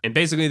 And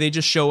basically they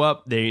just show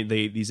up.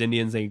 These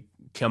Indians, they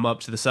come up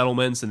to the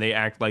settlements and they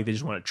act like they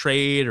just want to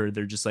trade, or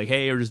they're just like,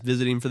 hey, we're just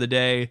visiting for the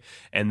day.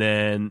 And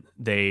then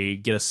they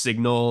get a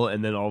signal,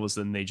 and then all of a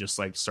sudden they just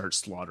like start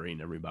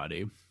slaughtering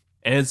everybody.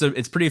 And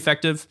it's pretty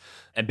effective.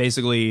 And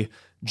basically,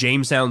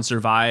 Jamestown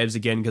survives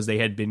again because they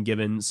had been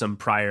given some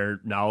prior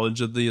knowledge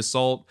of the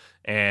assault,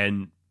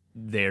 and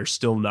they're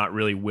still not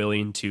really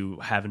willing to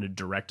have a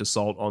direct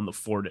assault on the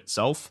fort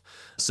itself.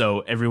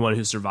 So everyone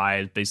who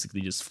survives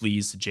basically just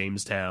flees to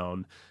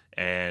Jamestown.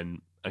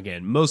 And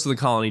again, most of the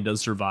colony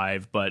does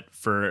survive, but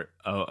for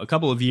a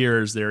couple of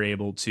years, they're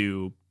able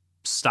to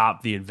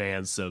stop the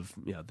advance of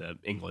the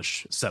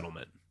English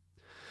settlement.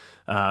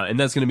 And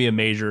that's going to be a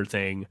major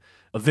thing.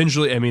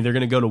 Eventually, I mean, they're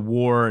going to go to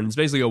war, and it's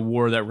basically a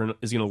war that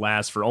is going to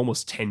last for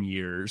almost 10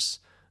 years.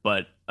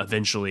 But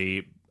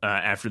eventually,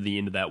 after the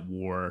end of that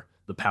war,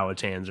 the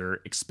Powhatans are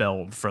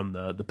expelled from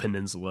the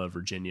peninsula of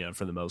Virginia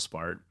for the most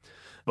part.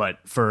 But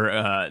for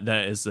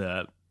that is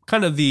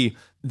kind of the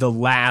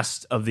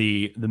last of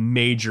the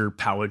major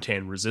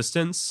Powhatan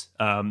resistance.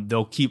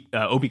 They'll keep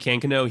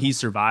Opechancanough. He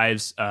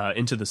survives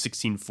into the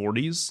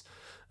 1640s.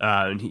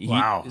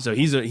 Wow! So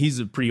he's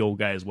a pretty old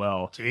guy as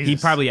well. Jesus. He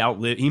probably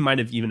outlived. He might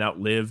have even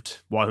outlived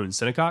Wahoo and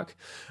Shinnecock,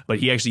 but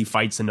he actually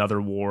fights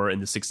another war in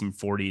the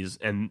 1640s.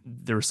 And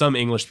there were some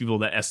English people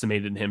that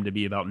estimated him to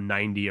be about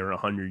 90 or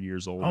 100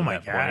 years old. Oh my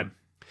God! Point.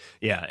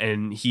 Yeah,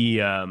 and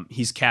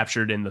he's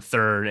captured in the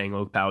Third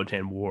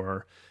Anglo-Powhatan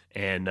War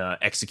and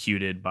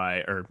executed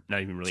or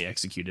not even really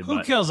executed.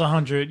 Who kills a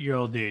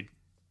 100-year-old dude?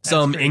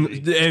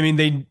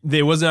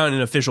 They wasn't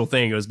an official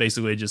thing. It was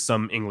basically just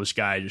some English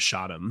guy just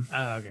shot him.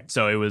 Oh, okay.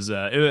 So it was,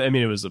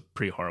 it was a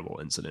pretty horrible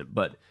incident.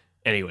 But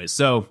anyway,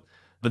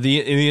 but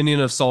the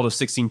Indian Assault of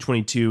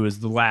 1622 is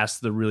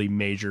the really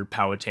major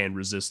Powhatan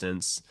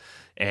resistance.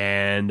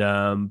 And,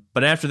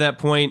 but after that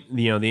point,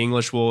 the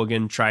English will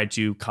again try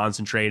to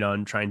concentrate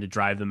on trying to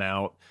drive them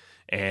out.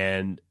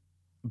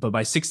 But by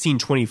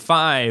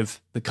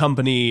 1625, the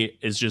company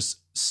is just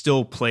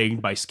still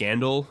plagued by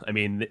scandal. I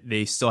mean,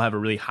 they still have a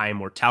really high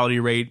mortality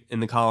rate in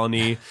the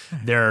colony.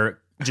 They're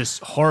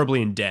just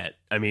horribly in debt.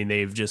 I mean,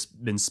 they've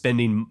just been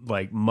spending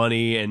like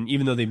money, and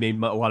even though they made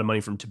a lot of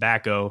money from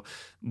tobacco,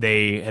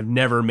 they have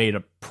never made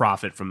a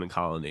profit from the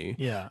colony.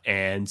 Yeah.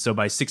 And so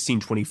by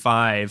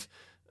 1625,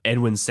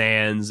 Edwin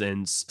Sands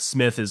and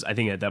Smith I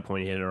think at that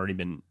point he had already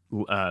been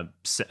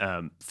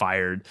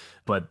fired,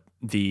 but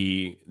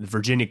the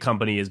Virginia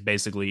company is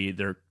basically,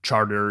 their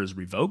charter is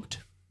revoked,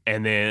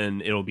 and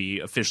then it'll be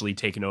officially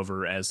taken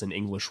over as an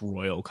English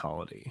royal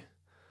colony.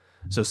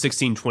 So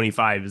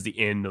 1625 is the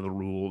end of the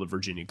rule of the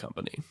Virginia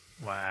company.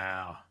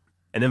 Wow.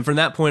 And then from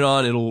that point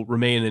on, it'll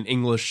remain an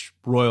English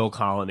royal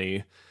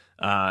colony,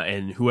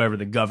 and whoever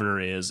the governor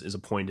is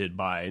appointed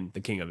by the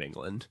King of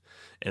England.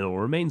 And it'll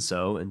remain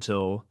so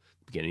until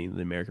the beginning of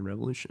the American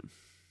Revolution.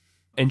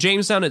 And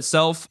Jamestown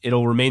itself,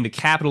 it'll remain the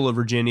capital of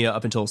Virginia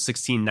up until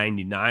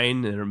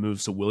 1699, and it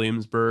moves to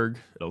Williamsburg.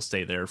 It'll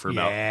stay there for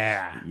about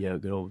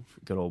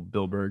good old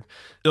Billburg.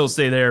 It'll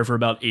stay there for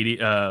about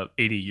 80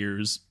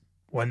 years.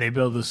 When they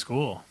build the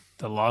school,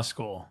 the law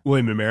school,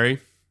 William and Mary.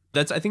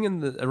 That's, I think,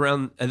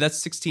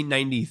 that's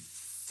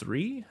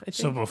 1693. I think.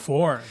 So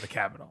before the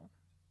capital.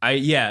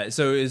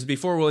 So it's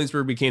before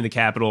Williamsburg became the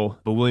capital,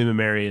 but William and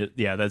Mary,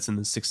 that's in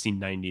the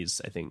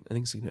 1690s. I think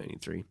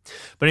 1693.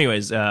 But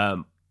anyways,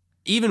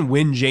 even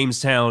when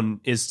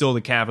Jamestown is still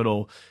the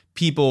capital,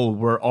 people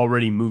were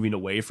already moving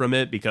away from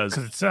it because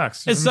it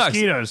sucks. It sucks.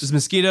 Mosquitoes. It's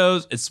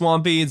mosquitoes. It's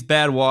swampy. It's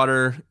bad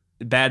water.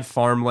 Bad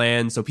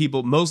farmland. So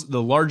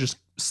the largest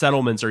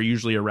settlements are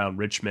usually around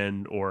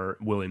Richmond or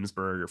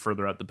Williamsburg or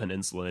further up the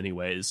peninsula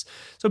anyways.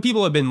 So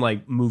people have been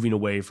like moving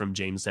away from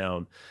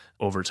Jamestown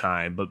over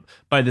time. But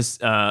by this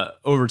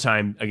over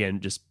time,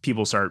 again, just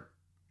people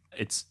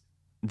it's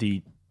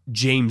the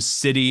James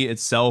City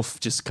itself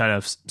just kind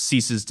of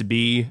ceases to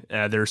be.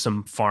 There are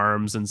some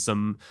farms and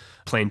some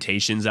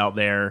plantations out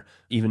there,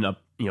 even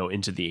up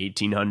into the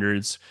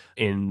 1800s.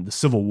 In the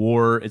Civil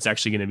War, it's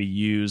actually going to be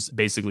used.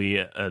 Basically,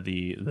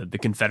 the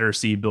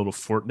Confederacy built a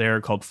fort there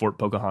called Fort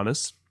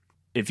Pocahontas.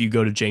 If you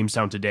go to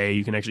Jamestown today,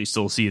 you can actually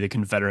still see the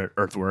Confederate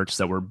earthworks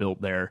that were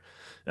built there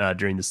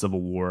during the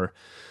Civil War.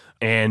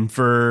 And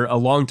for a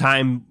long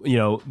time,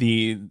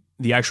 the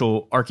the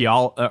actual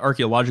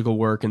archaeological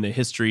work and the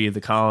history of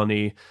the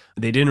colony,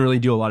 they didn't really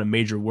do a lot of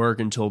major work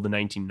until the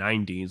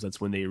 1990s. That's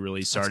when they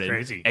really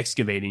started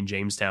excavating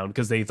Jamestown,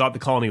 because they thought the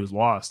colony was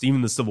lost.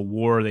 Even the Civil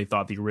War, they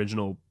thought the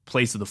original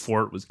place of the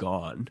fort was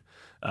gone,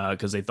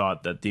 because they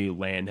thought that the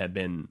land had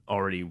been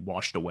already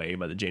washed away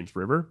by the James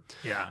River.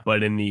 Yeah.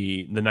 But in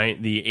the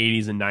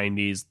 80s and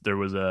 90s, there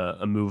was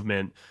a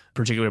movement,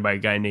 particularly by a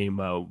guy named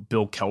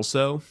Bill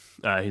Kelso.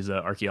 He's an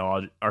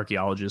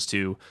archaeologist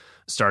who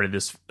started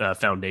this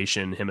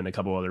foundation, him and a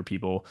couple other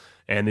people,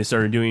 and they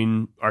started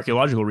doing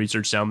archaeological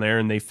research down there,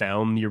 and they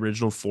found the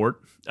original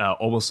fort.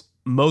 Almost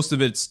most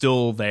of it's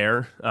still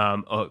there.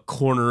 A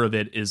corner of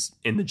it is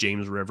in the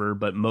James River,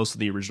 but most of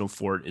the original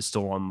fort is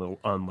still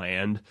on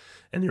land.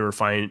 And they were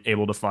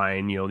able to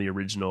find, the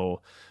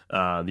original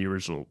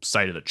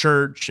site of the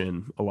church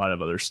and a lot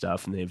of other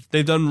stuff. And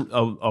they've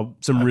done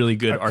some really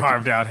good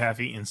carved out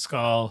half-eaten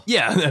skull.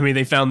 Yeah, I mean,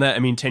 they found that. I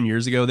mean, 10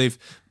 years ago, they've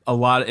a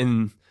lot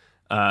in.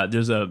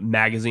 There's a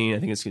magazine, I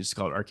think it's just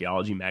called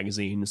Archaeology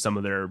Magazine. Some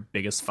of their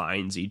biggest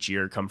finds each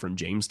year come from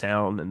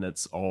Jamestown, and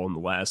that's all in the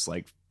last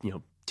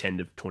 10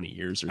 to 20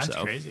 years or so.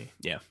 That's crazy.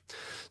 Yeah.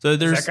 So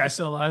there's is that guy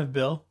still alive,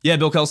 Bill? Yeah,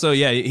 Bill Kelso.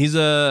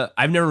 Yeah,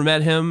 I've never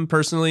met him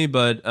personally,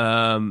 but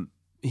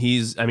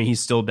he's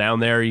still down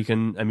there.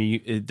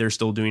 They're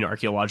still doing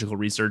archaeological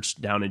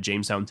research down at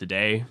Jamestown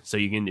today. So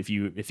you can, if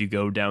you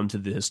go down to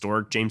the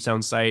historic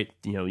Jamestown site,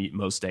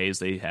 most days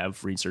they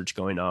have research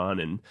going on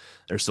and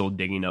they're still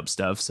digging up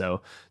stuff.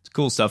 So it's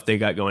cool stuff they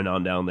got going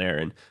on down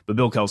there. But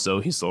Bill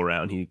Kelso, he's still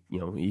around. You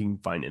can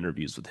find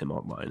interviews with him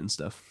online and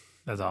stuff.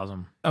 That's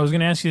awesome. I was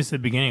going to ask you this at the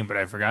beginning, but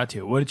I forgot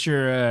to. What's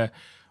your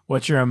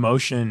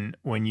emotion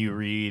when you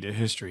read a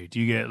history? Do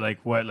you get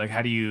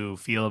how do you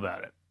feel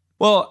about it?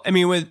 Well, I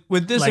mean,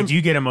 with this, do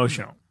you get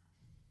emotional?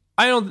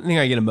 I don't think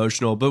I get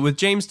emotional, but with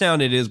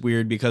Jamestown, it is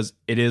weird because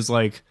it is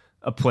like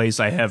a place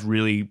I have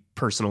really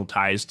personal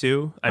ties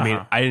to. I mean,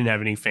 I didn't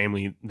have any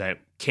family that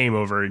came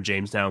over in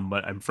Jamestown,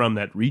 but I'm from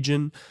that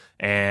region,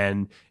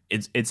 and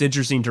it's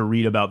interesting to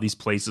read about these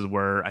places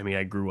where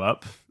I grew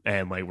up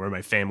and where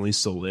my family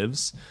still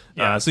lives.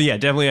 Yeah. So yeah,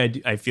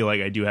 definitely, I feel like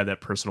I do have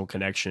that personal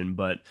connection,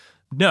 but.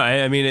 No,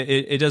 I mean,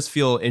 it does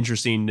feel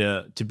interesting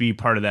to be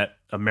part of that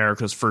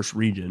America's first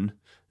region.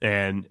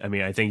 And I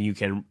mean, I think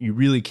you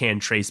really can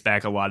trace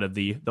back a lot of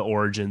the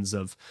origins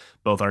of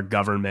both our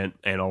government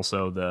and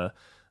also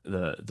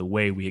the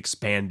way we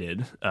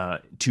expanded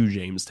to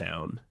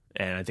Jamestown.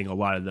 And I think a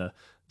lot of the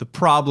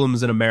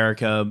problems in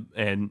America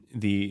and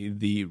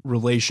the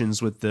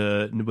relations with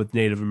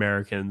Native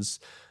Americans,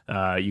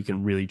 you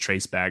can really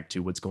trace back to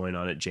what's going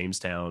on at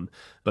Jamestown.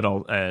 But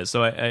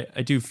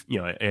I do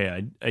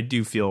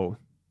feel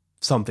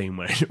something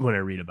when I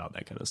read about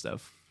that kind of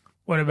stuff.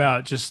 What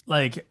about just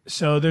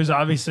so there's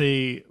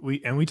obviously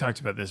we talked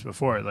about this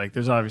before,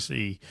 there's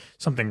obviously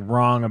something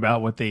wrong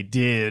about what they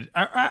did.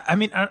 I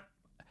mean,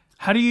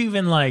 how do you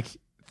even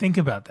think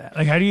about that?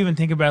 How do you even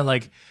think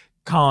about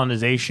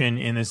colonization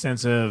in the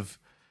sense of,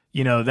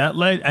 that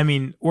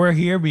led, we're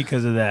here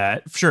because of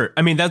that. Sure.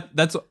 I mean,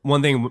 that's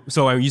one thing.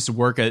 So I used to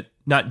work at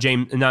not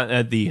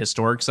at the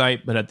historic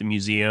site, but at the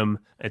museum.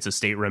 It's a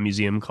state-run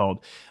museum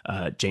called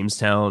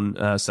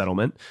Jamestown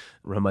Settlement,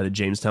 run by the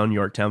Jamestown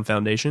Yorktown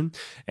Foundation.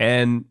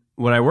 And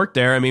when I worked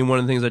there, one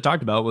of the things I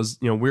talked about was,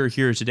 we're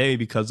here today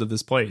because of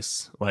this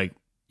place.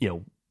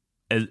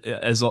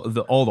 As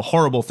all the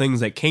horrible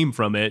things that came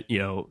from it,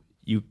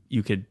 you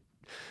can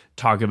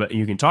talk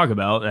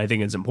about, and I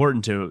think it's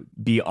important to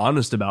be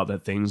honest about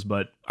that things,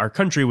 but our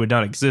country would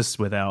not exist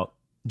without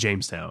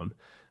Jamestown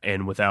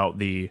and without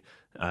the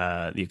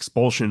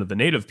expulsion of the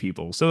native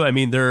people. So,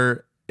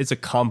 it's a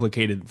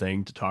complicated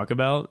thing to talk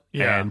about.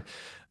 Yeah. And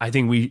I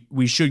think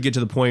we should get to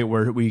the point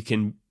where we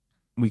can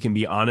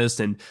be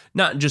honest and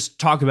not just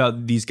talk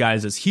about these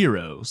guys as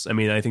heroes.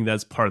 I think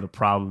that's part of the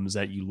problem, is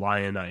that you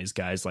lionize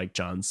guys like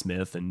John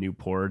Smith and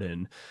Newport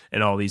and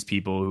all these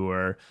people who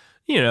are,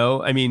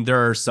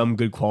 there are some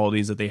good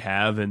qualities that they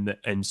have,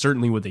 and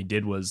certainly what they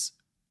did was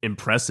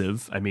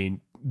impressive.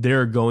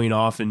 They're going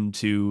off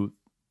into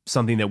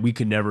something that we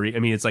could never.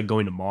 It's like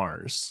going to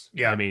Mars.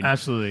 Yeah,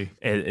 absolutely.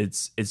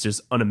 It's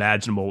just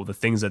unimaginable the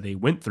things that they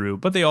went through,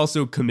 but they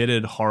also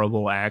committed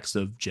horrible acts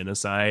of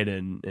genocide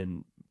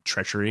and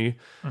treachery.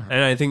 Uh-huh.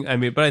 And I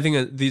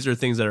think these are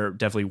things that are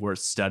definitely worth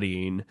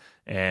studying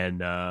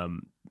and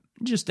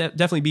just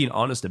definitely being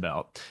honest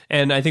about.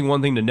 And I think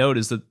one thing to note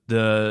is that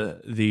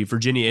the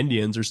Virginia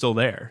Indians are still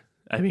there.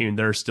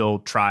 There are still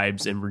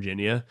tribes in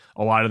Virginia.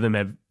 A lot of them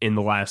have, in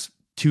the last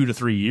 2 to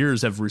 3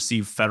 years, have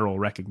received federal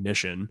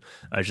recognition.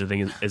 I should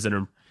think is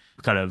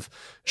kind of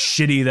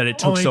shitty that it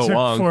took so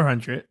long.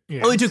 400.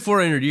 Yeah. Only took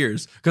 400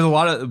 years, because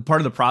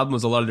part of the problem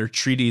was a lot of their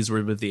treaties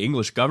were with the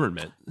English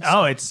government.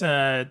 Oh, it's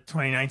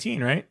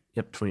 2019, right?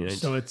 Yep, 2019.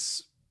 So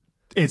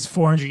it's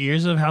 400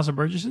 years of House of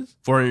Burgesses?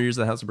 400 years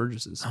of the House of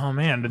Burgesses. Oh,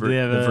 man. Did they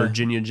have the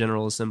Virginia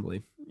General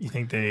Assembly. You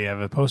think they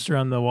have a poster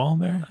on the wall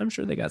there? I'm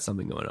sure they got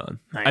something going on.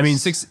 Nice. I mean,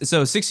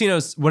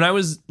 1600. When I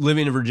was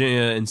living in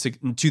Virginia in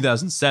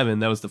 2007,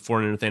 that was the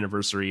 400th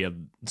anniversary of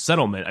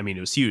settlement. I mean, it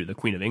was huge. The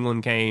Queen of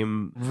England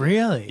came.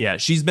 Really? Yeah,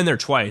 she's been there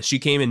twice. She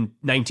came in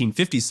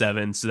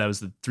 1957, so that was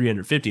the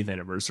 350th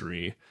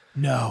anniversary.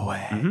 No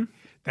way. Mm-hmm.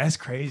 That's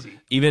crazy.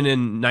 Even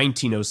in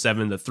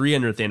 1907, the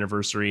 300th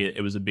anniversary,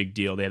 it was a big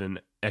deal. They had an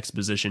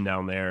exposition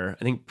down there.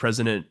 I think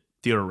President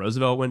Theodore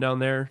Roosevelt went down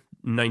there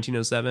in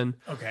 1907.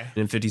 Okay. And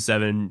in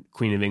 57,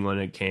 Queen of England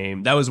had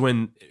came. That was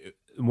when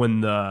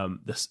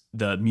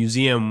the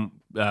museum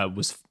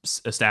was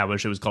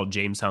established. It was called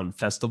Jamestown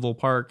Festival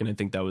Park, and I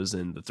think that was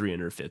in the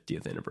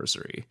 350th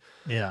anniversary.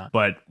 Yeah.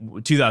 But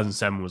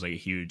 2007 was like a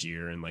huge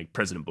year, and like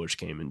President Bush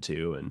came in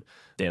too, and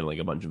they had like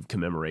a bunch of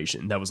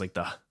commemoration. That was like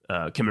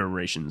the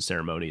commemoration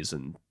ceremonies,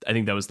 and I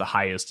think that was the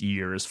highest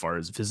year as far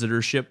as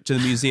visitorship to the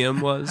museum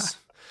was.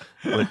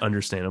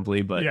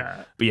 Understandably, but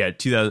yeah,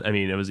 2000. I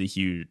mean, it was a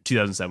huge.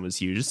 2007 was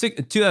huge.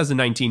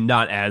 2019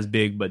 not as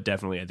big, but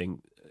definitely I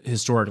think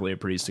historically a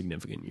pretty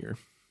significant year.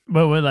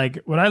 But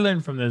what I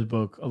learned from this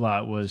book a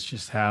lot was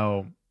just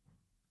how,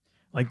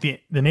 like the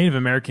Native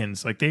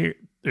Americans, like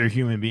they're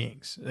human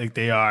beings, like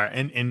they are,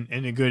 and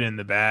in the good and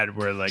the bad.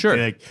 Where like sure.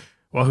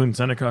 Wahun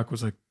Senekak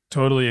was like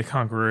totally a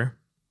conqueror,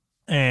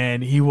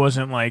 and he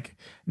wasn't like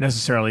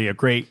necessarily a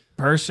great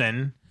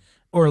person.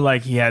 Or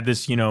like he had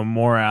this,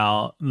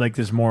 moral, like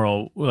this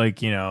moral,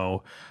 like,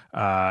 and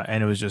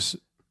it was just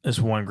this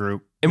one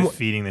group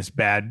defeating this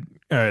bad,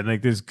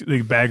 this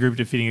bad group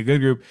defeating a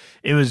good group.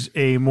 It was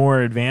a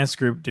more advanced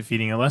group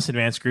defeating a less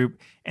advanced group.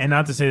 And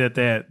not to say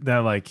that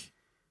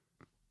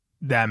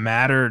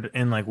mattered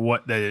in like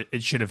what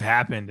it should have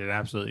happened. It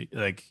absolutely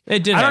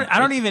it did. I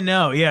don't even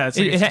know. Yeah.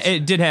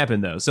 It did happen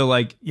though. So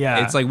like,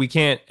 yeah, it's like we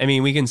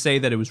can say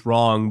that it was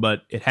wrong,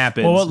 but it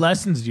happened. Well, what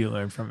lessons do you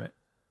learn from it?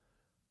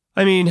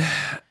 I mean,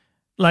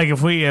 like I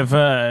think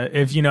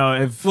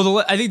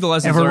the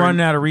lessons. If we're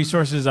running out of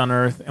resources on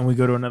Earth and we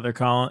go to another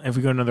if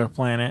we go to another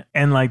planet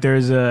and like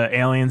there's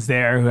aliens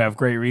there who have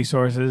great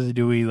resources,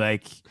 do we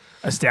like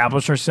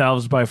establish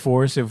ourselves by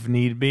force if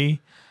need be?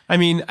 I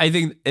mean, I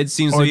think it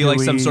seems to be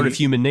like some sort of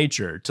human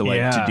nature to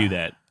to do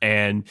that,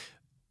 and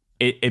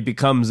it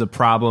becomes a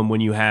problem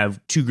when you have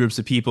two groups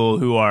of people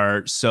who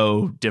are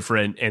so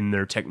different in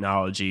their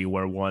technology,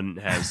 where one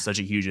has such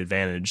a huge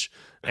advantage.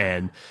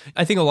 And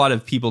I think a lot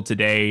of people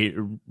today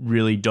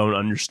really don't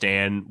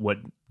understand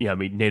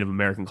Native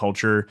American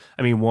culture.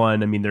 I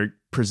mean, they're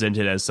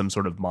presented as some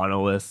sort of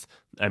monolith.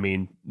 I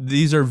mean,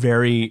 these are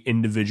very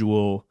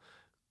individual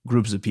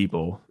groups of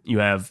people. You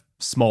have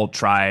small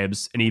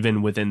tribes, and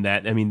even within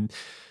that, I mean,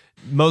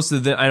 most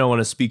of them, I don't want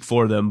to speak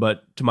for them,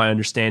 but to my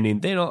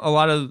understanding,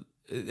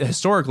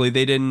 historically,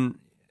 they didn't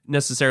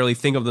necessarily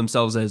think of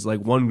themselves as like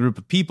one group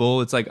of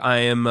people. It's like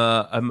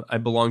I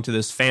belong to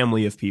this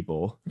family of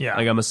people. Yeah.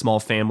 Like I'm a small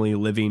family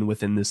living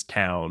within this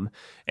town.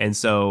 And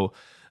so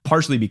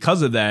partially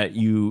because of that,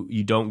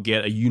 you don't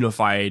get a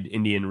unified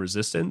Indian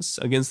resistance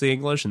against the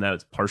English. And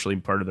that's partially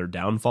part of their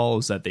downfall,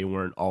 is that they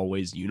weren't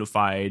always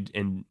unified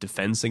in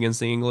defense against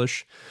the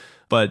English.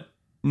 But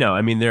no,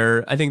 I mean,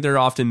 I think they're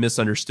often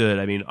misunderstood.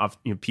 I mean,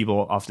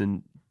 people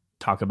often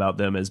talk about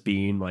them as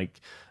being like,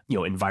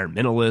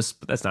 environmentalists,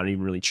 but that's not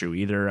even really true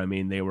either. I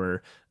mean,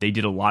 they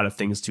did a lot of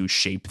things to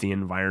shape the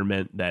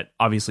environment that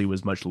obviously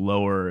was much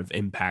lower of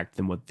impact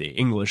than what the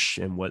English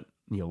and what,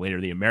 later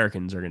the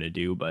Americans are going to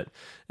do. But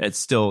it's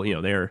still,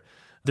 they're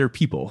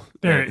people.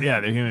 They're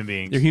human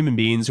beings. They're human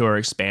beings who are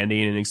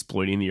expanding and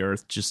exploiting the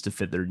earth just to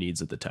fit their needs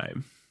at the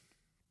time.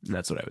 And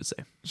that's what I would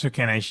say. So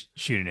can I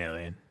shoot an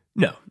alien?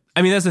 No.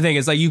 I mean, that's the thing.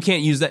 It's like you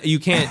can't use that. You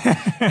can't.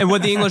 And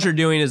what the English are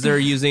doing is they're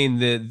using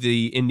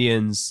the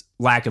Indians'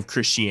 lack of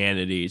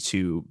Christianity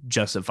to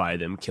justify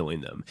them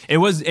killing them. It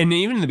was, and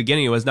even in the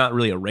beginning, it was not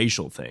really a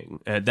racial thing.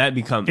 That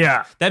becomes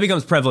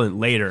prevalent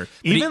later.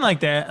 Even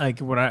like that, like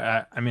what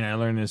I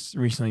learned this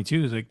recently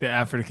too. Is like the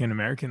African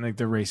American, like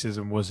the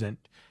racism wasn't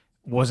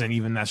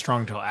even that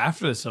strong until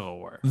after the Civil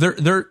War.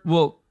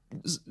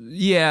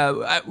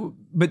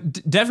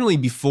 But definitely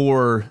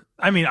before.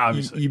 I mean,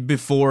 obviously,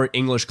 before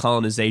English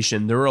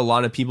colonization, there were a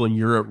lot of people in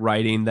Europe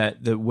writing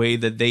that the way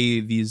that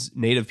these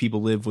native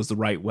people lived was the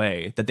right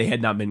way, that they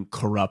had not been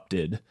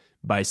corrupted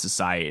by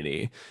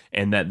society,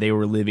 and that they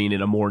were living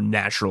in a more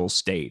natural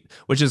state,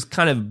 which is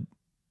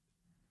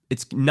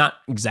it's not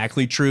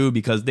exactly true,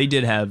 because they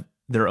did have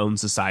their own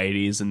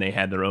societies and they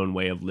had their own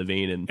way of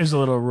living, and it was a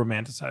little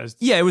romanticized.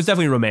 Yeah, it was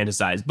definitely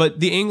romanticized.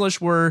 But the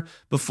English were,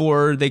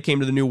 before they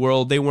came to the New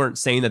World, they weren't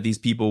saying that these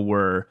people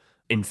were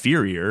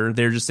inferior.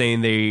 They're just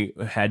saying they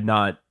had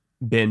not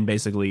been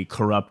basically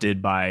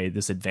corrupted by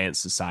this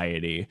advanced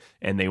society,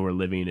 and they were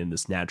living in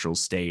this natural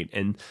state.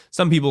 And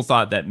some people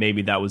thought that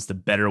maybe that was the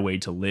better way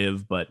to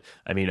live, but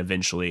I mean,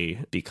 eventually,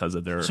 because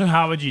of their... So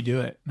how would you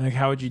do it? Like,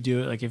 how would you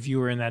do it? Like, if you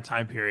were in that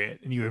time period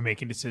and you were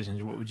making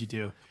decisions, what would you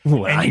do?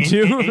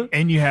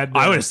 And you had...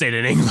 I would have stayed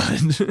in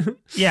England.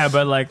 Yeah,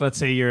 but like, let's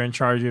say you're in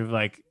charge of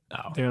like,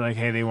 they're like,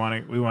 hey, we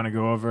want to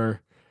go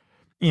over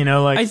You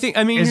know, like I think,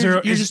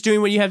 you're just doing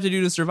what you have to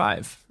do to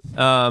survive.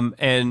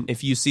 And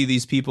if you see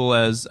these people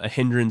as a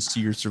hindrance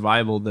to your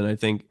survival, then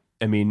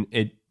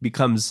it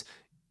becomes,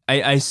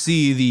 I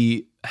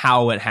see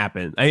how it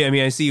happened.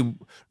 I see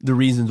the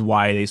reasons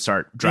why they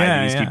start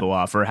driving these people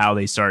off, or how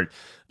they start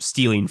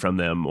stealing from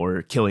them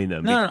or killing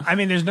them. No, I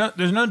mean, there's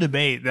no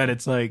debate that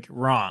it's like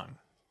wrong,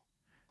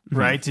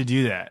 right, to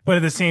do that. But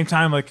at the same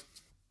time, like,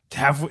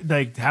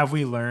 have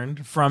we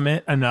learned from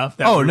it enough?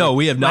 That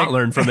We have not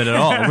learned from it at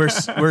all.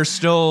 We're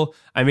still.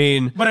 I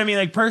mean, but I mean,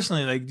 like,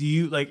 personally, like, do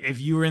you, like, if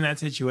you were in that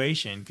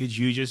situation, could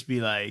you just be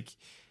like,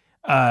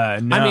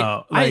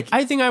 no?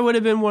 I think I would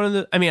have been one of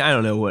the. I mean, I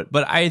don't know what,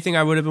 but I think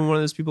I would have been one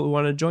of those people who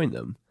wanted to join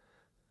them.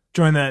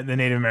 Join the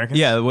Native Americans?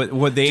 Yeah,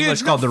 what the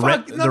English called the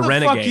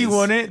renegades. Fuck you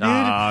wouldn't,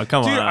 dude.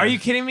 Come on, dude. Are you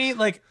kidding me?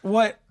 Like,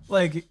 what?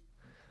 Like,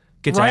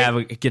 get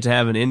to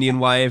have an Indian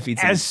wife.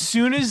 As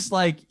soon as,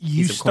 like,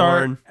 you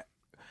start. Corn.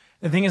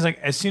 The thing is, like,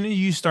 as soon as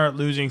you start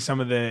losing some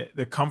of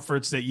the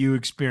comforts that you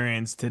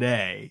experience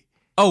today.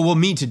 Oh, well,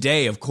 me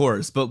today, of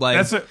course, but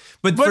like, for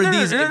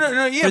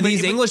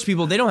these English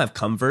people, they don't have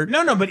comfort.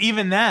 No, but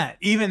even that,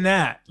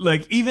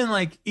 like, even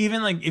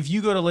if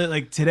you go to live,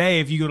 like,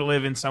 today, if you go to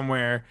live in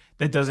somewhere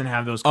that doesn't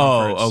have those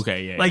comforts. Oh,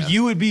 okay, yeah. Like,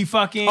 you would be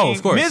fucking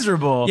of course.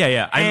 miserable.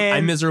 Yeah.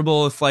 I'm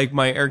miserable if, like,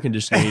 my air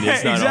conditioning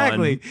is not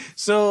exactly. on.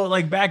 So,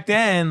 like, back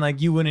then,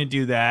 like, you wouldn't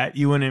do that.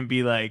 You wouldn't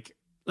be like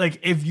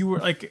if you were,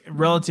 like,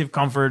 relative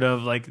comfort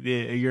of, like,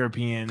 the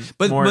European,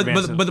 but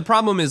the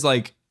problem is,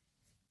 like,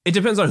 it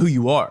depends on who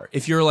you are.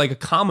 If you're, like, a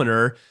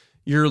commoner,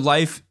 your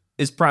life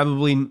is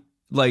probably,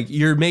 like,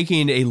 you're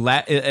making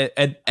at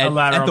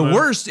the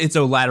worst, it's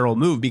a lateral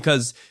move,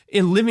 because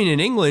in living in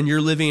England,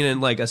 you're living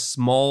in, like, a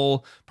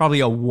small,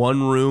 probably a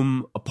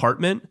 1-room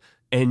apartment,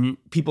 and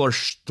people are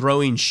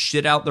throwing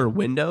shit out their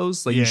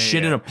windows. Like, you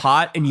shit in a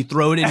pot and you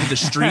throw it into the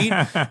street,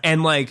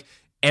 and, like,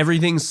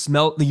 everything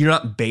smells. You're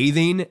not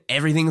bathing.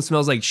 Everything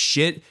smells like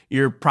shit.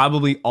 You're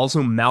probably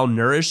also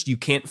malnourished. You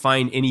can't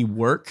find any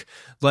work.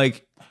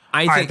 Like,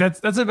 I think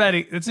that's a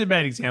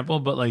bad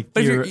example. But, like,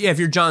 but if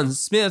you're John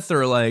Smith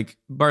or, like,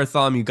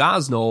 Bartholomew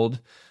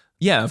Gosnold,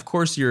 yeah, of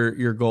course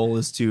your goal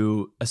is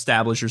to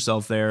establish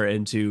yourself there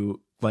and to,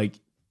 like.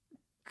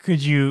 What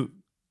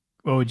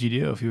would you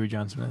do if you were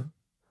John Smith?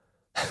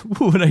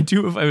 What would I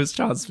do if I was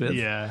John Smith?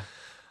 Yeah,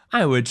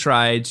 I would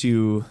try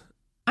to.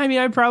 I mean,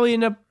 I'd probably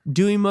end up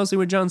doing mostly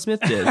what John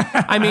Smith did.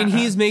 I mean,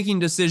 he's making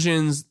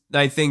decisions,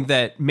 I think,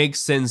 that makes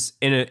sense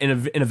in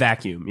a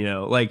vacuum, you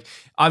know? Like,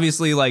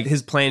 obviously, like,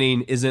 his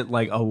planning isn't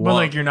like a lot. But,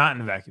 like, you're not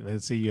in a vacuum.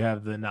 Let's say you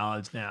have the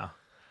knowledge now.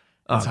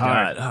 It's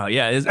hard. God. Oh,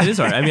 yeah, it is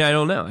hard. I mean, I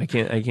don't know. I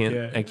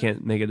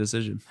can't make a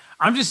decision.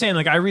 I'm just saying,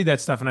 like, I read that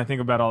stuff and I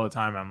think about it all the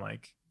time. I'm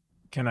like,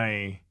 can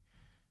I...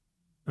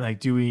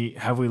 Like,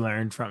 have we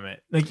learned from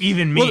it? Like,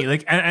 even me,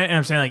 like, and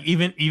I'm saying, like,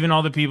 even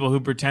all the people who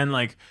pretend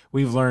like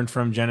we've learned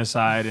from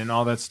genocide and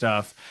all that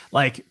stuff,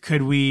 like,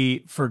 could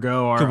we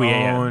forgo our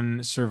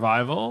own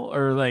survival?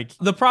 Or, like,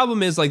 the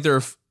problem is, like,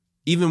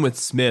 even with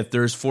Smith,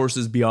 there's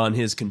forces beyond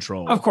his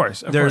control. Of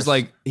course.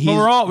 Like, we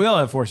all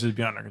have forces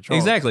beyond our control.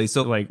 Exactly.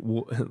 So, like,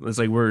 it's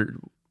like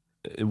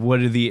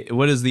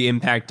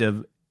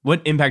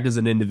what impact does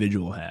an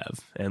individual have?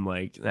 And,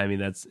 like, I mean,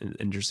 that's an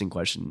interesting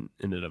question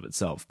in and of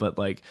itself. But,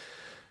 like,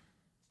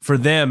 for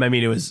them, I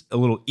mean, it was a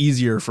little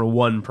easier for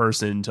one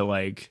person to,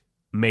 like,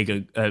 make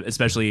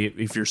especially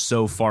if you're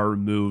so far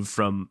removed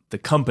from the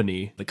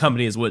company. The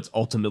company is what's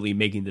ultimately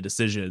making the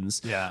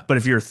decisions. Yeah. But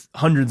if you're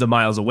hundreds of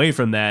miles away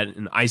from that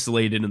and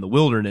isolated in the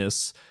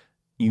wilderness,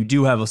 you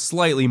do have a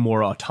slightly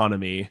more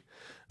autonomy.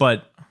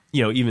 But,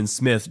 you know, even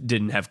Smith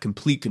didn't have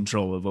complete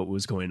control of what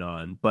was going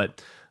on.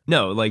 But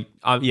no, like,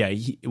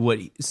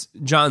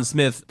 John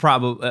Smith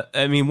probably,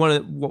 I mean,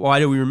 why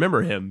do we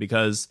remember him?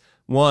 Because,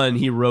 one,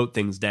 he wrote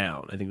things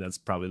down. I think that's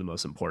probably the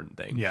most important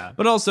thing. Yeah.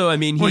 But also, I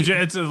mean,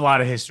 it's a lot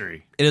of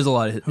history. It is a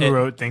lot of who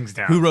wrote things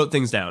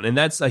down. And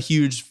that's a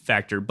huge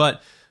factor.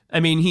 But,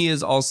 I mean, he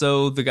is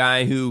also the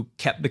guy who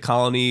kept the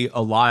colony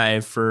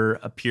alive for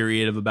a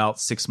period of about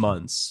 6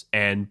 months.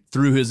 And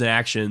through his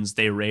actions,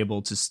 they were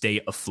able to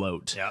stay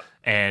afloat. Yep.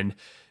 And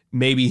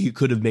maybe he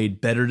could have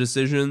made better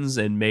decisions,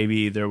 and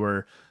maybe there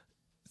were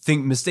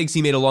mistakes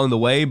he made along the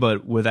way,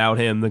 but without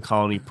him, the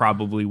colony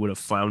probably would have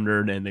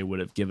floundered and they would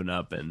have given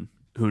up, and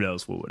who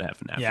knows what would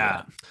happen after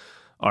that.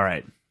 All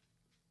right.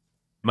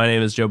 My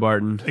name is Joe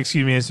Barton.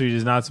 Excuse me, history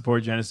does not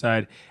support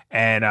genocide.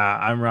 And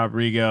I'm Rob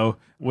Rigo.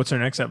 What's our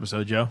next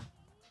episode, Joe?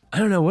 I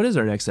don't know. What is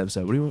our next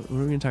episode? What are we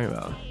going to talk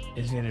about?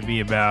 It's going to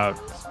be about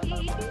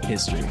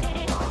history.